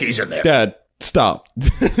tough cookies in there. Dad, stop.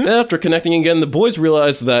 And after connecting again, the boys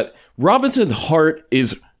realize that Robinson's heart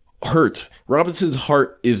is hurt. Robinson's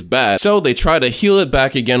heart is bad. So they try to heal it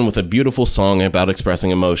back again with a beautiful song about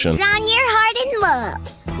expressing emotion. Put on your heart and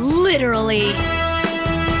love. Literally.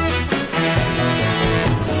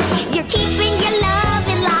 You're keeping your love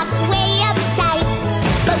and locked way up tight,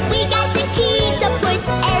 but we got the key to put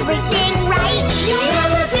everything right. You'll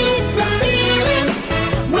never beat the feeling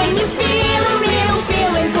when you feel a real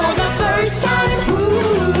feeling for the first time.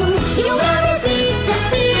 Ooh, you'll never beat the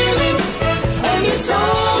feeling, and your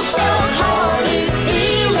soul-felt heart is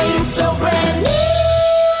feeling so brand new.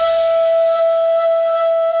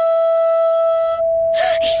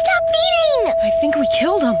 He stopped beating. I think we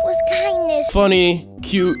killed him. With kindness. Funny,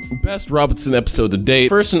 cute, best Robinson episode to date,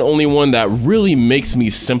 first and only one that really makes me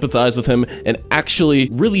sympathize with him and actually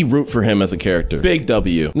really root for him as a character. Big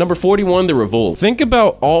W. Number 41, The Revolt. Think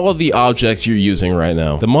about all of the objects you're using right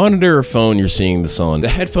now. The monitor or phone you're seeing this on, the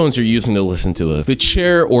headphones you're using to listen to this, the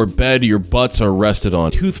chair or bed your butts are rested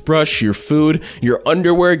on, toothbrush, your food, your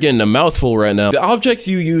underwear, getting a mouthful right now. The objects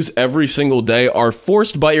you use every single day are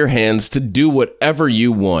forced by your hands to do whatever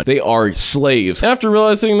you want. They are slaves. After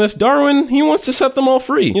realizing this, Darwin, he wants to set them all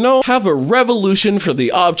free. You know, have a revolution for the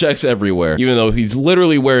objects everywhere, even though he's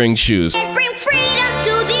literally wearing shoes. And bring freedom to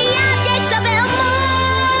the objects of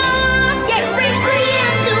Elmore. Yes, bring freedom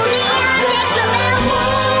to the objects of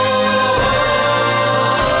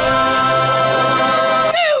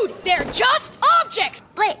Elmore. Dude, they're just objects.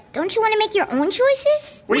 But don't you want to make your own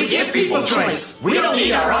choices? We give people choice. We don't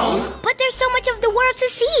need our own. But there's so much of the world to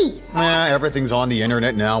see. Everything's on the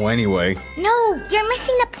internet now anyway. No, you're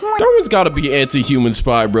missing the point. Darwin's gotta be anti-human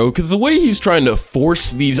spy, bro, because the way he's trying to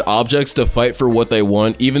force these objects to fight for what they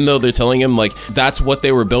want, even though they're telling him, like, that's what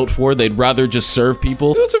they were built for, they'd rather just serve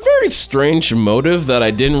people. It was a very strange motive that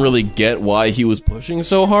I didn't really get why he was pushing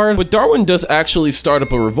so hard, but Darwin does actually start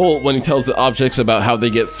up a revolt when he tells the objects about how they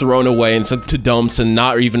get thrown away and sent to dumps and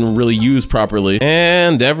not even really used properly,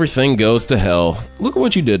 and everything goes to hell. Look at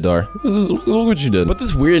what you did, Dar. Look what you did. But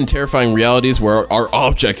this weird and terrifying realities where our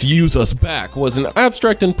objects use us back was an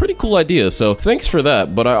abstract and pretty cool idea, so thanks for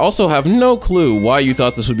that, but I also have no clue why you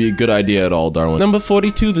thought this would be a good idea at all, Darwin. Number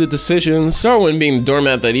 42, The Decisions. Darwin, being the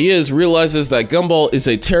doormat that he is, realizes that Gumball is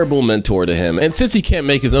a terrible mentor to him, and since he can't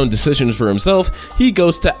make his own decisions for himself, he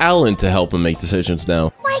goes to Alan to help him make decisions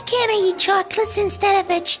now. Why can't I eat chocolates instead of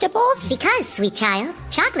vegetables? Because, sweet child,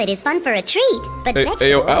 chocolate is fun for a treat, but Hey, vegetables...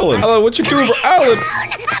 yo, Alan. Alan, what you doing, bro? Alan!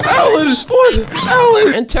 Alan! What?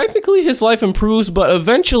 Alan! And technically his life improves, but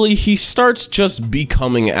eventually he starts just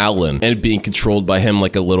becoming Alan and being controlled by him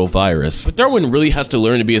like a little virus. But Darwin really has to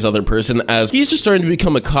learn to be his other person, as he's just starting to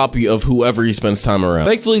become a copy of whoever he spends time around.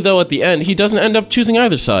 Thankfully though, at the end, he doesn't end up choosing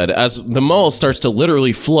either side, as the mall starts to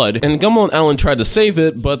literally flood, and Gumball and Alan try to save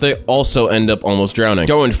it, but they also end up almost drowning.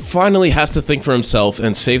 Darwin finally has to think for himself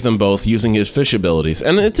and save them both using his fish abilities,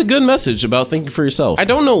 and it's a good message about thinking for yourself. I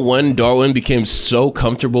don't know when Darwin became so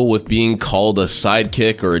comfortable with being called a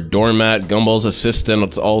sidekick or a doormat, Gumball's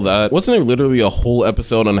assistant, all that. Wasn't there literally a whole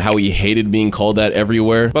episode on how he hated being called that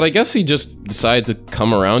everywhere? But I guess he just decided to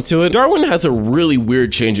come around to it. Darwin has a really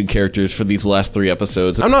weird change in characters for these last 3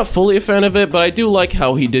 episodes. I'm not fully a fan of it, but I do like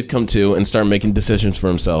how he did come to and start making decisions for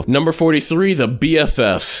himself. Number 43, The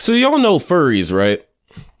BFFs. So y'all know furries, right?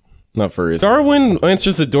 Not furries. Darwin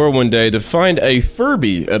answers the door one day to find a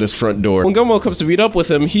Furby at his front door. When Gumball comes to meet up with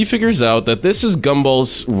him, he figures out that this is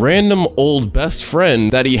Gumball's random old best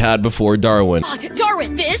friend that he had before Darwin. Oh,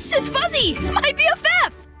 Darwin, this is Fuzzy, my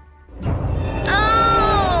BFF!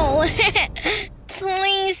 Oh,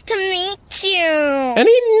 pleased to meet you. And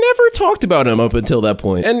he never talked about him up until that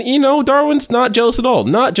point. And you know, Darwin's not jealous at all.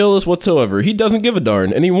 Not jealous whatsoever. He doesn't give a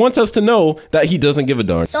darn. And he wants us to know that he doesn't give a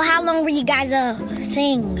darn. So how long were you guys a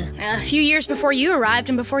thing? A few years before you arrived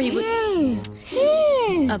and before you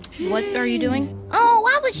what are you doing? Oh,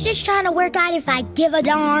 I was just trying to work out if I give a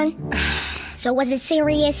darn. So was it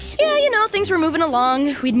serious? Yeah, you know, things were moving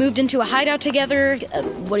along. We'd moved into a hideout together.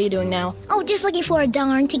 What are you doing now? Oh, just looking for a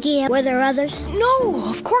darn to give. Were there others? No,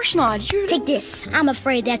 of course not. Take this. I'm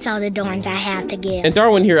afraid that's all the darns I have to give. And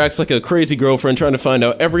Darwin here acts like a crazy girlfriend trying to find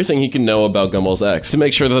out everything he can know about Gumball's ex to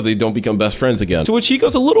make sure that they don't become best friends again. To which he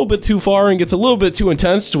goes a little bit too far and gets a little bit too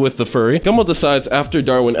intense with the furry. Gumball decides after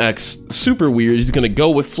Darwin acts super weird, he's gonna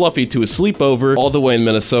go with Fluffy to a sleepover all the way in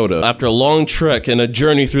Minnesota. After a long trek and a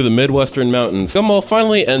journey through the Midwestern mountains, Gumball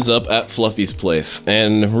finally ends up at Fluffy's place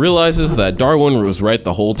and realizes that Darwin was right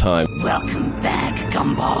the whole time. Welcome back,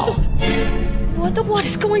 Gumball. What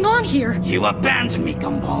is going on here? You abandoned me,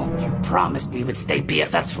 Gumball. You promised we would stay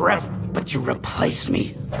BFFs forever, but you replaced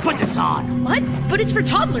me. Put this on. What? But it's for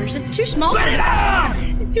toddlers. It's too small. Put it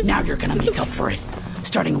on! Now you're gonna make up for it,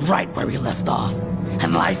 starting right where we left off.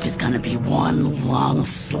 And life is gonna be one long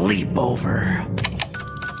sleepover.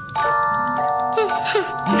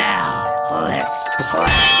 Now, let's play.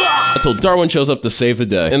 Until Darwin shows up to save the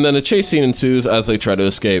day, and then a chase scene ensues as they try to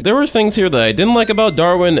escape. There were things here that I didn't like about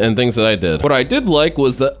Darwin and things that I did. What I did like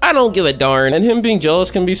was the I don't give a darn, and him being jealous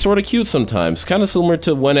can be sort of cute sometimes, kind of similar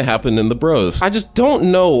to when it happened in The Bros. I just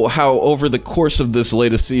don't know how over the course of this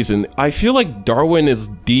latest season, I feel like Darwin is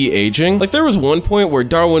de-aging. Like there was one point where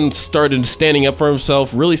Darwin started standing up for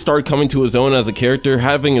himself, really started coming to his own as a character,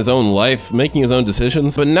 having his own life, making his own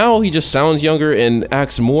decisions, but now he just sounds younger and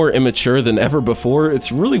acts more immature than than ever before.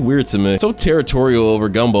 It's really weird to me. So territorial over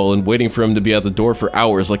Gumball and waiting for him to be at the door for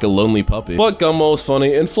hours like a lonely puppy. But Gumball is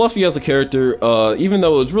funny, and Fluffy as a character, even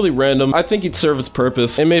though it was really random, I think he'd serve its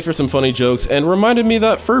purpose and made for some funny jokes and reminded me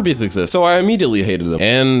that Furbies exist, so I immediately hated him.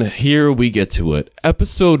 And here we get to it.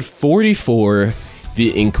 Episode 44,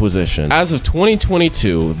 The Inquisition. As of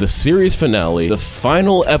 2022, the series finale, the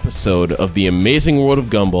final episode of The Amazing World of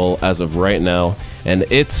Gumball as of right now, and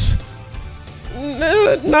it's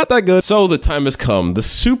not that good. So the time has come. The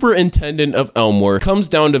superintendent of Elmore comes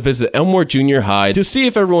down to visit Elmore Junior High to see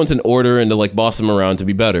if everyone's in order and to like boss him around to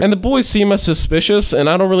be better. And the boys seem as suspicious, and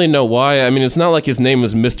I don't really know why. I mean, it's not like his name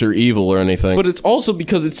is Mr. Evil or anything, but it's also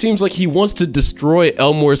because it seems like he wants to destroy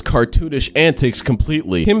Elmore's cartoonish antics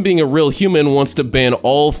completely. Him being a real human wants to ban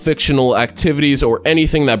all fictional activities or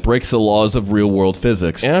anything that breaks the laws of real-world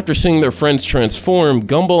physics. And after seeing their friends transform,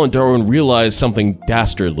 Gumball and Darwin realize something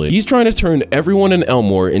dastardly. He's trying to turn everyone in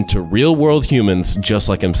Elmore into real-world humans just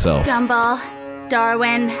like himself. Gumball,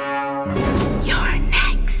 Darwin, you're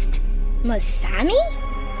next. Masami?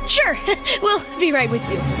 Sure, we'll be right with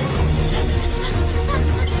you.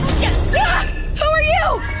 Who are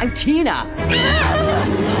you? I'm Tina.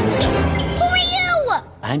 Who are you?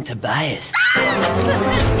 I'm Tobias. Who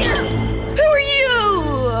are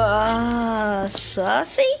you?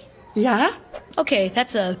 Saucy? Yeah? Okay,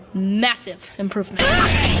 that's a massive improvement.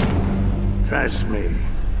 Trust me.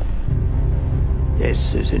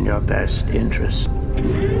 This is in your best interest.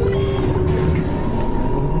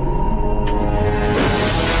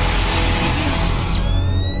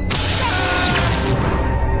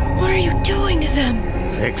 What are you doing to them?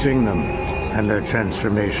 Fixing them, and their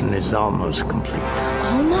transformation is almost complete.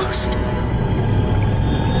 Almost?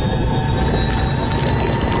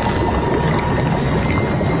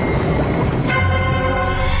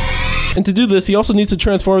 And to do this, he also needs to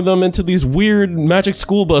transform them into these weird magic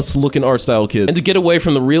school bus looking art style kids. And to get away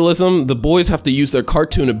from the realism, the boys have to use their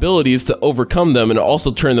cartoon abilities to overcome them and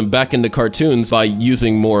also turn them back into cartoons by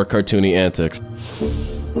using more cartoony antics.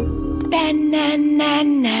 Banana.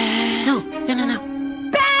 No. Banana.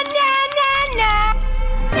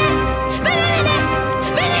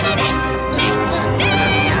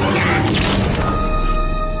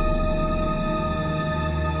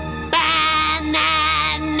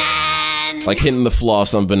 Like hitting the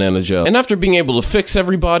floss on Banana Joe. And after being able to fix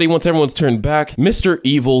everybody, once everyone's turned back, Mr.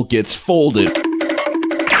 Evil gets folded.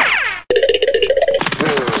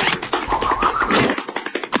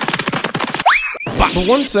 But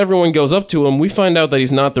once everyone goes up to him, we find out that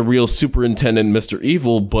he's not the real Superintendent Mr.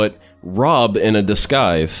 Evil, but Rob in a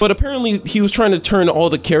disguise. But apparently he was trying to turn all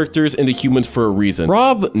the characters into humans for a reason.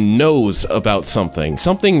 Rob knows about something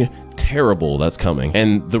terrible that's coming.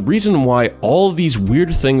 And the reason why all these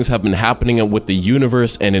weird things have been happening with the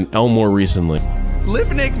universe and in Elmore recently. Live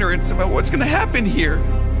in ignorance about what's gonna happen here,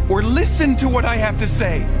 or listen to what I have to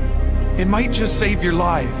say. It might just save your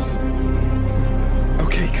lives.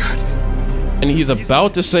 Okay, good. And he's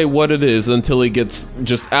about to say what it is until he gets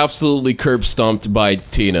just absolutely curb stomped by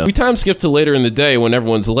Tina. We time skip to later in the day when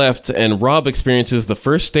everyone's left and Rob experiences the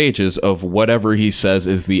first stages of whatever he says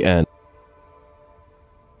is the end.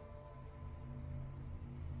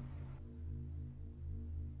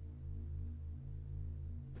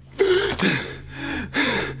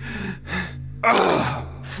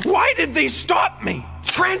 Why did they stop me?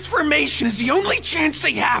 Transformation is the only chance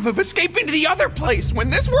they have of escaping to the other place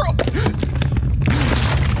when this world...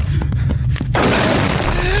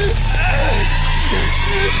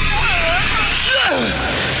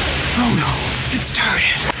 Oh no, it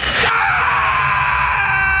started.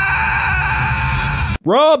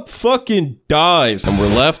 Rob fucking dies. And we're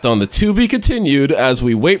left on the to be continued as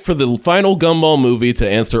we wait for the final Gumball movie to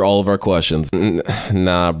answer all of our questions.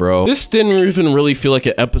 Nah, bro. This didn't even really feel like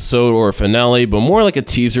an episode or a finale, but more like a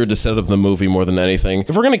teaser to set up the movie more than anything.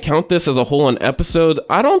 If we're gonna count this as a whole on episode,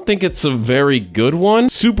 I don't think it's a very good one.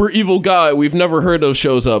 Super evil guy we've never heard of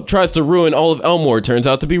shows up, tries to ruin all of Elmore, turns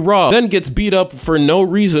out to be Rob, then gets beat up for no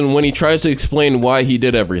reason when he tries to explain why he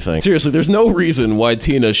did everything. Seriously, there's no reason why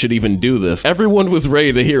Tina should even do this. Everyone was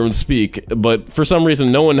ready to hear him speak, but for some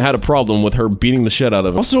reason no one had a problem with her beating the shit out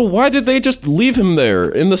of him. Also, why did they just leave him there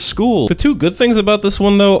in the school? The two good things about this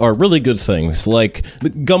one though are really good things, like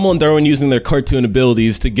Gumball and Darwin using their cartoon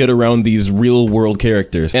abilities to get around these real world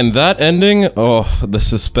characters. And that ending, oh, the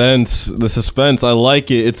suspense, I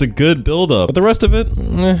like it. It's a good build up. But the rest of it,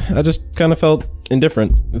 I just kind of felt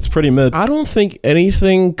indifferent. It's pretty mid. I don't think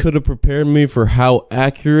anything could have prepared me for how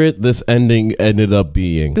accurate this ending ended up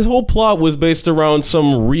being. This whole plot was based around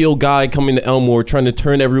some real guy coming to Elmore trying to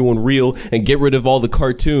turn everyone real and get rid of all the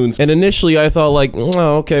cartoons. And initially I thought like,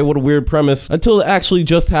 oh, okay, what a weird premise, until it actually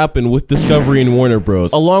just happened with Discovery and Warner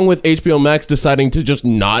Bros. Along with HBO Max deciding to just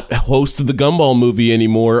not host the Gumball movie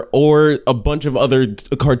anymore or a bunch of other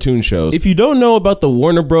cartoon shows. If you don't know about the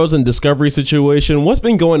Warner Bros. And Discovery situation, what's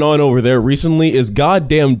been going on over there recently is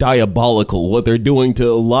goddamn diabolical what they're doing to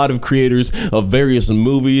a lot of creators of various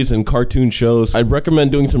movies and cartoon shows. I'd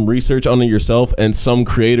recommend doing some research on it yourself and some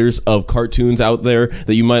creators of cartoons out there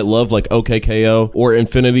that you might love, like OKKO or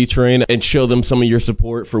Infinity Train, and show them some of your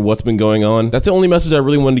support for what's been going on. That's the only message I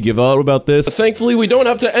really wanted to give out about this. Thankfully, we don't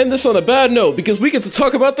have to end this on a bad note because we get to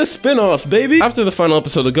talk about the spin-offs, baby! After the final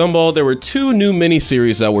episode of Gumball, there were 2 new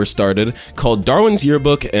mini-series that were started called Darwin's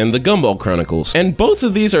Yearbook and the Gumball Chronicles. And both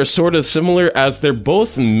of these are sort of similar as they're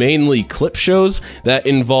both mainly clip shows that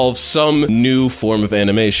involve some new form of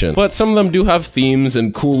animation. But some of them do have themes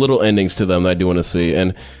and cool little endings to them that I do want to see.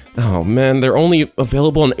 And oh man, they're only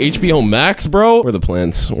available on HBO Max, bro? What are the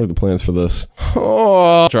plans? What are the plans for this?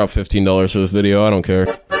 Oh, drop $15 for this video, I don't care.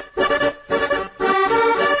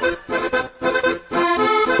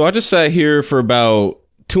 So I just sat here for about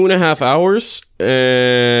 2.5 hours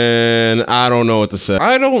and I don't know what to say.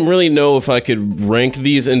 I don't really know if I could rank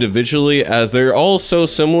these individually as they're all so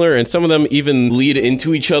similar and some of them even lead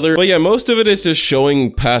into each other. But yeah, most of it is just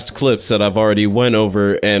showing past clips that I've already went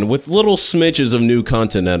over and with little smidges of new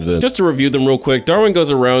content added in. Just to review them real quick, Darwin goes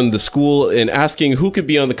around the school and asking who could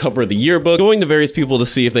be on the cover of the yearbook, going to various people to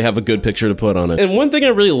see if they have a good picture to put on it. And one thing I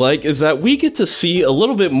really like is that we get to see a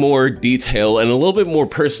little bit more detail and a little bit more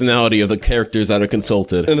personality of the characters that are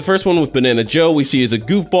consulted. In the first one with Banana Joe, we see is a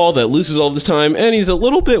goofball that loses all the time and he's a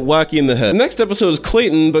little bit wacky in the head. The next episode is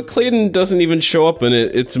Clayton, but Clayton doesn't even show up in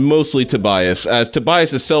it. It's mostly Tobias, as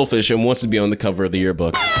Tobias is selfish and wants to be on the cover of the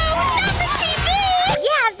yearbook. Yeah,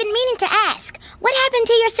 I've been meaning to ask. What happened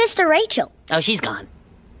to your sister Rachel? Oh, she's gone.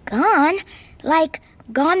 Gone? Like,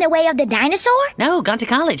 gone the way of the dinosaur? No, gone to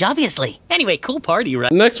college, obviously. Anyway, cool party,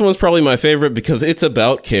 right? Next one's probably my favorite because it's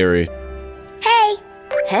about Carrie. Hey.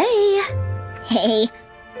 Hey. Hey.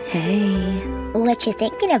 Hey. What you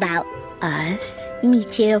thinking about? Us? Me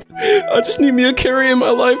too. I just need me a Carrie in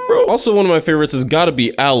my life, bro. Also, one of my favorites has got to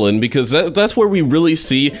be Alan, because that's where we really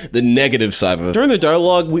see the negative side of it. During the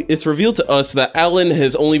dialogue, it's revealed to us that Alan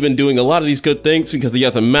has only been doing a lot of these good things because he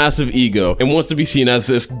has a massive ego and wants to be seen as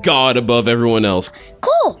this god above everyone else.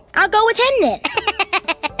 Cool. I'll go with him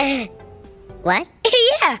then. What?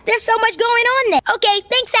 Yeah, there's so much going on there. Okay,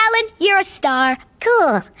 thanks, Alan. You're a star.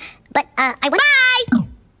 Cool. But, I want— Bye!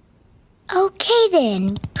 Okay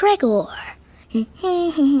then, Gregor.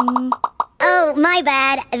 Oh, my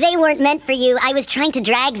bad. They weren't meant for you. I was trying to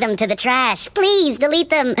drag them to the trash. Please, delete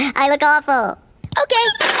them. I look awful. Okay,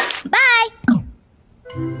 bye!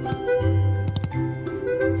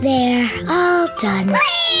 They're all done.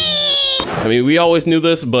 I mean, we always knew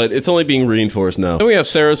this, but it's only being reinforced now. Then we have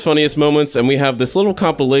Sarah's funniest moments, and we have this little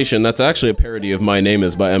compilation that's actually a parody of My Name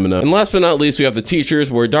Is by Eminem. And last but not least, we have the teachers,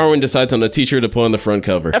 where Darwin decides on a teacher to put on the front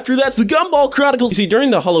cover. After that's the Gumball Chronicles. You see, during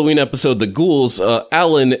the Halloween episode, the ghouls,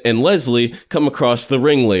 Alan and Leslie come across the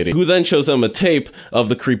ring lady, who then shows them a tape of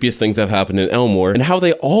the creepiest things that have happened in Elmore, and how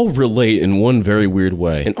they all relate in one very weird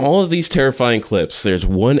way. In all of these terrifying clips, there's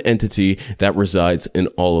one entity that resides in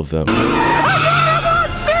all of them.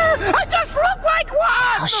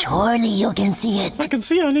 Oh, surely you can see it. I can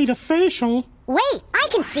see I need a facial. Wait, I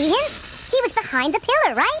can see him. He was behind the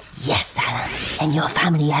pillar, right? Yes, Alan. And your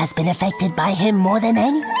family has been affected by him more than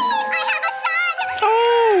any? Please, I have a son!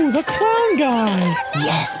 Oh, the clown guy.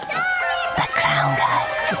 Yes, the clown guy.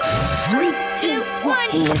 3, 2, 1.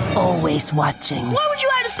 He is always watching. Why would you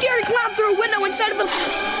hide a scary clown through a window inside of a...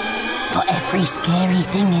 For every scary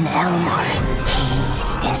thing in Elmore,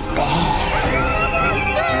 he is there.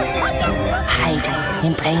 Hiding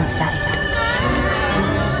in plain sight.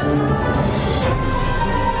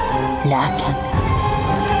 Lurking.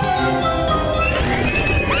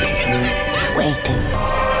 Waiting.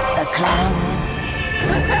 The clown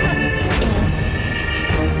is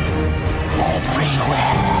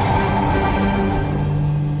everywhere.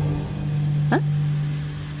 Huh?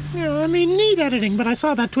 Yeah, I mean, neat editing, but I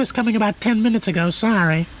saw that twist coming about 10 minutes ago,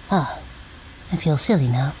 sorry. Oh, I feel silly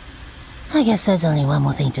now. I guess there's only one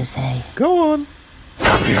more thing to say. Go on.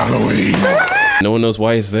 Happy Halloween! No one knows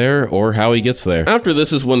why he's there or how he gets there. After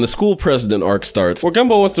this is when the school president arc starts, where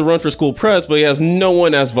Gumball wants to run for school pres, but he has no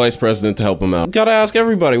one as vice president to help him out. Gotta ask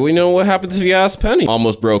everybody. We know what happens if you ask Penny.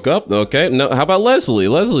 Almost broke up. Okay. No, how about Leslie?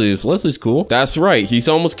 Leslie's cool. That's right. He's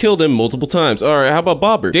almost killed him multiple times. All right. How about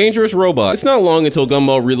Bobber? Dangerous robot. It's not long until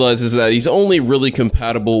Gumball realizes that he's only really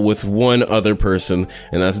compatible with one other person,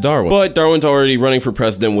 and that's Darwin. But Darwin's already running for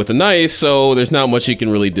president with a knife, so there's not much he can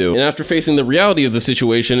really do. And after facing the reality of the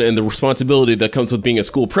situation and the responsibility that comes with being a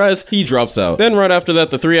school pres, he drops out. Then right after that,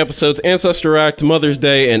 the 3 episodes, Ancestor Act, Mother's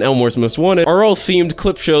Day, and Elmore's Most Wanted, are all themed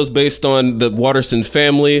clip shows based on the Watterson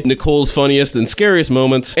family, Nicole's funniest and scariest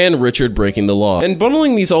moments, and Richard breaking the law. And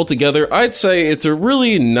bundling these all together, I'd say it's a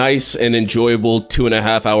really nice and enjoyable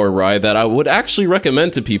 2.5-hour ride that I would actually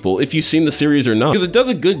recommend to people if you've seen the series or not, because it does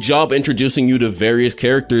a good job introducing you to various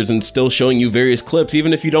characters and still showing you various clips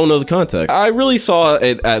even if you don't know the context. I really saw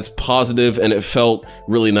it as positive and it felt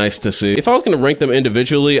really nice to see. If I was going to rank them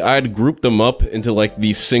individually, I'd group them up into like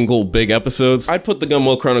these single big episodes. I'd put the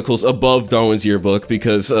Gumball Chronicles above Darwin's Yearbook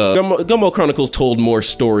because Gumball Chronicles told more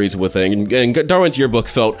stories with it, and Darwin's Yearbook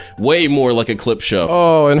felt way more like a clip show.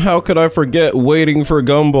 Oh, and how could I forget Waiting for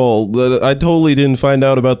Gumball? I totally didn't find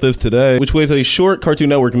out about this today, which was a short Cartoon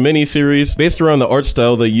Network mini-series based around the art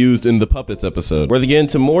style they used in the Puppets episode, where they get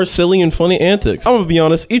into more silly and funny antics. I'm gonna be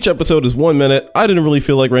honest, each episode is 1 minute. I didn't really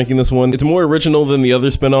feel like ranking this one. It's more original than the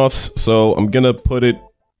other spin-offs, so I'm gonna put it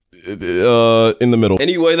in the middle.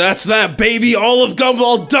 Anyway, that's that, baby. All of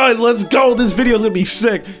Gumball done. Let's go. This video is gonna be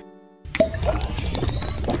sick.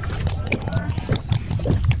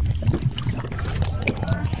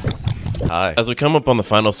 Hi. As we come up on the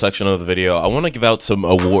final section of the video, I want to give out some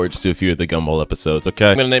awards to a few of the Gumball episodes,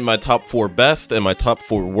 okay? I'm going to name my top 4 best and my top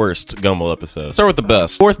 4 worst Gumball episodes. Start with the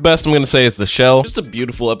best. 4th best I'm going to say is The Shell. Just a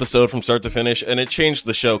beautiful episode from start to finish, and it changed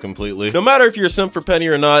the show completely. No matter if you're a simp for Penny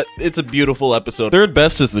or not, it's a beautiful episode. 3rd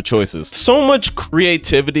best is The Choices. So much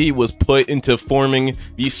creativity was put into forming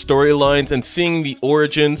these storylines, and seeing the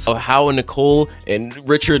origins of how Nicole and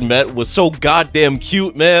Richard met was so goddamn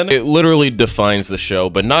cute, man. It literally defines the show,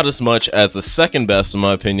 but not as much as the 2nd best, in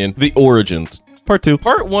my opinion, The Origins. Part 2.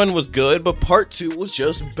 Part 1 was good, but Part 2 was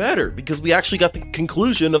just better because we actually got the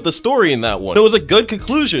conclusion of the story in that one. It was a good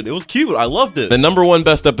conclusion. It was cute. I loved it. The number 1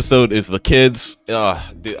 best episode is The Kids.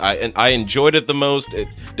 I enjoyed it the most.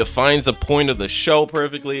 It defines the point of the show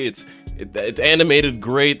perfectly. It's animated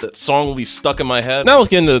great. That song will be stuck in my head. Now let's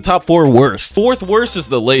get into the top 4 worst. 4th worst is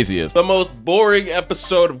The Laziest. The most boring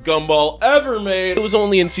episode of Gumball ever made. It was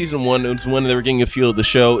only in season 1. It was when they were getting a feel of the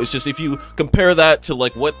show. It's just, if you compare that to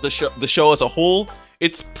like what the show as a whole,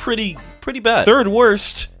 it's pretty bad. 3rd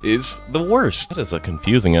worst is The Worst. That is a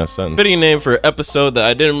confusing ass sentence. Fitting name for an episode that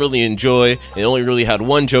I didn't really enjoy. It only really had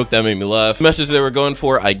one joke that made me laugh. The message they were going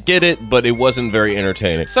for, I get it, but it wasn't very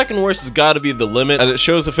entertaining. 2nd worst has got to be The Limit, as it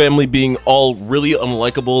shows the family being all really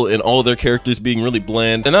unlikable and all their characters being really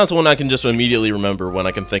bland. And that's one I can just immediately remember when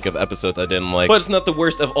I can think of episodes I didn't like. But it's not the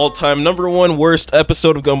worst of all time. Number 1 worst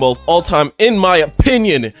episode of Gumball of all time, in my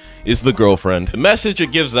opinion, is The Girlfriend. The message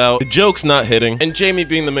it gives out, the joke's not hitting, and Jamie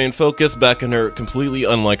being the main focus back in her completely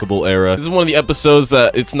unlikable era. This is one of the episodes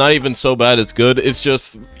that it's not even so bad it's good. It's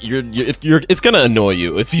just it's gonna annoy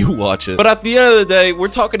you if you watch it. But at the end of the day, we're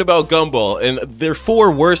talking about Gumball, and their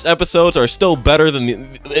 4 worst episodes are still better than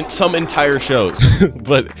some entire shows.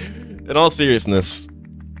 But in all seriousness,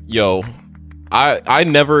 yo, I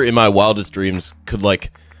never in my wildest dreams could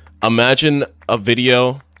like imagine a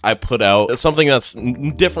video I put out, something that's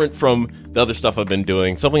different from the other stuff I've been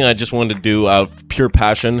doing, something I just wanted to do out of pure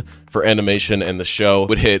passion for animation, and the show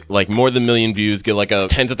would hit like more than 1 million views, get like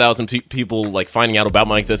tens of thousands of people like finding out about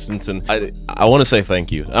my existence. And I want to say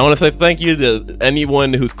thank you. I want to say thank you to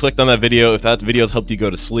anyone who's clicked on that video. If that video's helped you go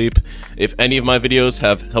to sleep, if any of my videos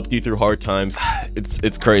have helped you through hard times,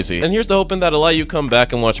 it's crazy. And here's to hoping that a lot of you come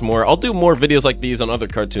back and watch more. I'll do more videos like these on other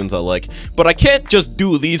cartoons I like, but I can't just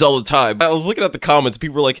do these all the time. I was looking at the comments,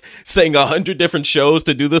 people were like saying 100 different shows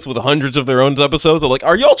to do this with hundreds of their own episodes. I'm like,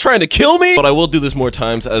 are y'all trying to kill me? But I will do this more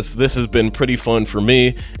times, as this has been pretty fun for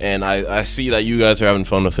me, and I see that you guys are having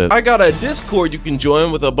fun with it. I got a Discord you can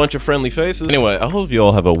join with a bunch of friendly faces. Anyway, I hope you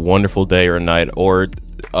all have a wonderful day or night, or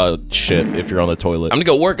shit if you're on the toilet. I'm gonna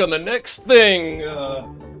go work on the next thing.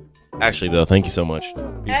 Actually though, thank you so much.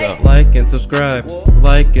 Peace out. Like and subscribe.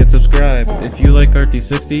 Like and subscribe. If you like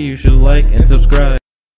RT60, you should like and subscribe.